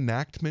on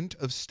reenactment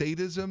of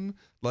statism,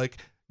 like,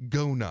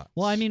 go nuts.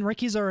 Well, I mean,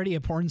 Ricky's already a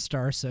porn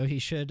star, so he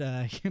should,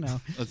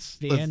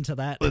 be into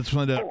that. Let's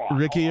find out.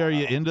 Ricky, are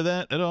you into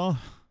that at all?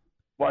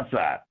 What's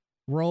that?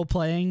 Role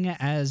playing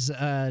as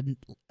a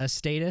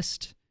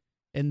statist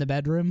in the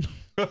bedroom.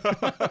 What,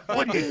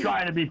 are you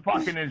trying to be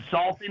fucking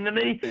insulting to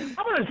me? I'm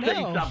going to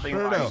say something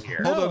right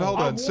here.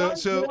 Hold on.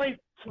 So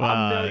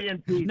 1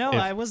 million people. No,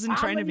 I wasn't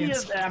trying to be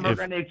insulting. How many of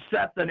them are going to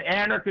accept an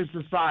anarchist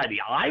society?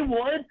 I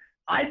would.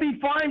 I'd be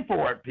fine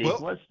for it,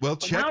 people. Well,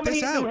 check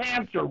this out. How many New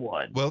Hampshire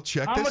would? Well,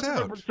 check this out. How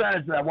much of the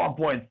percentage of that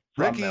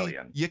 1.1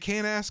 million? Ricky, you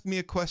can't ask me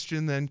a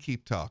question, then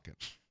keep talking.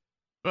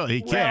 Well,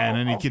 he can,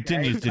 and he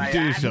continues to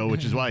do so,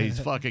 which is why he's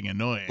fucking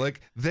annoying.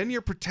 Like, then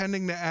you're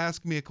pretending to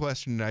ask me a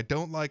question, and I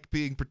don't like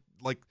being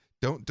like,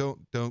 don't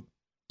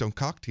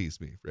cock tease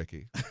me,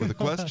 Ricky, with a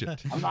question.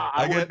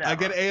 I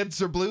get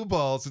answer blue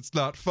balls. It's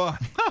not fun.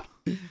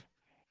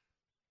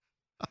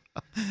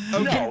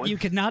 Okay. You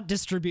cannot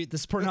distribute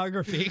this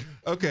pornography.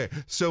 Okay,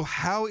 so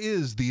how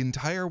is the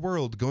entire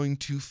world going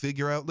to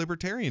figure out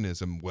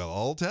libertarianism? Well,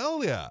 I'll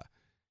tell ya.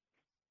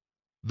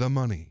 The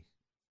money.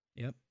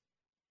 Yep.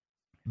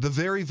 The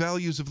very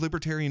values of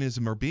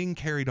libertarianism are being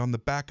carried on the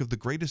back of the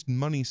greatest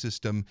money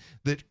system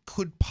that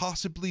could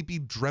possibly be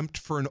dreamt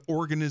for an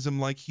organism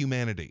like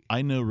humanity.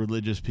 I know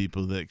religious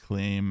people that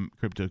claim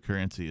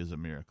cryptocurrency is a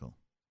miracle.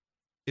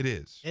 It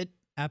is. It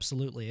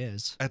absolutely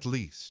is. At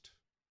least.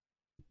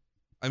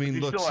 I mean,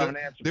 you look, still haven't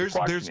answered the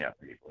question yet,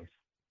 people.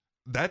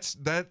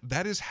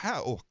 That is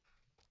how.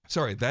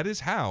 Sorry, that is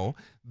how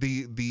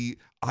the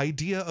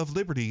idea of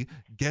liberty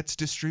gets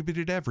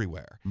distributed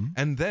everywhere. Mm-hmm.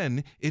 And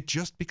then it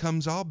just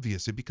becomes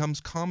obvious. It becomes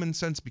common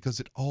sense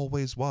because it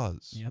always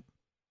was. Yep.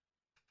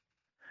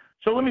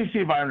 So let me see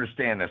if I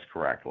understand this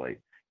correctly.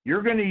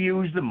 You're going to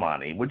use the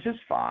money, which is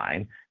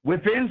fine,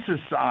 within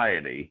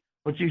society,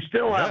 but you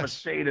still have a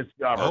statist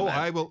government. Oh,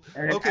 I will.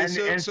 And- Okay,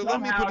 and so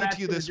let me somehow put it that's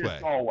to you gonna this just way.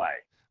 go away.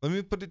 Let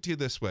me put it to you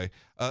this way.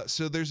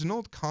 So there's an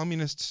old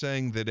communist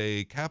saying that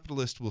a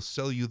capitalist will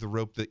sell you the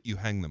rope that you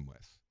hang them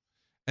with.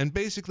 And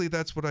basically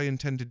that's what I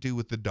intend to do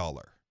with the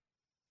dollar.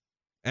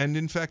 And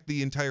in fact,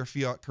 the entire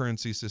fiat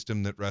currency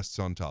system that rests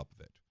on top of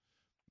it.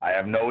 I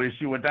have no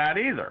issue with that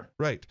either.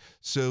 Right.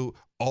 So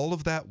all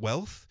of that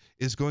wealth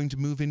is going to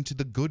move into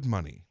the good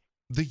money,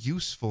 the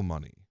useful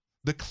money,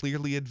 the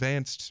clearly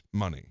advanced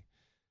money.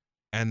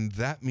 And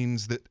that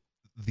means that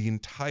the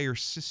entire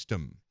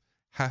system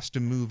has to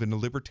move in a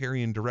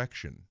libertarian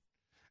direction.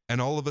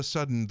 And all of a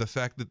sudden, the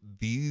fact that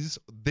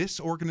this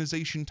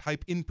organization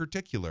type in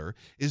particular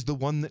is the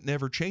one that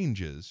never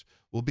changes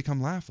will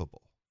become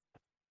laughable.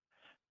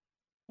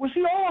 Well,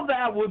 see, all of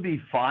that would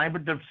be fine,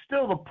 but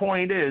still the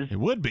point is... It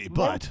would be,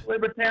 but... most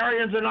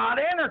libertarians are not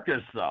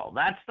anarchists, though.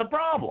 That's the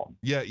problem.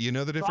 Yeah, you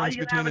know the difference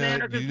you can have between an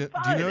do anarchist you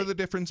know society. the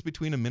difference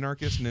between a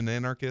minarchist and an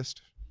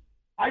anarchist?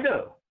 I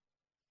do.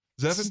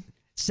 Zevin?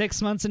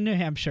 6 months in New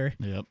Hampshire.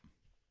 Yep.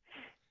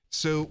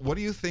 So what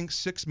do you think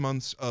 6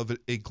 months of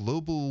a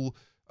global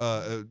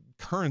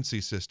currency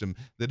system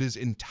that is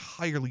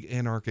entirely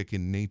anarchic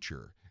in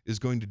nature is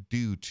going to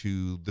do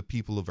to the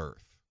people of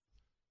Earth?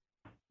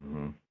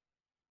 Mm-hmm.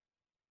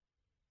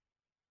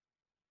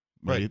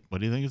 Right. What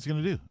do you think it's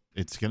going to do?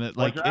 It's going to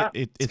like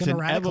it's gonna an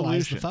radicalize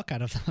evolution. the fuck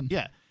out of them.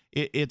 Yeah,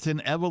 it's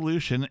an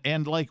evolution,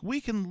 and like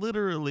we can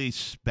literally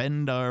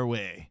spend our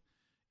way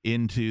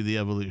into the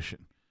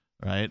evolution,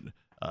 right?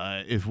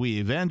 If we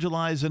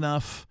evangelize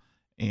enough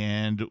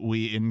and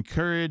we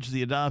encourage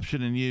the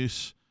adoption and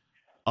use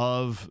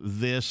of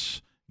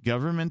this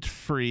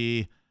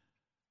government-free,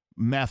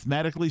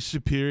 mathematically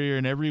superior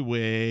in every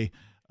way,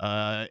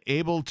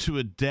 able to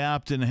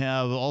adapt and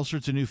have all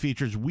sorts of new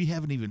features we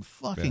haven't even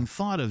fucking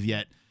thought of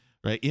yet,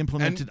 right?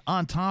 Implemented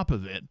on top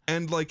of it.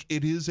 And like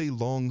it is a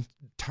long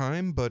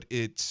time, but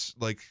it's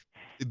like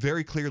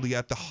very clearly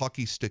at the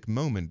hockey stick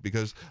moment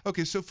because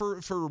okay, so for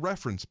a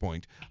reference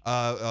point,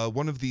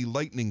 one of the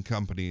lightning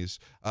companies,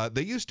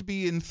 they used to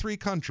be in 3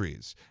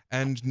 countries,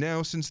 and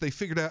now since they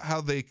figured out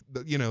how they,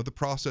 the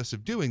process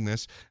of doing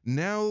this,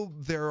 now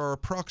there are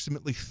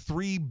approximately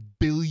 3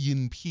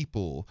 billion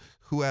people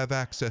who have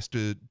access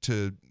to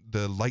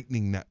the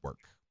Lightning Network.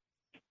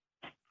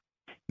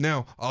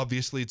 Now,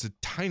 obviously, it's a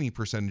tiny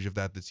percentage of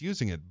that that's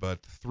using it,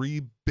 but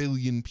 3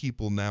 billion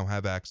people now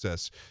have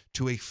access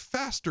to a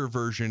faster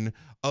version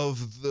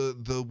of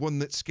the one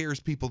that scares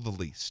people the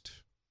least.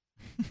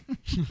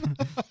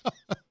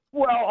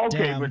 Well,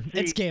 okay, Damn, but see,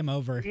 it's game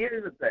over.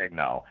 Here's the thing,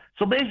 though.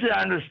 So basically,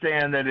 I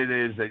understand that it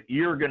is that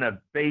you're going to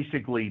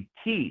basically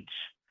teach,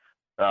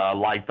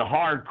 like the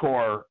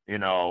hardcore,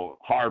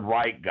 hard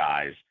right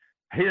guys,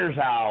 here's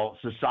how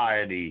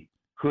society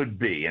could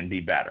be and be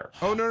better.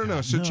 Oh no!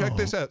 So check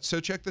this out.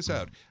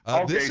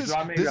 Okay, This is so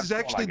I mean, this that's is all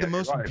actually I the get.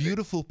 most You're right.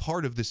 beautiful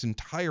part of this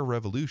entire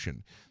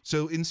revolution.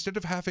 So instead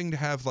of having to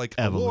have like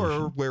a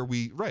war where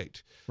we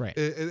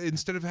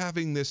instead of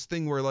having this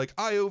thing where like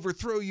I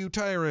overthrow you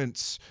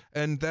tyrants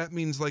and that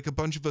means like a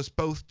bunch of us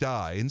both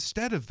die.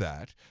 Instead of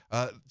that,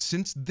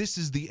 since this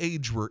is the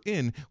age we're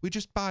in, we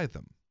just buy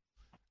them.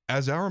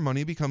 As our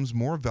money becomes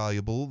more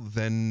valuable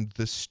than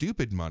the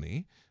stupid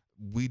money,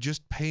 we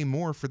just pay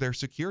more for their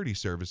security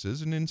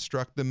services and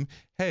instruct them,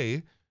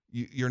 hey,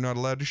 you're not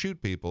allowed to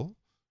shoot people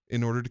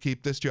in order to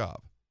keep this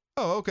job.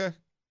 Oh, okay.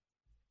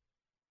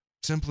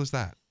 Simple as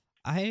that.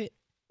 I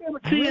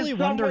but I see, in really some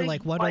wonder ways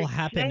like you what'll might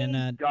happen in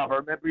a change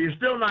government, but you're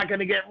still not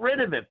going to get rid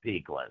of it,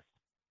 Peakless.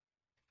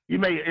 You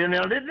may, this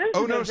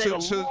Oh is no! gonna take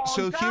a So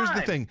long here's the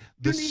time. thing: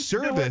 You the need to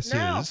do it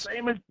now, services,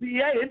 same as PA,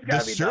 it's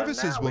got to be done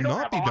now. will We don't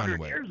not have be done 100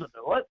 away. years to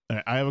do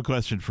it. I have a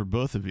question for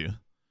both of you.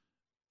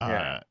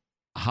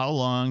 How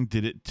long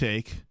did it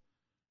take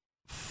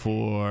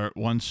for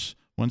once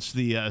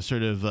the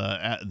sort of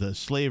the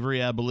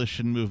slavery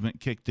abolition movement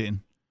kicked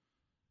in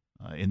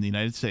the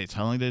United States?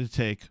 How long did it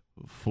take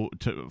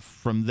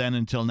from then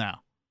until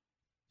now?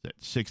 Is it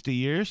 60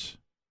 years?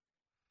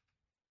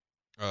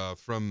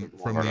 From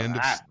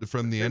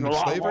the end of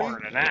slavery.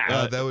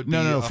 That would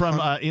be from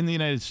in the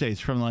United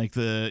States, from like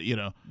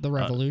the the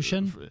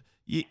revolution.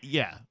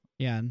 Yeah,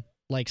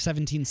 like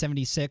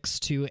 1776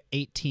 to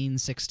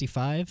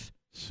 1865.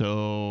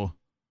 So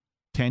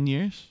 10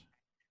 years?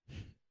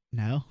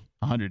 No.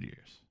 100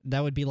 years.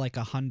 That would be like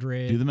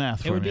 100. Do the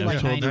math for it would me. be I was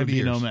like told 90 there'd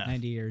be no years. math.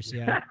 90 years,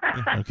 yeah.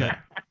 Okay.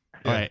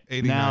 All right.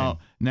 89.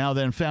 Now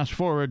then, fast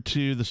forward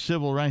to the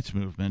civil rights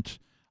movement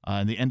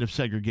and the end of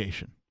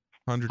segregation.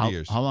 100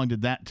 years. How long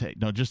did that take?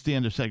 No, just the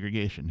end of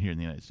segregation here in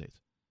the United States.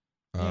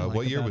 Yeah,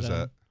 what year was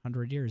that?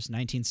 100 years,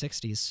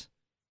 1960s.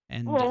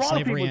 And Well, a lot of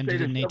slavery people ended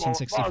say in the civil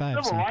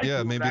 1865. So. rights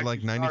Yeah, movement maybe like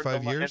actually started 95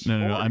 in the years? No,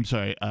 40s. I'm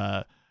sorry.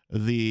 I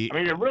mean,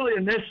 it really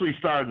initially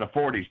started in the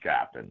 40s,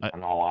 Captain,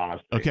 in all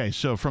honesty. Okay,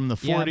 so from the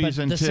 40s Yeah, but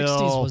until the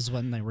 60s was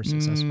when they were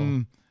successful.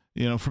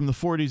 From the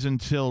 40s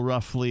until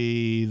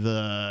roughly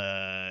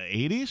the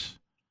 80s,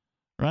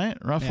 right?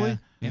 Roughly.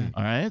 Yeah.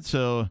 All right.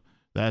 So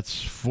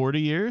That's 40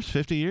 years,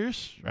 50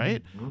 years,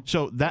 right?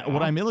 So that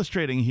what I'm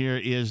illustrating here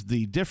is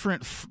the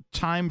different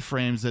time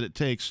frames that it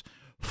takes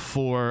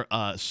for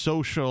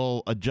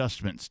social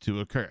adjustments to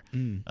occur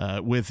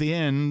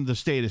within the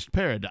statist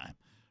paradigm,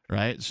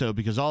 right? So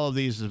because all of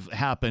these have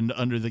happened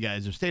under the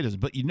guise of statism.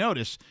 But you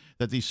notice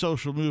that these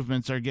social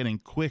movements are getting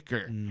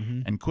quicker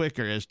and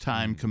quicker as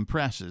time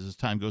compresses, as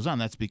time goes on.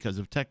 That's because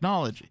of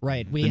technology.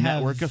 Right. We the have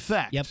network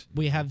effect. Yep.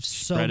 We have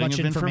so Spreading much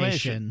of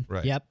information.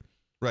 Right. Yep.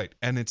 Right,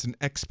 and it's an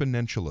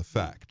exponential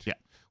effect. Yeah.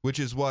 Which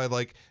is why,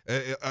 like,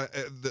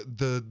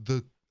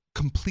 the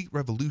complete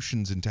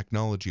revolutions in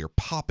technology are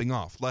popping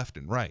off left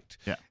and right.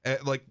 Yeah.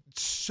 Like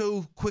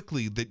so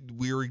quickly that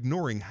we're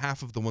ignoring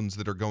half of the ones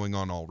that are going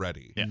on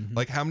already. Yeah.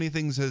 Like, how many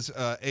things has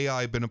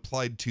AI been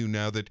applied to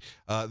now that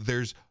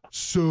there's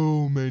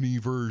so many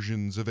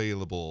versions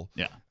available?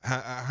 Yeah.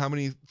 How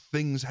many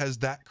things has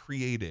that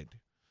created?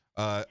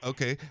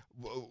 Okay.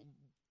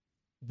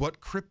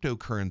 What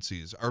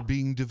cryptocurrencies are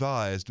being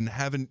devised and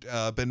haven't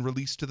been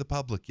released to the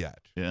public yet?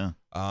 Yeah.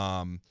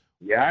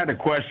 Yeah, I had a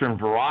question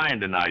for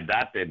Ryan tonight.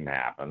 That didn't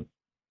happen.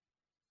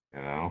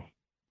 You know.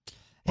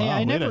 Hey, Wow, I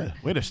way never.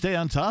 way to stay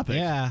on topic.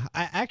 Yeah,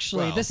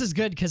 actually, this is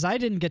good because I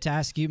didn't get to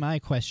ask you my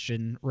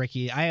question,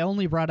 Ricky. I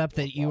only brought up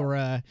that you were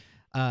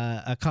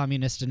a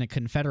communist and a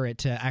Confederate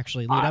to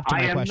actually lead up to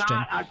my question. I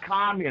am not a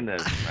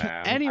communist,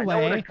 man. Anyway, I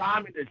know what a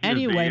communist is,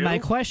 anyway, do my you?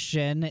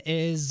 question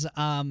is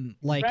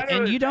like,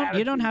 Better and you don't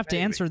attitude, have to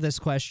maybe. answer this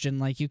question.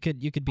 Like, you could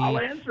be I'll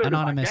answer it if I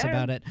anonymous can.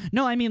 about it.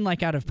 No, I mean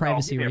like out of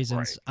privacy give me a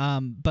reasons.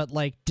 But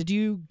like, did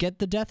you get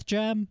the death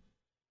jab?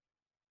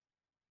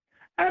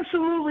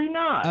 Absolutely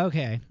not.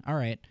 Okay, all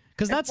right,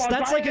 because And that's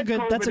plus, I like a had good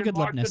COVID in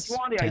March litmus of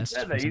 20. I test.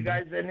 said for that. You somebody.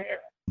 guys didn't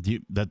hear.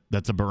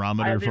 That's a I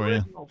barometer have the for you.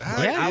 original.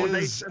 That I was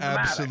is asymptomatic.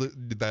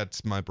 absolutely.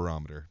 That's my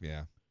barometer.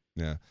 Yeah.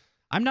 Yeah.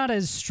 I'm not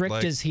as strict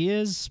Like- as he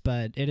is,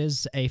 but it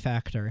is a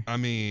factor. I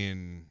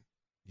mean,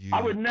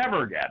 I would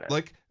never get it.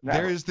 like Never.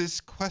 there is this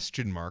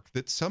question mark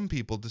that some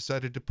people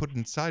decided to put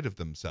inside of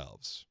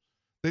themselves.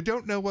 They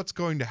don't know what's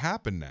going to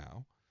happen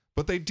now,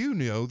 but they do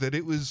know that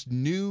it was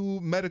new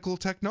medical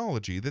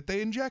technology that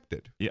they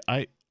injected. Yeah,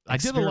 I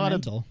did a lot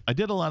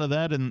of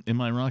that in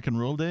my rock and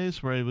roll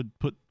days, where I would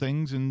put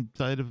things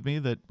inside of me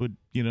that would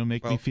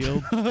make me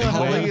feel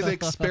Calling it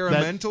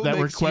experimental that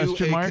were makes question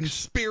you a marks.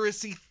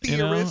 conspiracy You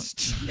know,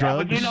 theorist. Yeah,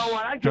 but drugs, you know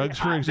what? I drugs,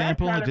 for that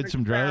example. kind I of did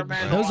some drugs.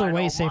 experimental, Those are I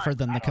way don't safer mind.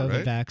 than the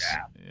COVID Right? vax.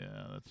 Yeah,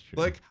 that's true.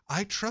 Like,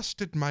 I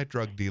trusted my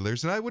drug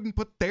dealers, and I wouldn't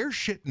put their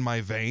shit in my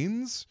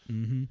veins.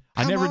 Mm-hmm.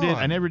 I Come I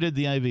on. never did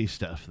the IV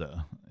stuff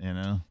though. You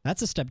know,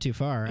 That's a step too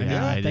far. I Yeah, mean,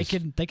 I they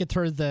just- could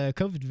throw the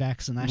COVID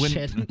vax in that when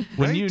shit.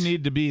 when you Right?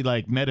 need to be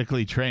like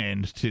medically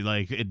trained to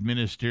like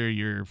administer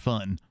your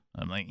fun,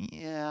 I'm like,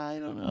 yeah, I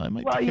don't know. I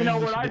might. Well, be you know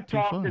carrying this what? a I've bit too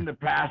talked far. in the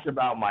past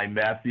about my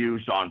meth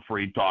use on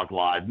Free Talk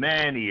Live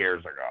many years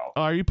ago.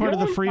 Oh, are you part of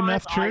the only Free time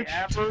Meth I Church?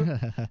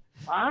 ever-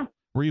 Huh?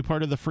 Were you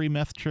part of the Free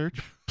Meth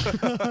Church?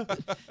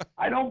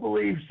 I don't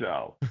believe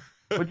so.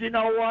 But you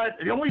know what?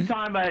 The only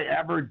time I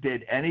ever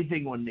did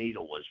anything with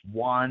needle was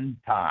one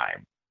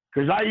time.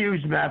 Because I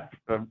used meth,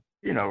 I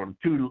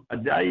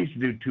used to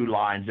do 2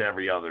 lines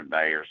every other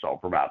day or so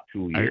for about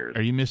 2 years.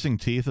 Are you missing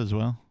teeth as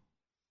well?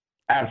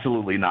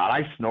 Absolutely not.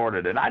 I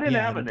snorted it. I didn't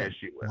Yeah, have an the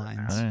issue with it. All right,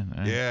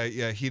 all right.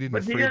 Yeah, he didn't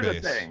But here's the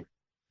freebase. thing.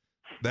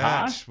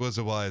 That was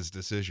a wise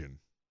decision.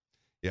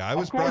 Yeah, I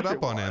was course brought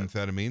up it on was.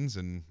 amphetamines,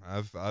 and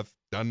I've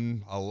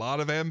done a lot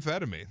of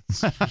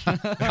amphetamines,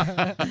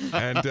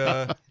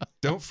 and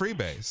don't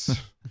freebase.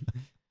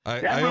 I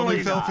only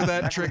Definitely fell for not,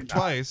 that definitely trick not.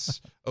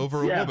 twice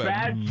over a Yeah, woman.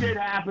 bad shit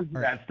happens to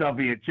that stuff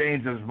being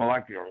changed as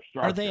molecular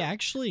structure. Are they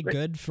actually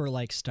good for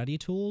like study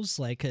tools?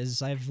 Like,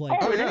 cause I've like,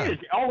 Oh, yeah. it is.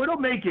 Oh, it'll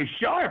make you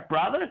sharp,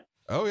 brother.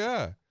 Oh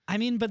yeah, I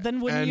mean, but then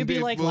wouldn't you and be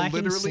it like will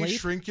lacking literally sleep?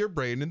 shrink your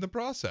brain in the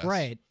process.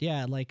 Right.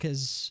 Yeah. Like,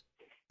 cause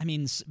I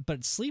mean,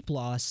 but sleep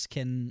loss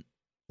can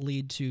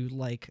lead to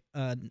like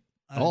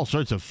All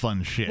sorts of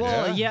fun shit.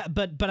 Well, yeah,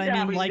 but I Yeah,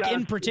 mean, but like you in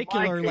gotta-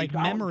 particular, in my like case,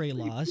 I would memory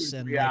sleep loss 2-3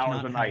 and like hours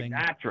not a night having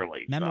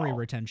naturally. memory so.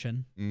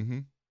 retention. Mm-hmm.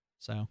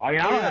 So I Oh,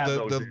 yeah, have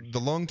the those the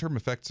long-term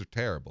effects are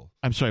terrible.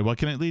 I'm sorry. What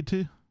can it lead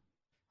to?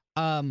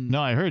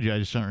 No, I heard you. I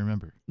just don't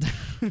remember.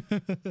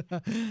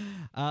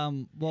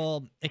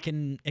 well, it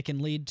can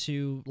lead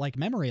to like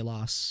memory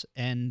loss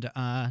and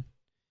like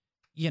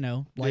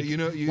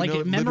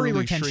it memory literally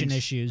retention shrinks-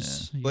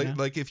 issues. you know?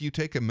 Like if you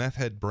take a meth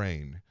head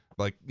brain,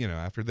 like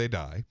after they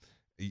die,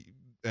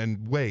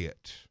 and weigh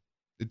it,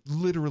 it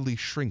literally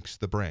shrinks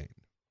the brain.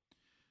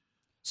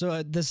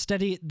 So the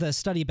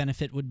study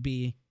benefit would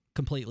be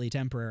completely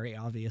temporary,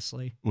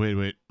 obviously.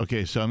 Wait.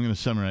 Okay, so I'm going to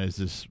summarize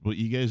this. What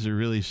you guys are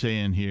really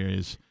saying here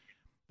is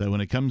that when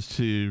it comes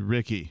to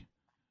Ricky,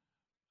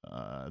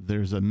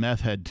 there's a meth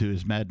head to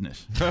his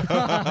madness.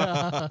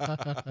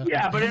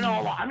 Yeah, but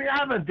I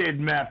haven't did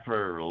meth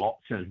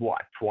since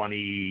what,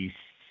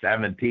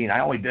 2017. I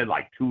only did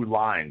like 2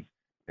 lines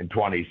in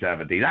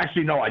 2017.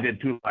 Actually, no, I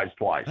did 2 lines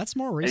twice. That's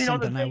more And,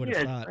 recent the than I thing would have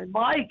is, thought. In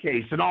my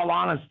case, in all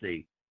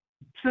honesty,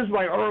 since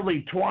my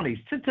early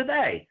 20s to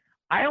today,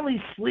 I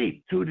only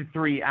sleep 2 to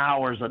 3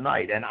 hours a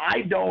night, and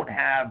I don't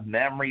have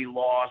memory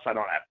loss. I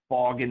don't have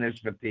fogginess,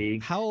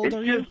 fatigue. How old it's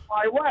are you? just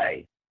my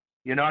way.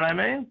 You know what I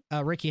mean?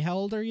 Ricky, how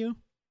old are you?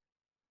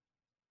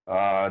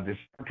 This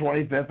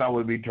 25th, I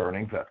would be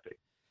turning 50.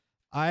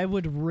 I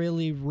would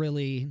really,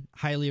 really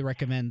highly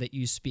recommend that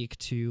you speak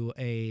to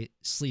a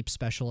sleep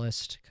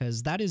specialist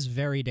because that is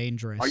very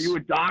dangerous. Are you a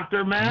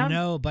doctor, man?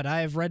 No, but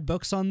I've read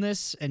books on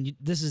this, and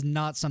this is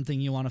not something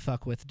you want to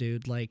fuck with,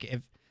 dude. Like,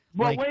 if.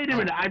 Well, like, wait a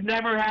minute. I've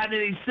never had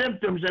any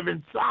symptoms of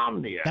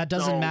insomnia. That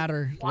doesn't so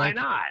matter. Why Like,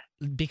 not?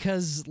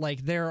 Because,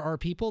 like, there are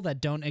people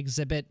that don't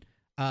exhibit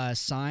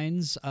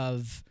signs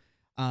of.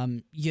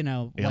 You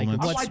know, like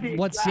Ailments.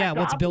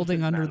 what's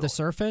building under the though.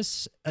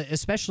 surface,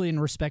 especially in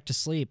respect to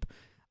sleep,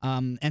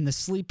 and the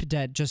sleep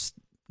debt just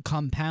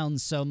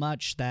compounds so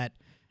much that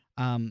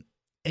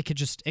it could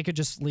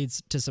just lead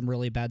to some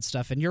really bad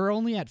stuff. And you're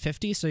only at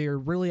 50, so you're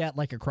really at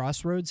like a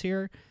crossroads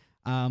here,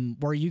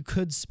 where you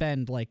could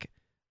spend like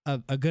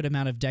a good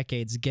amount of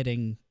decades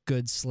getting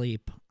good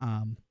sleep.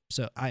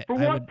 So For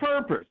what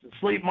purpose? To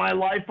sleep my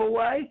life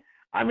away?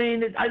 I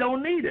mean, I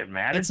don't need it,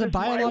 man. It's a just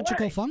my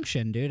biological way.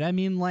 function, dude. I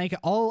mean, like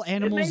all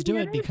animals do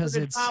it because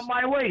it's not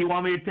my way. You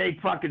want me to take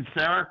fucking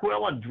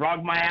Seroquel and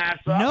drug my ass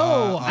up?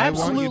 No, I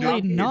want you to-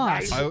 absolutely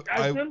not.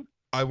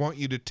 I want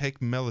you to take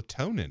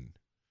melatonin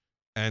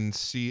and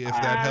see if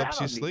that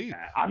helps you sleep.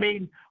 I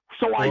mean,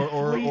 so I sleep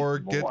or more.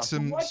 get For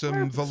some what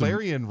purpose?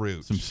 valerian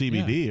root, some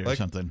CBD or Like-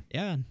 something.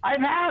 Yeah.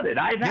 I've had it.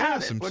 I've Yeah,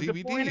 had some it. But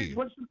the point CBD. is,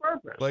 what's the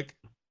purpose? Like,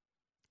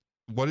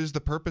 what is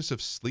the purpose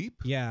of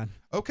sleep? Yeah.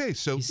 Okay,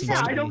 so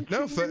Yeah, I don't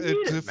no, seem to need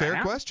it's a it, fair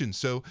man. question.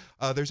 So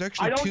there's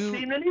actually I don't two.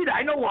 seem to need it.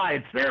 I know why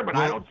it's there, but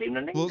I don't seem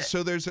to need well, it.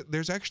 so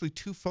there's actually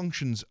two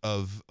functions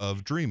of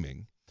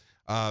dreaming.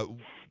 I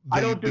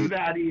don't do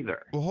that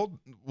either.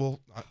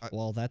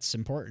 Well, that's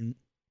important.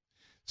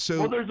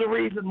 So Well, there's a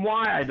reason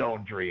why I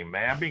don't dream,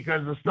 man.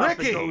 Because the stuff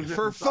Ricky, that goes in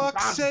for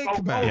fuck's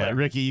sake, man. Yeah,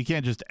 Ricky, you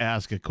can't just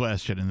ask a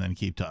question and then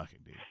keep talking,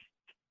 dude.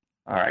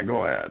 All right,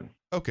 go ahead.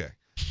 Okay.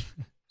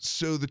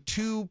 So the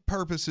two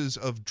purposes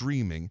of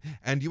dreaming,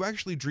 and you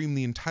actually dream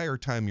the entire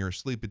time you're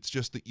asleep. It's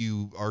just that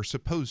you are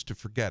supposed to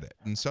forget it,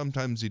 and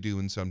sometimes you do,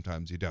 and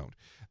sometimes you don't.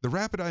 The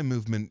rapid eye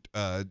movement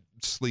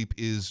sleep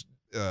is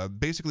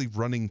basically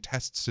running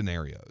test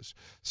scenarios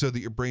so that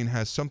your brain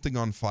has something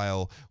on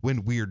file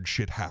when weird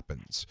shit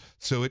happens.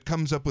 So it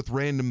comes up with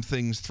random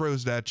things,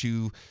 throws it at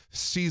you,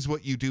 sees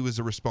what you do as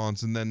a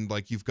response, and then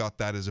like you've got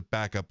that as a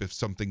backup if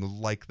something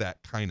like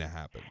that kind of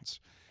happens.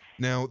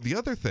 Now, the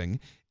other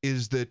thing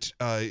is that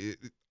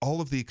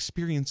all of the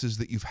experiences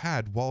that you've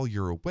had while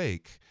you're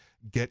awake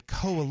get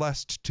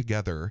coalesced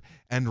together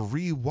and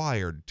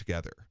rewired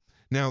together.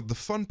 Now, the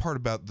fun part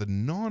about the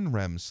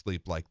non-REM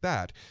sleep like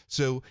that,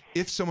 so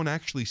if someone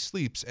actually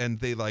sleeps and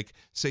they like,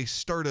 say,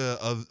 start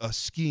a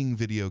skiing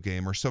video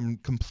game or some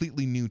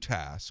completely new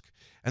task,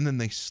 and then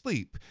they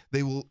sleep,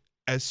 they will,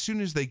 as soon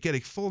as they get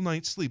a full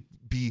night's sleep,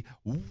 be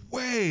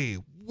way,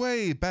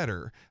 way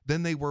better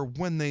than they were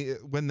when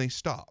they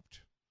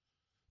stopped.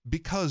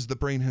 Because the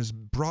brain has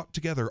brought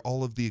together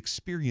all of the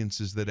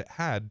experiences that it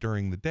had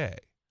during the day.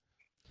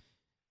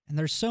 And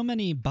there's so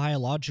many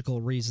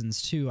biological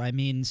reasons too. I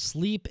mean,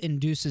 sleep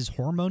induces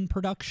hormone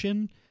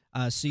production,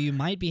 so you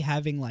might be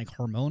having like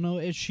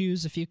hormonal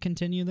issues if you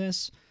continue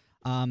this.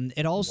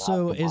 It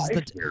also is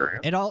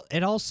it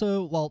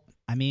also, well,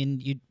 I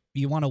mean,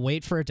 you want to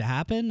wait for it to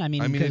happen. I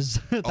mean, because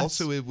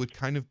also it would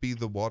kind of be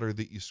the water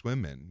that you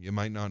swim in. You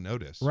might not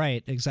notice.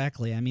 Right,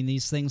 exactly. I mean,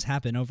 these things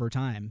happen over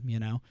time, you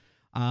know.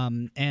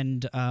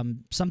 And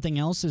something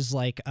else is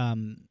like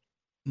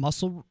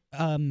muscle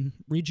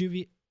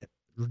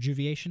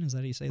rejuvenation. Is that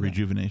how you say that?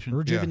 Rejuvenation.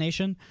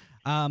 Rejuvenation.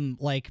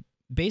 Like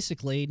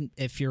basically,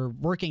 if you're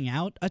working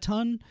out a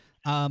ton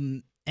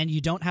and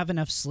you don't have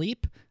enough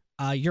sleep,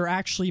 you're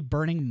actually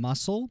burning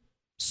muscle.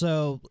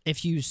 So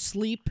if you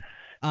sleep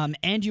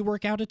and you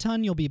work out a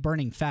ton, you'll be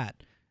burning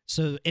fat.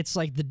 So it's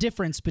like the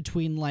difference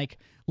between like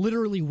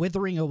literally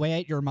withering away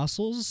at your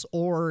muscles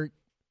or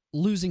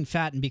losing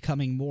fat and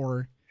becoming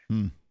more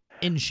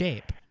in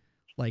shape.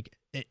 Like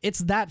it's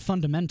that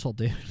fundamental,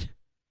 dude.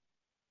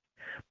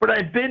 But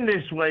I've been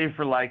this way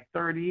for like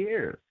 30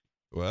 years.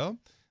 Well,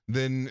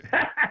 then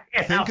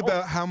think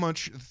about how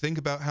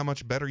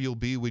much better you'll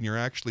be when you're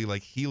actually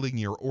like healing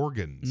your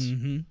organs.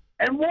 Mm-hmm.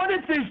 And what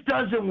if this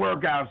doesn't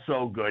work out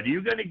so good? Are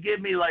you going to give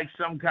me like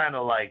some kind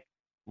of like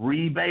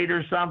rebate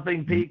or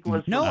something,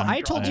 Peakless? No,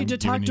 I told you to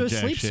talk to a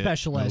sleep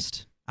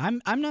specialist.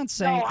 Nope. I'm not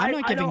saying I'm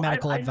not giving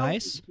medical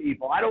advice.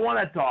 People, I don't want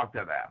to talk to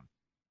them.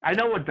 I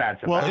know what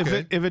that's about.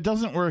 Well, if it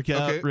doesn't work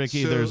out,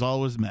 Ricky, there's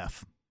always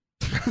meth.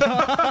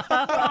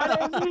 I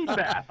don't need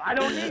meth. I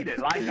don't need it.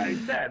 Like I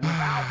said,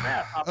 without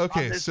meth.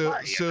 Okay,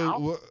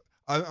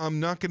 I'm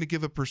not going to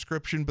give a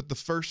prescription, but the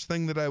first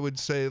thing that I would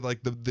say,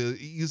 like the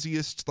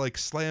easiest like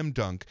slam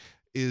dunk,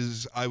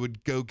 is I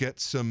would go get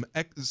some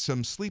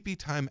Sleepy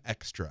Time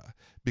Extra,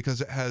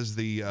 because it has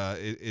the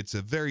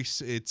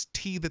it's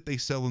tea that they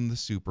sell in the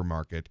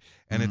supermarket,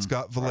 and it's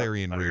got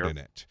valerian root in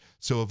it.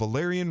 So a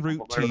valerian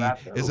root tea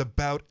is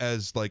about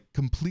as like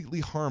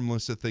completely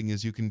harmless a thing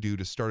as you can do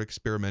to start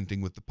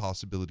experimenting with the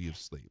possibility of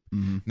sleep.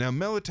 Now,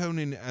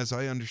 melatonin, as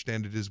I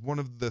understand it, is one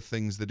of the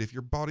things that if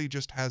your body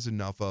just has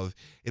enough of,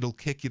 it'll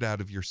kick it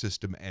out of your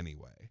system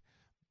anyway.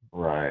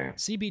 Right.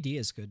 CBD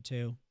is good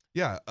too.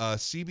 Yeah,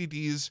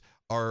 CBDs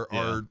are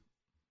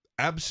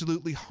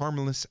absolutely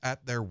harmless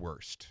at their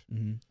worst.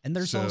 And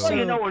there's Well, also,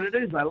 you know what it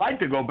is? I like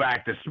to go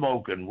back to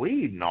smoking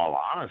weed, in all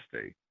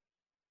honesty.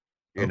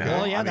 You know,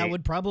 well, yeah, I that mean,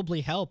 would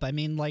probably help. I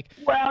mean, like,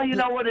 well, you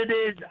know what it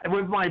is?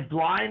 With my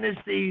blindness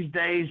these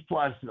days,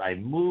 plus I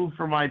moved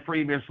from my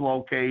previous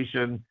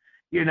location,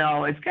 you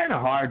know, it's kind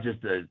of hard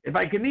just to, if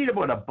I can meet it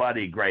with a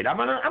buddy, great. I'm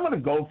gonna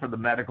go for the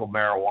medical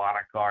marijuana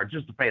card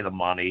just to pay the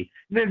money,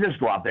 and then just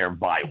go out there and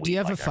buy weed. do you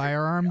have like a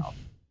firearm?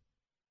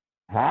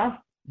 Huh?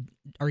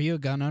 Are you a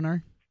gun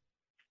owner?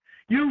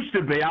 Used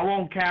to be. I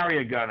won't carry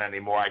a gun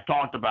anymore. I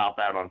talked about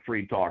that on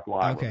Free Talk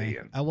Live with Okay.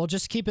 Ian. Well,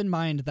 just keep in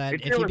mind that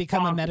It's if you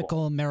become a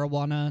irresponsible. medical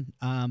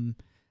marijuana,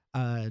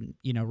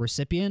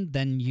 recipient,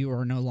 then you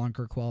are no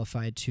longer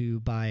qualified to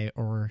buy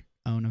or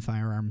own a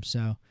firearm.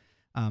 So,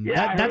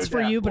 Yeah, I that's heard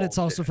for that you, but it's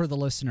also bullshit. for the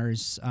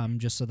listeners,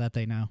 just so that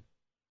they know.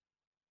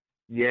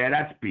 Yeah,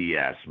 that's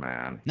BS,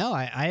 man. No,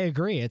 I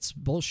agree. It's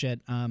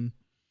bullshit.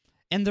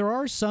 And there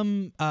are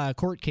some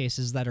court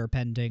cases that are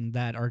pending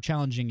that are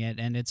challenging it,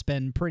 and it's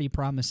been pretty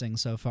promising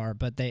so far.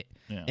 But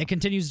it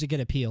continues to get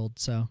appealed.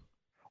 So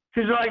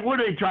Because like, what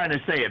are they trying to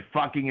say? It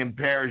fucking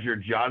impairs your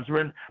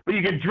judgment, but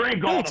you can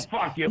drink all the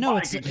fuck you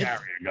like and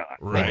carry a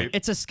gun.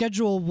 it's a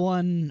Schedule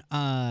 1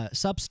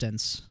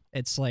 substance.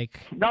 It's like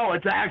No,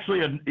 it's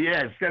actually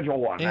Schedule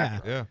 1. Yeah.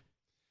 Actually.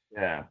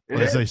 Yeah. It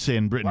As is. they say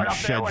in Britain, Right up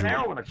there with schedule.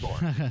 heroin, of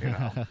course. You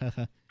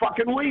know?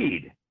 Fucking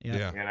weed.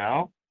 Yeah. You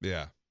know?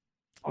 Yeah.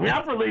 I mean,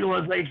 I'm for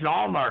legalization of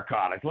all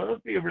narcotics.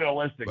 Let's be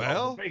realistic.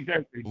 Well, There's a big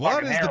difference between what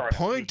fucking is the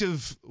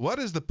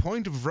heroin.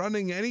 point of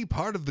running any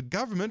part of the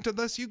government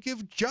unless you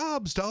give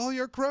jobs to all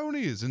your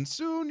cronies? And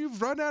soon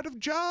you've run out of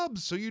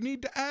jobs, so you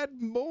need to add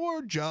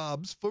more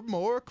jobs for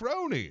more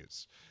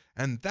cronies.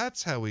 And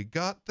that's how we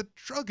got the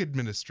drug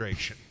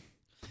administration.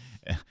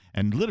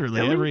 And literally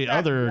At least every that's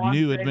other one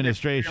new thing that's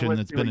administration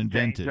that's been realistically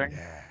invented. changing.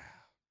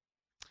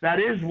 That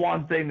is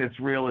one thing that's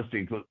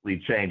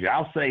realistically changing.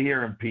 I'll say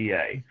here in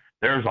PA,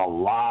 there's a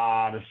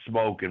lot of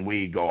smoke and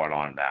weed going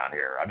on down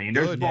here. I mean,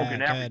 they're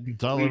smoking everything.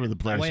 It's all over the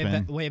place,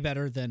 man. way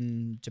better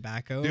than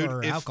tobacco Dude,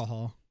 or if-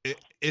 alcohol.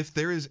 If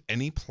there is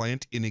any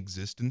plant in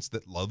existence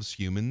that loves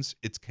humans,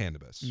 it's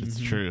cannabis. It's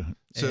true.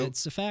 So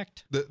It's a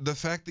fact. the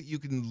fact that you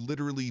can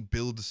literally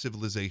build a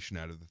civilization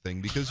out of the thing,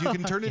 because you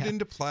can turn it Yeah.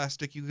 into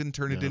plastic, you can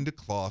turn it into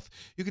cloth,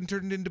 you can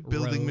turn it into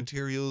building Rope.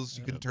 materials,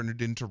 you can turn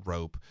it into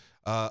rope.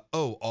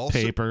 Also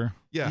Paper.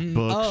 Yeah.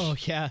 Books. Oh,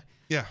 yeah.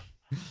 Yeah.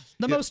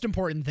 The most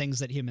important things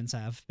that humans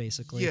have,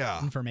 basically.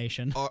 Yeah.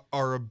 Information.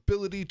 Our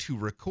ability to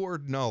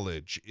record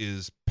knowledge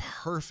is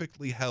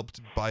perfectly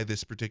helped by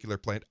this particular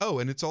plant. Oh,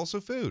 and it's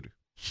also food.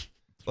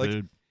 Like,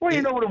 Food. Well,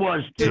 you know what it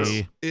was, too.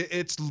 Tea.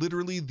 It's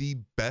literally the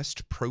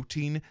best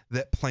protein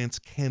that plants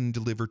can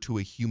deliver to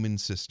a human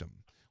system.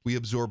 We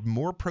absorb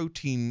more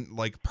protein,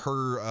 like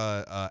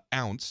per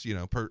ounce,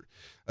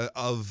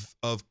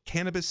 of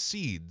cannabis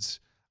seeds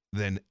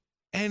than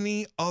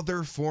any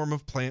other form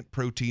of plant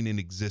protein in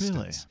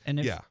existence. And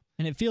it, Yeah.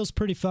 and it feels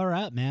pretty far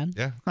out, man.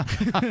 Yeah.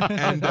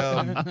 And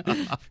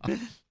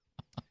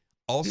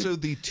also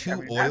the two I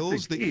mean, that's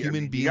oils the that key. I human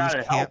mean, you beings gotta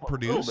can't help 'em a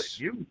little produce.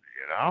 bit, you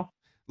know?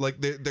 Like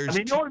there's I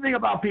mean, the only thing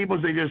about people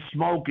is they just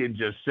smoke and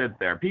just sit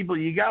there. People,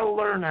 you got to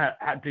learn how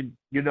to,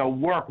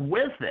 work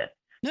with it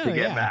No, to get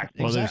yeah, back.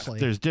 Well, exactly.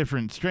 there's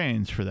different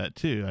strains for that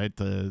too, right?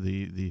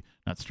 The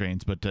not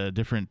strains, but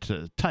different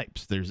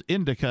types. There's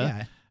indica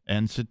Yeah.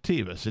 and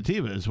sativa.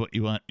 Sativa is what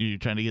you want. You're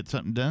trying to get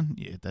something done.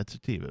 Yeah, that's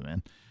sativa,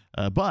 man.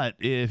 But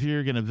if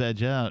you're gonna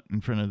veg out in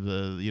front of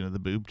the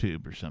boob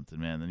tube or something,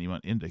 man, then you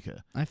want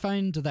indica. I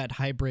find that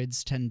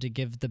hybrids tend to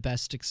give the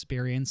best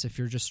experience if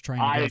you're just trying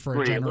to I go for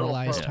a agree.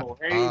 generalized. Little purple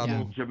haze, Yeah.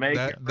 little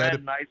Jamaican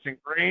red, nice and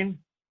green.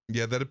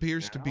 Yeah, that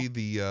appears to be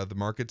the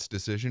market's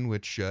decision,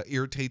 which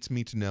irritates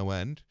me to no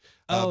end.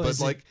 Oh, but is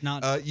it like,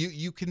 not-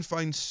 you can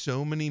find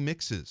so many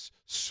mixes,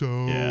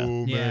 so Yeah.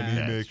 many Yeah.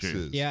 Yeah, it's true.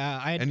 mixes.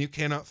 Yeah, and you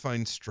cannot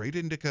find straight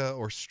indica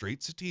or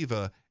straight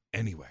sativa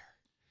anywhere,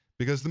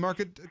 because the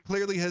market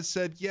clearly has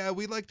said, yeah,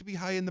 we like to be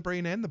high in the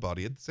brain and the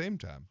body at the same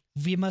time.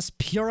 We must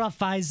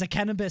purify the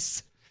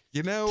cannabis.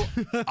 You know,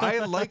 I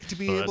like to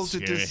be Oh, able that's to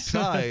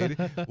scary.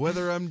 decide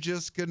whether I'm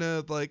just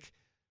gonna like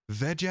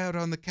veg out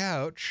on the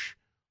couch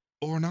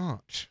or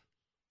not.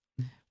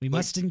 We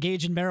must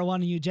engage in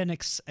marijuana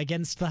eugenics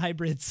against the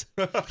hybrids.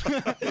 Well,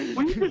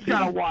 you just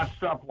gotta watch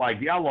stuff like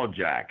Yellow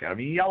Jacket. I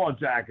mean, Yellow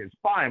Jacket is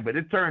fine, but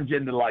it turns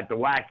into like the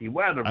wacky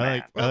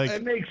weatherman.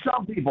 It makes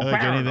some people I like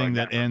paranoid. anything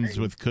that ends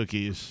with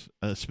cookies,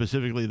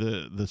 specifically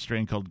the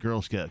strain called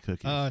Girl Scout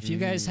cookies. If you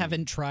guys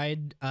haven't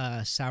tried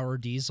sour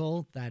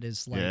diesel, that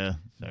is like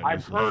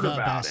I've heard the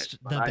about best, it,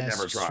 but the I best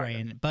never tried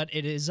strain. it. But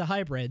it is a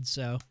hybrid,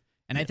 so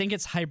I think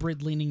it's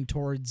hybrid leaning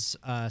towards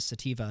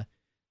sativa.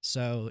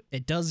 So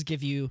it does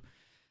give you.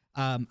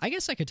 I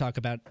guess I could talk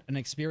about an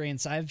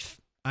experience I've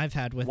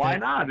had with Why it.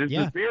 not? This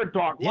is Beer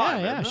Talk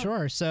Live. Yeah, isn't it?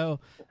 sure. So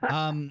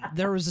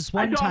there was this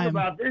one I talk time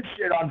about this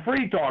shit on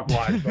Free Talk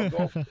Live. So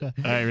go. All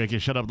right, Ricky,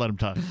 shut up. Let him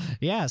talk.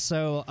 Yeah,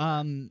 so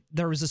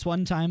there was this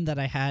one time that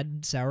I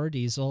had sour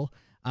diesel,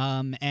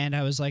 and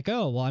I was like,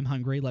 oh, well, I'm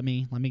hungry. Let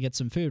me get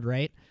some food,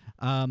 right?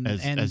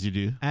 As you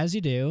do. As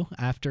you do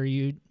after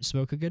you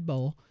smoke a good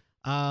bowl.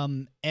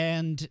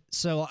 And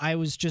so I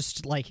was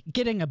just like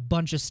getting a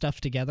bunch of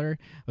stuff together.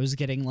 I was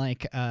getting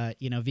like,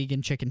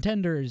 vegan chicken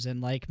tenders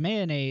and like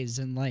mayonnaise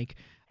and like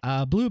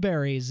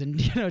blueberries and,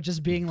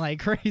 just being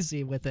like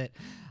crazy with it.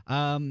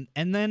 And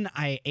then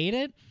I ate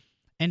it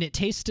and it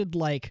tasted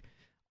like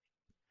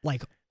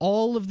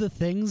all of the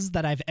things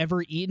that I've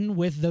ever eaten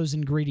with those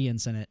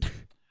ingredients in it.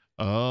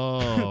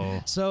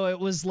 Oh. So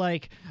it was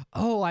like,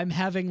 oh, I'm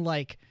having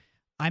like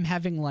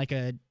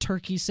a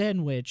turkey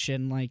sandwich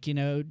and like,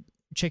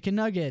 chicken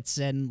nuggets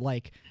and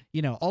like,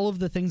 all of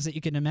the things that you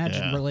can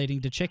imagine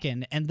relating to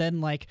chicken. And then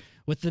like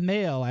with the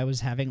mayo, I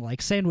was having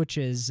like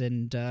sandwiches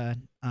and,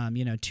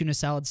 tuna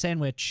salad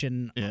sandwich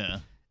and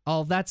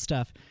all of that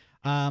stuff.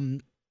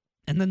 And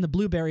then the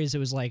blueberries, it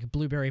was like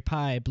blueberry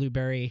pie,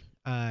 blueberry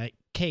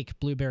cake,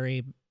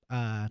 blueberry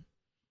gum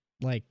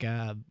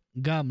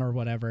or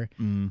whatever.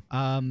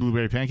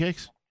 Blueberry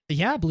pancakes?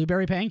 Yeah,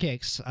 blueberry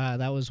pancakes.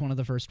 That was one of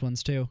the first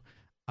ones too.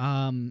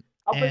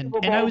 And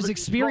I was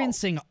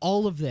experiencing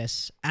all of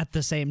this at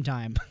the same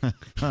time.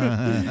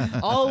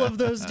 All of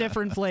those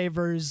different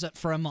flavors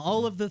from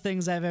all of the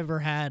things I've ever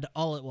had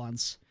all at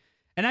once.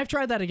 And I've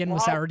tried that again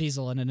with sour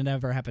diesel, and it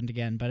never happened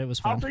again, but it was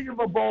fun. How big of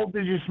a bowl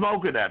did you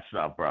smoke of that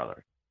stuff,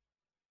 brother?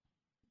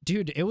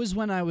 Dude, it was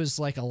when I was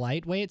like a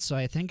lightweight, so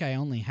I think I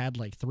only had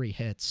like 3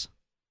 hits.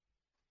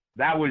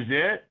 That was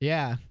it?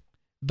 Yeah.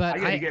 But I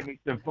gotta get me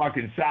some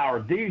fucking sour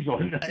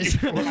diesel.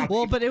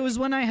 Well, but it was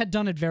when I had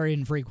done it very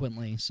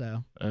infrequently,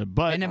 so.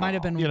 And it might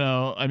have been.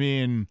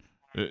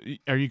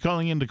 Are you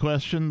calling into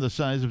question the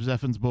size of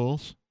Zephin's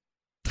bowls?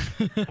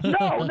 No.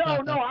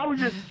 I was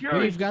just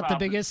curious. We've got the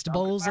biggest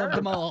bowls of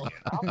them all.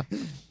 I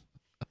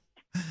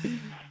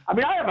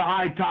mean, I have a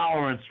high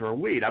tolerance for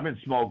weed. I've been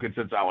smoking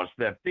since I was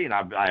 15.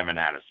 I haven't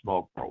had a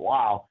smoke for a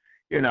while.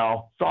 So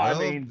I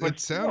mean, but it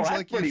sounds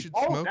like you should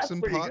smoke some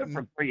pot and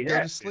go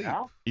to sleep.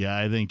 Yeah,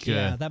 I think.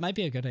 That might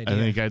be a good idea. I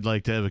think I'd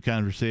like to have a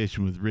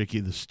conversation with Ricky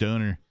the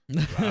Stoner.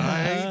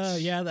 Right?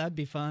 Yeah, that'd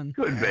be fun.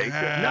 Could be.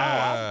 No,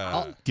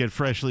 I'll get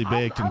freshly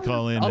baked and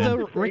call in.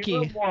 Although Ricky,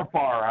 a little more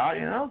far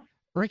out,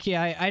 Ricky,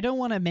 I don't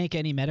want to make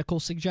any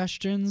medical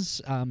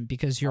suggestions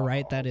because you're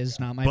right, that is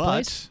not my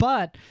place.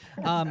 But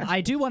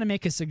I do want to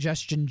make a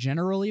suggestion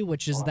generally,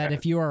 which is that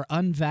if you are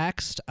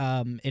unvaxxed,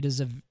 it is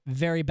a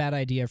very bad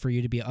idea for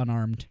you to be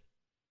unarmed.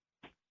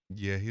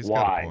 Yeah, he's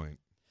got a point.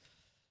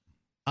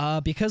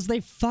 Because they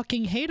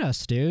fucking hate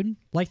us, dude.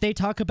 Like they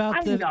talk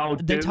about the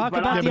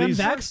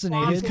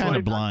unvaccinated. He's kind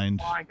of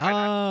blind.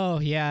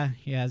 Oh yeah.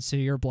 So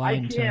you're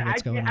blind to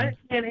what's going on. I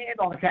can't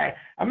handle. Okay,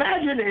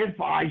 imagine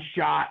if I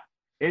shot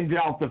in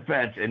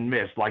self-defense and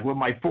missed, like with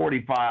my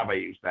 45 I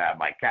used to have,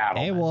 my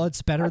cattle. Hey, well,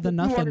 it's better than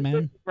nothing,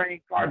 man. Grain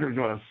cartridge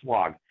with a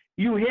slug.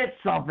 You hit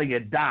something,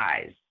 it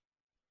dies.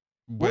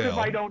 What if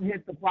I don't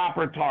hit the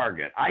proper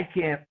target? I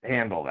can't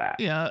handle that.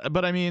 Yeah,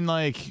 but I mean,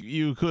 like,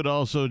 you could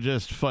also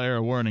just fire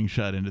a warning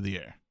shot into the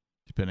air,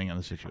 depending on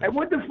the situation. And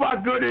what the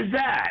fuck good is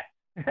that?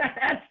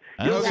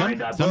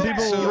 Some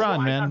people will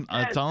run, man.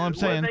 That's all I'm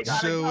saying.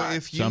 So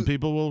if some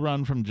people will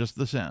run from just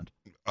the sound.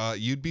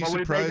 You'd be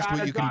surprised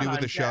what you can do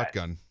with a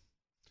shotgun.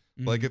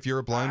 Like if you're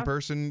a blind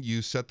person,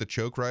 you set the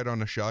choke right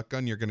on a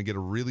shotgun, you're going to get a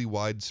really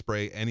wide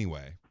spray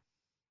anyway.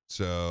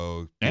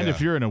 So, and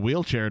if you're in a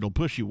wheelchair, it'll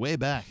push you way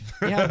back.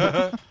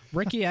 Yeah,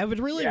 Ricky, I would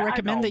really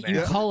recommend that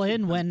you call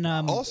in when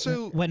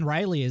when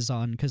Riley is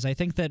on, because I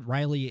think that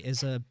Riley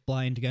is a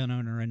blind gun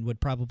owner and would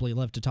probably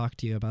love to talk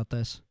to you about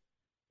this.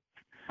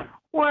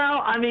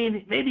 Well, I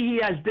mean, maybe he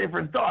has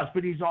different thoughts,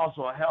 but he's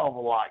also a hell of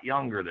a lot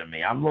younger than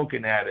me. I'm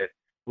looking at it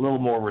a little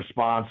more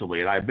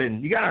responsibly,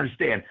 and you got to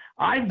understand,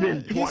 I've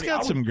been 20. He's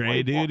got some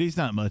gray, dude. He's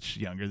not much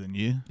younger than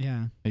you.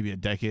 Yeah. Maybe a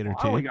decade or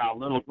two. I only got a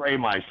little gray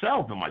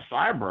myself and my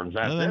sideburns.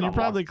 Then you're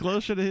probably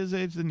closer to his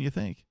age than you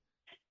think.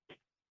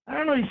 I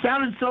don't know. He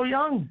sounded so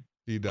young.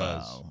 He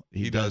does. Well,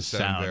 he does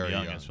sound very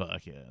young as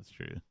fuck. Yeah, that's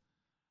true.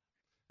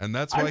 And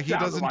that's why he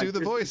doesn't do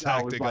the voice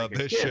acting on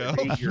this show.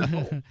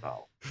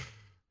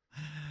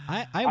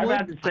 I've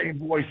had the same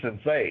voice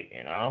since 8,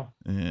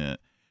 Yeah.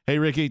 Hey,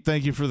 Ricky,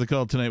 thank you for the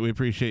call tonight. We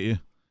appreciate you.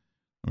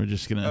 We're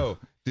just gonna. Oh,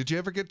 Did you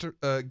ever get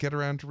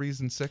around to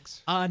reason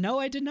 6? No,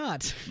 I did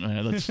not. All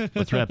right,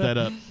 let's wrap that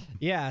up.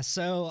 Yeah,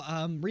 so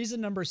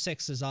reason number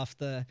 6 is off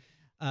the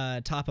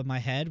top of my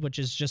head, which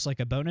is just like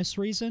a bonus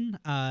reason,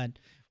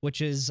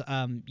 which is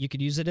you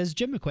could use it as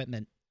gym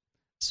equipment.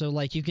 So,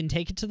 like, you can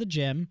take it to the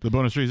gym. The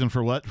bonus reason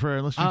for what, for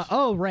our listeners?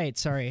 Oh, right,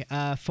 sorry.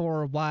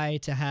 For why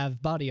to have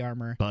body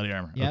armor. Body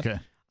armor, Yep. okay.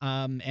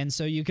 And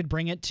so you could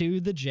bring it to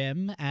the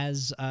gym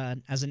as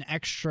an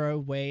extra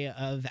way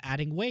of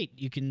adding weight.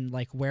 You can,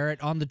 like, wear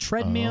it on the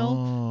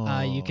treadmill.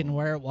 You can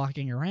wear it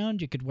walking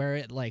around. You could wear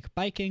it, like,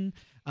 biking.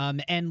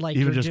 And like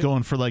even just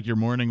going for like your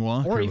morning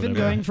walk, or even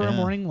whatever. going for a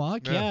morning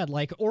walk, Yeah.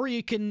 like, or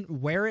you can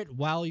wear it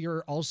while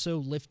you're also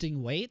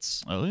lifting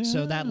weights, Oh,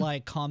 so yeah. that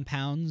like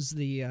compounds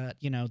the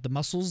the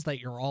muscles that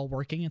you're all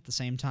working at the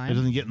same It time.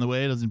 doesn't get in the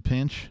way. It doesn't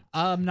pinch.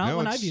 Not No,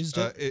 when it's, I've used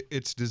it.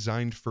 It's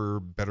designed for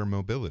better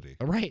mobility.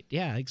 Right?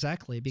 Yeah,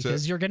 exactly.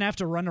 Because you're gonna have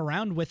to run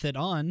around with it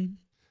on.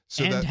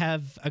 So and that-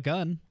 have a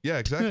gun. Yeah,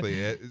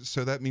 exactly.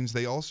 So that means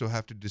they also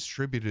have to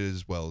distribute it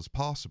as well as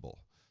possible.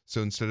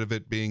 So instead of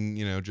it being,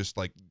 just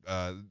like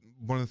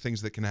one of the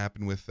things that can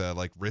happen with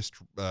like wrist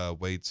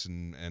weights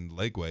and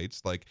leg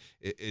weights, like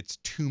it's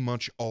too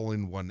much all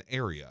in one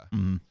area.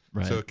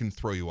 Right. So it can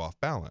throw you off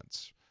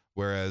balance.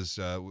 Whereas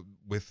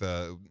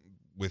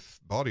with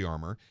body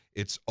armor,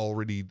 it's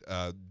already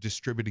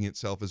distributing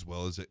itself as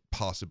well as it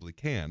possibly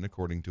can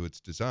according to its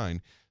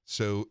design.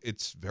 So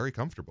it's very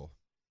comfortable.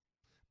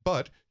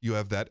 But you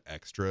have that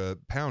extra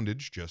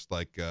poundage, just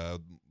like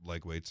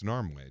leg weights and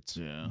arm weights.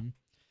 Yeah.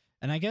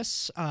 And I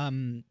guess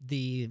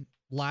the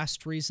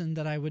last reason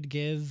that I would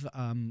give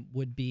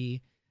would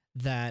be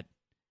that,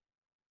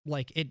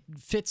 like, it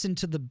fits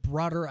into the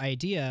broader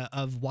idea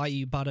of why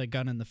you bought a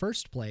gun in the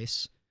first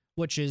place,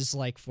 which is,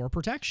 like, for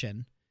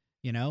protection,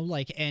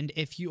 like, and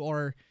if you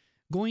are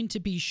going to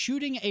be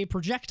shooting a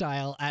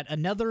projectile at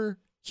another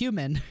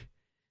human,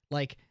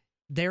 like,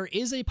 there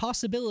is a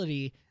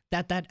possibility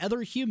that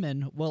other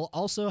human will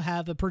also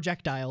have a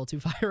projectile to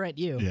fire at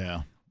you.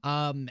 Yeah.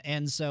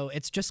 And so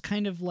it's just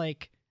kind of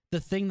like the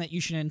thing that you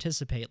should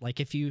anticipate. Like,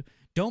 if you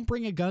don't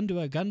bring a gun to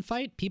a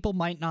gunfight, people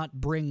might not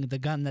bring the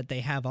gun that they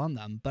have on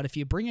them. But if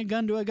you bring a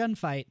gun to a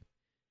gunfight,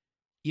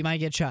 you might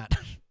get shot.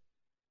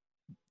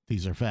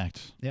 These are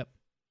facts. Yep.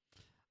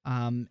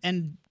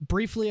 And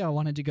briefly, I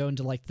wanted to go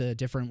into like the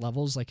different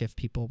levels, like if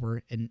people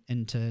were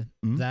into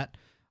that.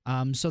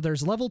 So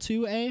there's level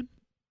 2A,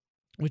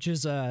 which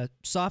is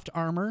soft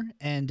armor,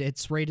 and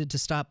it's rated to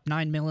stop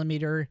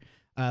 9mm,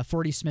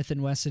 40 Smith &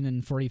 Wesson,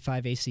 and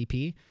 45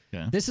 ACP.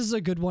 Okay. This is a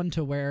good one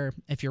to wear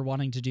if you're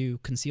wanting to do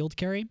concealed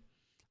carry.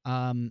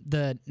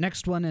 The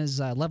next one is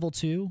level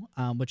 2,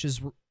 which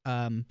is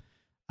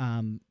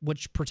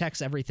which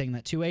protects everything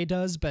that 2A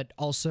does, but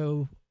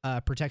also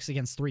protects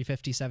against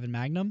 357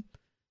 Magnum,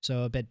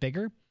 so a bit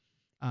bigger.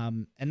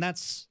 And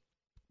that's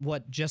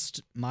what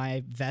just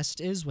my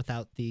vest is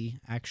without the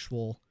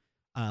actual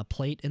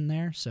plate in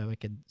there, so it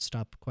could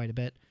stop quite a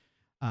bit.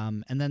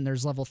 And then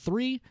there's level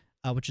 3,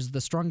 which is the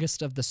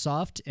strongest of the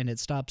soft, and it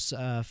stops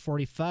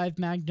 45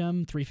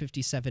 Magnum,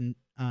 357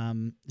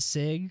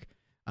 SIG,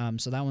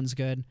 so that one's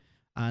good.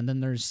 And then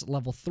there's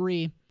level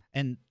 3,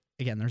 and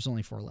again, there's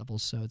only 4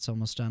 levels, so it's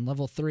almost done.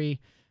 Level 3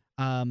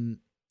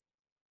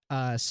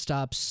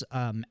 stops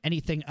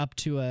anything up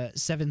to a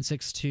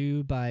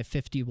 7.62 by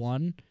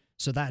 51,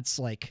 so that's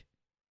like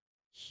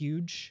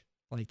huge.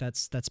 Like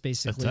that's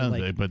basically That sounds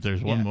like, big, but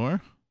there's one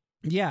more.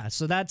 Yeah,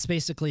 so that's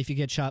basically if you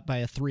get shot by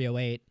a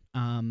 308,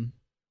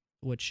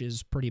 which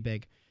is pretty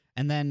big.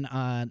 And then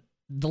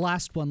the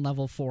last one,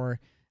 level 4,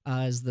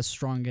 is the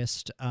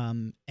strongest,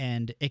 and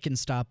it can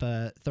stop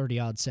a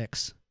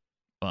 30-06.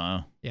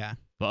 Wow. Yeah.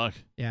 Fuck.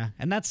 Yeah,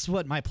 and that's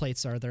what my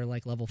plates are. They're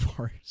like level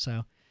 4.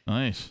 So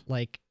Nice.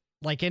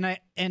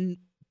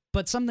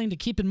 But something to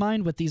keep in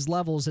mind with these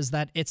levels is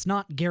that it's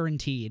not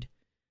guaranteed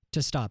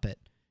to stop it.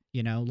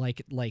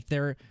 Like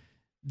there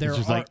It's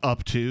just are, like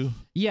up to.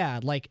 yeah,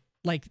 like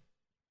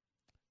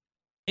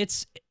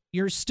it's,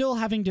 you're still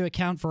having to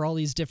account for all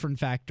these different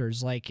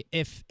factors. Like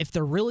if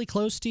they're really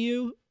close to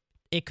you,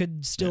 it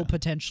could still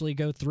potentially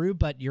go through,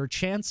 but your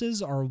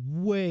chances are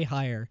way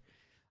higher.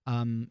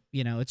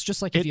 It's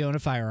just like if you own a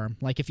firearm.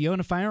 Like if you own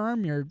a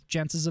firearm, your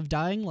chances of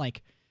dying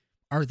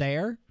are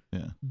there.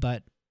 Yeah.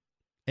 But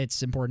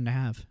it's important to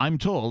have. I'm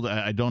told,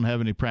 I don't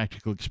have any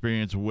practical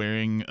experience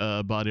wearing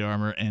body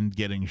armor and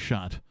getting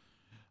shot.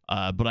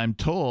 But I'm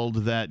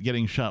told that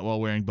getting shot while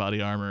wearing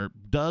body armor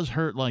does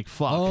hurt like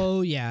fuck.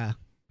 Oh, yeah.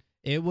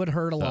 It would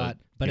hurt a So, lot,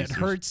 but in it case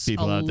there's hurts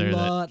people a out there that-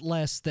 lot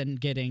less than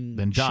getting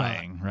Than shot.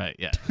 dying, right?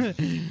 Yeah.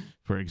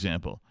 For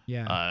example.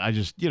 Yeah. I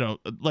just,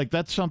 like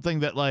that's something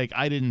that like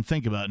I didn't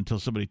think about until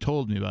somebody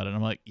told me about it.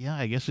 I'm like, yeah,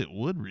 I guess it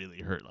would really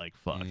hurt like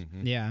fuck.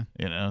 Yeah.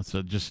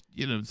 So just,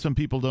 some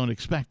people don't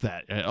expect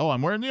that. Oh,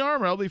 I'm wearing the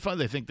armor. I'll be fine.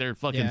 They think they're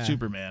fucking Yeah.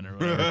 Superman or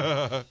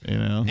whatever.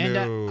 And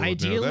No,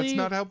 ideally, that's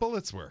not how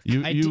bullets work.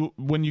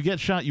 When you get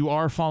shot, you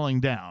are falling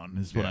down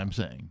is what I'm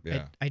saying.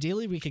 Yeah.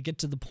 Ideally, we could get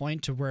to the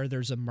point to where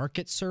there's a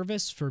market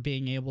service for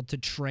being able to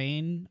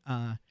train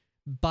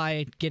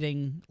by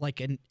getting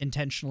like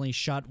intentionally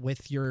shot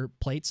with your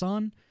plates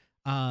on.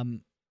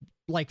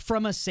 like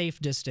from a safe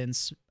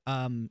distance,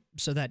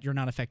 so that you're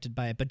not affected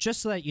by it, but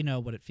just so that you know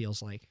what it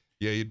feels like.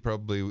 Yeah, you'd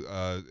probably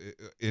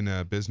in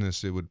a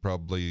business it would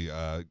probably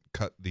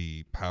cut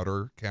the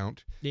powder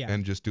count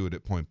and just do it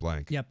at point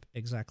blank. Yep,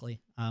 exactly.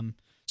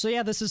 So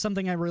yeah, this is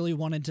something I really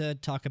wanted to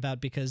talk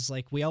about because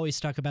like we always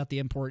talk about the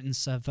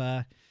importance of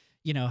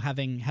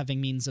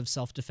having means of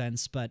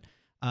self-defense, but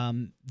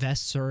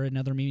vests are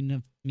another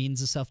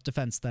means of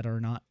self-defense that are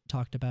not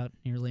talked about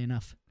nearly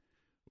enough.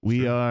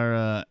 We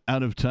are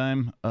out of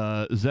time.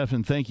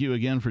 Zephyr, thank you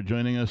again for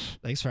joining us.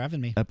 Thanks for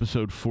having me.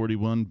 Episode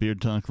 41, Beard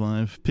Talk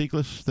Live.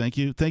 Peakless, thank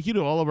you. Thank you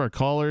to all of our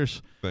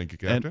callers. Thank you,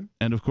 Captain.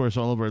 And of course,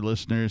 all of our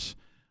listeners.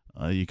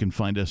 You can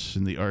find us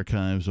in the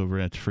archives over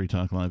at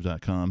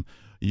freetalklive.com.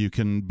 You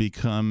can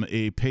become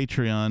a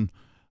Patreon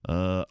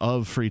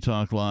of Free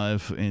Talk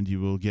Live, and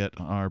you will get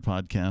our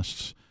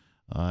podcasts.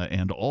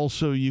 And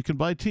also, you can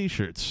buy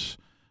T-shirts.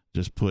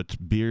 Just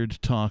put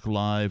Beard Talk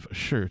Live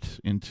shirt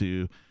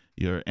into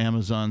your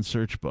Amazon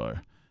search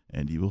bar,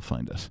 and you will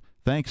find us.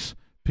 Thanks.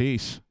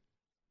 Peace.